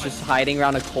reinforcements. Oh, he was just hiding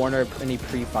around a corner and he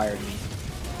pre-fired me.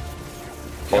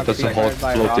 Oh, that's a hot Fired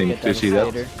by a floating. rocket Do you see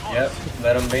that? devastator. Yep,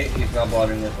 let him be. He's not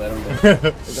bothering us. Let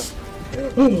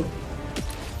him be.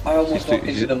 I almost walked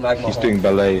into the magma He's hole. doing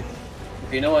ballet.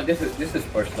 You know what? This is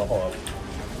personal. Hold on.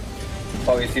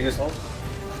 Oh, you see this hole?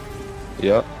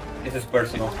 Yeah, This is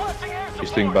personal.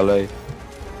 he's doing ballet.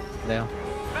 Yeah.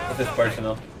 This is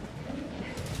personal.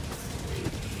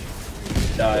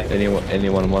 Die.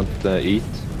 Anyone want to eat?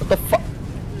 What the fuck?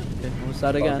 Okay, what was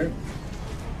that again?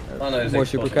 Oh, no, there's More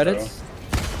explosive super credits?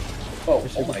 Oh, More oh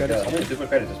super my credits? god. How many super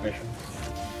credits this mission?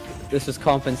 This is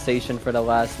compensation for the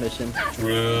last mission.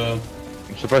 True.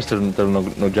 I'm surprised there are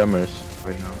no jammers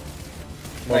right now.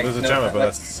 Well, there's a jammer, but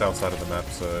that's the south side of the map,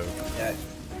 so... Yeah,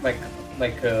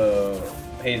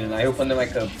 Hayden, I opened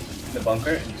the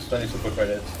bunker and it's 20 super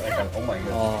credits. Oh my god.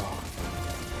 Oh,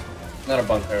 Not a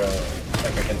bunker,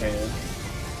 like a container.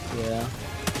 yeah.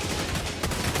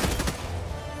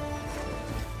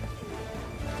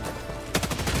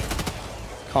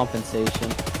 Compensation.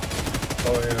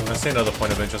 Oh, yeah. I see another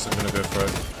point of interest, I'm gonna go for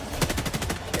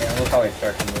it. Yeah, look how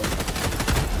extraction goes.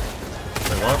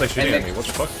 Wait, why aren't they shooting at me? What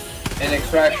the fuck? And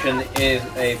extraction is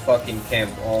a fucking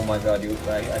camp. Oh my god,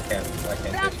 I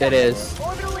can't. It is.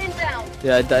 Orbital inbound.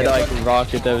 Yeah, I died like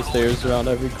rocket devastators around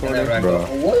every And corner. then Bro.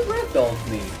 what does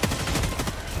ragdoll mean?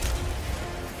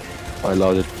 I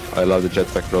love it. I love the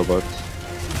jetpack robots.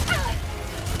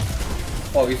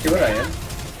 Oh, you see what I am?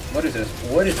 What is this?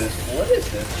 What is this? What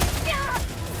is this?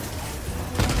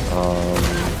 I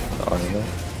don't know.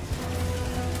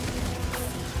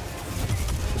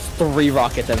 There's 3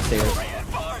 rocket devastators.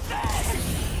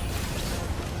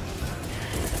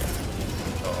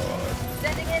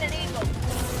 Sending in an eagle.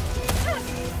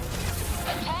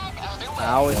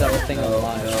 How is everything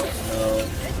alive? No.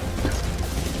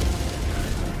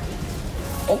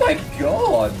 Oh my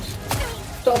god!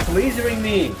 Stop lasering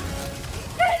me!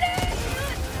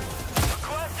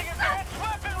 Requesting advanced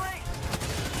weaponry.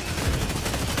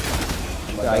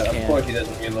 my I god, of can't. course he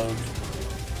doesn't reload.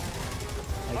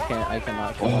 I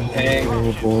cannot. Tank.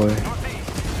 Oh boy.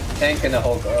 Tank and a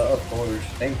Hulk, of course.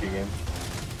 Thank you, game.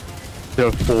 There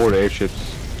are 4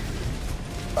 airships.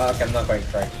 Fuck, I'm not going to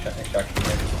try extraction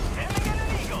yet.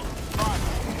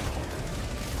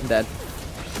 I'm dead.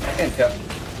 I can't tell.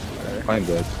 I'm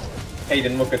dead.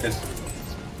 Hayden, look at this.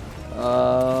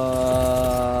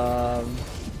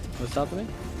 What's happening?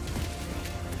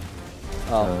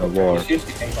 Oh, War. You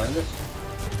seriously can't find this?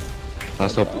 I'll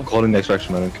stop calling the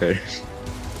extraction, I don't care.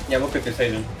 Yeah, look at this,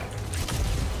 Hayden.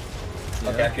 yeah.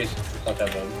 Okay, actually, it's not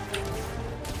that bad.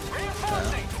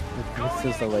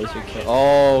 This is a laser kill.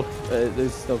 Oh, this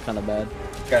is still kind of bad.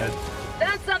 Got it.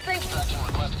 Found something.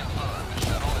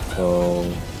 So...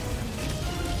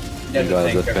 Yeah, you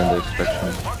guys tank, defend the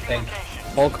extraction. Tank.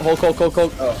 Hulk. Oh, of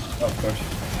course.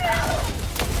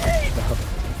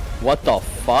 What the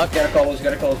fuck? Gotta call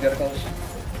us.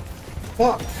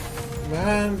 Fuck!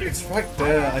 Man, it's right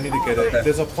there. I need to get it.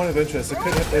 There's a point of interest. It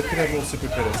could have more super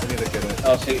credits. I need to get it.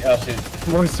 I'll see.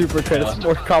 More super credits,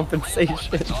 more compensation.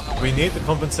 We need the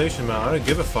compensation, man. I don't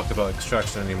give a fuck about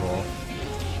extraction anymore.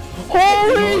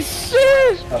 Holy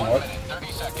shit! How much?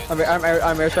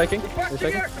 I'm air striking. Air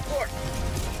striking.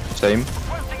 Same.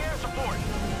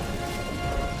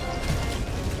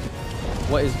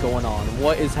 What is going on?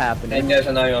 What is happening? And there's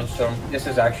an ion storm. This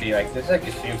is actually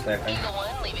stream sniping.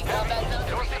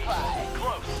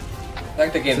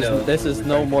 Like the game though. This is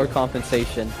no more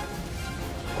compensation.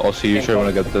 Also, you sure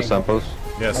want to get the samples?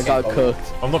 Yes. I got cooked.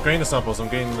 I'm not getting the samples. I'm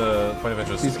getting the point of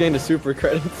interest. He's getting the super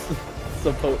credits.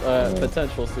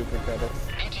 Potential super credits.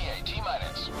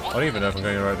 I don't even know if I'm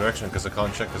going in the right direction because I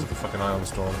can't check because of the fucking ion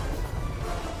storm.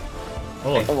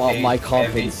 Oh, I want my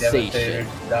compensation.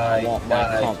 I want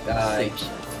my compensation.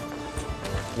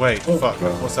 wait, fuck.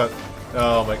 What's that?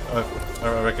 Oh my,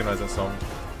 I recognize that song.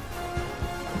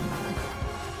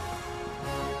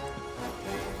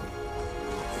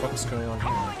 What's going on here?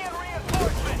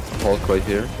 Hulk right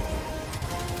here.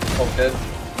 Hulk dead.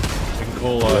 We can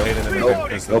call Hayden and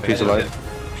Hayden. Nope, he's alive.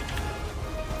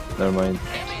 Never mind.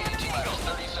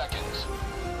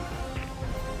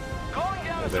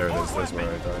 Yeah, there it is. That's where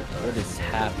I died. What is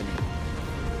happening?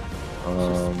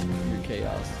 Pure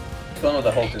chaos. One of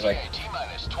the Hulk is like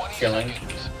chilling.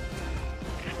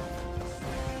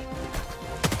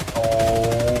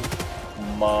 Oh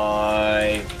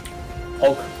my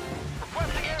Hulk.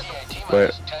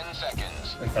 Wait.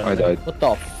 I died. What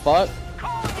the fuck?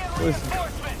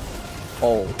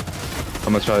 Oh.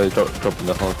 I'm gonna try dropping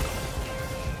the Hulk.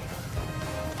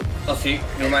 I'll see.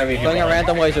 You remind me. Throwing a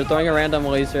random laser. Throwing a random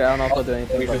laser. I don't know if I'll do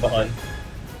anything. Leave you behind.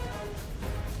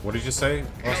 What did you say?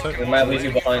 We might leave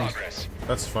you behind.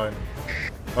 That's fine.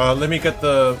 Let me get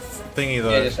the thingy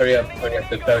though. Yeah, just hurry up. Hurry up.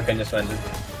 The Pelican just landed.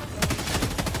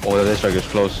 Oh, that strike is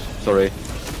close. Sorry.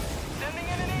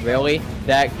 Really?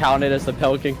 That counted as the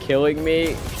Pelican killing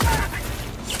me?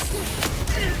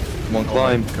 Come on,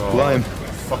 climb. Climb.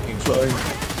 Fucking climb.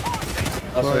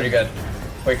 That's really good.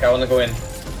 Quick, I wanna go in.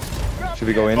 Should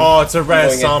we go in? Oh, it's a rare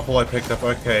sample I picked up.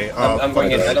 Okay. I'm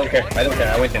going in. I don't care.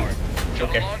 I went in.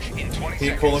 Okay. Can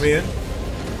you call me in?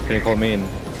 Can you call me in? I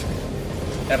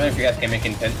don't know if you guys can make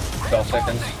in 12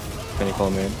 seconds. Can you call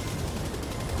me in?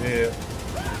 Yeah.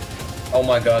 Oh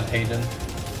my god, Hayden.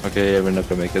 Okay, yeah, we're not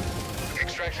gonna make it.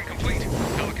 Extraction complete.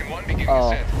 Pelican 1 beginning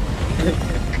Oh.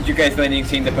 Did you guys landing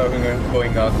seeing the Pelican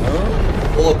going out?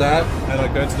 All of that, and I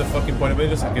go to the fucking point of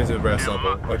interest and gives it a rare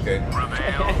sample. Okay.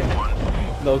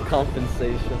 No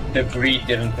compensation. The breed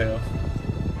didn't fail.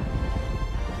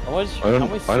 How much I don't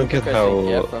super get credits do how- you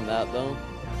get from that though?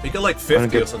 We got like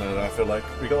 50 or something, I feel like.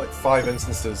 We got like 5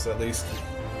 instances at least.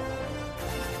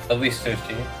 At least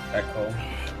 50. That cool.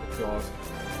 God.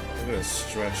 I'm gonna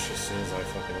stretch as soon as I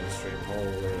fucking stream.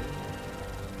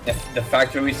 Holy. The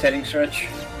factory setting stretch.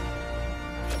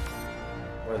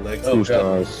 My legs Oh, 2 God.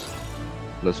 stars.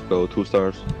 Let's go, 2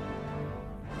 stars.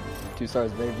 2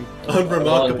 stars, baby.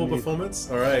 Unremarkable performance?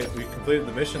 Alright, we completed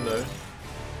the mission though.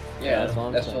 Yeah, that's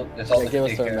what I'm saying. that's all They they give us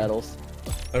take our care. medals.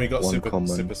 And we got One super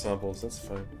common. samples, that's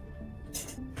fine.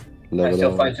 I Level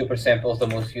still up. find super samples the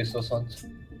most useless ones.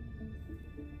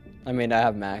 I mean, I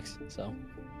have max, so.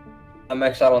 I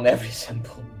max out on every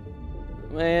sample.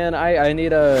 Man, I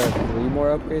need 3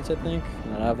 more upgrades, I think.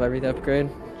 And I have every upgrade.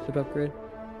 Super upgrade.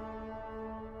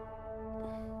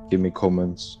 Give me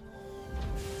comments.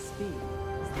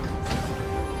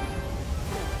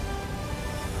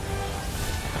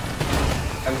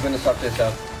 I'm gonna start this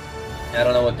up. I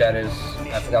don't know what that is.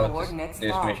 I forgot what Coordinates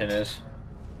this locked. mission is.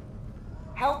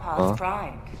 Hellpods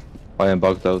primed. I am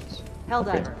bugged out.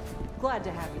 Helldiver, glad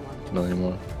to have you on. Not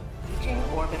anymore. Engaging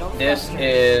orbital This cluster.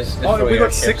 is Oh, we got destroyer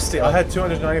 60. ships. I had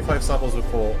 295 samples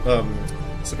before.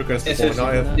 Super credits This before. is- Now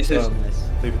I have this is-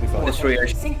 355.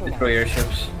 Destroyer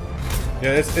ships. Yeah,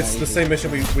 it's the same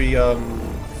mission we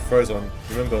froze on.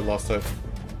 Remember last time?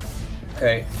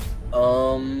 Okay.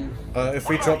 If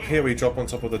we drop here, we drop on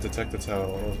top of the detector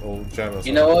tower or jam or something.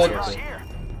 You know what? Something.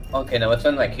 Okay, now it's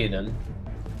on like hidden.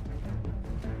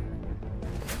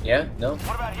 Yeah? No?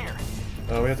 What about here?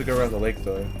 We have to go around the lake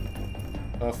though.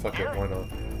 Oh fuck it, why not?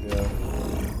 Yeah.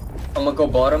 I'm gonna go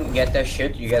bottom, get that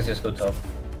shit. You guys just go top.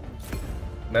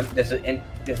 Remember, there's an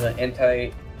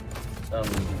anti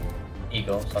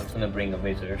eagle, so I'm just gonna bring the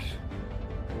visitors.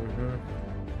 Mm-hmm.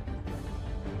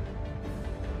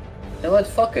 You know what?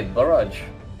 Fuck it, barrage.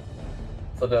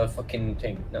 For the fucking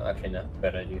thing. No, actually not.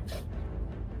 Bad idea.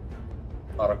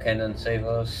 Auto cannon save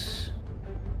us.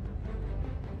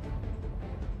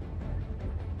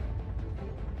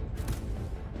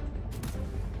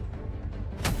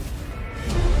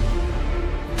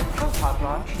 Protog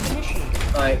launch initiated.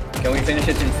 Alright, can we finish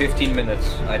it in 15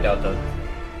 minutes? I doubt that.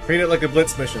 Treat it like a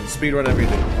blitz mission. Speedrun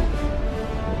everything.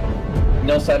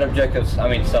 No side objectives. I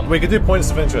mean, some. We could do points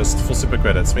of interest for super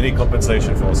credits. We need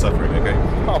compensation for suffering, okay?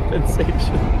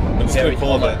 Compensation. I'm just gonna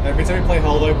call that. Every time we play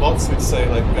Hello bots, we'd say,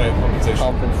 like, compensation.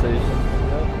 Compensation.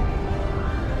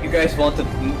 You guys wanted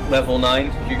level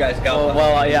 9? You guys got one.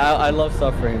 Well, yeah, I love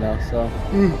suffering though, so.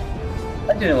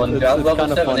 I didn't want to It's, do it's level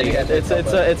kind of 7. funny. You guys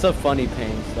It's a funny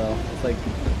pain, so it's like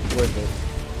worth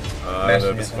it. I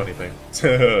know this funny thing.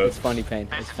 It's funny pain.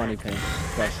 It's funny pain.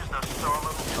 Trust.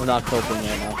 I'm not coping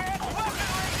right now.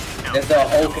 There's a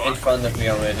Hulk in front of me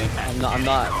already. I'm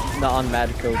not on mad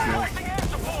cope now.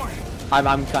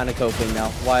 I'm kind of coping now.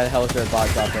 Why the hell is there a bot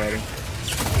drop already?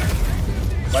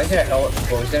 Why is there a hell?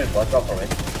 Oh, is there a blood drop already?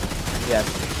 Yes.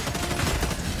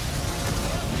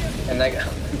 And like,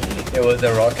 it was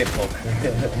a rocket Hulk.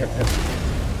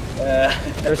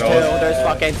 There's two. There's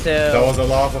fucking two. That was a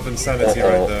laugh of insanity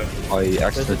right there. I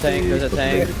accidentally. There's a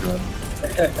tank.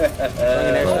 Throwing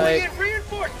an airstrike.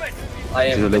 Reinforcements! I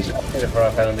am There's a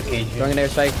laser. on the cage. Throwing an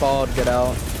airstrike. Fall. Get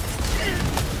out.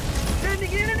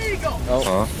 Sending in an eagle! Oh.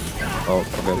 Huh? Oh,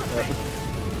 okay.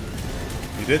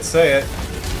 You did say it.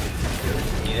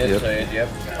 You did Yep. say it, yep.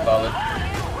 Valid.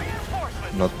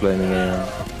 Not blaming anyone.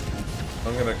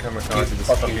 I'm gonna kamikaze this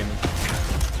Fuck fucking... you.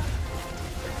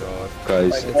 God.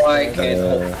 Guys, Like, why can't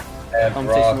Hulk have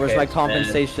Compensation. Where's my rockets, man?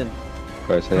 compensation?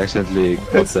 guys, I accidentally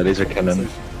got the laser cannon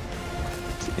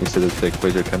instead of the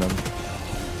quasar cannon.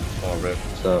 Oh, rip.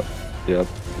 So, yep.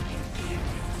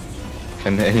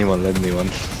 Can anyone lend me one?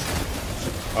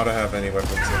 I don't have any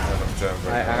weapons in I'm jammed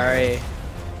right now. Alright.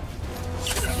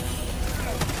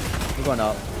 We're going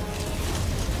up.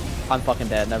 I'm fucking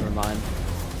dead. Never mind.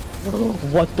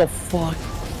 What the fuck?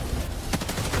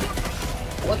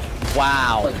 What?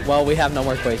 Wow. Well, we have no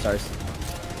more quasars.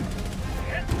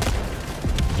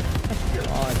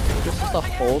 God, this is a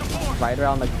Hulk right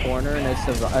around the corner, and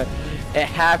it's a. It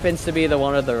happens to be the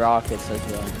one of the rockets as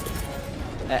well.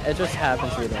 It just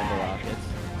happens to be the one of the rockets.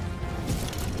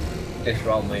 This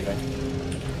round later.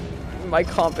 My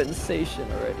compensation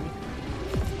already.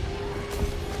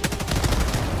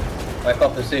 My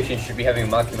compensation should be having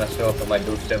Maki myself on my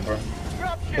doorstep, bro.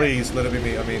 Please, let it be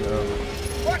me. I mean,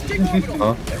 Watching orbital!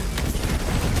 Huh?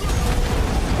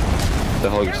 The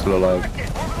Hulk is still alive.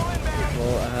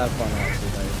 Well, I have fun actually,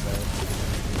 like I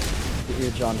said. Get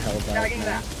your John Helldivers, Tagging man.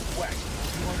 that. West,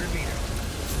 200 meters.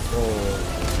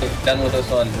 It's done with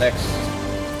us on next.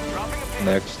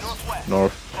 Next,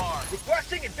 north.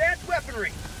 Requesting advanced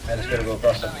weaponry! I just gotta go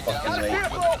across the fucking lake.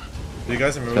 Careful! do you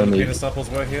guys remember Tell the me. penis samples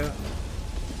were here?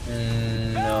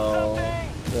 No.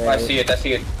 Great. I see it, I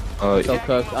see it. I'm so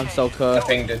cooked. I'm so I cooked.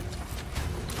 pinged it.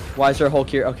 Why is there a Hulk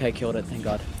here? Okay, killed it. Thank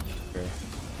God.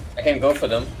 I can't go for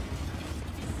them.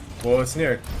 Well, it's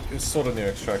sort of near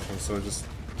extraction, so just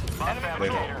lay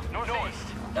down.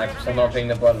 I'm somehow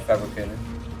pinged the blood fabricator.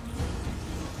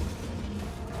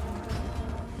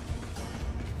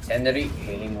 Sanity,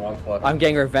 hating wrong plot. I'm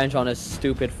getting revenge on his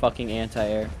stupid fucking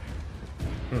anti-air.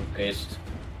 Paste.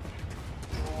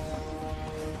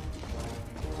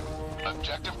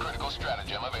 Objective critical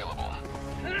stratagem available.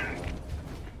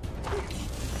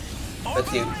 Let's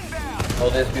see. Will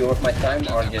this be worth my time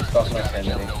or just cost my sanity?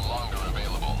 No longer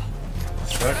available.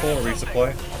 Can I call a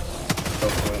resupply? Go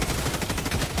for it.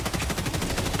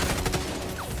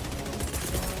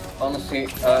 Honestly,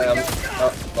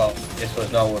 well, this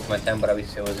was not worth my time, but at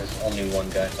least it was just only one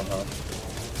guy somehow.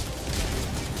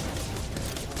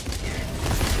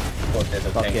 Of course, there's a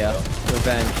Fuck tank, yeah. though.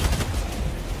 Revenge.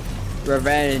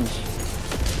 Revenge.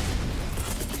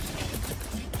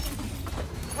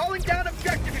 Calling down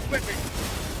objective equipment!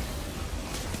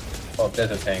 Oh,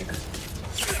 there's a tank.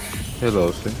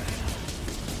 Hello, Aussie.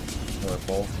 Another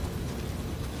ball.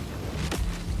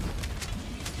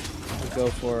 We'll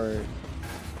go for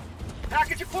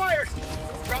Package acquired!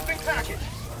 Dropping package.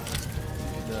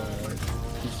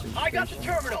 I got the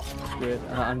terminal! Good.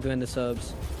 I'm doing the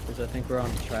subs because I think we're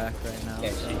on track right now.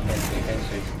 Can't so. see, can't see, can't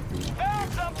see.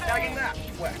 Found something! Tagging map,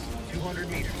 west, 200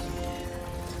 meters.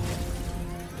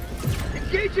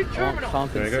 Engaging I want terminal!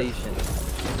 compensation.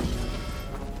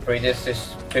 Wait, this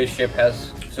spaceship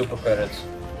has super credits.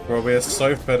 Bro, we are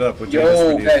so fed up with doing this Yo,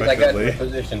 really guys, I got effectively.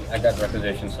 requisition. I got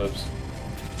requisition subs.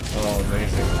 Oh,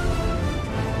 amazing.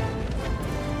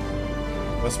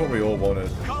 That's what we all wanted,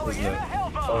 isn't it?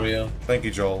 For real. Thank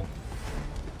you, Joel.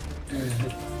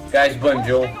 Guys, blame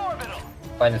Joel.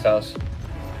 Find his house.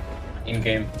 In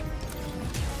game.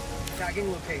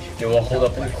 Tagging location. They will hold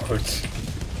up in the courts.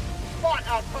 Spot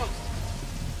outpost!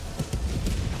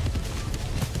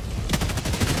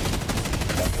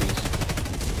 Yeah, please.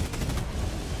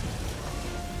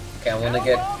 Okay, I'm gonna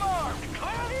get.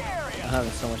 I'm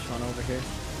having so much fun over here.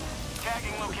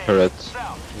 Correct.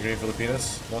 You going for the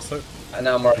penis, Master?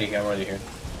 No, I'm already here. I'm already here.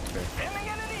 Aiming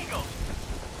at an eagle.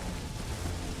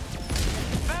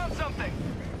 Found something.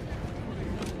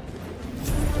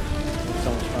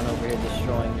 So much fun over here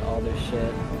destroying all their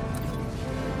shit.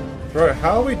 Bro,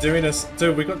 how are we doing this?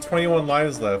 Dude, we got 21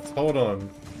 lives left. Hold on.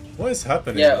 What is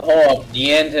happening? Yeah, hold up.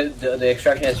 The end, the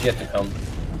extraction has yet to come.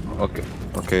 Okay.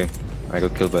 Okay. I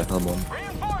got killed by Helmon.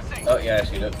 Reinforcing. Oh yeah, I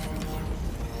see that.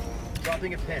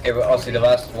 Dropping a pin. Okay, but Aussie, the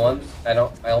last one. I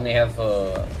only have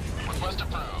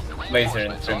laser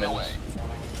in 3 minutes.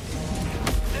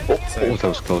 Oh, that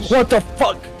was close. What the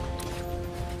fuck?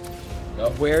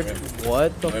 Nope. Where?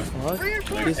 What the Where-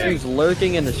 fuck? This dude's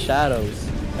lurking in the shadows.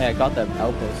 Hey, I got that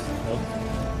outpost.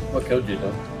 What killed you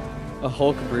though? A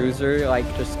Hulk bruiser like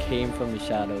just came from the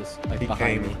shadows, like He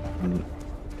behind came. me.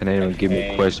 Can anyone give me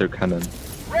Okay. Quasar Cannon?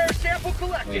 Rare sample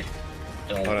collected! Wait.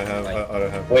 I don't have. I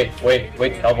don't have. Wait,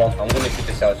 hold on. I'm gonna shoot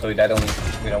this out so that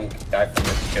we don't die from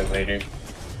this shit later.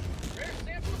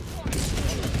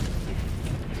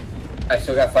 I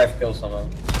still got 5 kills somehow.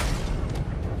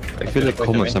 I feel like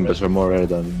common samples are more rare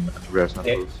than rare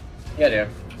samples. Yeah, there.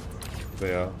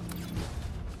 They are.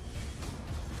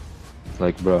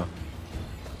 Like, bro,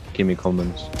 give me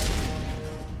commons.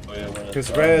 Because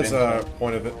rares are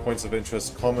points of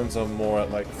interest. Commons are more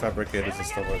at like fabricators and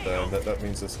stuff like that. And that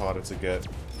means it's harder to get.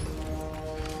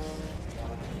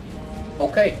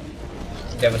 Okay.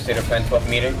 Devastator fan club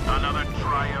meeting. Another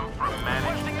triumph from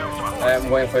managing the rough. I am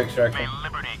waiting for extraction. May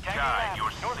liberty guide your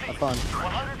Have fun.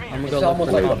 I'm It's gonna go look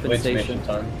almost for like a compensation. mission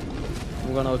time.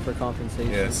 I'm gonna look for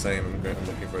compensation. Yeah, same. I'm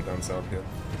looking for it down south here.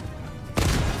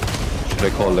 Should I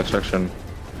call extraction?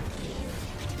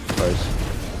 Guys.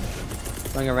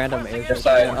 Doing a random air. Just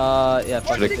side. Yeah,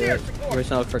 fuck Should I- it. We're just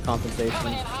gonna look for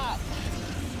compensation.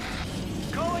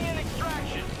 Calling in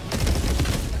extraction.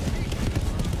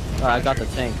 Alright, I got the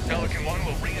tank. Pelican 1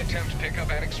 will re-attempt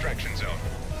pickup at extraction zone.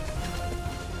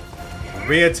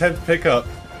 Reattempt pickup.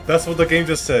 That's what the game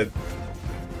just said.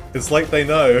 It's like they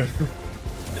know.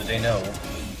 Do they know?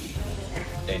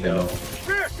 They know.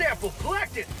 Rare sample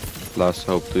collected! Last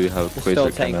hope. Do you have There's still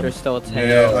a Quasar tank. Cannon? There's still a tank.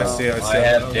 Yeah, I see it. I see I it.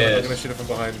 have I'm this. gonna shoot it from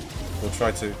behind. We'll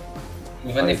try to.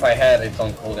 Even if I had it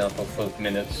on cooldown for 12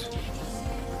 minutes.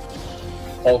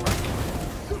 Hulk.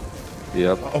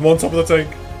 Yep. I'm on top of the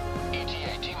tank.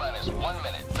 ETA T-minus 1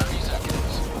 minute, 30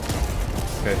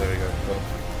 seconds. Okay, there we go. Got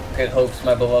him. Okay, Hulk's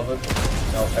my beloved.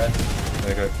 Okay. There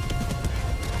you go.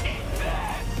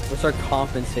 What's our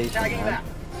compensation, Tagging man? map,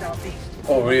 southeast.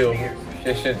 For real.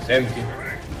 This shit's empty.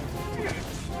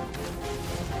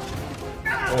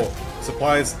 Oh,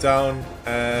 supplies down,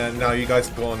 and now you guys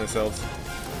go on yourselves.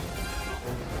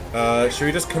 Should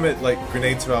we just commit like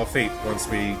grenade to our feet once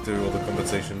we do all the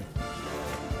compensation?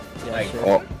 Yeah, Like, sure.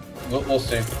 Oh, We'll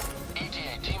see. ETA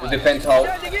It T-minus depends how.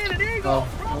 Sending in an eagle!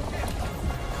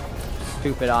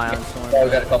 Stupid ion storm. Oh,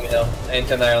 we gotta come now.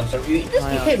 Anton Ion Storm. You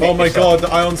can't make Oh my this god, up.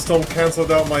 the Ion Storm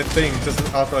cancelled out my thing just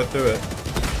after I threw it.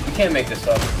 You can't make this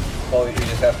up. Well, you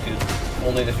just have to.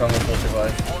 Only the strongest will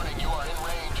survive. warning, you are in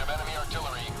range of enemy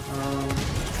artillery.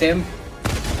 Tim.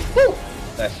 Woo!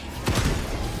 Nice.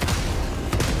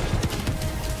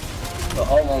 So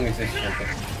how long is this shit?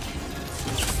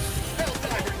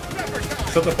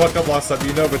 Shut the fuck up last time,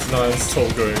 you know it's an Ion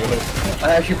Storm going on.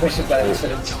 I actually pressed it by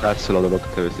accident. that's a lot of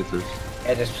activities.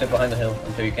 Yeah, just sit behind the hill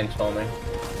until you can spawn me.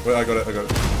 Wait, I got it, I got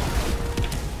it.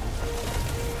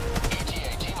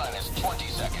 ETA T-minus 20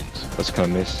 seconds. That's gonna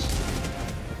miss.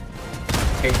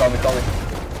 Okay, call me.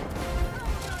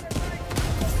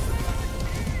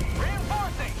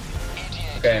 Reinforcing.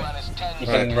 ETA Okay. T-minus 10 You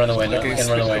seconds. can run away now. Okay, You can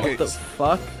run away. okay. What the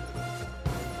fuck?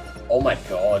 Oh my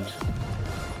god.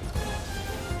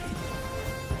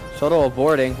 Shuttle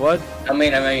aborting. What? I'm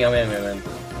in.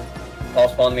 Paul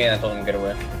spawned me and I told him to get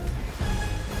away.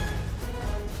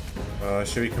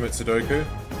 Should we commit Sudoku?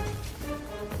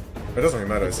 It doesn't really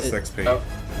matter, it's just XP. Oh.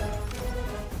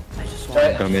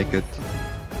 I'm gonna make it.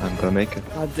 I'm gonna make it.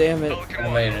 God damn it.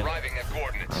 I'm in.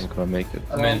 I'm gonna make it.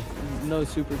 I'm in. No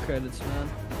super credits, man.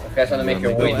 If you guys want to make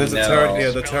your way There's a now. turret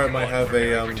here, the turret might have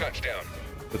a,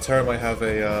 the turret might have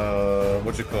a,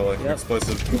 what do you call it, like an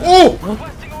explosive. Oh!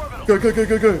 Go!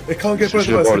 It can't get both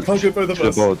of us, it can't get both of us. Should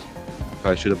have bowled.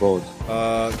 I should have bowled.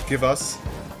 Give us.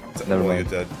 Never Oh, mind.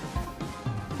 you're dead.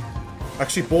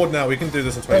 Actually, board now, we can do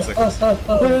this in 20 seconds.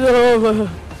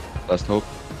 Last hope.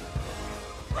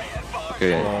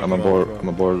 Okay, I'm aboard. I'm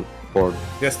aboard.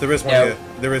 Yes, there is one Yeah. here.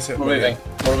 There is one We're here.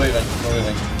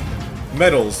 leaving.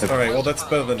 Medals. Alright, well that's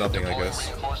better than nothing, I guess.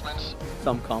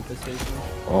 Some compensation.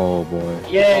 Oh boy.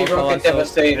 Yay, Oh, Rocket so-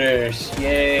 Devastators!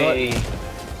 Yay!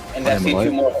 And that's I'm it, alive.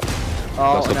 2 more.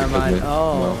 Oh, That's never okay, mind. good.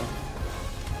 Oh.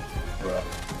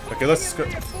 Okay, let's go.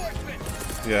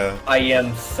 Yeah. I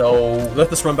am so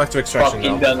Let us run back to extraction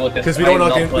fucking now. done with this. Because we don't I'm know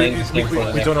not game. playing this game for the We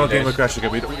next don't know few game will days. crash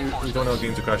again. We don't know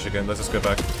game to crash again. Let's just go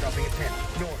back.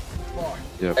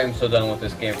 Yep. I'm so done with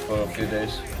this game for a few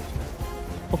days.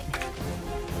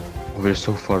 We're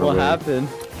so far What away. happened?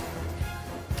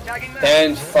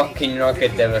 10 fucking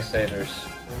Rocket Devastators.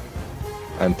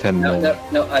 I'm 10 more.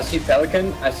 No, I see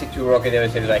Pelican, I see 2 Rocket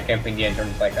Devastators like camping the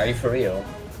entrance, like, are you for real?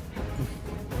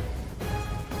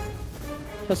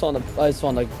 I just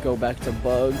wanna go back to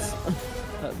bugs.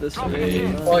 At this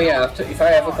rate. Oh yeah, if I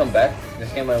ever come back,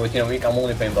 this game within a week, I'm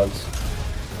only playing bugs.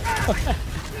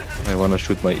 I wanna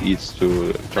shoot my eats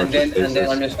to charge And then the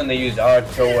I'm just gonna use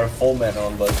R-Throw or Full Metal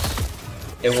on bugs.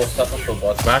 It will suffer for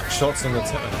bots. Back shots in the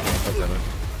turret. Oh, damn it.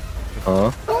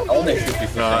 Huh? I only shoot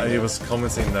before Nah, saying he that. was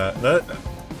commenting that. No,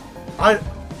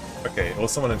 okay, or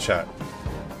someone in chat.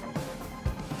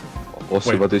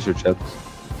 Also, Wait. what is your chat?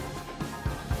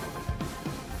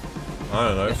 I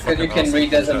don't know. Just because you fucking can ask read in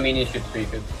doesn't chat. mean you should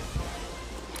speak it.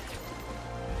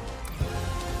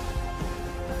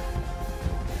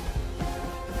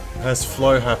 Has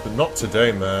flow happened? Not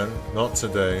today, man. Not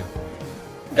today.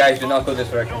 Guys, do not go this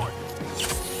direction.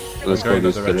 Let's go going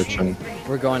this that direction. direction.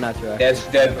 We're going that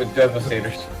direction. That's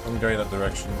Devastators. I'm going that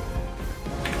direction.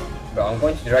 But I'm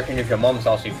going to the direction of your mom's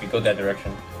house if you go that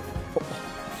direction.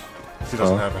 She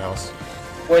doesn't Huh? have a house.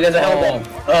 Wait, there's a hell bomb!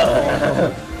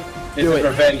 This Do is it.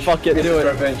 revenge. Fuck it, This do is it.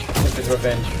 revenge. This is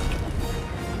revenge.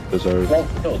 Deserve. Well,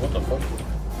 no, what the fuck?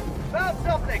 Found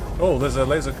something! Oh, there's a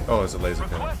laser. Oh, it's a laser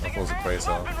cannon. I thought it was a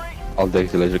quasar. I'll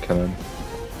take the laser cannon.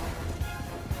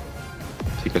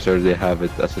 Because I already have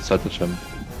it as a stratagem.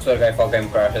 So guy fuck game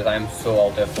crashes, I'm so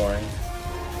out there flying.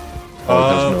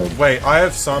 Oh, there's no. Wait, I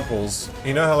have samples.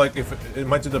 You know how like if it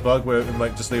might do the bug where it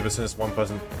might just leave as soon as one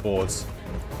person boards.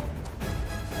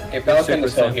 Okay, Pelican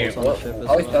is still Super here. samples on the What? ship as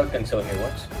How is well. Pelican still here?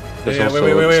 What? There's Yeah, also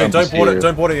wait, samples don't board here. it,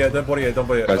 don't board it yet, don't board it yet, don't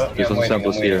board it yet. Guys, there's I'm some waiting,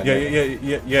 samples I'm here.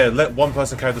 waiting. Yeah, let one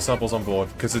person carry the samples on board,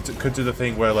 because it could do the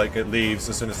thing where like it leaves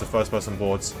as soon as the first person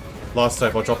boards. Last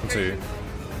step, I'll drop them to you.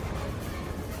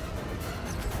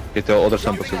 Get the other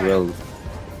samples as well.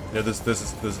 Yeah, there's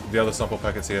the other sample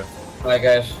packets here. Hi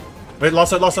guys. Wait,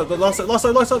 last side, the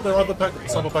other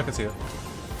sample packets here.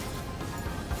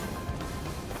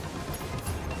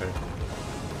 Okay.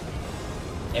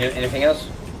 Anything else?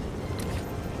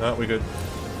 No, we good.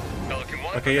 Pelican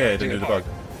 1 Okay, yeah, it didn't do the bug.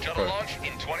 Shuttle Go. launch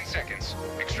in 20 seconds.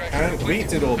 Extraction And complete. we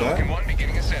did all that. Pelican 1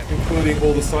 beginning ascent. Including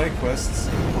all the side quests.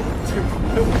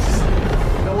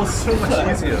 That was so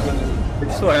much easier.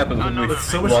 It's what happens when we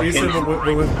It's so much easier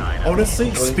when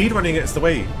honestly, speedrunning it is the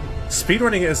way.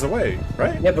 Speedrunning it is the way,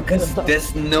 right? Yeah, because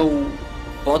there's no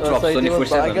bot drops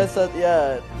 24/7. I guess that,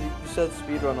 yeah, you said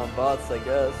speedrun on bots, I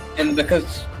guess. And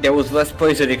because there was less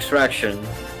plays at extraction,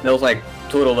 there was like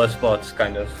total less bots,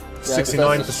 kind of. Yeah, 'cause that's a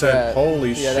 69%. strat.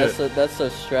 Holy Yeah, shit. that's a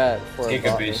strat for Take a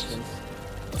bot beast. missions.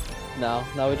 No,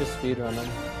 now we just speedrun them.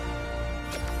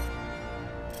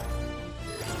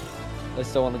 I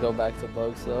still want to go back to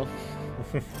bugs though.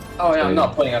 Oh yeah, I'm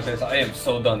not playing after this. I am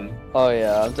so done. Oh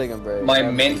yeah, I'm taking a break. My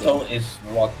I'm mental done. is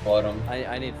rock bottom.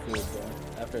 I need food bro.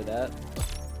 After that.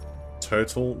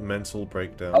 Total mental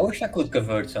breakdown. I wish I could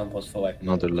convert samples for like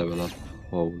Another level up.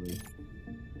 Holy.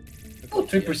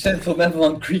 3% for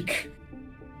Avalon Creek.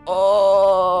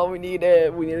 Oh, we need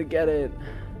it. We need to get it.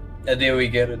 And there we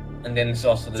get it. And then it's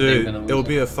also the day we're Dude, gonna lose it'll it.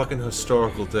 be a fucking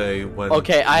historical day when...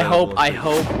 Okay, I Avalon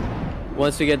hope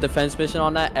once we get defense mission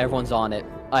on that, everyone's on it.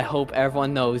 I hope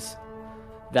everyone knows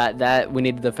that we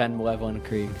need to defend Malevolent and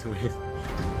Krieg.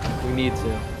 We need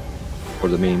to. For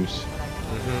the memes.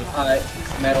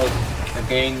 Metal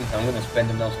Again, I'm gonna spend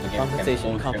them now so the game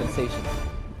Compensation, can compensation.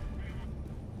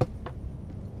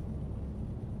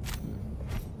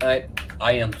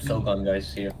 I am so gone,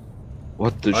 guys. Here.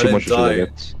 What the I ship didn't should I die.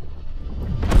 get?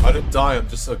 I didn't die, I'm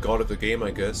just a god of the game, I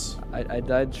guess. I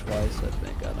died twice, I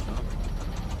think. I don't know.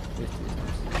 50.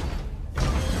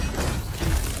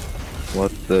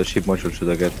 What ship module should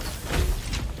I get?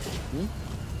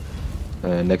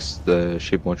 Next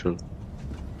ship module.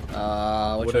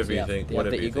 Which Whatever ones do you have? think- Do you have whatever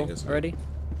the you Eagle think is good. already?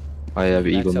 I have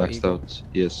Max Eagle out maxed Eagle? out.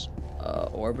 Yes.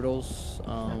 Orbitals.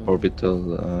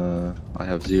 Orbital. I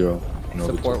have 0 in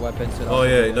Support orbital. weapons. and Oh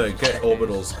yeah, orbitals. no, get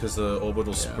orbitals, because the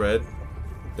orbital spread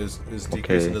is decreasing.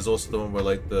 Okay. There's also the one where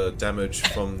like the damage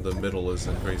from the middle is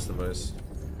increased the most.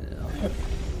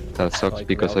 That sucks Like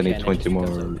because I rail need cannon 20 just more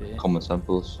becomes OP. common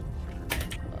samples.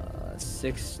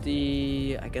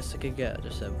 60. I guess I could get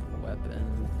just a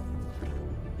weapon.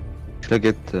 Should I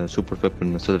get super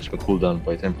weapon strategy cooldown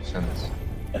by 10%?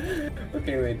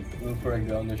 Okay, wait. Before I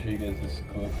go, I'm gonna show you guys this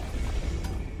clip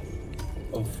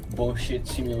of bullshit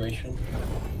simulation.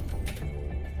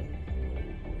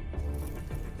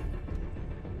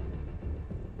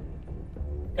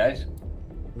 Guys,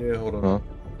 Yeah, hold on. Huh?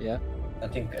 Yeah. I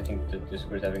think the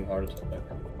Discord's having heart attack.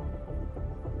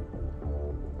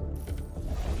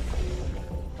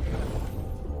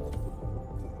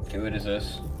 Okay, what is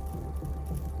this?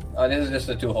 Oh, this is just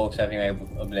the two Hulks having a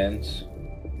blend.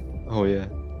 Oh yeah.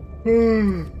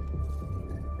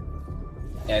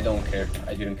 Yeah, I don't care.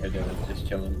 I didn't care. They were just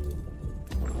chilling.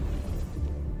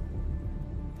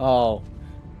 Oh.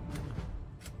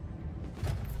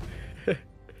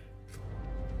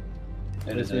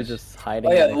 What Is is me this? just hiding?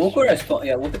 Oh yeah, next look to where I it. spawn.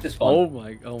 Yeah, look at this spawn.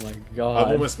 Oh my god.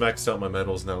 I've almost maxed out my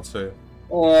medals now too.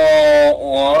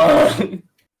 Oh.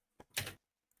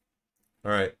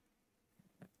 Alright,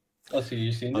 Oh, so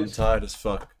you seen I'm this? tired as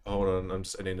fuck. Hold on, I'm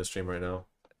just ending the stream right now.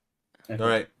 Okay.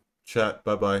 Alright, chat,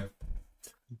 bye bye.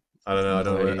 I don't know, I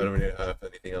don't Bye. really have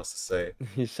anything else to say.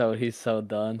 He's so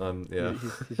done. Yeah.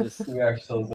 He's just We are so